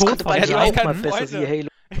geistig Das tot konnte bei Ja, dir du hast auch mal keine besser, Freunde. siehe Halo.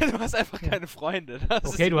 Du hast einfach keine Freunde. Das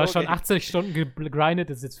ist Okay, du die hast schon Logik. 80 Stunden gegrindet,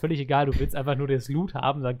 das ist jetzt völlig egal, du willst einfach nur das Loot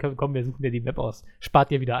haben, dann komm, wir suchen dir die Map aus.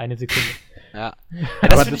 Spart dir wieder eine Sekunde. Ja.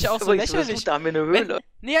 Das finde ich auch so Übrigens, lächerlich. Da haben wir eine Höhle.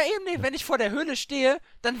 Nee, ja eben nicht. Wenn ich vor der Höhle stehe,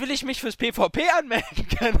 dann will ich mich fürs PvP anmelden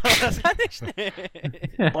können. Aber das kann ich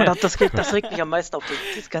nicht. Oh, das regt mich am meisten auf.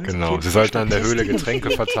 Das ganze Genau, Thema sie sollten an der Höhle Statistiken.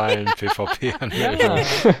 Getränke verteilen, PvP anmelden. Ja.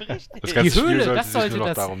 Das ganze Die Spiel Höhle, sollte das sich sollte nur noch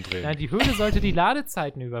das. darum drehen. Nein, die Höhle sollte die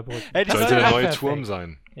Ladezeiten überbrücken. Ey, die Sollte sollte der auch neue perfekt. Turm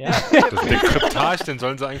sein. Ja. Der Kryptage, den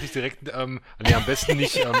sollen sie eigentlich direkt, nee, am besten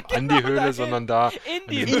nicht an die Höhle, sondern da an in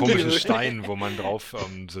die diesen komischen Höhle. Stein, wo man drauf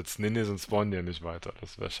sitzt. Nee, sonst spawnen die ja nicht weiter.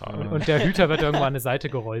 Das wäre schade. Und der Hüter wird irgendwann an eine Seite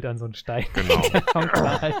gerollt an so einen Stein. Genau. Der kommt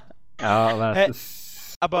da halt. Ja, aber Hä? es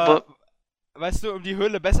ist. Aber, weißt du, um die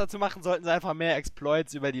Höhle besser zu machen, sollten sie einfach mehr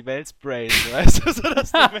Exploits über die Welt sprayen, weißt du,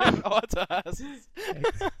 sodass du mehr Orte hast.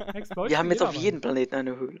 Wir haben jetzt auf jedem Planeten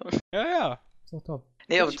eine Höhle. Ja, ja. Ist doch top.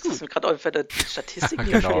 Nee, aber das ist mir gerade aufgefallen, die Statistiken,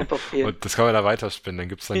 die Genau. einfach fehlen. Und das kann man da weiterspinnen, dann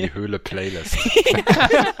gibt es dann die Höhle-Playlist.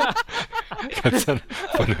 Kannst dann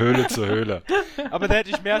von Höhle zu Höhle. Aber da hätte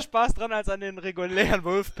ich mehr Spaß dran als an den regulären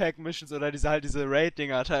Wolfpack-Missions oder diese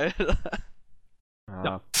Raid-Dinger halt.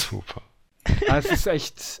 Ja. Super. Aber es ist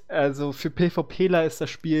echt, also für PvPler ist das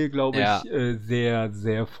Spiel, glaube ich, Ja. sehr,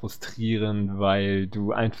 sehr frustrierend, weil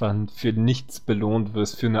du einfach für nichts belohnt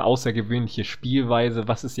wirst, für eine außergewöhnliche Spielweise,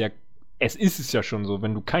 was es ja. Es ist es ja schon so,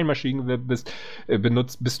 wenn du kein Maschinengewehr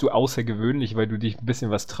benutzt, bist du außergewöhnlich, weil du dich ein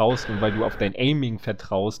bisschen was traust und weil du auf dein Aiming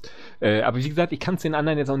vertraust. Aber wie gesagt, ich kann es den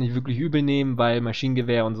anderen jetzt auch nicht wirklich übel nehmen, weil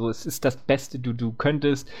Maschinengewehr und so, es ist das Beste, du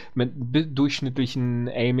könntest mit durchschnittlichen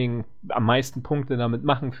Aiming am meisten Punkte damit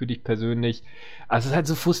machen für dich persönlich. Also es ist halt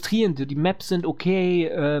so frustrierend, die Maps sind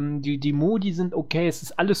okay, die Modi sind okay, es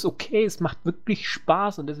ist alles okay, es macht wirklich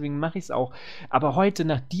Spaß und deswegen mache ich es auch. Aber heute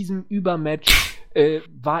nach diesem Übermatch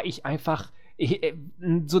war ich einfach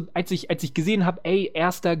so, als ich gesehen habe, ey,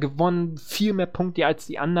 Erster gewonnen, viel mehr Punkte als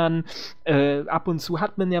die anderen. Ab und zu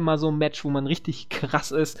hat man ja mal so ein Match, wo man richtig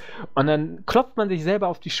krass ist. Und dann klopft man sich selber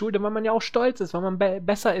auf die Schulter, weil man ja auch stolz ist, weil man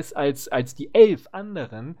besser ist als die 11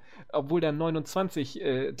 anderen. Obwohl der 29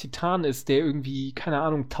 Titan ist, der irgendwie, keine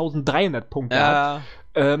Ahnung, 1300 Punkte hat. Ja.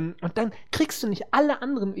 Und dann kriegst du nicht alle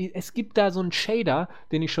anderen. Es gibt da so einen Shader,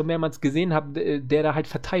 den ich schon mehrmals gesehen habe, der da halt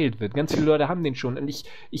verteilt wird. Ganz viele Leute haben den schon. Und ich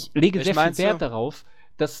lege Welchen sehr viel meinst du? Wert darauf,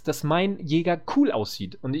 dass mein Jäger cool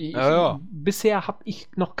aussieht. Und Ja. bisher habe ich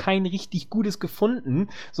noch kein richtig gutes gefunden.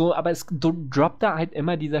 So, aber es droppt da halt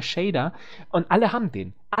immer dieser Shader. Und alle haben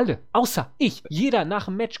den. Alle. Außer ich. Jeder nach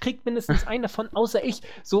dem Match kriegt mindestens einen davon, außer ich.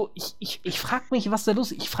 So, ich frage mich, was da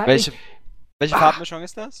los ist. Ich frage mich. Welche Farbmischung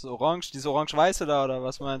ist das? Orange, diese orange-weiße da oder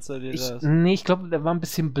was meinst du? Ich glaube, da war ein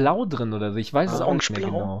bisschen Blau drin oder so. Ich weiß es auch nicht mehr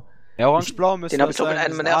Orange-Blau? genau. Ja, orange-blau müsste Den habe ich, das glaube ich,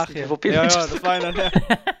 in sein. einem meiner ersten Ja, PvP-Matches. das war einer der.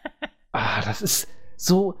 Das ist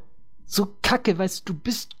so kacke, weißt du, du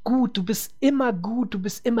bist gut, du bist immer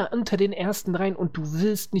unter den ersten dreien und du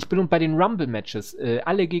willst nicht belohnt. Bei den Rumble-Matches,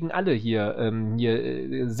 alle gegen alle hier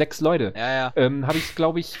 6 Leute, Ja. habe ich,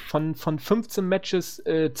 glaube ich, von 15 Matches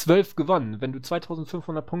 12 gewonnen. Wenn du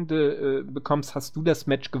 2500 Punkte bekommst, hast du das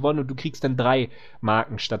Match gewonnen und du kriegst dann 3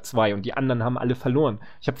 Marken statt 2 und die anderen haben alle verloren.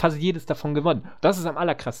 Ich habe fast jedes davon gewonnen. Das ist am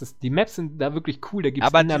allerkrassesten. Die Maps sind da wirklich cool. Da gibt's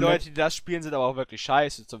Aber in die der Map- Leute, die das spielen, sind aber auch wirklich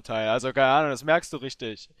scheiße zum Teil. Also keine Ahnung, das merkst du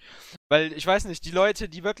richtig. Weil, ich weiß nicht, die Leute,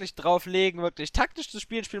 die wirklich drauf legen, wirklich taktisch zu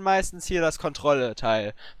spielen, spielen meistens hier das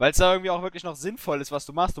Kontrolle-Teil. Weil es da irgendwie auch wirklich noch sinnvoll ist, was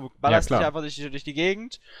du machst. Du ballerst klar. dich einfach durch die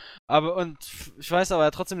Gegend. Und ich weiß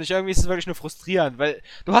aber trotzdem nicht, irgendwie ist es wirklich nur frustrierend, weil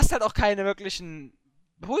du hast halt auch keine wirklichen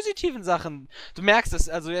positiven Sachen. Du merkst es,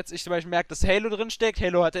 also jetzt, ich zum Beispiel merke, dass Halo drin steckt.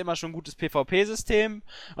 Halo hatte immer schon ein gutes PvP-System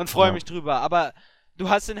und freue mich drüber. Aber du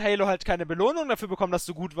hast in Halo halt keine Belohnung dafür bekommen, dass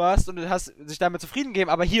du gut warst und du hast dich damit zufrieden gegeben.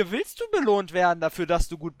 Aber hier willst du belohnt werden dafür, dass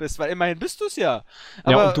du gut bist, weil immerhin bist du es ja.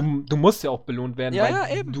 Aber ja, und du musst ja auch belohnt werden, Ja, weil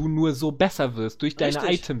ja, eben. du nur so besser wirst, durch deine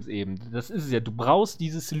Richtig. Items eben. Das ist es ja. Du brauchst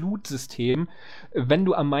dieses Loot-System, wenn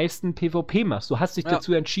du am meisten PvP machst. Du hast dich Ja.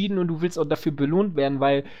 dazu entschieden und du willst auch dafür belohnt werden,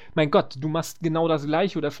 weil, mein Gott, du machst genau das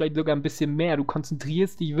Gleiche oder vielleicht sogar ein bisschen mehr. Du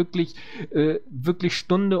konzentrierst dich wirklich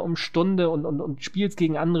Stunde um Stunde und spielst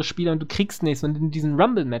gegen andere Spieler und du kriegst nichts. Und in diesen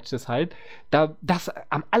Rumble-Matches halt, das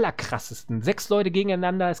am allerkrassesten. 6 Leute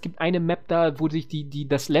gegeneinander, es gibt eine Map da, wo sich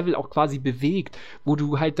das Level auch quasi bewegt, wo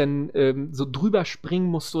du halt dann so drüber springen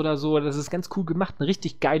musst oder so. Das ist ganz cool gemacht, eine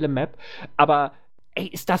richtig geile Map. Aber, ey,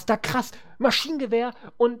 ist das da krass. Maschinengewehr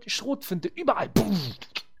und Schrotflinte, überall. Boom,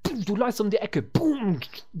 du läufst um die Ecke. Boom,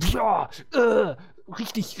 ja,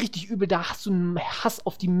 richtig übel, da hast du einen Hass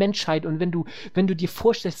auf die Menschheit und wenn du dir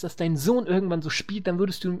vorstellst, dass dein Sohn irgendwann so spielt, dann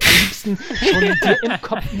würdest du ihm am liebsten schon dir im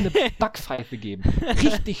Kopf eine Backpfeife geben.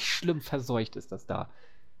 Richtig schlimm verseucht ist das da.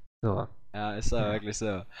 So. Ja, ist ja wirklich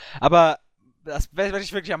so. Aber das, was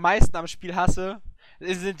ich wirklich am meisten am Spiel hasse,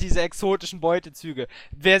 sind diese exotischen Beutezüge.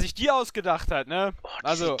 Wer sich die ausgedacht hat, ne?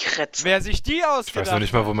 Also, wer sich die ausgedacht hat. Ich weiß noch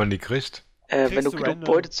nicht mal, wo man die kriegt. Wenn du genug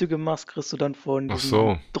Beutezüge machst, kriegst du dann von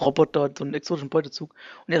diesem Roboter so einen exotischen Beutezug.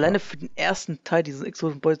 Und alleine für den ersten Teil dieses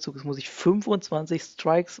exotischen Beutezuges muss ich 25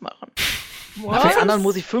 Strikes machen. Für den anderen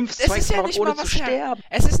muss ich 5 Strikes machen, ohne zu sterben.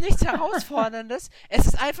 Es ist nichts Herausforderndes, es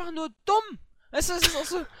ist einfach nur dumm. Weißt du, es ist auch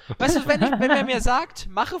so, weißt du, wenn er mir sagt,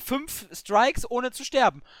 mache 5 Strikes, ohne zu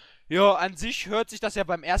sterben. Ja, an sich hört sich das ja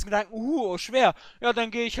beim ersten Gedanken, schwer. Ja,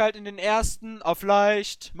 dann gehe ich halt in den ersten auf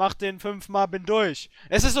leicht, mach den 5-mal, bin durch.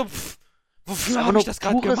 Es ist so, wofür habe ich das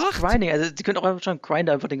gerade gemacht? Grinding. Also, die können auch einfach schon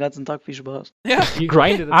grinden, einfach den ganzen Tag, viel Spaß. Ja, die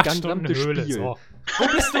grinden das 8 ganze Stunden Höhle, Spiel. so. Wo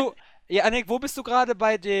bist du, ja, Anik, wo bist du gerade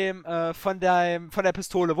bei dem, von der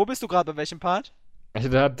Pistole? Wo bist du gerade, bei welchem Part? Also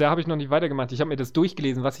da habe ich noch nicht weitergemacht. Ich habe mir das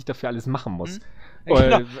durchgelesen, was ich dafür alles machen muss.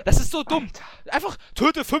 Genau, das ist so dumm. Einfach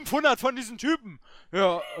töte 500 von diesen Typen.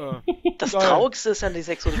 Ja, Das Traurigste ist ja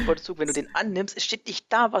dieser exotische Beutezug, wenn du den annimmst, es steht nicht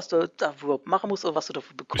da, was du da überhaupt machen musst oder was du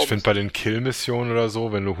dafür bekommst. Ich finde bei den Kill-Missionen oder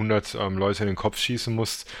so, wenn du 100 Leute in den Kopf schießen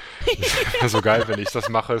musst, ist so geil, wenn ich das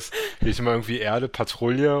mache, gehe ich immer irgendwie Erde,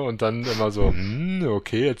 Patrouille und dann immer so,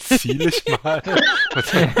 okay, jetzt ziele ich mal.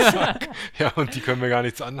 Und dann zack. Ja, und die können mir gar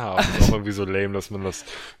nichts anhaben. Das ist auch irgendwie so lame, dass man das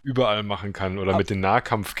überall machen kann. Oder mit den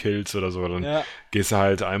Nahkampf-Kills oder so. Dann gehst du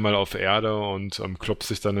halt einmal auf Erde und klopfst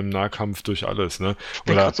dich dann im Nahkampf durch alles, ne? Ich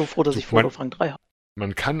bin gerade so froh, dass ich vor Rang 3 habe.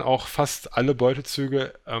 Man kann auch fast alle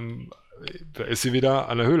Beutezüge, da ist sie wieder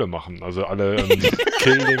an der Höhle machen. Also alle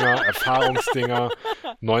Kill-Dinger, Erfahrungsdinger,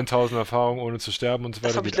 9000 Erfahrungen ohne zu sterben und so weiter.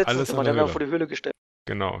 Das habe ich letztens immer, der hat mir vor die Höhle gestellt.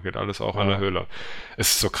 Genau, geht alles auch an der Höhle. Es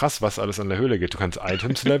ist so krass, was alles an der Höhle geht. Du kannst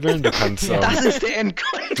Items leveln, du kannst das ist der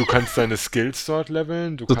Endgoal. Du kannst deine Skills dort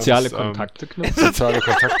leveln, du soziale kannst Kontakte knüpfen. soziale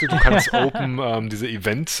Kontakte, du kannst diese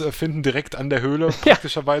Events finden direkt an der Höhle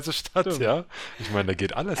praktischerweise statt, ja. Ich meine, da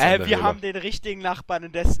geht alles an der Höhle. Wir haben den richtigen Nachbarn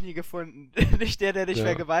in Destiny gefunden. Nicht der dich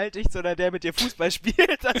vergewaltigt, sondern der mit dir Fußball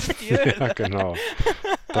spielt. Das ist die Höhle. Ja, genau.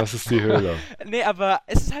 Das ist die Höhle. Nee, aber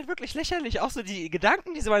es ist halt wirklich lächerlich. Auch so die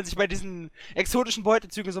Gedanken, die man sich bei diesen exotischen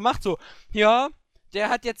Beutezügen so macht. So, ja, der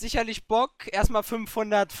hat jetzt sicherlich Bock, erstmal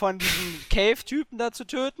 500 von diesen Cave-Typen da zu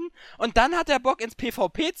töten. Und dann hat er Bock, ins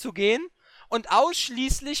PvP zu gehen und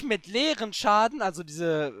ausschließlich mit leeren Schaden, also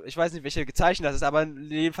diese, ich weiß nicht, welche gezeichnet das ist, aber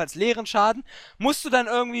jedenfalls leeren Schaden, musst du dann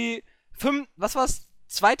irgendwie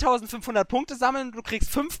 2500 Punkte sammeln, du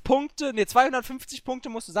kriegst 250 Punkte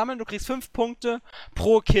musst du sammeln, du kriegst 5 Punkte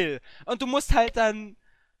pro Kill. Und du musst halt dann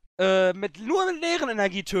nur mit leeren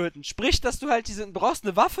Energie töten. Sprich, dass du halt du brauchst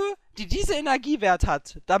eine Waffe, die diese Energiewert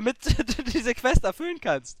hat, damit du diese Quest erfüllen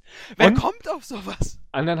kannst. Wer kommt auf sowas?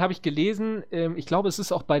 Und dann habe ich gelesen, ich glaube, es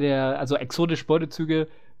ist auch bei also exotische Beutezüge,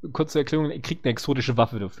 kurze Erklärung, ihr kriegt eine exotische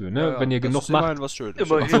Waffe dafür, ne? Wenn ihr genug macht. Was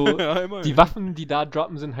Schönes. Also, die Waffen, die da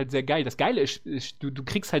droppen, sind halt sehr geil. Das Geile ist, du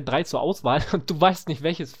kriegst halt 3 zur Auswahl und du weißt nicht,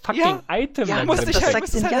 welches fucking Item da drin ist. Du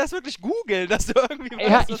musst halt erst wirklich googeln, dass du irgendwie weißt.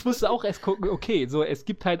 Ja, ich musste auch erst gucken, okay, so, es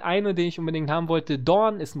gibt halt eine, den ich unbedingt haben wollte.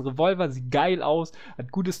 Dawn ist ein Revolver, sieht geil aus,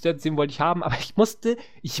 hat gute Stats, den wollte ich haben, aber ich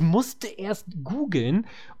musste erst googeln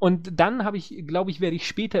und dann werde ich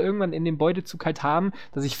später irgendwann in dem Beutezug halt haben,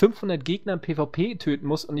 dass ich 500 Gegner im PvP töten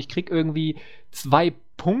muss und ich krieg irgendwie 2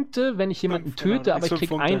 Punkte, wenn ich jemanden töte, aber ich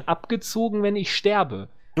krieg 1 abgezogen, wenn ich sterbe.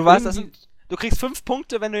 Du weißt, du kriegst 5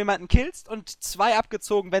 Punkte, wenn du jemanden killst und 2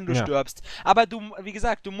 abgezogen, wenn du stirbst. Aber wie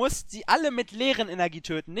gesagt, du musst sie alle mit leeren Energie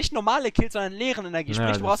töten. Nicht normale Kills, sondern leeren Energie.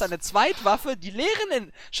 Sprich, du brauchst eine Zweitwaffe, die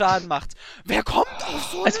leeren Schaden macht. Wer kommt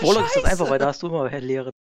auf so eine Als Warlock ist das einfach, weil da hast du immer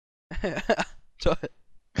leere. Toll.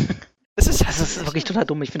 Das ist wirklich total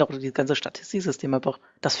dumm. Ich finde auch dieses ganze Statistiksystem einfach,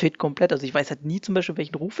 das fehlt komplett. Also ich weiß halt nie zum Beispiel,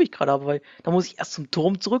 welchen Ruf ich gerade habe, weil da muss ich erst zum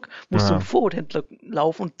Turm zurück, muss zum Vorrothändler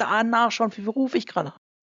laufen und danach schauen, wie viel Ruf ich gerade habe.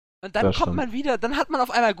 Und dann dann hat man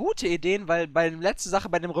auf einmal gute Ideen, weil bei der letzten Sache,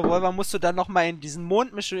 bei dem Revolver, musst du dann nochmal in diesen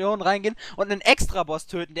Mondmission reingehen und einen Extra-Boss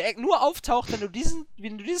töten, der nur auftaucht, wenn du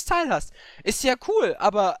dieses Teil hast. Ist ja cool,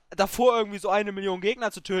 aber davor irgendwie so 1 Million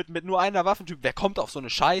Gegner zu töten mit nur einer Waffentyp, wer kommt auf so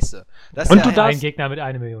eine Scheiße? Das ist du darfst einen Gegner mit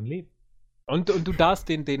 1 Million Leben. Und du darfst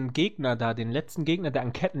den Gegner da, den letzten Gegner, der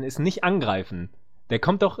an Ketten ist, nicht angreifen. Der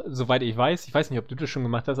kommt doch, soweit ich weiß nicht, ob du das schon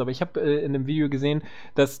gemacht hast, aber ich habe in einem Video gesehen,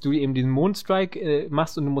 dass du eben diesen Mondstrike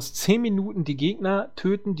machst und du musst 10 Minuten die Gegner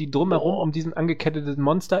töten, die drumherum um diesen angeketteten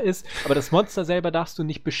Monster ist, aber das Monster selber darfst du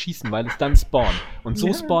nicht beschießen, weil es dann spawnt. Und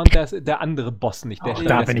so spawnt der andere Boss nicht.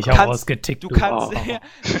 Da bin ich auch ausgetickt. Du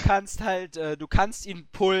kannst ihn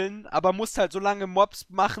pullen, aber musst halt so lange Mobs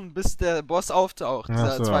machen, bis der Boss auftaucht,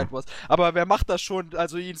 dieser Zweitboss. Aber wer macht das schon,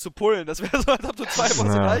 also ihn zu pullen? Das wäre so, als ob du 2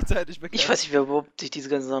 Bosse gleichzeitig bekämpfst. Ich weiß nicht, wer überhaupt sich diese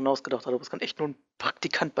ganzen Sachen ausgedacht hat, aber es kann echt nur ein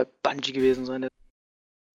Praktikant bei Bungie gewesen sein.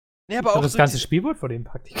 Nee, aber auch das ganze Spiel wurde vor dem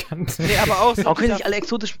Praktikant. Nee, aber auch so Warum können sich alle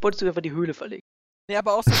exotischen Beutezüge einfach die Höhle verlegen? Nee,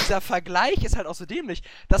 aber auch so dieser Vergleich ist halt auch so dämlich.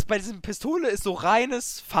 Das bei diesem Pistole ist so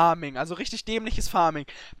reines Farming, also richtig dämliches Farming.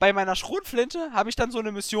 Bei meiner Schrotflinte habe ich dann so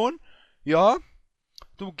eine Mission, ja,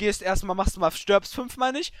 du gehst erstmal, stirbst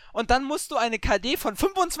 5-mal nicht und dann musst du eine KD von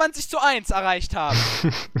 25:1 erreicht haben.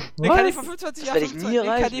 Eine KD von 25, das werde ich nie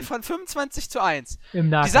erreichen. KD von 25:1 Im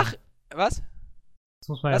Nahkampf. Die Sache, was? Das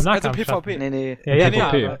muss man ja im Nahkampf also PvP. Nee. Ja,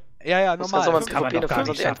 PvP. Ja, Das normal. kann man doch gar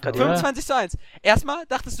nicht schaffen. 25:1. Erstmal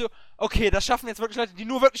dachtest du, okay, das schaffen jetzt wirklich Leute, die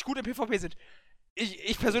nur wirklich gut im PvP sind.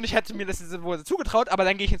 Ich persönlich hätte mir das wohl zugetraut, aber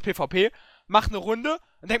dann gehe ich ins PvP, mach eine Runde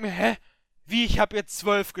und denk mir, hä? Wie, ich habe jetzt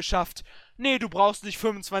 12 geschafft. Nee, du brauchst nicht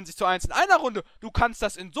 25:1 in einer Runde. Du kannst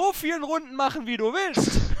das in so vielen Runden machen, wie du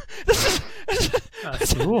willst. Ach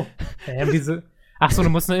so. Achso, du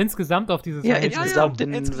musst nur insgesamt auf dieses... Ja, insgesamt.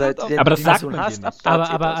 Aber das sagt man hast.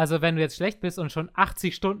 Aber also wenn du jetzt schlecht bist und schon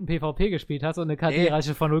 80 Stunden PvP gespielt hast und eine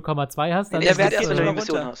KD-Reiche von 0,2 hast, dann... Der wird erst, wenn du eine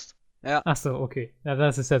Mission hast. Ja. Achso, okay. Ja,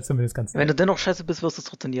 das ist ja zumindest ganz Wenn du dennoch scheiße bist, wirst du es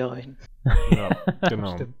trotzdem nie erreichen. Ja,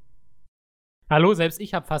 genau. Stimmt. Hallo, selbst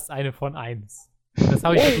ich habe fast eine von 1. Das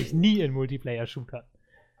habe ich wirklich nie in Multiplayer-Shootern.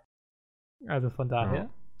 Also von daher.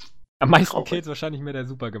 Am meisten Kills wahrscheinlich mehr der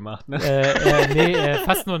Super gemacht, ne?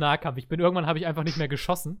 Fast nur Nahkampf. Irgendwann habe ich einfach nicht mehr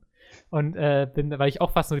geschossen. Und weil ich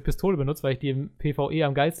auch fast nur die Pistole benutze, weil ich die im PvE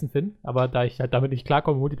am geilsten finde. Aber da ich halt damit nicht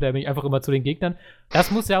klarkomme im Multiplayer, bin ich einfach immer zu den Gegnern. Das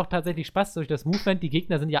muss ja auch tatsächlich Spaß durch das Movement. Die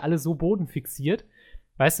Gegner sind ja alle so bodenfixiert.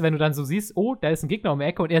 Weißt du, wenn du dann so siehst, oh, da ist ein Gegner um die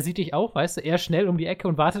Ecke und er sieht dich auch, weißt du, er schnell um die Ecke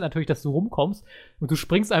und wartet natürlich, dass du rumkommst und du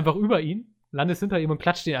springst einfach über ihn, landest hinter ihm und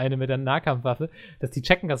klatscht den eine mit der Nahkampfwaffe, dass die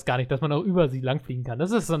checken das gar nicht, dass man auch über sie langfliegen kann.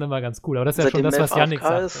 Das ist dann immer ganz cool, aber das ist ja schon das, was Yannick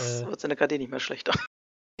sagt. Wird seine KD nicht mehr schlechter.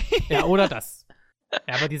 Ja, oder das.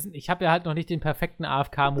 Ja, aber ich habe ja halt noch nicht den perfekten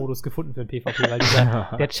AFK-Modus gefunden für den PvP,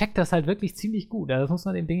 weil der checkt das halt wirklich ziemlich gut. Das muss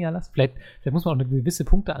man dem Ding ja lassen. Vielleicht muss man auch eine gewisse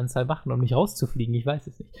Punkteanzahl machen, um nicht rauszufliegen, ich weiß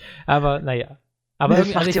es nicht. Aber naja. Aber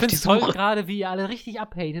also ich finde es toll gerade, wie ihr alle richtig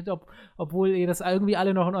abhatet, obwohl ihr das irgendwie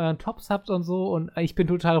alle noch in euren Tops habt und so. Und ich bin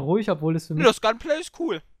total ruhig, obwohl es für mich... Das Gunplay ist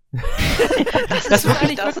cool. Das ist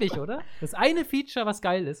eigentlich wirklich, oder? Das eine Feature, was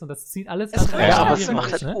geil ist, und das zieht alles an. Ja, aber es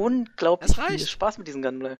macht halt unglaublich viel Spaß mit diesem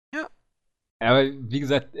Gunplay. Ja. Aber wie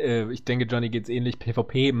gesagt, ich denke, Johnny geht's ähnlich.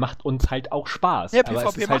 PvP macht uns halt auch Spaß. Ja,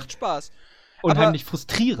 PvP macht halt Spaß. Unheimlich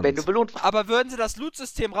frustrierend. Wenn du belohnt wirst. Aber würden sie das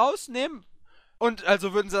Loot-System rausnehmen? Und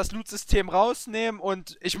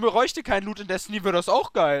ich bräuchte kein Loot in Destiny, wäre das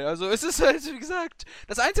auch geil. Also es ist halt, wie gesagt,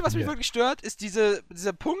 das Einzige, was mich wirklich stört, ist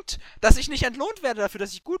dieser Punkt, dass ich nicht entlohnt werde dafür,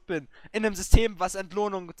 dass ich gut bin. In einem System, was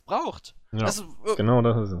Entlohnung braucht. Ja, genau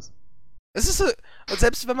das ist es. Es ist so, und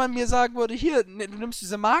selbst wenn man mir sagen würde, hier, du nimmst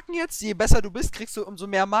diese Marken jetzt, je besser du bist, umso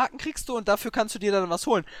mehr Marken kriegst du und dafür kannst du dir dann was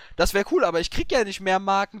holen. Das wäre cool, aber ich krieg ja nicht mehr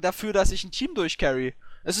Marken dafür, dass ich ein Team durchcarry.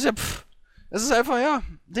 Es ist ja, es ist einfach, ja,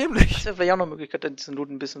 dämlich. Das wäre vielleicht auch noch eine Möglichkeit, in diesem Loot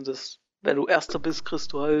ein bisschen wenn du Erster bist,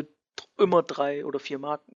 kriegst du halt immer 3 oder 4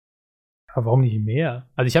 Marken. Aber warum nicht mehr?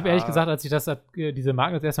 Also ich habe ehrlich gesagt, als ich diese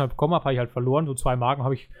Marken das erste Mal bekommen habe, habe ich halt verloren. So 2 Marken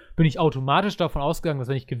bin ich automatisch davon ausgegangen, dass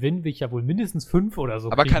wenn ich gewinne, will ich ja wohl mindestens 5 oder so.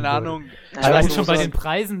 Aber keine Ahnung. Allein schon bei den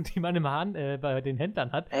Preisen, die man bei den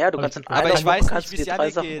Händlern hat. Ja, du kannst in aber ich weiß nicht, wie es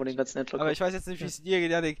Janik geht. Aber ich weiß jetzt nicht, wie es dir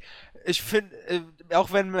geht, Janik. Ich finde,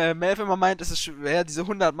 auch wenn Melv immer meint, es ist schwer, diese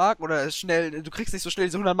 100 Marken oder es schnell, du kriegst nicht so schnell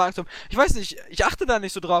diese 100 Marken zusammen. Ich weiß nicht, ich achte da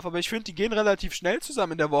nicht so drauf, aber ich finde, die gehen relativ schnell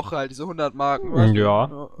zusammen in der Woche halt, diese 100 Marken.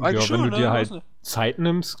 Ja, eigentlich schon, wenn du dir halt Zeit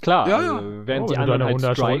nimmst, klar. Ja, also, während die anderen halt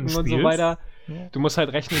striken und so weiter. Ja. Du musst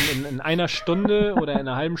halt rechnen, in einer Stunde oder in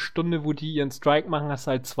einer halben Stunde, wo die ihren Strike machen, hast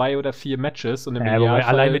du halt 2 oder 4 Matches. Und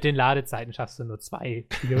allein mit den Ladezeiten schaffst du nur 2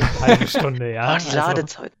 halbe Stunde, ja. Die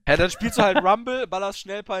Ladezeiten. Ja, dann spielst du halt Rumble, ballerst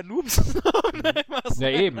schnell ein paar Noobs. Ja,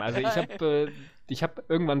 eben. Also ich hab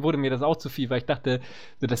irgendwann wurde mir das auch zu viel, weil ich dachte,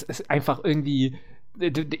 das ist einfach irgendwie...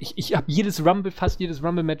 Ich habe fast jedes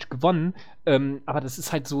Rumble-Match gewonnen, aber das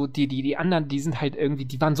ist halt so, die anderen, die sind halt irgendwie,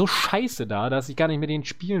 die waren so scheiße da, dass ich gar nicht mit denen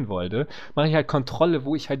spielen wollte. Mache ich halt Kontrolle,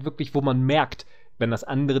 wo ich halt wirklich, wo man merkt, wenn das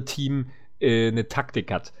andere Team eine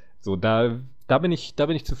Taktik hat. So, da Da bin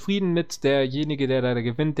ich zufrieden mit. Derjenige, der da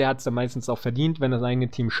gewinnt, der hat es dann meistens auch verdient. Wenn das eigene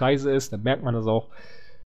Team scheiße ist, dann merkt man das auch.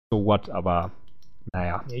 So what, aber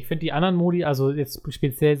naja. Ja, ich finde die anderen Modi, also jetzt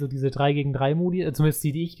speziell so diese 3 gegen 3 Modi, zumindest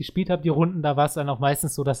die ich gespielt habe, die Runden, da war es dann auch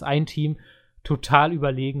meistens so, dass ein Team total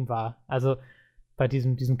überlegen war. Also bei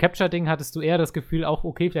diesem Capture-Ding hattest du eher das Gefühl, auch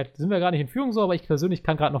okay, vielleicht sind wir gar nicht in Führung so, aber ich persönlich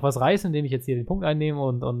kann gerade noch was reißen, indem ich jetzt hier den Punkt einnehme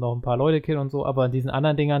und noch ein paar Leute kill und so, aber in diesen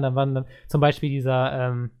anderen Dingern, dann waren dann zum Beispiel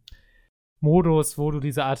dieser Modus, wo du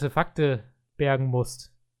diese Artefakte bergen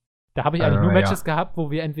musst. Da habe ich eigentlich nur Matches gehabt,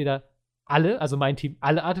 wo wir entweder also mein Team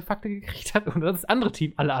alle Artefakte gekriegt hat und das andere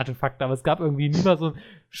Team alle Artefakte, aber es gab irgendwie nie mal so ein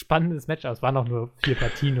spannendes Match, aber es waren noch nur 4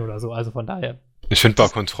 Partien oder so, also von daher. Ich finde bei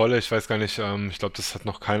Kontrolle, ich weiß gar nicht, ich glaube, das hat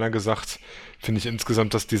noch keiner gesagt, finde ich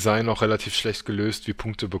insgesamt das Design auch relativ schlecht gelöst, wie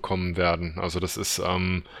Punkte bekommen werden. Also das ist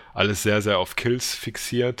alles sehr, sehr auf Kills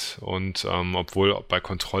fixiert und obwohl bei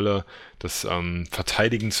Kontrolle das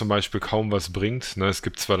Verteidigen zum Beispiel kaum was bringt. Ne? Es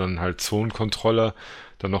gibt zwar dann halt Zonenkontrolle,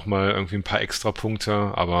 dann nochmal irgendwie ein paar extra Punkte,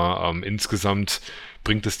 aber insgesamt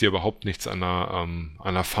bringt es dir überhaupt nichts, an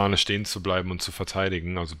einer Fahne stehen zu bleiben und zu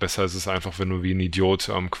verteidigen. Also besser ist es einfach, wenn du wie ein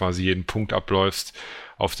Idiot quasi jeden Punkt abläufst,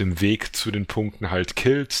 auf dem Weg zu den Punkten halt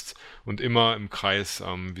killst und immer im Kreis,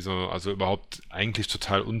 also überhaupt eigentlich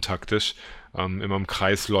total untaktisch, immer im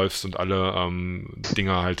Kreis läufst und alle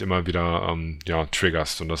Dinger halt immer wieder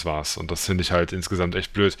triggerst und das war's. Und das finde ich halt insgesamt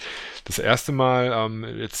echt blöd. Das erste Mal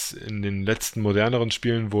jetzt in den letzten moderneren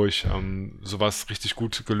Spielen, wo ich sowas richtig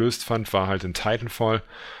gut gelöst fand, war halt in Titanfall,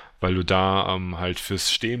 weil du da halt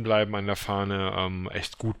fürs Stehenbleiben an der Fahne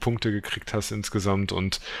echt gut Punkte gekriegt hast insgesamt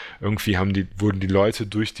und irgendwie wurden die Leute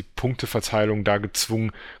durch die Punkteverteilung da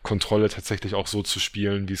gezwungen, Kontrolle tatsächlich auch so zu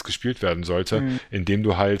spielen, wie es gespielt werden sollte, indem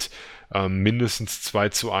du halt mindestens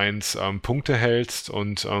 2:1 Punkte hältst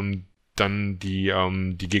und dann die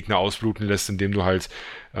Gegner ausbluten lässt, indem du halt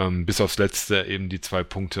bis aufs Letzte eben die 2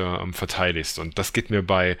 Punkte verteidigst. Und das geht mir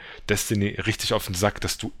bei Destiny richtig auf den Sack,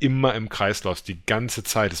 dass du immer im Kreis läufst, die ganze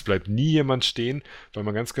Zeit. Es bleibt nie jemand stehen, weil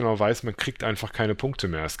man ganz genau weiß, man kriegt einfach keine Punkte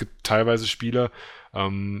mehr. Es gibt teilweise Spiele,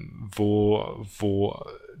 wo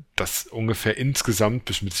das ungefähr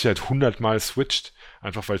insgesamt mit Sicherheit 100 Mal switcht,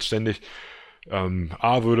 einfach weil ständig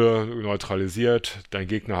A wurde neutralisiert, dein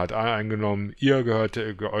Gegner hat A eingenommen,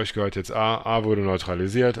 euch gehört jetzt A wurde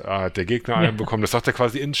neutralisiert, A hat der Gegner einbekommen. Das sagt er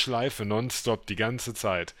quasi in Schleife, nonstop, die ganze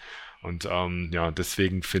Zeit. Und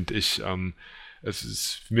deswegen finde ich,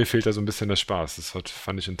 mir fehlt da so ein bisschen der Spaß.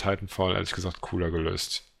 Fand ich in Titanfall, ehrlich gesagt, cooler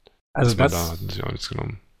gelöst. Also da hatten sie auch nichts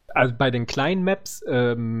genommen. Also bei den kleinen Maps,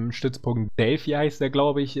 Stützpunkt Delphi heißt der,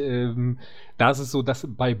 glaube ich, da ist es so, dass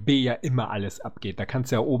bei B ja immer alles abgeht. Da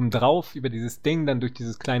kannst du ja oben drauf über dieses Ding dann durch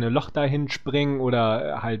dieses kleine Loch dahin springen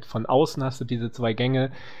oder halt von außen hast du diese 2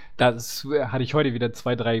 Gänge. Das hatte ich heute wieder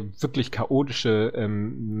 2, 3 wirklich chaotische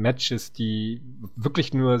Matches, die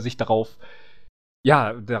wirklich nur sich darauf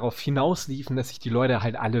hinausliefen, dass sich die Leute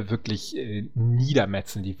halt alle wirklich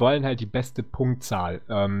niedermetzeln. Die wollen halt die beste Punktzahl.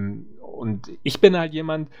 Und ich bin halt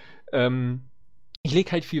jemand, ich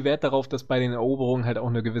lege halt viel Wert darauf, dass bei den Eroberungen halt auch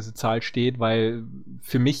eine gewisse Zahl steht, weil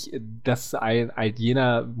für mich das ein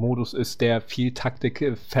jener Modus ist, der viel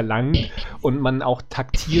Taktik verlangt und man auch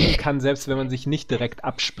taktieren kann, selbst wenn man sich nicht direkt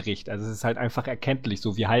abspricht. Also es ist halt einfach erkenntlich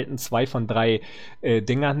so, wir halten 2 von 3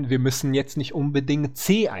 Dingern, wir müssen jetzt nicht unbedingt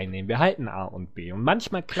C einnehmen, wir halten A und B. Und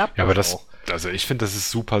manchmal klappt aber das auch. Also ich finde, das ist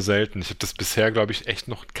super selten. Ich habe das bisher, glaube ich, echt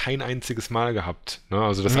noch kein einziges Mal gehabt. Ne?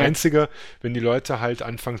 Also das Einzige, wenn die Leute halt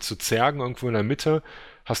anfangen zu zergen irgendwo in der Mitte,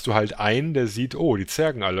 hast du halt einen, der sieht, oh, die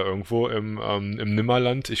zergen alle irgendwo im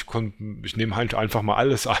Nimmerland. Ich nehme halt einfach mal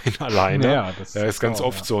alles ein alleine. Ja, das ist ganz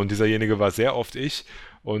oft so. Und dieserjenige war sehr oft ich.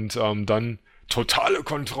 Und dann totale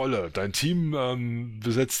Kontrolle. Dein Team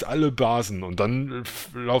besetzt alle Basen und dann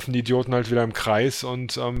laufen die Idioten halt wieder im Kreis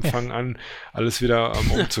und fangen an, alles wieder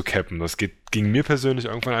umzucappen. Das ging mir persönlich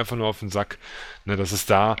irgendwann einfach nur auf den Sack. Ne, das ist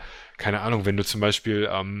da, keine Ahnung, wenn du zum Beispiel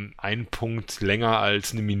einen Punkt länger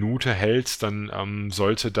als eine Minute hältst, dann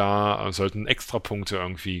sollten Extrapunkte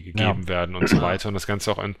irgendwie gegeben werden und so weiter und das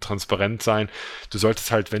Ganze auch transparent sein. Du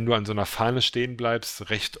solltest halt, wenn du an so einer Fahne stehen bleibst,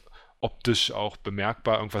 recht optisch auch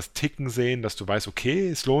bemerkbar irgendwas ticken sehen, dass du weißt, okay,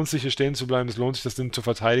 es lohnt sich hier stehen zu bleiben, es lohnt sich das Ding zu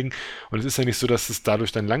verteidigen und es ist ja nicht so, dass es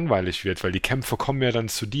dadurch dann langweilig wird, weil die Kämpfe kommen ja dann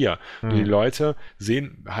zu dir. Und die Leute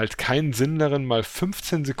sehen halt keinen Sinn darin, mal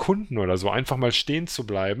 15 Sekunden oder so einfach mal stehen zu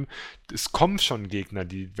bleiben. Es kommen schon Gegner,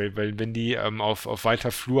 weil wenn die auf weiter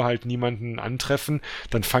Flur halt niemanden antreffen,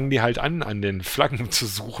 dann fangen die halt an den Flaggen zu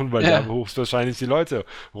suchen, weil da höchstwahrscheinlich die Leute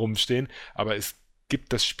rumstehen, aber es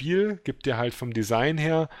das Spiel gibt dir halt vom Design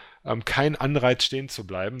her keinen Anreiz, stehen zu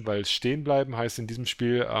bleiben, weil stehen bleiben heißt in diesem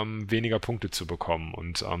Spiel weniger Punkte zu bekommen.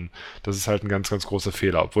 Und das ist halt ein ganz, ganz großer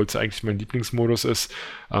Fehler. Obwohl es eigentlich mein Lieblingsmodus ist,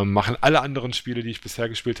 machen alle anderen Spiele, die ich bisher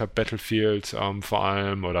gespielt habe, Battlefield vor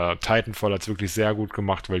allem oder Titanfall hat es wirklich sehr gut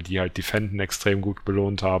gemacht, weil die halt Defenden extrem gut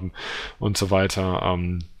belohnt haben und so weiter.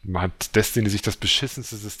 Man hat Destiny sich das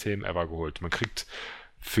beschissenste System ever geholt. Man kriegt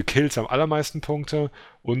für Kills am allermeisten Punkte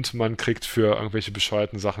und man kriegt für irgendwelche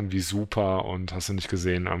bescheuerten Sachen wie Super und hast du nicht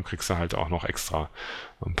gesehen, kriegst du halt auch noch extra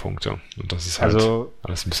Punkte. Und das ist halt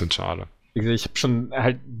alles ein bisschen schade. Wie gesagt, ich habe schon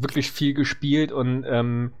halt wirklich viel gespielt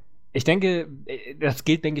und ich denke, das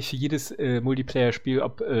gilt, denke ich, für jedes Multiplayer-Spiel,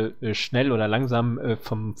 ob schnell oder langsam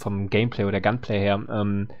vom Gameplay oder Gunplay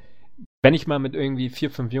her. Wenn ich mal mit irgendwie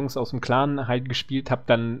 4, 5 Jungs aus dem Clan halt gespielt habe,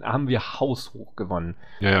 dann haben wir haushoch gewonnen.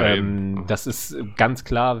 Ja, das ist ganz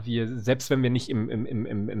klar, selbst wenn wir nicht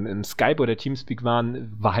im Skype oder Teamspeak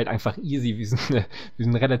waren, war halt einfach easy. Wir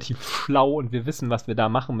sind relativ schlau und wir wissen, was wir da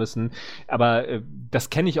machen müssen. Aber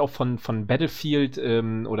das kenne ich auch von Battlefield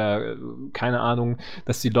oder keine Ahnung,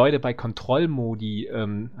 dass die Leute bei Kontrollmodi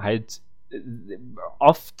halt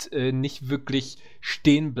oft nicht wirklich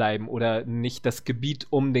stehen bleiben oder nicht das Gebiet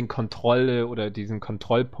um den Kontrolle oder diesen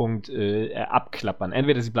Kontrollpunkt abklappern.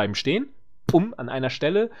 Entweder sie bleiben stehen, an einer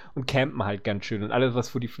Stelle und campen halt ganz schön und alles, was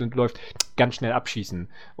vor die Flinte läuft, ganz schnell abschießen.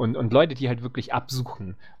 Und Leute, die halt wirklich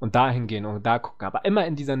absuchen und dahin gehen und da gucken, aber immer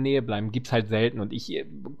in dieser Nähe bleiben, gibt's halt selten. Und ich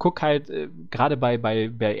gucke halt gerade bei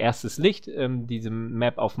Erstes Licht, diesem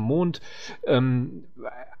Map auf dem Mond,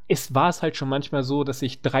 war es halt schon manchmal so, dass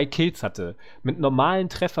ich 3 Kills hatte. Mit normalen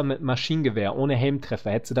Treffern mit Maschinengewehr, ohne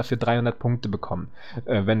Helmtreffer, hättest du dafür 300 Punkte bekommen.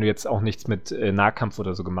 Wenn du jetzt auch nichts mit Nahkampf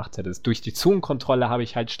oder so gemacht hättest. Durch die Zonenkontrolle habe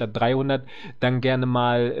ich halt statt 300 dann gerne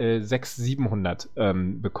mal 600, 700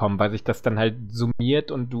 bekommen, weil sich das dann halt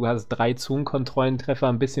summiert und du hast 3 Zonenkontrollentreffer,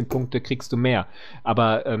 ein bisschen Punkte kriegst du mehr.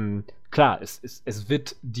 Aber klar, es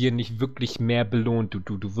wird dir nicht wirklich mehr belohnt.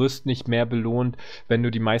 Du wirst nicht mehr belohnt, wenn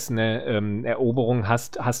du die meisten Eroberungen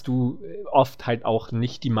hast du oft halt auch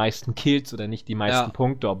nicht die meisten Kills oder nicht die meisten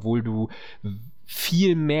Punkte, obwohl du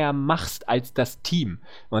viel mehr machst als das Team.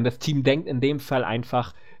 Und das Team denkt in dem Fall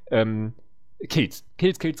einfach, Kills.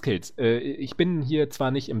 Ich bin hier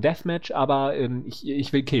zwar nicht im Deathmatch, aber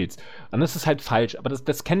ich will Kills. Und das ist halt falsch. Aber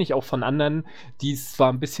das kenne ich auch von anderen, die es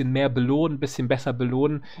zwar ein bisschen mehr belohnen, ein bisschen besser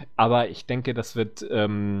belohnen, aber ich denke, das wird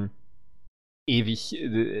ewig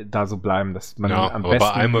da so bleiben, dass man am aber besten...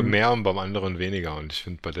 bei einem mehr und beim anderen weniger. Und ich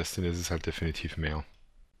finde, bei Destiny ist es halt definitiv mehr.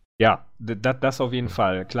 Ja, das auf jeden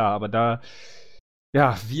Fall, klar. Aber da...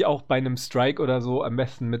 Ja, wie auch bei einem Strike oder so, am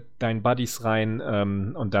besten mit deinen Buddies rein.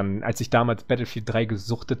 Und dann, als ich damals Battlefield 3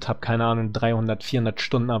 gesuchtet habe, keine Ahnung, 300, 400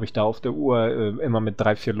 Stunden habe ich da auf der Uhr immer mit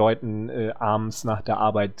 3, 4 Leuten abends nach der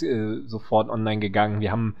Arbeit sofort online gegangen.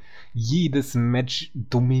 Wir haben jedes Match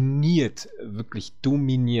dominiert, wirklich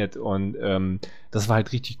dominiert. Und das war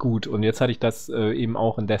halt richtig gut. Und jetzt hatte ich das eben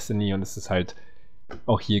auch in Destiny und es ist halt,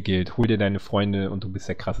 auch hier gilt, hol dir deine Freunde und du bist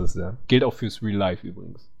der Krasseste. Gilt auch fürs Real Life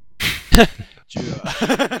übrigens.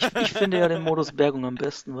 Ich finde ja den Modus Bergung am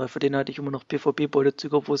besten, weil für den hatte ich immer noch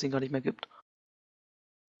PvP-Beutezüge, obwohl es ihn gar nicht mehr gibt.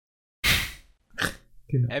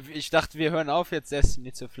 Genau. Ich dachte, wir hören auf jetzt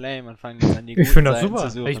Destiny zu flamen und fangen jetzt an die Ich guten finde das Seiten super.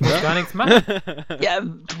 zu suchen. Ich muss gar nichts machen. Ja,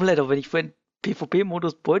 tut mir leid, aber wenn ich vorhin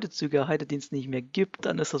PvP-Modus Beutezüge erhalte, den es nicht mehr gibt,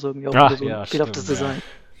 dann ist das irgendwie auch wieder so ein fehlerhaftes Design.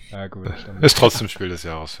 Ja, gut, stimmt. Ist trotzdem Spiel des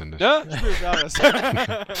Jahres, finde ich. Ja, Spiel des Jahres.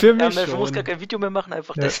 Für mich Man muss gar kein Video mehr machen,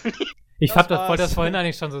 einfach Destiny. Ich wollte das vorhin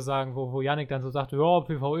eigentlich schon so sagen, wo Yannick dann so sagte, ja,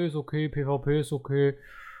 PvE ist okay, PvP ist okay,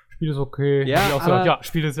 Spiel ist okay. Ja, ich auch so, ja,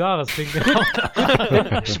 Spiel des Jahres. Klingt genau.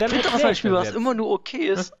 Stimmt doch ein Spiel, was immer nur okay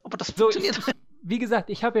ist, aber das funktioniert. Wie gesagt,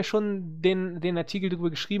 ich habe ja schon den Artikel darüber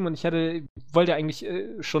geschrieben und wollte eigentlich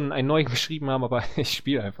schon einen neuen geschrieben haben, aber ich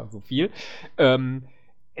spiele einfach so viel.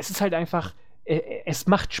 Es ist halt einfach, es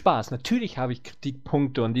macht Spaß. Natürlich habe ich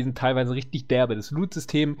Kritikpunkte und die sind teilweise richtig derbe. Das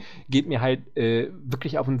Loot-System geht mir halt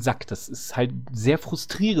wirklich auf den Sack. Das ist halt sehr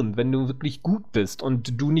frustrierend, wenn du wirklich gut bist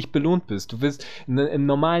und du nicht belohnt bist. Du willst im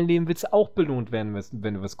normalen Leben willst du auch belohnt werden,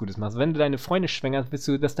 wenn du was Gutes machst. Wenn du deine Freunde schwängerst, willst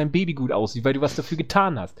du, dass dein Baby gut aussieht, weil du was dafür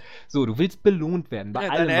getan hast. So, du willst belohnt werden. Bei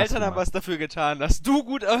allem, deine Eltern haben was dafür getan, dass du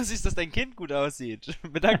gut aussiehst, dass dein Kind gut aussieht.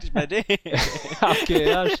 Bedank dich bei denen. Okay,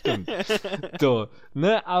 ja, stimmt. So,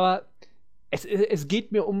 ne, aber es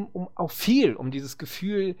geht mir auch viel um dieses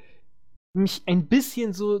Gefühl, mich ein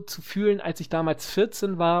bisschen so zu fühlen, als ich damals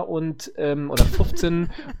 14 war und oder 15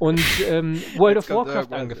 und World of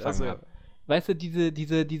Warcraft angefangen habe. Weißt du,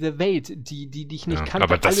 diese Welt, die ich nicht kannte.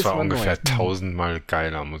 Aber das war ungefähr 1000-mal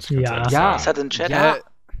geiler, muss ich ganz ehrlich sagen. Das hat einen Chat.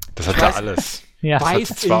 Das hatte alles. Ja. Das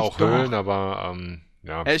hatte zwar auch Höhlen, aber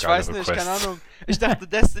ja, Ich geile weiß nicht, Requests. keine Ahnung. Ich dachte,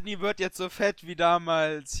 Destiny wird jetzt so fett wie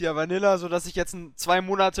damals hier Vanilla, sodass ich jetzt 2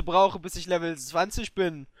 Monate brauche, bis ich Level 20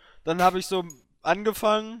 bin. Dann habe ich so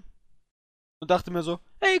angefangen und dachte mir so,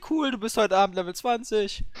 hey cool, du bist heute Abend Level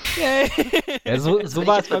 20. Yay. Ja, so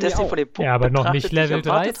war es bei mir Destiny auch. von den Punkten Ja, aber noch nicht betrachtet, die ich Level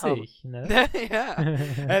erwartet habe. 30. Ne?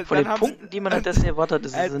 Ja. Von den Punkten, die man an Destiny erwartet,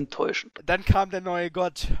 ist es enttäuschend. Dann kam der neue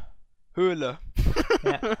Gott. Höhle.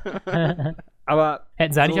 Aber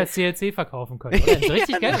Hätten sie eigentlich als DLC verkaufen können. Oder? Hätten sie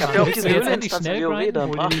richtig Geld Ich hab gemacht. ja auch Willst du diese jetzt endlich Höhleninstanz schnell in WoW grinden? da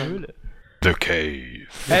Hol dir die machen. Höhle. The Cave.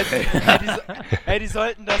 Die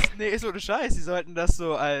sollten das, nee, ist ohne Scheiß, die sollten das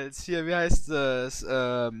so als, hier, wie heißt es,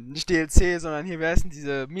 nicht DLC, sondern hier, wie heißen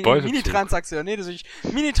diese Beutezug. Mini-Transaktionen, nee, dass ich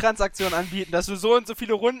Mini-Transaktionen anbieten, dass du so und so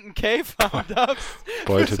viele Runden Cave haben darfst.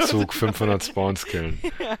 Beutezug, 500 Spawns killen.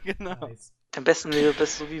 Ja, genau. Nice. Am besten wäre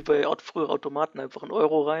das so wie bei früher Automaten, einfach einen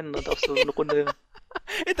Euro rein und dann darfst du eine Runde.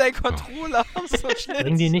 In deinen Controller haben sie so schnell.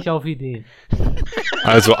 Bring die nicht auf Ideen.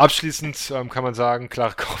 Also abschließend kann man sagen,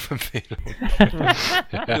 klare Kaufempfehlung.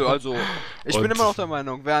 Ja, also, ich bin Und immer noch der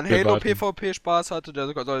Meinung, wer an wir Halo warten. PvP Spaß hatte, der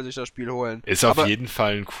soll sich das Spiel holen. Ist auf Aber- jeden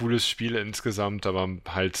Fall ein cooles Spiel insgesamt, aber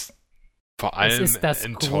halt vor allem ist das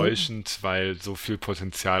enttäuschend, weil so viel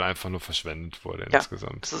Potenzial einfach nur verschwendet wurde Ja.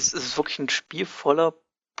 insgesamt. Es ist wirklich ein Spiel voller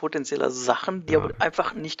potenzieller Sachen, die Ja. aber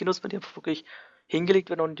einfach nicht genutzt werden, die einfach wirklich hingelegt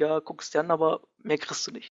werden und ja, guckst dir an, aber mehr kriegst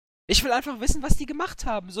du nicht. Ich will einfach wissen, was die gemacht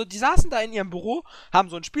haben. So, die saßen da in ihrem Büro, haben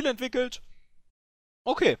so ein Spiel entwickelt.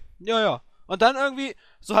 Okay, ja. Und dann irgendwie,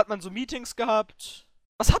 so hat man so Meetings gehabt.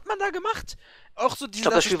 Was hat man da gemacht? Auch so Ich diese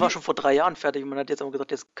glaube, das Spiel war schon vor 3 Jahren fertig und man hat jetzt aber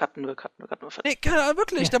gesagt, jetzt cutten wir fertig. Nee, keine Ahnung,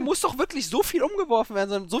 wirklich. Da muss doch wirklich so viel umgeworfen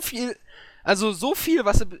werden. So viel,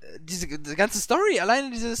 was diese ganze Story,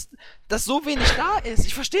 alleine dass so wenig da ist.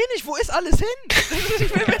 Ich verstehe nicht, wo ist alles hin?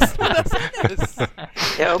 Ich will wissen, wo das hin ist.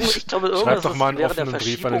 Ja, ich glaube, Schreib irgendwas doch mal einen während der offenen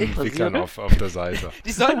Brief an den Verschiebung Entwicklern passiert. auf der Seite.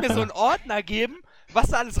 Die sollen mir so einen Ordner geben, was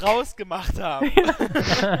sie alles rausgemacht haben.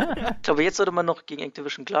 Ich glaube, jetzt sollte man noch gegen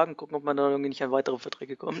Activision klagen, gucken, ob man da irgendwie nicht an weitere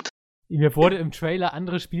Verträge kommt. Mir wurde im Trailer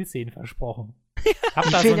andere Spielszenen versprochen. Hab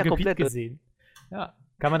da so fehlen ein ja Gebiet komplett. gesehen. Ja.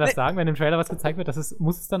 Kann man das sagen, wenn im Trailer was gezeigt wird?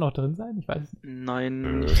 Muss es dann noch drin sein? Ich weiß es nicht.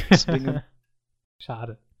 Nein, nicht zwingend.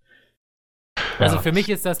 Schade. Also für mich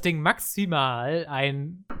ist das Ding maximal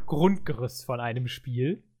ein Grundgerüst von einem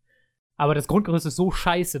Spiel. Aber das Grundgerüst ist so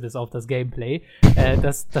scheiße bis auf das Gameplay,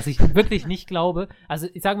 dass ich wirklich nicht glaube. Also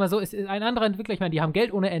ich sage mal so, es ist ein anderer Entwickler, ich meine, die haben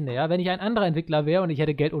Geld ohne Ende, ja. Wenn ich ein anderer Entwickler wäre und ich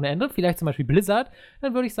hätte Geld ohne Ende, vielleicht zum Beispiel Blizzard,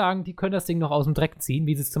 dann würde ich sagen, die können das Ding noch aus dem Dreck ziehen,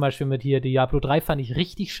 wie sie es zum Beispiel mit hier Diablo 3 fand ich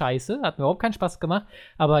richtig scheiße, hat mir überhaupt keinen Spaß gemacht.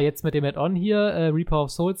 Aber jetzt mit dem Add-on hier, Reaper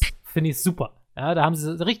of Souls, finde ich super. Ja, da haben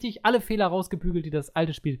sie richtig alle Fehler rausgebügelt, die das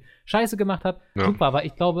alte Spiel scheiße gemacht hat. Ja. Super, aber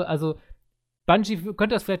ich glaube, also Bungie könnte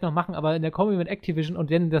das vielleicht noch machen, aber in der Kombi mit Activision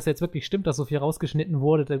und wenn das jetzt wirklich stimmt, dass so viel rausgeschnitten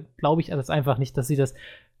wurde, dann glaube ich das einfach nicht, dass sie das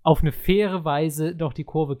auf eine faire Weise doch die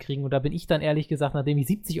Kurve kriegen. Und da bin ich dann ehrlich gesagt, nachdem ich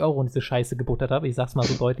 70 Euro in diese Scheiße gebuttert habe, ich sag's mal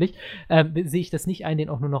so deutlich, sehe ich das nicht ein, denen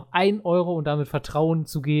auch nur noch 1 Euro und damit Vertrauen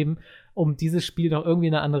zu geben, um dieses Spiel noch irgendwie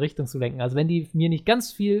in eine andere Richtung zu lenken. Also wenn die mir nicht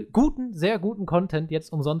ganz viel sehr guten Content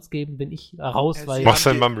jetzt umsonst geben, bin ich raus, weil Machst du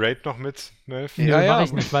denn beim Raid noch mit, Melf? Nö, Ja, ja. mach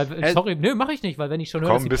ich nicht, weil, mach ich nicht, weil wenn ich schon höre,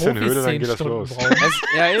 Komm, dass ein die bisschen Profis Höhle, dann 10 geht das Stunden los. brauchen.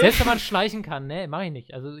 Ja, Selbst wenn man schleichen kann, mach ich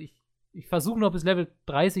nicht. Also ich versuche noch bis Level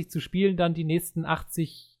 30 zu spielen, dann die nächsten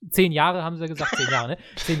 10 Jahre, haben sie ja gesagt, 10 Jahre, ne?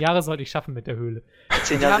 10 Jahre sollte ich schaffen mit der Höhle.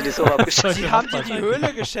 10 Jahre sind die so abgeschlossen. Sie haben dir die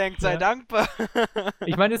Höhle geschenkt, sei Ja. dankbar.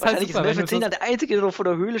 Ich meine, es ist halt Wahrscheinlich ist super, wenn Level du 10 so, Jahre der Einzige, der noch vor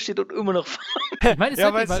der Höhle steht und immer noch ich meine, es ist Ja,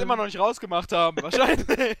 halt weil nicht, sie es immer noch nicht rausgemacht haben,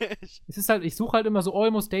 wahrscheinlich. es ist halt, ich suche halt immer so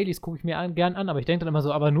Almost Dailies, gucke ich mir gern an, aber ich denke dann immer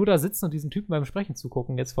so, aber nur da sitzen und diesen Typen beim Sprechen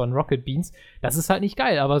zugucken, jetzt von Rocket Beans, das ist halt nicht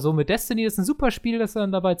geil, aber so mit Destiny ist ein super Spiel, das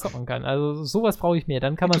man dabei zocken kann. Also sowas brauche ich mir,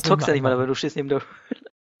 dann kann man Du zockst ja nicht mal, aber du stehst neben der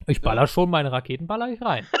Ich baller schon meine Raketen, baller ich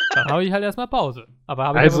rein. Dann habe ich halt erstmal Pause. Aber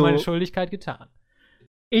habe ich Also- aber meine Schuldigkeit getan.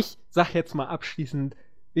 Ich sag jetzt mal abschließend,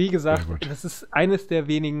 wie gesagt, Sehr gut. das ist eines der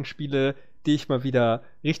wenigen Spiele, die ich mal wieder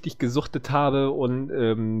richtig gesuchtet habe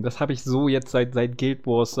und das habe ich so jetzt seit Guild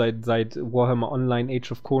Wars, seit Warhammer Online,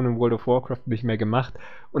 Age of Conan, World of Warcraft nicht mehr gemacht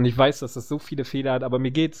und ich weiß, dass das so viele Fehler hat, aber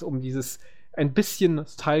mir geht es um dieses ein bisschen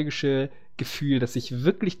nostalgische Gefühl, dass ich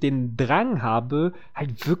wirklich den Drang habe,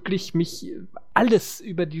 halt wirklich mich alles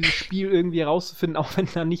über dieses Spiel irgendwie herauszufinden, auch wenn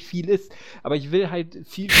da nicht viel ist. Aber ich will halt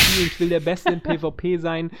viel spielen, ich will der Beste in PvP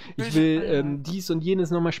sein, ich will dies und jenes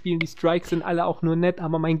nochmal spielen, die Strikes sind alle auch nur nett,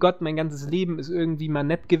 aber mein Gott, mein ganzes Leben ist irgendwie mal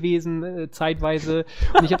nett gewesen, zeitweise.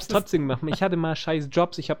 Und ich hab's trotzdem gemacht. Ich hatte mal scheiß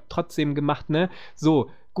Jobs, ich hab trotzdem gemacht, ne? So,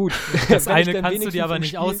 gut. Das Wenn ich eine dann kannst du dir wenigstens aber im nicht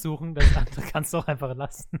Spiel- aussuchen, das andere kannst du auch einfach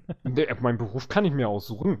lassen. Mein Beruf kann ich mir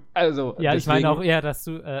aussuchen. Also, Ja, ich meine deswegen- auch eher, dass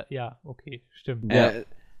du, ja, okay, stimmt. Ja.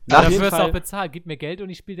 Aber Auf jeden dafür wirst du Fall- auch bezahlt. Gib mir Geld und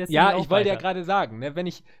ich spiele Destiny Ja, auch ich wollte ja weiter. gerade sagen, ne, wenn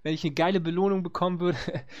ich eine geile Belohnung bekommen würde,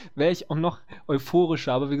 wäre ich auch noch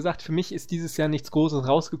euphorischer. Aber wie gesagt, für mich ist dieses Jahr nichts Großes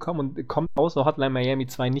rausgekommen und kommt außer Hotline Miami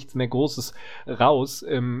 2 nichts mehr Großes raus.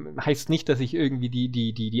 Heißt nicht, dass ich irgendwie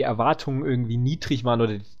die Erwartungen irgendwie niedrig waren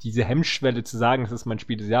oder diese Hemmschwelle zu sagen, das ist mein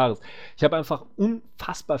Spiel des Jahres. Ich habe einfach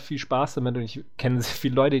unfassbar viel Spaß damit und ich kenne sehr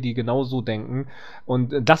viele Leute, die genau so denken.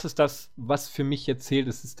 Und das ist das, was für mich jetzt zählt.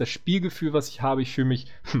 Es ist das Spielgefühl, was ich habe. Ich fühle mich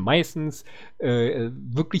meistens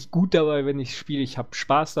wirklich gut dabei, wenn ich spiele. Ich habe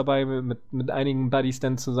Spaß dabei, mit einigen Buddies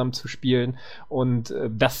dann zusammen zu spielen. Und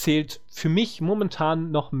das zählt für mich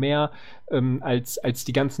momentan noch mehr als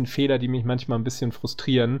die ganzen Fehler, die mich manchmal ein bisschen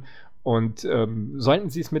frustrieren. Und sollten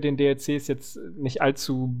sie es mit den DLCs jetzt nicht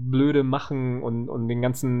allzu blöde machen und den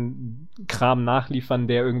ganzen Kram nachliefern,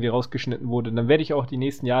 der irgendwie rausgeschnitten wurde, dann werde ich auch die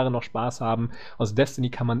nächsten Jahre noch Spaß haben. Aus Destiny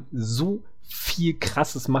kann man so viel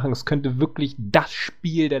Krasses machen. Es könnte wirklich das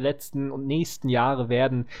Spiel der letzten und nächsten Jahre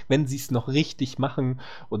werden, wenn sie es noch richtig machen.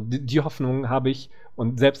 Und die Hoffnung habe ich.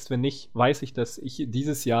 Und selbst wenn nicht, weiß ich, dass ich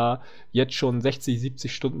dieses Jahr jetzt schon 60,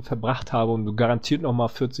 70 Stunden verbracht habe und garantiert noch mal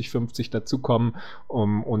 40, 50 dazukommen.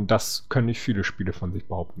 Und das können nicht viele Spiele von sich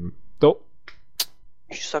behaupten. So.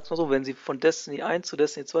 Ich sag's mal so, wenn sie von Destiny 1 zu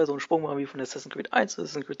Destiny 2 so einen Sprung machen wie von Assassin's Creed 1 zu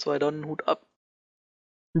Assassin's Creed 2, dann Hut ab.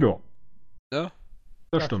 Ja. Ja.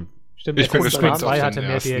 Das stimmt. Stimmt, Ich bin Assassin's Creed gespannt auf 2 den hatte mehr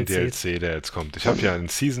ersten DLCs. DLC, der jetzt kommt. Ich habe ja einen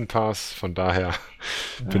Season Pass, von daher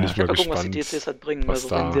bin ich Ich mal werde mal gucken, was gespannt. die DLCs halt bringen. was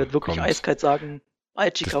Also wenn da sie halt wirklich kommt. eiskalt sagen,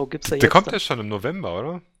 Aichikau gibt's ja Der jetzt. kommt dann. ja schon im November,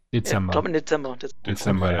 oder? Ich Dezember. glaube im Dezember.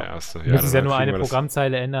 Dezember ja. der erste. Du müsstest ja dann nur eine kriegen wir das-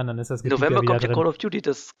 Programmzeile ändern, dann ist das Im Gebiet November ja wieder kommt ja drin. Call of Duty,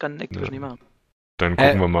 das kann Activision nicht machen. Dann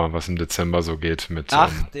gucken wir mal, was im Dezember so geht mit.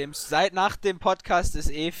 Nach dem Podcast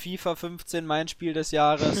ist FIFA 15 mein Spiel des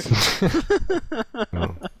Jahres.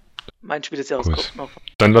 Ja. Mein Spiel des Jahres Gut. kommt noch.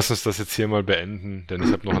 Dann lass uns das jetzt hier mal beenden, denn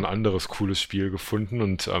ich habe noch ein anderes cooles Spiel gefunden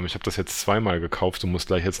und ich habe das jetzt zweimal gekauft. Du musst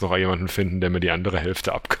gleich jetzt noch jemanden finden, der mir die andere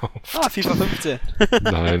Hälfte abkauft. FIFA 15.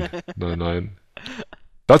 Nein.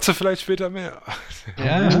 Dazu vielleicht später mehr.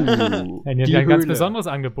 Ja. Wenn ihr Die ein ganz Höhle. besonderes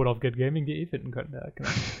Angebot auf getgaming.de finden könnt. Ja, genau.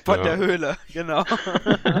 Von Ja. der Höhle, genau.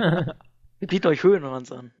 Wir bieten euch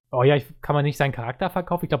Höhenruns an. Oh ja, kann man nicht seinen Charakter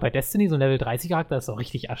verkaufen? Ich glaube, bei Destiny, so ein Level 30 Charakter ist doch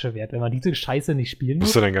richtig Asche wert, wenn man diese Scheiße nicht spielen Musst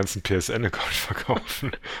muss. du deinen ganzen PSN-Account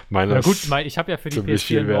verkaufen? Meiner Na gut, ist ich habe ja für die ziemlich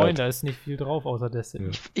viel PS4 wert. 9, da ist nicht viel drauf, außer Destiny.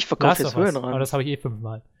 Ja. Ich verkaufe Last jetzt of Us, aber Höhenruns. das habe ich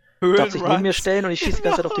 5-mal. Du darfst dich neben mir Höhenruns. stellen und ich schieße die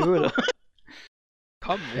ganze Zeit auf die Höhle.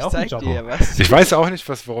 Komm, ich Ja, auch ein zeig Job. dir was. Ich weiß auch nicht,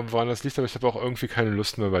 woran das liegt, aber ich habe auch irgendwie keine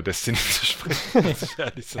Lust mehr über Destiny zu sprechen, muss ich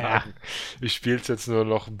ehrlich sagen. Ich spiele es jetzt nur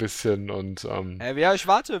noch ein bisschen und Ja, ich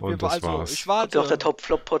warte. Und das war's. Ich Habt ihr auch der warte.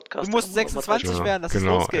 Top-Flop-Podcast? Du musst 26 werden, dass es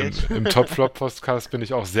losgeht. Im Top-Flop-Podcast bin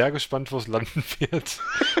ich auch sehr gespannt, wo es landen wird.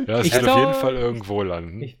 Ja, es Ich wird auf glaube- jeden Fall irgendwo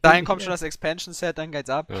landen. Dahin kommt schon das Expansion-Set, dann geht's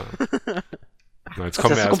ab. Ja. Na, jetzt Das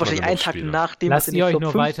kommen heißt, ja du erstmal kommt wahrscheinlich einen genug Tag Spiele. nachdem Lasst was in ihr den euch Flop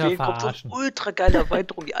nur 5 weiter fehlt, kommt so verarschen. eine ultra geile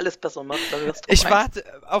Erweiterung, die alles besser macht. Dann wär's Top Ich 1. warte.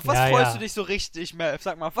 Auf was Ja, freust ja. du dich so richtig, Melf?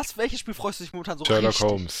 Sag mal, welches Spiel freust du dich momentan so Sherlock richtig?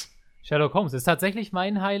 Holmes. Sherlock Holmes ist tatsächlich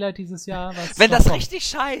mein Highlight dieses Jahr. Was Wenn noch das kommt. richtig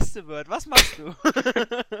scheiße wird, was machst du?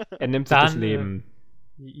 Er nimmt sich das Dann, Leben.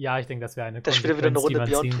 Ja, ich denke, das wäre eine Das spielt wieder eine Konsequenz,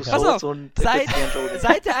 die Runde man Beyond ziehen Two kann. Pass auf, Souls und seit,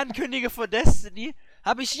 seit der Ankündigung von Destiny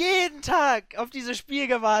habe ich jeden Tag auf dieses Spiel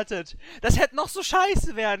gewartet. Das hätte noch so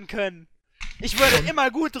scheiße werden können. Ich würde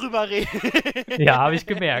immer gut drüber reden. Ja, habe ich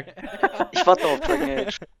gemerkt. Ich warte auf Dragon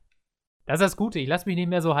Age. Das ist das Gute, ich lasse mich nicht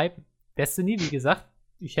mehr so hypen. Destiny, wie gesagt,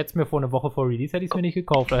 ich hätte es mir vor einer Woche vor Release hätte ich es mir nicht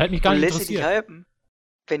gekauft. Das hätte mich gar Du nicht lässt dich interessiert. hypen.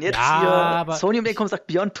 Wenn jetzt Ja, hier aber- Sony um den kommt und sagt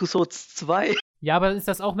Beyond Two Souls 2, Ja, aber ist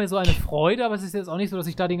das auch mehr so eine Freude, aber es ist jetzt auch nicht so, dass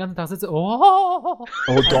ich da den ganzen Tag sitze. Oh,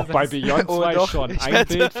 Oh doch, bei das ist- Beyond 2 doch, schon. ich Ein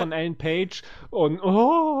wette. Bild von Ellen Page und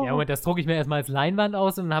oh. Ja, Moment, das drucke ich mir erstmal als Leinwand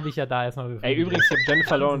aus und dann habe ich ja da erstmal. Ey, übrigens, ich habe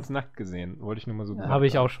Jennifer Lawrence nackt gesehen. Wollte ich nur mal so gesagt Habe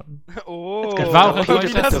ich haben. auch schon. Oh, Ich war auch Oh, enttäuscht,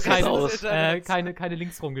 wie dass du das keine, aus. keine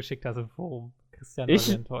Links rumgeschickt hast im Forum. Christian Ich?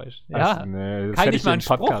 war enttäuscht. Ach, Ja, nee, das kein hätte nicht ich mal im einen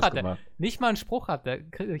Spruch Podcast hatte. gemacht. Nicht mal einen Spruch hat.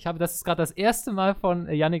 Das ist gerade das erste Mal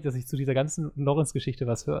von Yannick, dass ich zu dieser ganzen Lawrence-Geschichte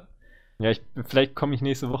was höre. Ja, vielleicht komme ich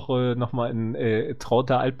nächste Woche nochmal in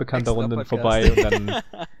trauter, altbekannter Extra Runden Podcast. vorbei und dann.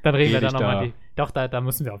 Dann reden wir Ewig da nochmal. da. Doch, da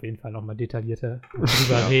müssen wir auf jeden Fall nochmal detaillierter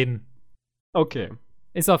drüber reden. Okay.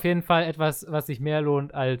 Ist auf jeden Fall etwas, was sich mehr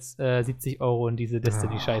lohnt, als 70 Euro in diese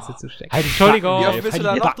Destiny-Scheiße zu stecken. Halt die Entschuldigung! Wie Backen, oft willst du halt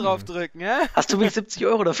da die noch Backen. drauf drücken, hä? hast du übrigens 70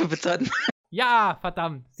 Euro dafür bezahlt? Ja,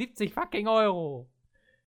 verdammt! 70 fucking Euro!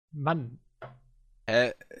 Mann.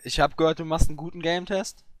 Ich habe gehört, du machst einen guten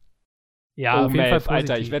Game-Test. Ja, Oh, auf jeden Fall Melf, Alter,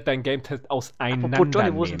 positiv. ich werde deinen Game-Test Apropos auseinandernehmen.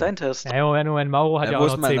 Johnny, wo ist denn dein Test? Ja, Moment, Mauro hat Ja, ja wo auch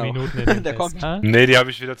ist noch 10 meiner? Minuten in dem Der Test. kommt. Ha? Nee, die habe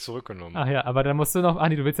ich wieder zurückgenommen. Ach ja, aber dann musst du noch,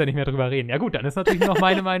 du willst ja nicht mehr drüber reden. Ja gut, dann ist natürlich noch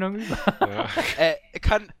meine Meinung über. Ja.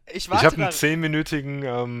 Ich Ich warte habe da. ein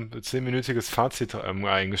 10-minütiges Fazit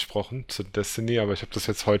eingesprochen zu Destiny, aber ich habe das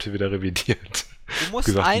jetzt heute wieder revidiert. Du musst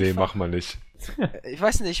gesagt, nee, einfach. mach mal nicht. Ich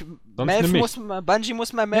weiß nicht, nimm mich. Bungie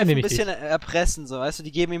muss mal Melf nehm ein ich bisschen erpressen, so, weißt du,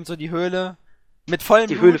 die geben ihm so die Höhle mit vollem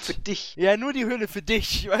Die Blut. Höhle für dich. Ja, nur die Höhle für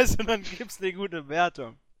dich, weißt du, dann gibt's eine gute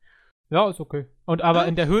Wertung. Ja, ist okay. Und aber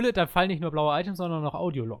in der Höhle, da fallen nicht nur blaue Items, sondern auch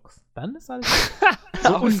Audiologs. Dann ist alles.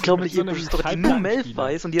 So Aus unglaublich mit so einem epische Story, die nur Melf Schallplattenspieler.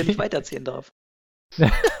 weiß und die er nicht weitererzählen darf.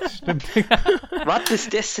 Stimmt. Warte bis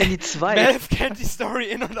Destiny 2. Melf kennt die Story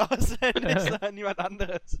in- und auswendig, sondern niemand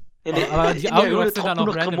anderes. Aber die in der Höhle Audiologs sind dann tropfen auch nur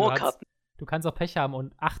noch random. Grimoire-Karten. Du kannst auch Pech haben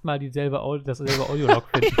und 8-mal dasselbe Audiolog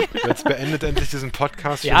finden. Jetzt beendet endlich diesen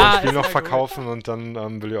Podcast, will Ja, das Spiel ist noch ja gut. verkaufen und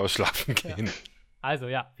dann will ich auch schlafen gehen. Also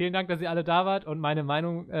ja, vielen Dank, dass ihr alle da wart und meine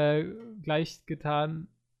Meinung gleich getan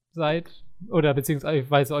seid. Oder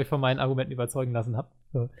beziehungsweise euch von meinen Argumenten überzeugen lassen habt.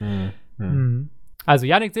 So. Also,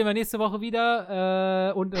 Yannick sehen wir nächste Woche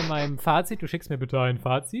wieder. Und in meinem Fazit, du schickst mir bitte ein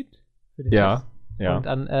Fazit. Für den Ja, Test. ja. Und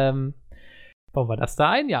dann bauen wir das da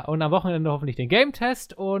ein, ja. Und am Wochenende hoffentlich den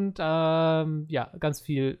Game-Test und ja, ganz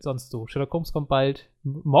viel sonst so. Sherlock Holmes kommt bald.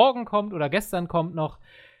 Morgen kommt oder gestern kommt noch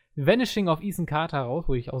Vanishing of Ethan Carter raus,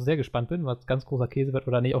 wo ich auch sehr gespannt bin, was ganz großer Käse wird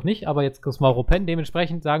oder nicht, auch nicht. Aber jetzt muss Mauro pennen.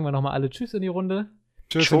 Dementsprechend sagen wir nochmal alle Tschüss in die Runde.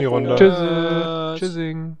 Tschüss in die Runde.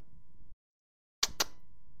 Tschüssing.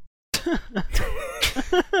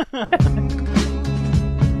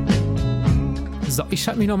 So, ich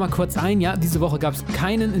schalte mich noch mal kurz ein. Ja, diese Woche gab es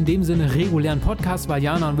keinen in dem Sinne regulären Podcast, weil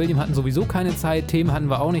Jana und William hatten sowieso keine Zeit. Themen hatten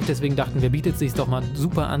wir auch nicht, deswegen dachten wir, bietet es sich doch mal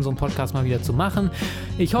super an, so einen Podcast mal wieder zu machen.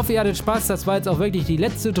 Ich hoffe, ihr hattet Spaß. Das war jetzt auch wirklich die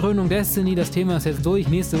letzte Dröhnung Destiny. Das Thema ist jetzt durch.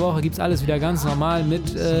 Nächste Woche gibt es alles wieder ganz normal mit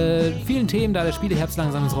vielen Themen, da der Spieleherbst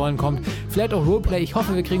langsam ins Rollen kommt. Vielleicht auch Roleplay. Ich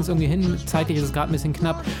hoffe, wir kriegen es irgendwie hin. Zeitlich ist es gerade ein bisschen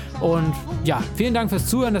knapp. Und ja, vielen Dank fürs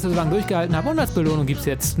Zuhören, dass ihr so lange durchgehalten habt. Und als Belohnung gibt es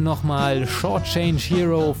jetzt nochmal Short Change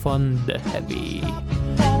Hero von The Heavy.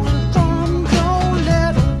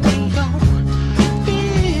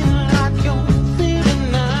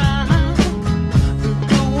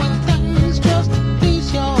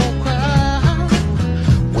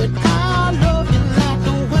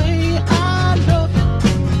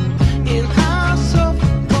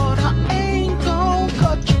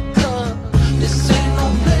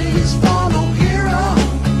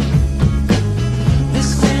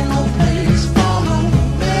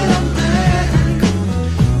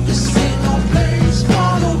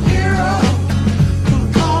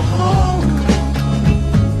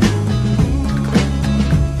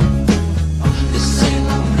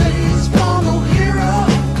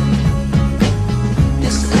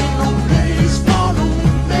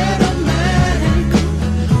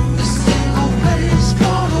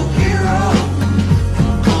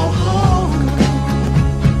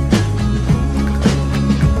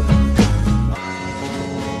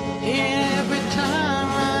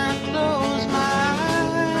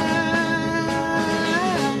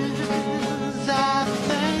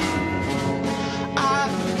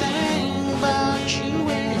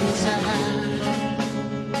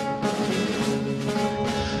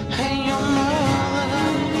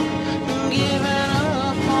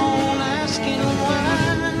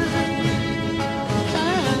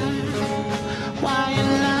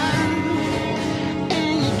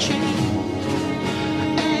 Change